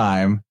all the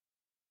time.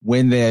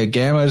 When the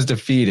gamma is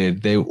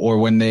defeated,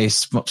 when they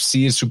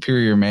see a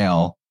superior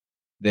male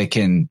that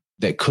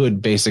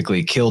could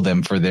basically kill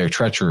them for their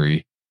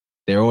treachery,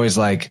 they're always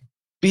like,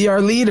 be our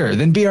leader,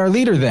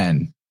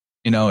 then.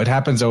 It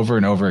happens over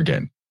and over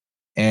again.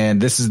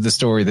 And this is the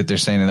story that they're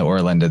saying in the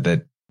Orlenda,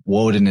 that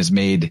Woden is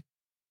made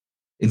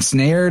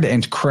ensnared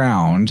and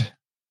crowned.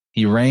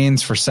 He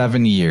reigns for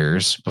 7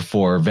 years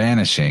before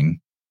vanishing.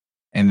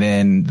 And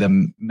then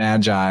the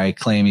Magi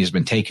claim he's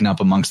been taken up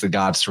amongst the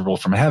gods to rule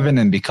from heaven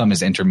and become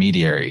his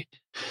intermediary.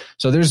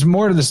 So there's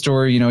more to the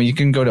story. You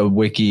can go to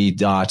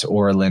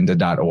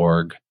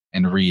wiki.orlenda.org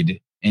and read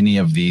any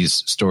of these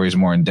stories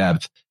more in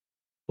depth.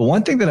 But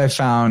one thing that I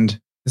found,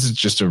 this is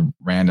just a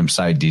random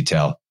side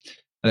detail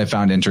that I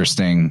found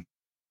interesting,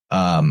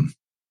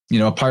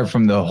 apart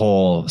from the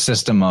whole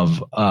system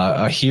of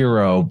a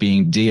hero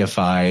being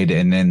deified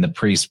and then the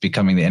priest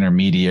becoming the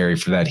intermediary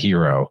for that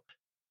hero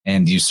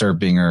and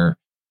usurping or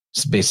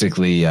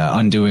basically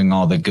undoing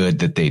all the good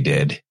that they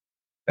did.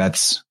 That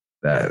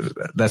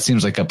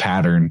seems like a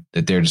pattern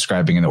that they're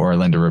describing in the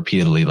Orlenda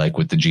repeatedly, like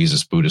with the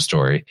Jesus Buddha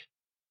story.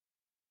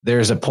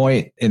 There's a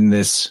point in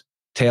this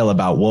tale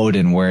about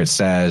Woden where it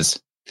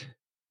says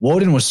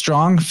Woden was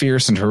strong,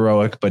 fierce, and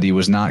heroic, but he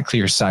was not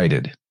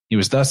clear-sighted. He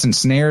was thus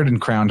ensnared and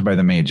crowned by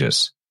the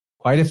mages.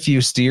 Quite a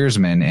few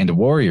steersmen and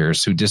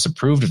warriors who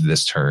disapproved of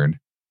this turn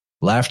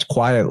left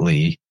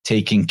quietly,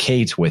 taking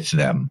Kate with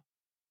them.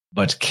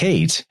 But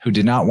Kate, who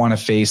did not want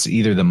to face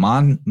either the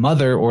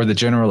mother or the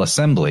General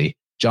Assembly,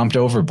 jumped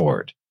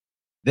overboard.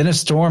 Then a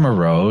storm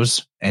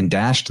arose and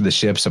dashed the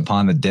ships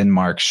upon the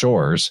Denmark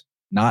shores,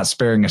 not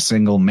sparing a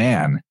single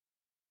man.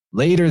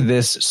 Later,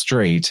 this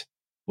strait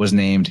was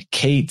named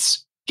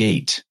Kate's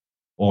Gate,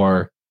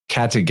 or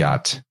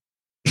Kattegat.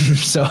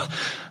 So,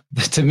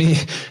 to me,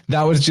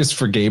 that was just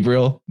for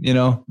Gabriel,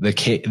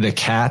 the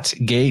cat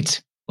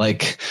gate,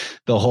 like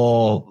the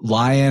whole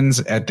lions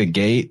at the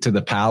gate to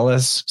the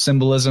palace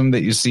symbolism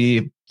that you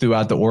see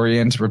throughout the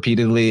Orient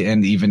repeatedly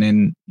and even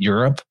in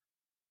Europe.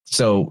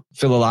 So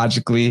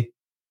philologically,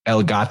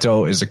 El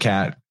Gato is a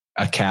cat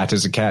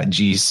is a cat,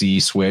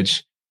 GC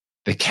switch,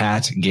 the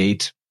cat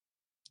gate.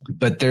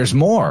 But there's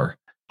more.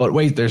 But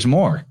wait, there's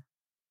more.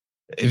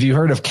 Have you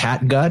heard of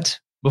catgut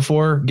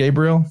before,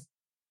 Gabriel?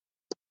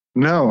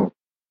 No.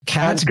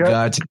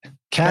 Catgut.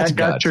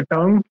 Catgut your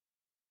tongue?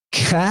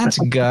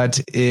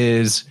 Catgut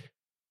is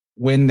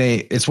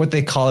it's what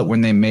they call it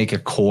when they make a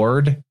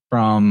cord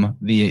from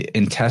the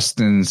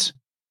intestines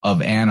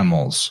of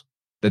animals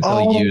that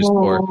they'll use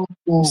for.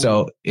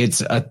 So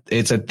it's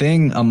a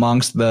thing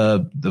amongst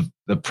the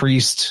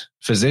priest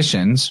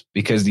physicians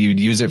because you'd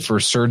use it for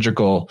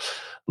surgical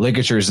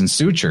ligatures and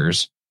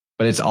sutures,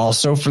 but it's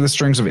also for the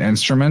strings of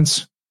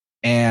instruments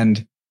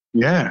and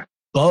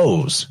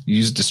bows. You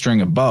use it to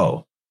string a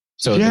bow.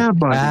 So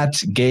cat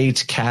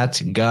gate,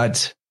 cat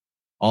gut,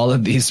 all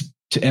of these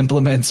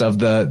implements of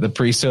the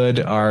priesthood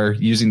are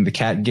using the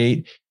cat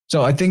gate.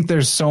 So I think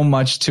there's so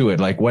much to it.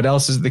 Like, what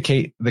else is the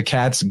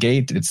cat's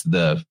gate? It's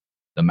the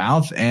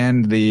mouth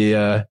and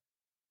the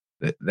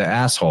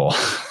asshole.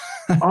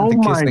 Oh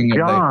my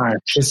God.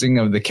 Kissing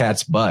of the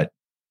cat's butt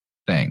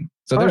thing.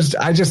 So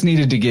I just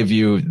needed to give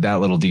you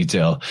that little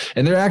detail.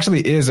 And there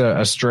actually is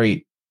a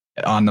strait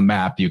on the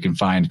map you can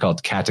find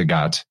called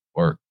Kattegat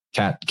or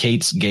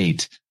Kate's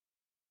Gate.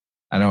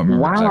 I don't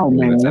remember exactly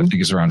what it is. I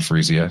think it's around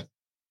Frisia.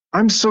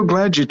 I'm so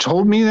glad you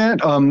told me that.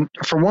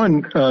 For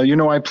one,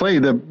 I play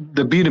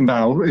the beat and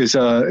bow is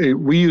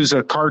we use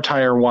a car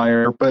tire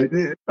wire, but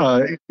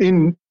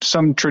in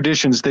some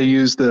traditions they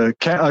use the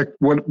cat,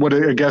 what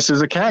I guess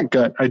is a cat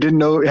gut. I didn't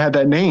know it had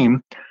that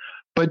name,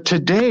 but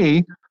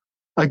today,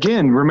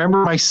 again,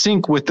 remember my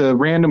sync with the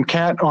random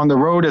cat on the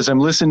road as I'm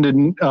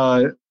listening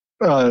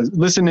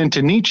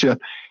to Nietzsche.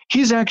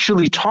 He's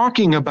actually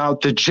talking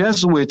about the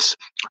Jesuits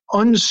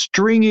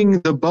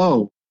unstringing the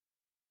bow.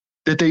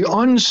 That they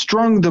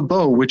unstrung the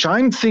bow, which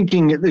I'm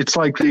thinking it's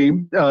like they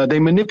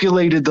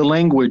manipulated the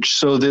language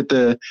so that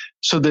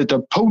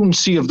the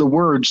potency of the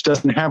words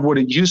doesn't have what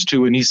it used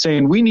to. And he's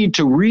saying we need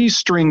to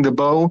restring the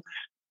bow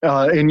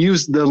and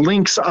use the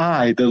lynx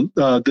eye,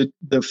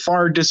 the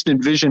far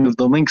distant vision of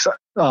the lynx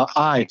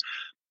eye.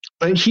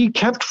 But he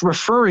kept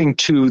referring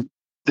to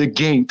the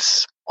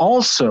gates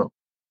also,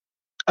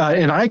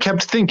 and I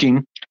kept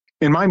thinking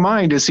in my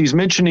mind as he's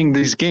mentioning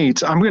these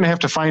gates, I'm going to have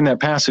to find that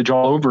passage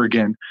all over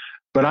again.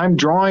 But I'm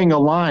drawing a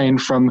line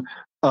from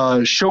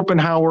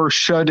Schopenhauer,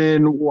 shut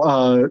in,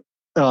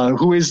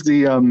 who is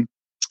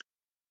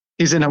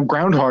he's in a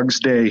Groundhog's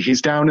Day.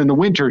 He's down in the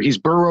winter. He's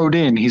burrowed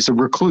in. He's a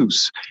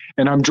recluse.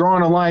 And I'm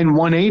drawing a line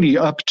 180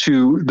 up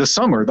to the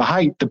summer, the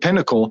height, the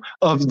pinnacle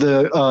of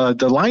the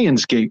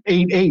Lion's Gate,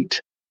 8-8.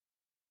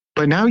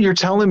 But now you're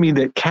telling me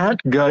that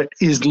catgut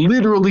is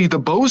literally the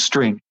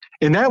bowstring.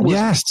 And that was...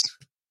 Yes.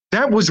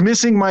 That was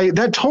missing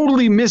that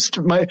totally missed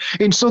my,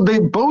 and so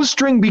the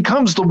bowstring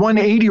becomes the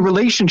 180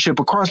 relationship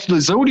across the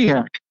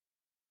zodiac.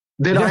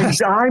 That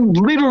yes. I'm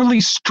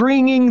literally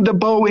stringing the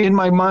bow in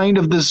my mind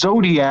of the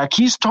zodiac.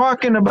 He's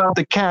talking about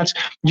the cats.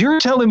 You're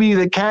telling me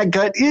that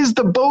catgut is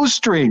the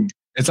bowstring.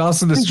 It's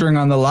also the string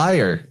on the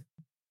lyre.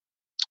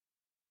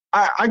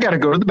 I got to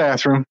go to the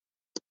bathroom.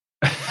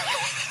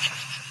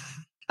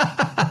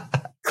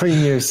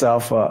 Clean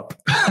yourself up.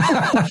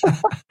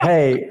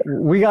 Hey,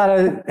 we got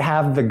to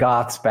have the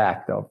Goths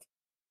back, though,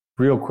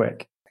 real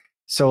quick.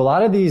 So a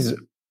lot of these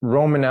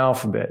Roman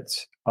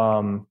alphabets,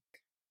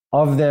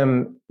 of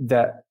them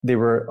that they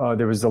were,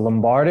 there was the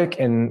Lombardic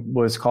and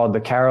was called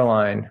the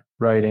Caroline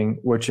writing,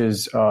 which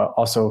is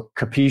also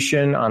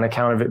Capetian on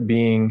account of it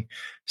being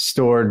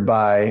stored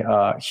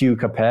by Hugh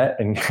Capet.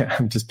 And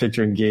I'm just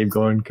picturing Gabe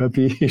going,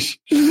 Capiche.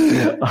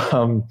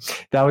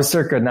 That was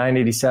circa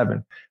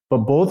 987.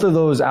 But both of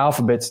those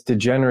alphabets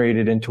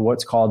degenerated into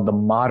what's called the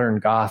modern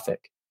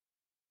Gothic.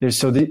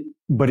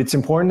 But it's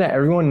important that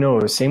everyone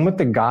knows, same with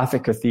the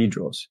Gothic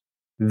cathedrals.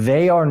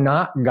 They are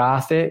not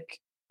Gothic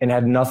and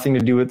had nothing to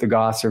do with the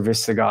Goths or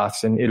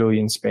Visigoths in Italy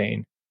and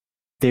Spain.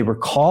 They were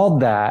called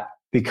that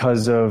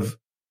because of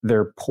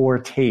their poor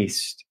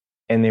taste,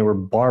 and they were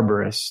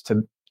barbarous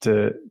to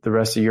the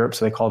rest of Europe,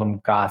 so they called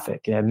them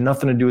Gothic. It had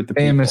nothing to do with the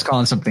people. It's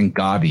calling something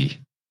gaudy.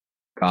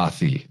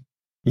 Gothy.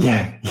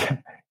 Yeah.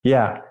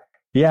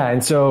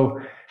 And so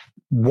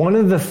one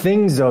of the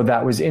things, though,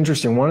 that was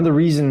interesting, one of the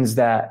reasons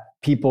that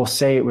people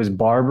say it was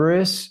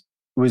barbarous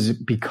was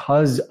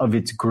because of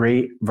its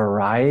great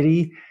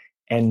variety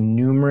and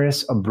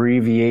numerous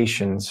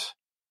abbreviations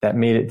that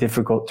made it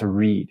difficult to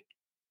read.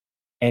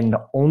 And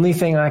the only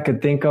thing I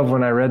could think of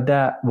when I read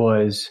that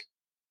was,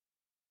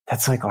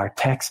 that's like our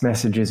text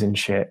messages and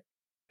shit.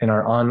 And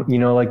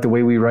like the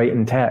way we write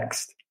in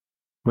text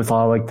with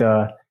all like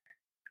the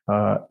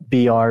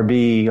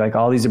BRB, like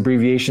all these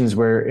abbreviations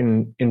where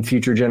in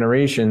future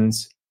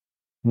generations,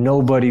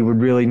 nobody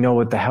would really know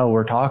what the hell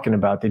we're talking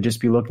about. They'd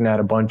just be looking at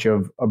a bunch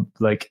of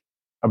like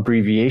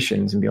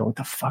abbreviations and be like, what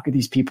the fuck are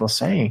these people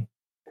saying?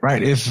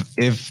 Right.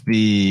 If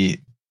the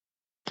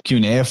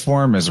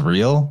cuneiform is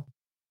real,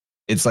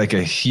 it's like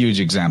a huge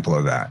example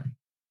of that,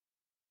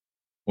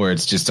 where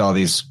it's just all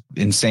these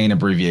insane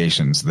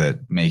abbreviations that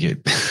make it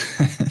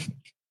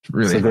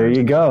really. So there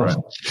you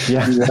go.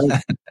 Yeah.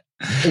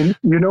 And,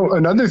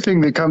 another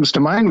thing that comes to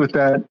mind with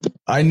that.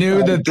 I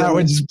knew that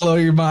would just blow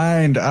your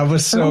mind. I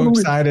was so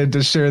excited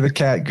to share the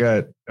cat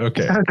gut.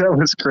 Okay. That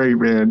was great,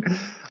 man.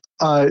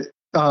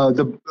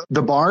 The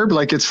barb,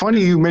 like, it's funny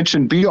you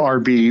mentioned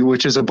BRB,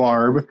 which is a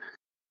barb,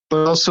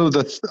 but also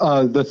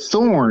the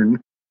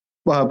thorn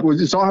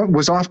was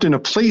often a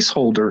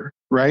placeholder,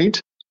 right?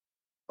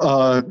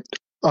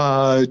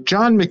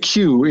 John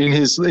McHugh in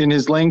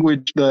his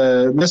language,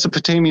 the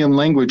Mesopotamian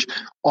language,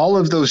 all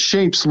of those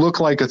shapes look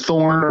like a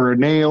thorn or a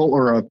nail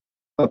or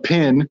a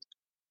pin,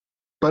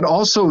 but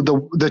also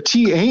the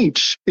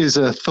TH is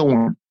a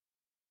thorn,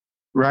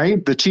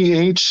 right? The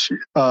TH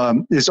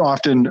is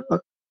often,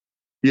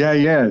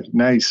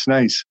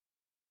 nice.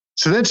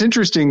 So that's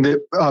interesting that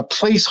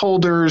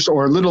placeholders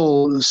or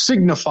little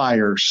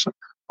signifiers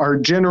are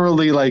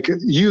generally like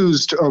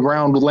used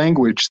around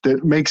language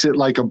that makes it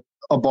like a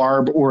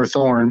barb or a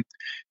thorn.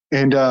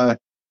 And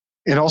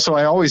also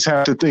I always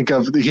have to think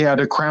of, he had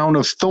a crown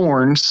of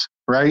thorns,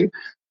 right?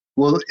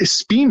 Well,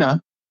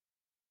 Espina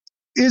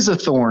is a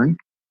thorn.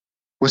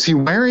 Was he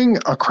wearing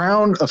a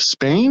crown of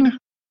Spain?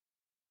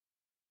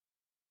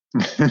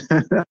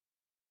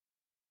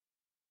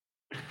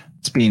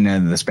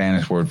 Espina, the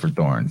Spanish word for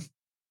thorn,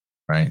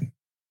 right?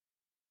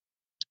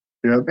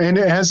 Yeah, and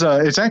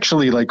it's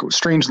actually like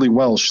strangely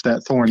Welsh,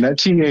 that thorn, that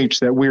TH,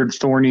 that weird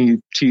thorny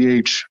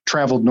TH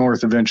traveled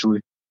north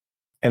eventually.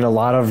 And a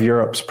lot of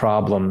Europe's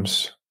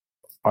problems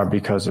are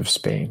because of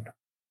Spain.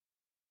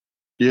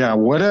 Yeah,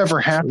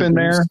 whatever happened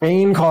there.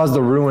 Spain caused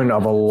the ruin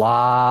of a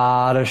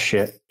lot of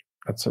shit.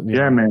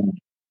 Man.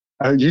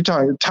 You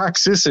talk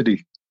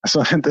toxicity.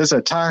 So there's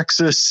a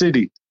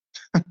toxicity.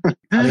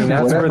 I mean,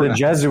 that's where the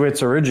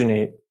Jesuits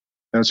originate.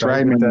 That's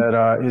right, man.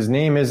 That his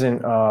name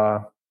isn't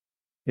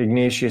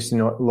Ignatius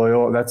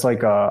Loyola. That's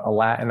like a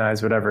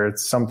Latinized whatever.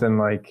 It's something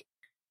like,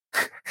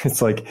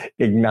 it's like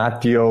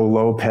Ignacio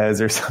Lopez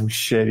or some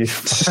shit.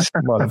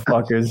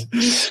 Motherfuckers.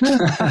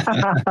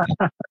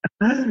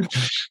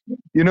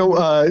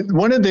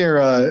 One of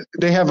their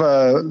they have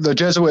the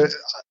Jesuit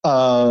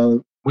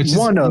which is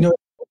one of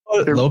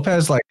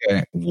Lopez, like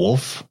a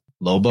wolf.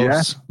 Lobos.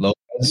 Yeah.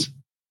 Lopez.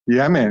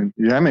 Yeah, man.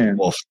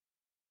 Wolf.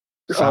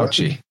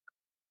 Fauci.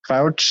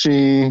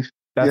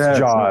 That's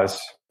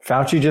Jaws.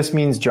 Fauci just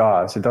means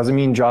Jaws. It doesn't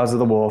mean Jaws of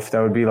the Wolf.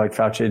 That would be like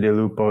Fauci de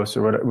Lupus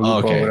or whatever.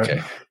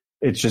 Okay.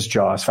 It's just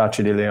Jaws.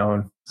 Fauci de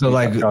Leon. So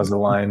like Jaws of the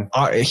Lion.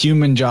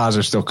 Human Jaws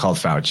are still called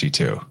Fauci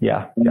too.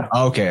 Yeah.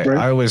 Okay. Right.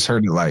 I always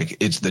heard it like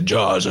it's the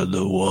Jaws of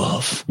the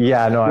Wolf.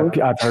 Yeah. No,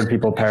 I've heard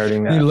people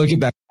parroting that. You look at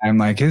that. I'm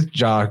like, his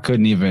jaw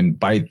couldn't even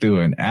bite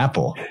through an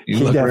apple. He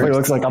definitely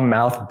looks like a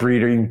mouth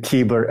breathing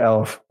Keebler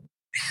elf.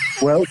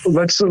 Well,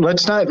 let's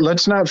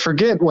not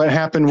forget what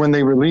happened when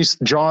they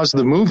released Jaws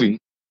the movie.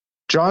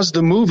 Jaws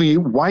the movie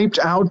wiped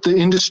out the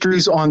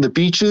industries on the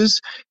beaches,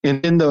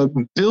 and then the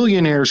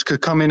billionaires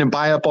could come in and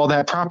buy up all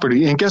that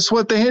property. And guess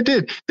what they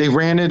did? They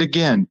ran it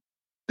again.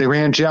 They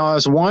ran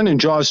Jaws 1 and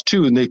Jaws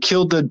 2, and they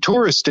killed the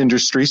tourist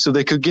industry so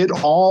they could get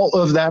all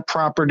of that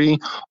property,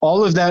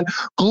 all of that.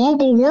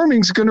 Global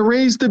warming's going to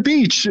raise the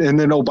beach. And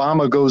then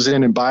Obama goes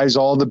in and buys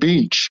all the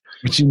beach.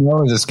 Which is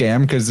a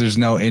scam because there's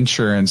no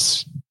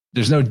insurance.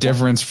 There's no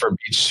difference for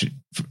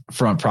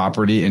beachfront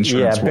property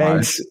insurance.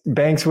 Yeah,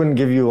 banks wouldn't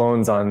give you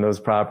loans on those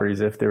properties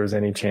if there was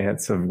any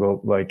chance of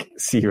like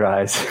sea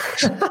rise.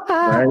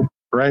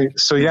 Right.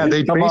 So yeah,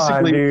 they Come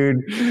basically,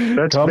 on,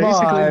 dude. Come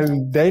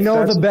on. They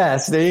know the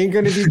best. They ain't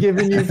going to be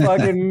giving you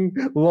fucking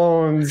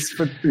loans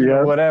for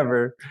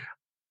whatever.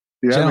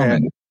 Yeah,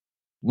 gentlemen,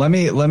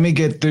 man. Let me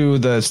get through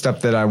the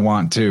stuff that I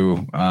want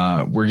to.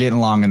 We're getting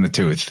long in the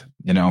tooth,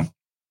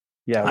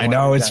 Yeah, I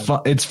know it's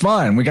fun. It's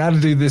fun. We got to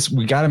do this.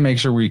 We got to make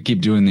sure we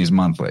keep doing these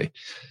monthly.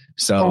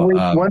 So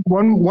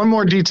one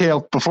more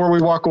detail before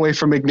we walk away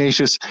from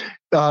Ignatius.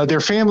 Their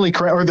family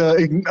or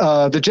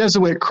the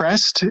Jesuit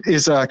crest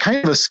is a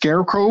kind of a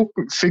scarecrow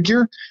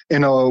figure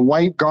in a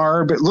white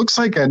garb. It looks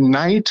like a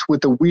knight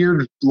with a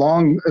weird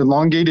long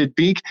elongated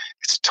beak.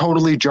 It's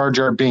totally Jar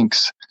Jar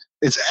Binks.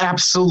 It's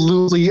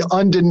absolutely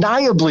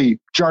undeniably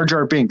Jar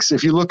Jar Binks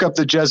if you look up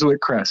the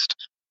Jesuit crest.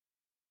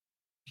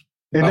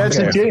 And that's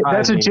a J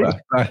to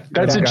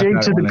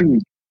the B.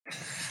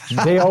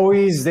 They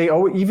always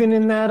even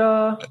in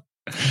that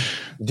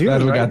Dude,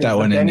 glad we right? got that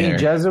one in there.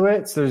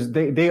 Jesuits,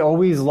 they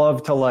always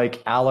love to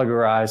like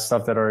allegorize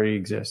stuff that already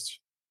exists.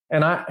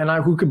 And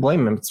I who could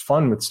blame them? It's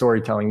fun with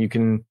storytelling. You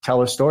can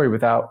tell a story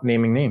without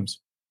naming names.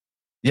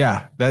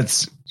 Yeah,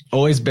 that's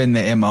always been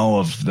the MO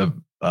of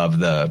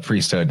the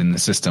priesthood and the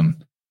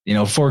system,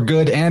 for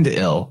good and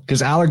ill,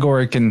 because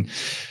allegory can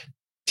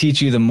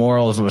teach you the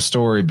morals of a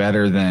story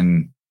better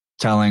than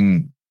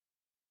telling,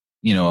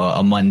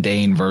 a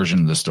mundane version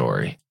of the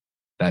story.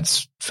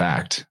 That's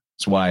fact.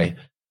 It's why,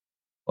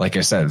 like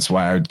I said, it's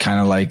why I would kind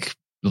of like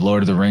the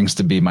Lord of the Rings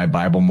to be my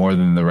Bible more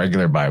than the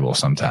regular Bible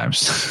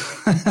sometimes.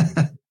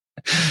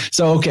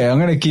 So, okay, I'm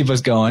going to keep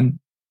us going.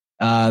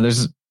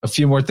 There's a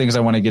few more things I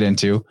want to get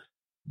into.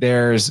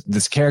 There's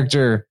this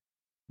character,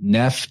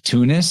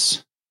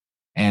 Neptunus,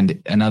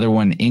 and another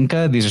one,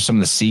 Inca. These are some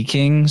of the sea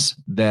kings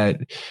that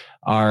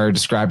are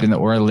described in the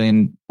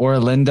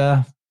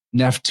Oralinda.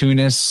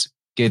 Neptunus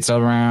gets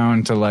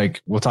around to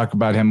like, we'll talk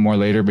about him more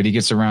later, but he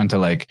gets around to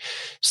like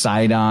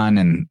Sidon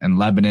and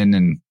Lebanon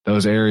and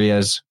those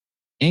areas.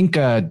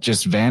 Inca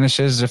just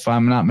vanishes, if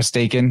I'm not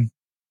mistaken.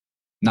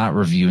 Not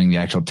reviewing the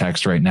actual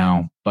text right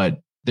now,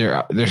 but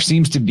there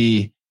seems to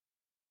be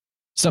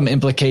some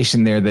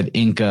implication there that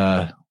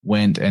Inca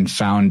went and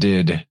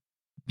founded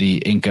the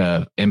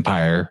Inca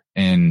Empire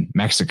in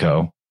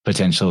Mexico,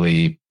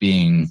 potentially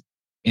being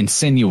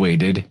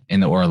insinuated in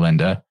the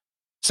Oralinda.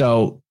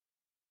 So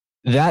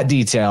that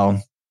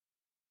detail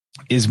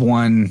is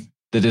one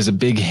that is a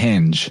big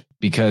hinge,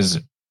 because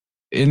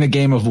in the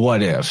game of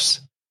what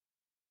ifs,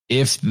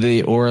 if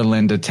the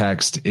Oralinda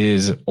text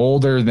is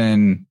older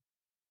than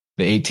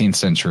the 18th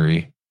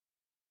century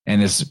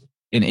and is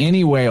in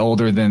any way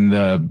older than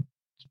the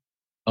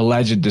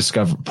alleged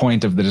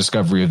point of the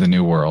discovery of the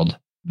New World,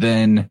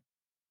 then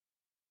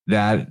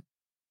that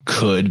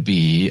could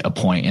be a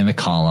point in the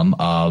column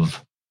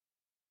of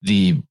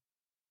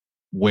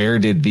where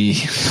did the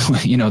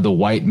the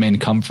white men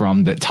come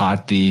from that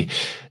taught the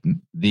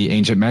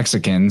ancient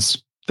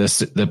Mexicans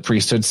the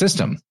priesthood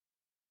system.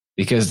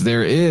 Because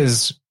there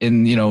is,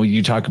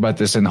 you talk about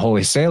this in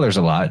Holy Sailors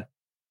a lot,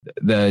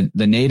 the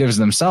natives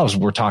themselves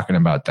were talking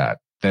about that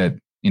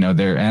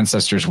their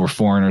ancestors were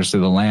foreigners to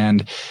the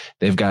land.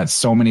 They've got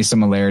so many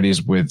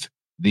similarities with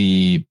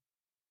the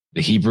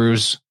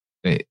Hebrews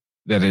that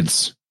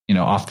it's,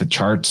 off the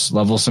charts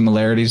level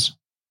similarities.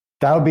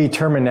 That would be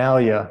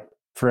Terminalia.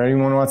 For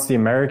anyone who wants the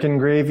American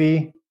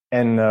gravy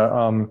and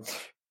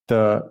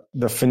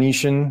the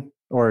Phoenician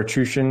or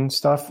Etruscan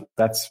stuff,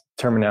 that's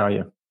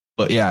Terminalia.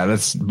 But yeah,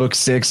 that's book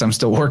 6. I'm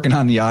still working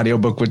on the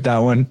audiobook with that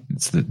one.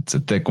 It's a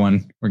thick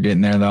one. We're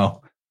getting there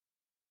though.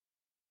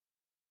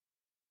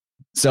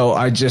 So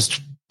I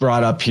just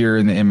brought up here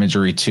in the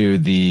imagery too,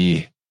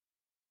 the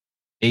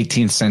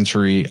 18th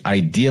century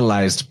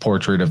idealized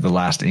portrait of the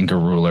last Inca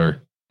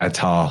ruler,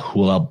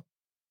 Atahualpa.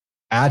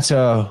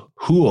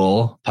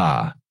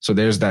 So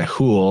there's that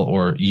Hul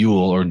or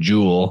Yule or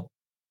Jewel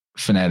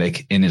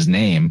phonetic in his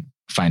name.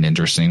 Find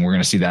interesting. We're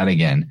going to see that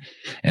again.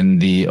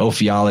 And the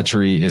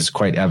ophiolatry is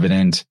quite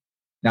evident.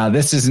 Now,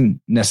 this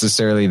isn't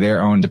necessarily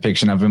their own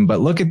depiction of him,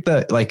 but look at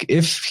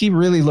if he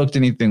really looked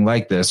anything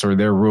like this, or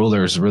their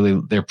rulers,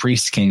 really their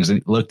priest kings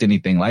looked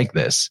anything like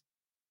this,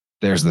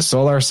 there's the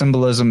solar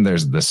symbolism.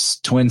 There's the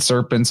twin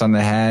serpents on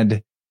the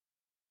head.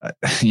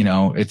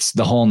 It's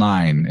the whole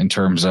nine in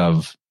terms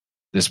of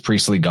this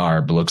priestly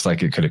garb. It looks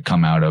like it could have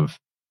come out of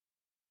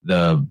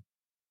the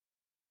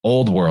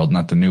old world,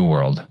 not the new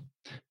world.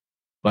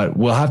 But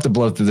we'll have to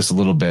blow through this a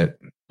little bit.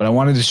 But I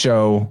wanted to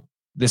show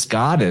this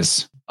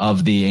goddess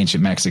of the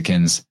ancient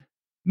Mexicans,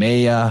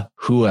 Maya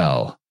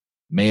Huel.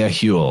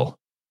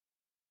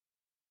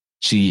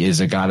 She is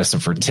a goddess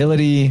of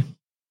fertility,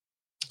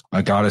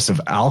 a goddess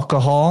of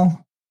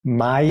alcohol.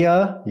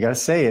 Maya, you gotta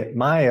say it.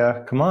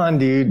 Maya, come on,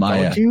 dude.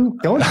 Maya.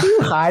 Don't you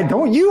hide.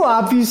 Don't you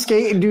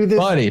obfuscate and do this.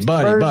 Buddy.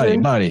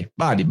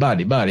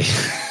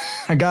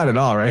 I got it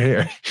all right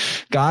here.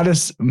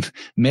 Goddess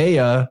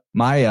Maya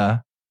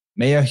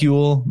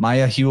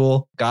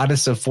Huel,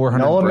 goddess of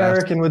 400 No breasts.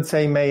 American would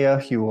say Maya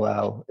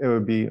Huel. It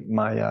would be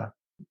Maya.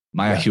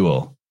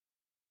 Huel.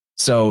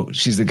 So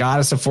she's the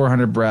goddess of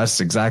 400 breasts,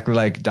 exactly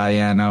like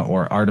Diana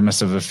or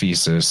Artemis of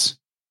Ephesus.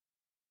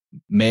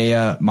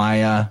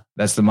 Maya,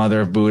 that's the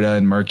mother of Buddha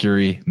and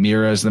Mercury.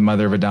 Mira is the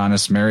mother of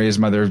Adonis. Mary is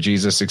mother of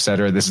Jesus,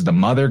 etc. This is the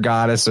mother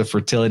goddess of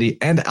fertility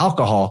and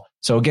alcohol.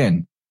 So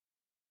again,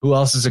 who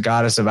else is a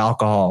goddess of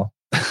alcohol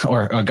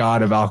or a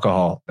god of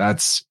alcohol?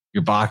 That's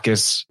your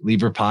Bacchus,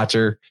 Liber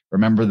Pater.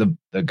 Remember,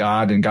 the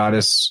god and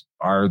goddess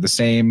are the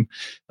same.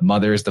 The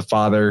mother is the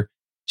father.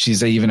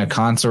 She's even a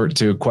consort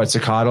to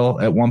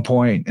Quetzalcoatl at one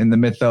point in the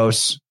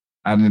mythos.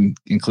 I didn't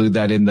include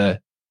that in the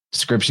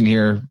description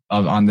here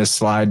on this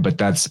slide, but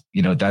that's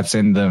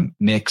in the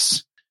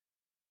mix.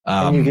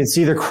 And you can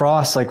see the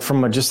cross like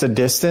from just a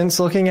distance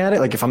looking at it.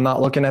 Like if I'm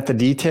not looking at the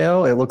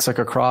detail, it looks like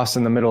a cross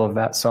in the middle of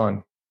that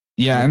sun.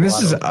 Yeah, and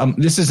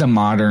this is a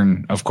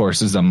modern, of course,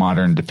 this is a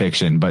modern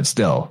depiction, but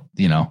still,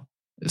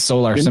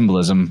 solar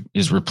symbolism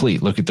is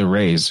replete. Look at the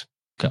rays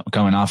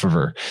coming off of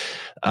her.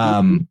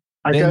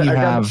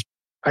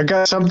 I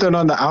got something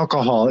on the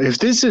alcohol. If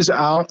this is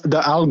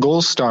the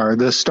Algol star,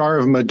 the star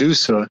of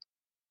Medusa,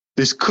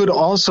 this could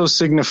also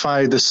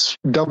signify this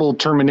double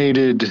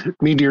terminated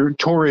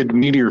torrid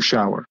meteor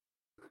shower.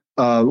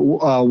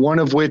 One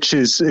of which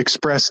is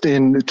expressed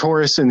in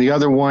Taurus and the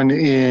other one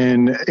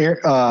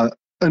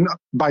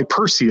by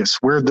Perseus,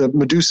 where the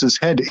Medusa's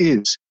head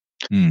is.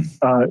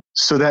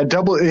 So that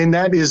double, and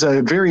that is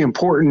a very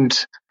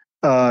important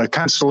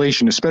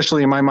constellation,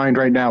 especially in my mind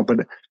right now.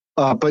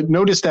 But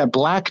notice that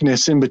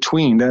blackness in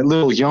between, that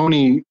little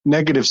yoni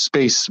negative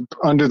space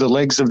under the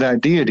legs of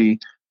that deity,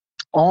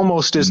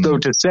 almost as though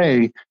to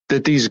say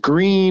that these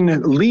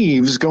green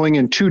leaves going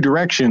in two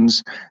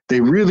directions,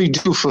 they really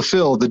do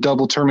fulfill the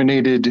double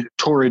terminated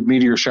torrid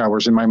meteor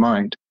showers in my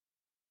mind.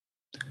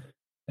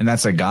 And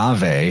that's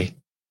agave.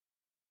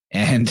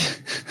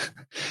 And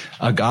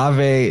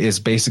agave is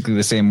basically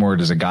the same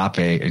word as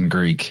agape in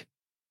Greek.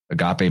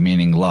 Agape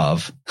meaning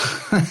love.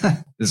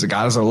 This is a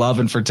goddess of love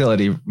and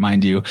fertility,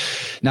 mind you.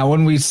 Now,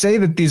 when we say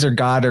that these are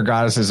god or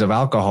goddesses of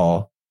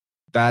alcohol,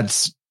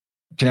 that's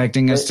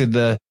connecting us to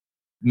the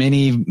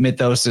many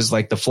mythoses,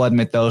 like the flood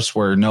mythos,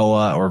 where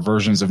Noah or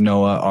versions of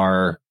Noah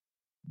are,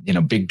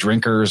 big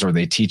drinkers, or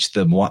they teach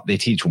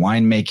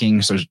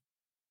winemaking. So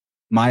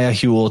Maya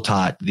Huel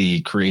taught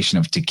the creation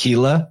of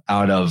tequila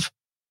out of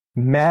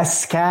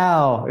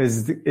mezcal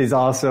is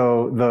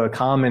also the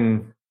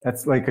common.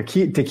 That's like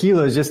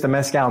tequila is just a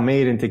mezcal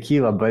made in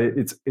tequila, but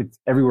it's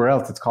everywhere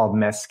else. It's called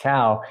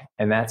mezcal,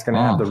 and that's going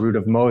to have the root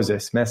of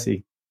Moses,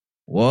 Messi.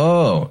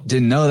 Whoa.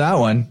 Didn't know that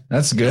one.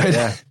 That's good.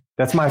 Yeah.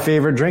 That's my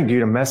favorite drink,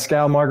 dude. A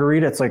mezcal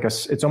margarita.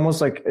 It's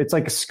almost like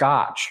a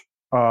scotch.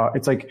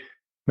 It's like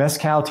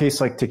mezcal tastes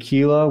like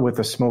tequila with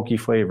a smoky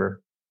flavor.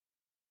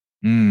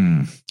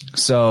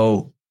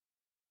 So,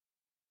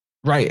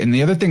 right. And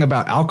the other thing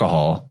about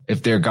alcohol,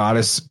 if they're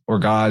goddess or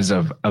gods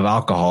of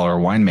alcohol or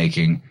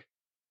winemaking,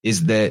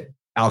 is that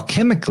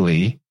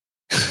alchemically,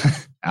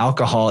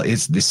 alcohol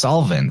is the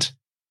solvent.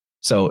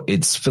 So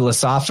it's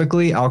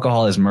philosophically,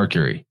 alcohol is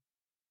mercury.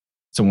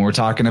 So when we're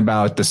talking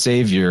about the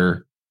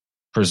savior,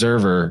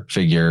 preserver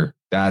figure,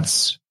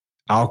 that's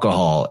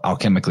alcohol,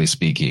 alchemically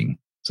speaking.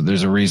 So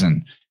there's a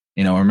reason,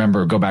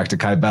 remember, go back to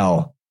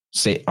Kybel,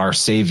 say our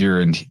savior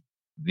and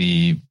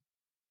the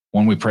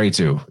one we pray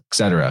to,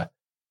 etc.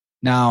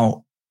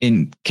 Now,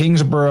 in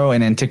Kingsborough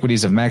and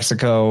Antiquities of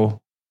Mexico,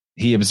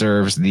 he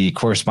observes the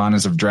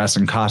correspondence of dress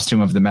and costume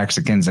of the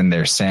Mexicans and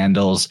their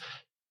sandals,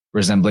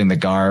 resembling the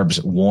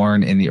garbs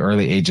worn in the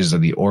early ages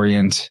of the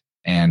Orient,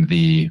 and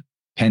the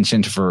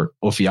penchant for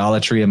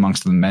ophiolatry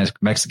amongst the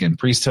Mexican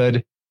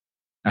priesthood.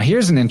 Now,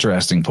 here's an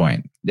interesting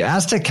point. The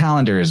Aztec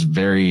calendar is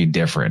very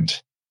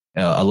different,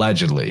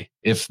 allegedly,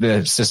 if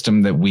the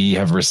system that we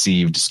have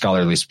received,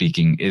 scholarly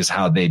speaking, is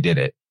how they did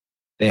it.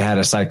 They had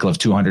a cycle of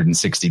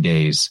 260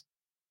 days.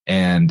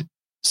 And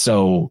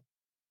so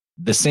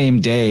the same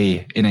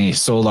day in a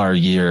solar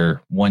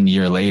year, 1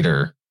 year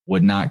later,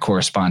 would not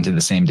correspond to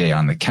the same day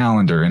on the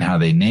calendar and how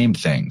they named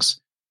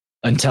things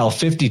until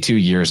 52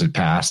 years had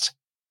passed,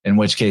 in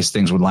which case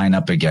things would line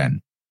up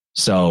again.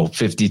 So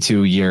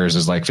 52 years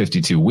is like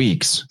 52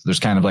 weeks.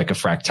 There's kind of like a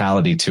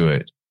fractality to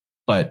it.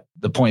 But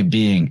the point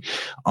being,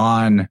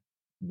 on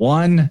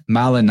one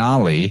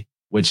Malinali,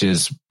 which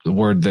is the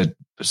word that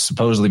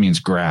supposedly means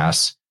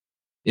grass,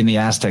 in the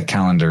Aztec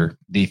calendar,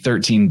 the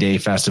 13-day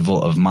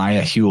festival of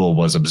Maya Huel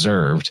was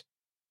observed,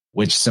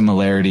 which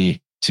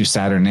similarity to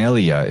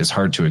Saturnalia is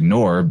hard to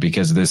ignore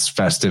because this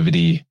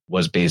festivity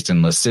was based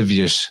in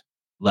lasciviousness,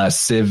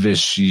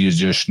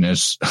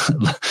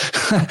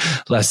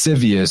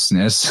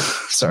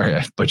 sorry,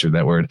 I butchered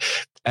that word,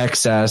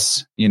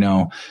 excess,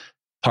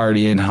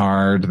 partying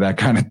hard, that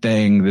kind of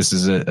thing. This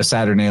is a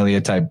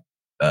Saturnalia type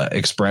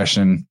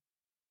expression.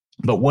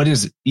 But what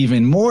is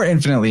even more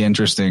infinitely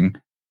interesting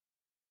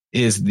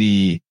is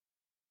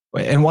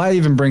and why I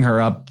even bring her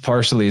up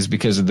partially is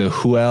because of the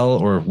Huel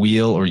or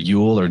Wheel or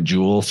Yule or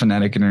Jewel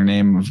phonetic in her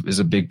name is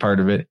a big part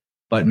of it.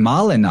 But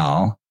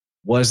Malinal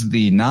was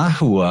the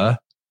Nahua,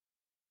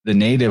 the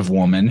native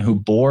woman who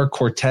bore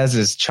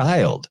Cortez's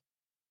child.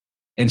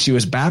 And she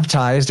was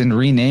baptized and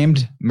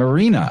renamed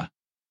Marina.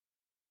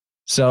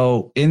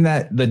 So in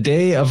that, the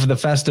day of the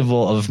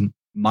festival of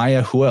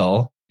Maya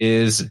Huel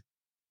is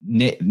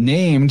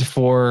named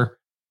for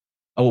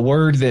a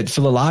word that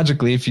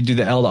philologically, if you do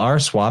the L to R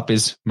swap,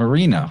 is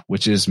Marina,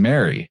 which is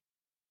Mary.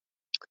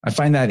 I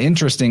find that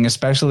interesting,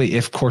 especially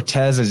if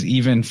Cortez is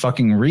even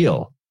fucking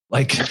real.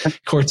 Like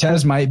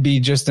Cortez might be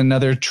just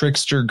another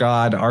trickster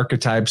god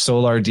archetype,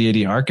 solar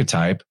deity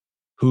archetype,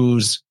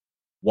 whose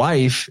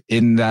wife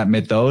in that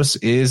mythos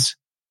is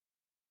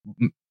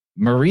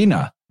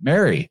Marina,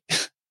 Mary.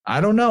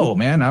 I don't know,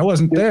 man. I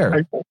wasn't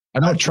there. I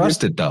don't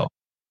trust it though.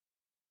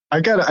 I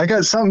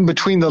got something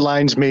between the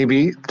lines,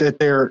 maybe, that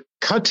they're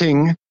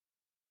cutting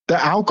the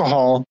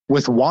alcohol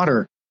with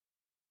water.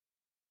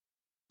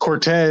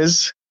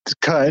 Cortez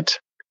cut,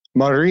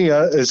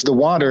 Maria is the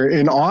water,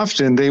 and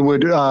often they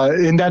would,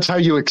 and that's how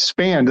you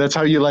expand. That's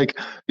how you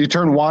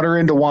turn water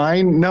into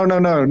wine.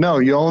 No.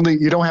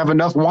 You don't have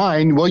enough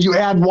wine. Well, you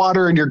add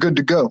water and you're good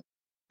to go.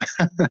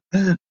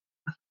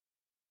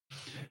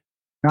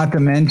 Not to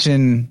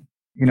mention,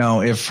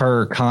 if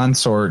her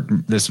consort,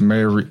 this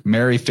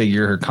Mary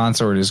figure, her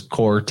consort is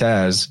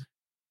Cortez.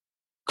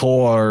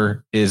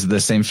 Cor is the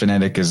same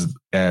phonetic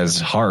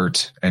as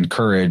heart and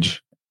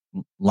courage.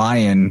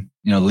 Lion,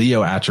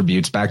 Leo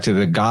attributes back to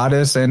the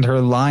goddess and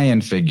her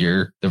lion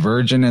figure, the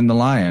virgin and the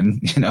lion.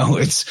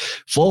 It's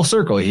full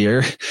circle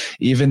here,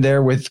 even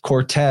there with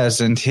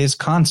Cortez and his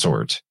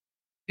consort,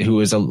 who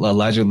is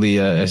allegedly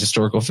a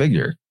historical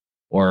figure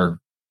or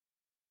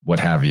what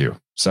have you.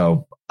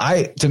 So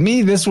to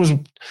me, this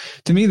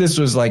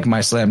was like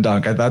my slam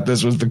dunk. I thought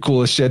this was the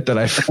coolest shit that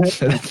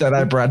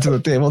I brought to the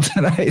table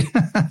tonight.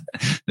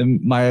 The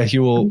Maya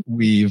Hewell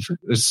weave.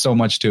 There's so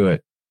much to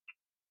it.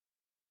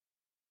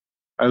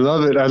 I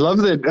love it. I love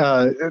that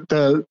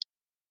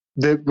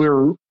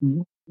that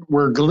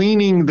we're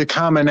gleaning the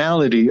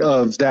commonality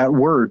of that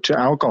word to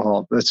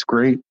alcohol. That's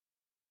great.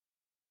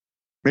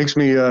 Makes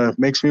me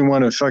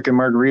want a fucking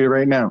margarita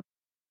right now.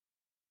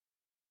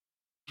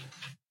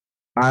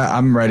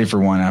 I'm ready for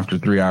one after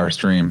 3-hour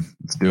stream.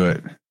 Let's do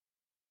it.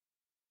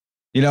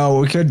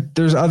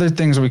 There's other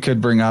things we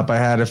could bring up. I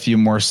had a few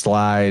more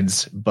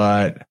slides,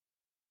 but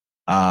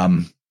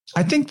I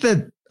think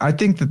that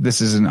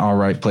this is an all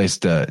right place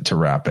to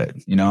wrap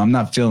it. I'm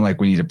not feeling like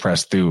we need to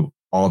press through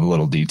all the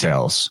little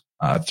details.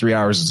 3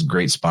 hours is a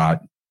great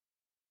spot.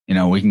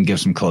 We can give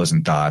some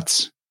closing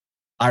thoughts.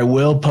 I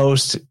will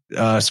post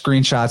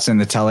screenshots in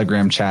the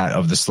Telegram chat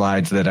of the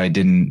slides that I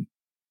didn't,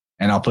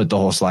 and I'll put the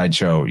whole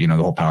slideshow, the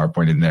whole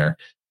PowerPoint in there,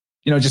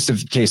 just in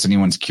case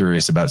anyone's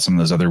curious about some of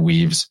those other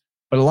weaves.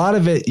 But a lot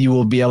of it you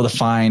will be able to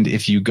find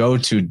if you go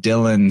to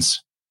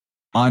Dylan's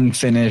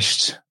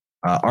unfinished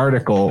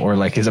article, or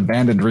like his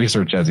abandoned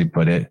research, as he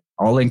put it.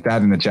 I'll link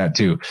that in the chat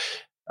too.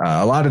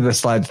 A lot of the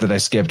slides that I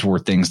skipped were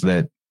things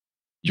that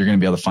you're going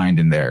to be able to find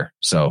in there.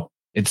 So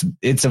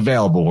it's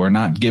available. We're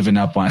not giving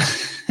up on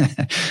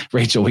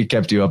Rachel. We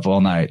kept you up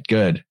all night.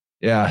 Good.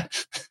 Yeah.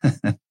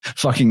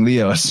 Fucking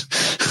Leos.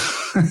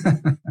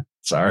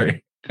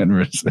 Sorry. Couldn't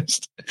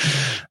resist.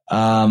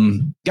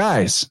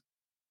 Guys,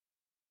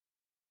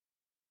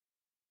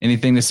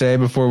 anything to say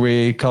before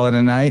we call it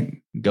a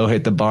night? Go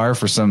hit the bar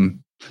for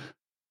some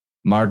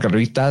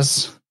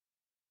margaritas,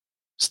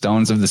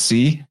 stones of the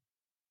sea.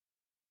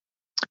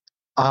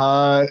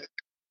 Not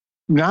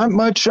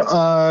much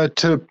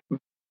to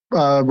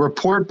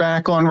report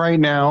back on right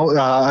now.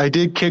 I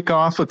did kick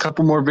off a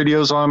couple more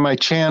videos on my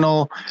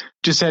channel.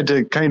 Just had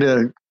to kind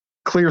of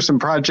clear some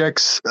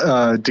projects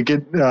to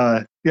get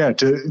to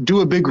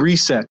do a big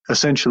reset,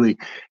 essentially.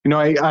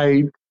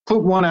 I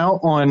put one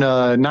out on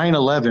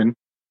 9/11,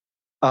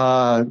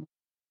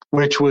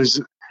 which was,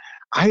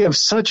 I have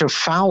such a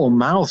foul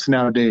mouth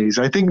nowadays.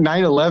 I think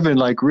 9/11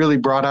 like really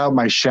brought out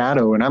my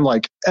shadow, and I'm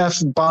like,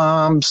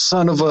 F-bomb,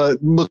 son of a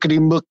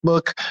muckety muck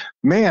muck.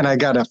 Man, I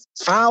got a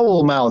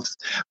foul mouth,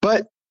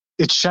 but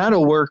it's shadow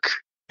work.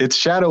 It's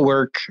shadow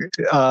work.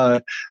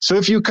 So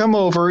if you come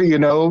over,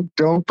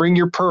 don't bring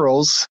your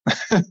pearls.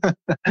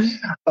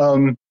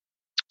 So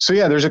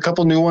yeah, there's a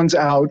couple new ones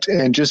out,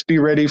 and just be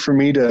ready for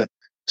me to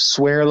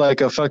swear like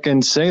a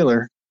fucking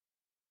sailor.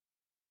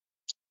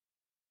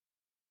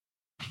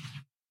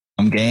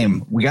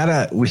 Game. We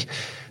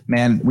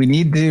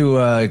need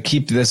to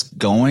keep this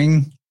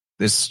going,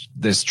 this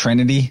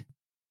Trinity.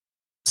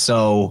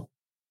 So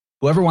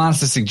whoever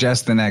wants to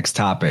suggest the next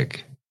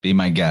topic, be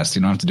my guest.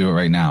 You don't have to do it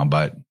right now,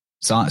 but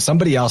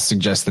somebody else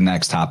suggest the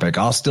next topic.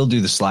 I'll still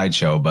do the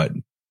slideshow, but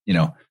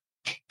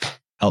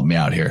help me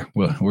out here.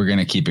 We're going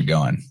to keep it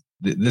going.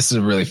 This is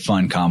a really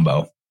fun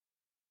combo.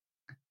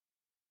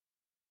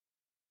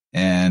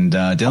 And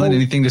Dylan,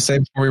 anything to say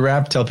before we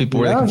wrap? Tell people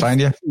where they can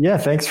find you. Yeah,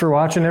 thanks for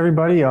watching,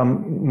 everybody.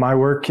 My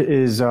work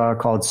is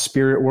called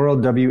Spirit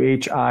World,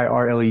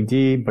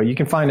 WHIRLED, but you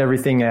can find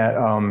everything at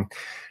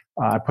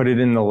I put it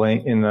in the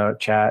link in the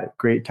chat,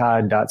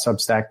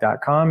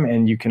 greattide.substack.com,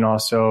 and you can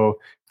also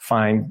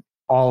find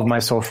all of my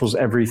socials,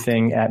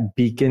 everything at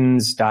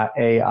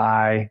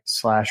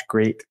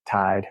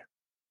beacons.ai/greattide.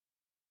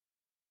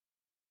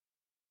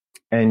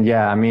 And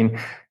yeah, I mean,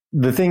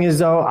 the thing is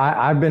though,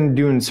 I've been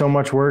doing so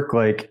much work.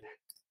 Like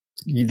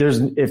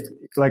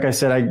like I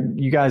said,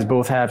 you guys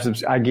both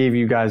have, I gave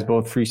you guys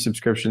both free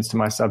subscriptions to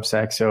my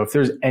Substack. So if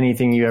there's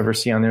anything you ever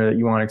see on there that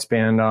you want to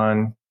expand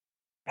on,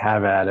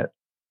 have at it.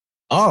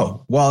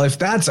 Oh, well, if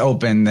that's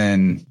open,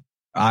 then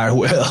I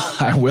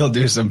will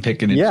do some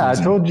picking. Yeah, I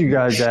told you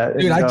guys that.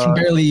 Dude, I can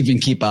barely even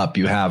keep up.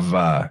 You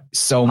have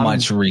so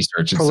much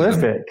research.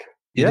 Prolific.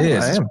 It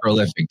is. It's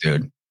prolific,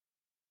 dude.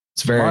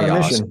 It's very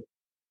awesome.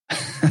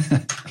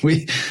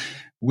 We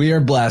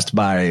are blessed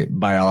by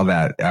all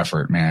that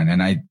effort, man.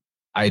 And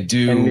I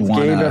do. And if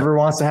Gabe ever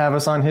wants to have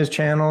us on his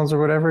channels or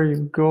whatever,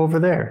 you go over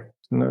there.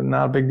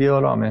 Not a big deal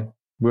at all, man.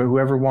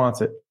 Whoever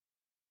wants it.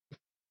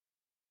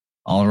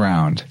 All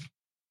around.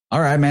 All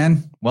right,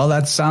 man. Well,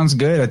 that sounds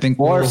good. I think.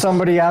 Or if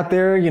somebody out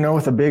there,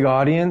 with a big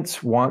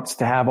audience wants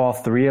to have all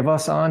three of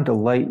us on to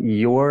light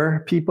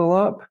your people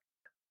up,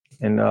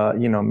 and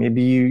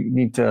maybe you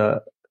need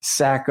to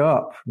sack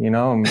up,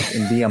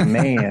 and be a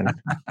man.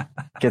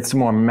 Get some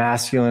more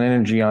masculine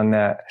energy on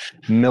that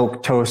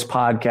milk toast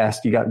podcast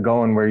you got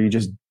going where you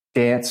just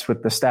dance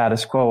with the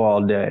status quo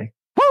all day.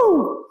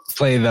 Woo!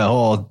 Play the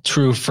whole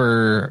true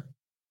for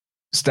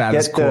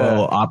status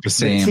quo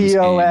opposite. The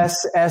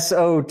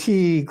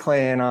TOSSOT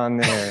clan on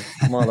there,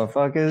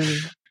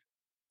 motherfuckers.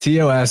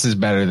 TOS is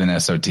better than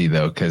SOT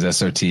though, because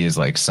SOT is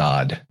like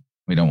sod.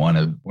 We're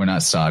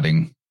not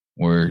sodding.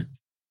 We're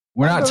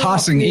not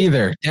tossing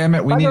either. Damn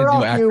it, we need a new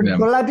acronym. You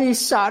bloody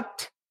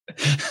sot.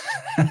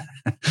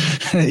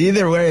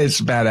 Either way, it's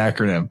a bad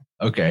acronym.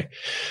 Okay.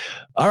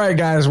 All right,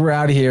 guys, we're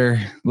out of here.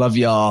 Love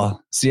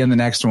y'all. See you on the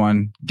next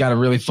one. Got a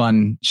really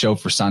fun show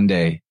for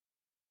Sunday.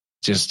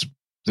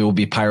 There will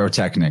be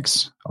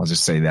pyrotechnics. I'll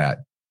just say that.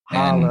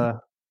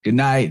 Holla. Good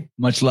night.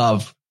 Much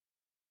love.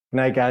 Good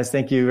night, guys.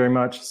 Thank you very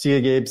much. See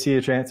you, Gabe. See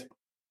you, Chance.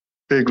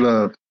 Big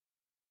love.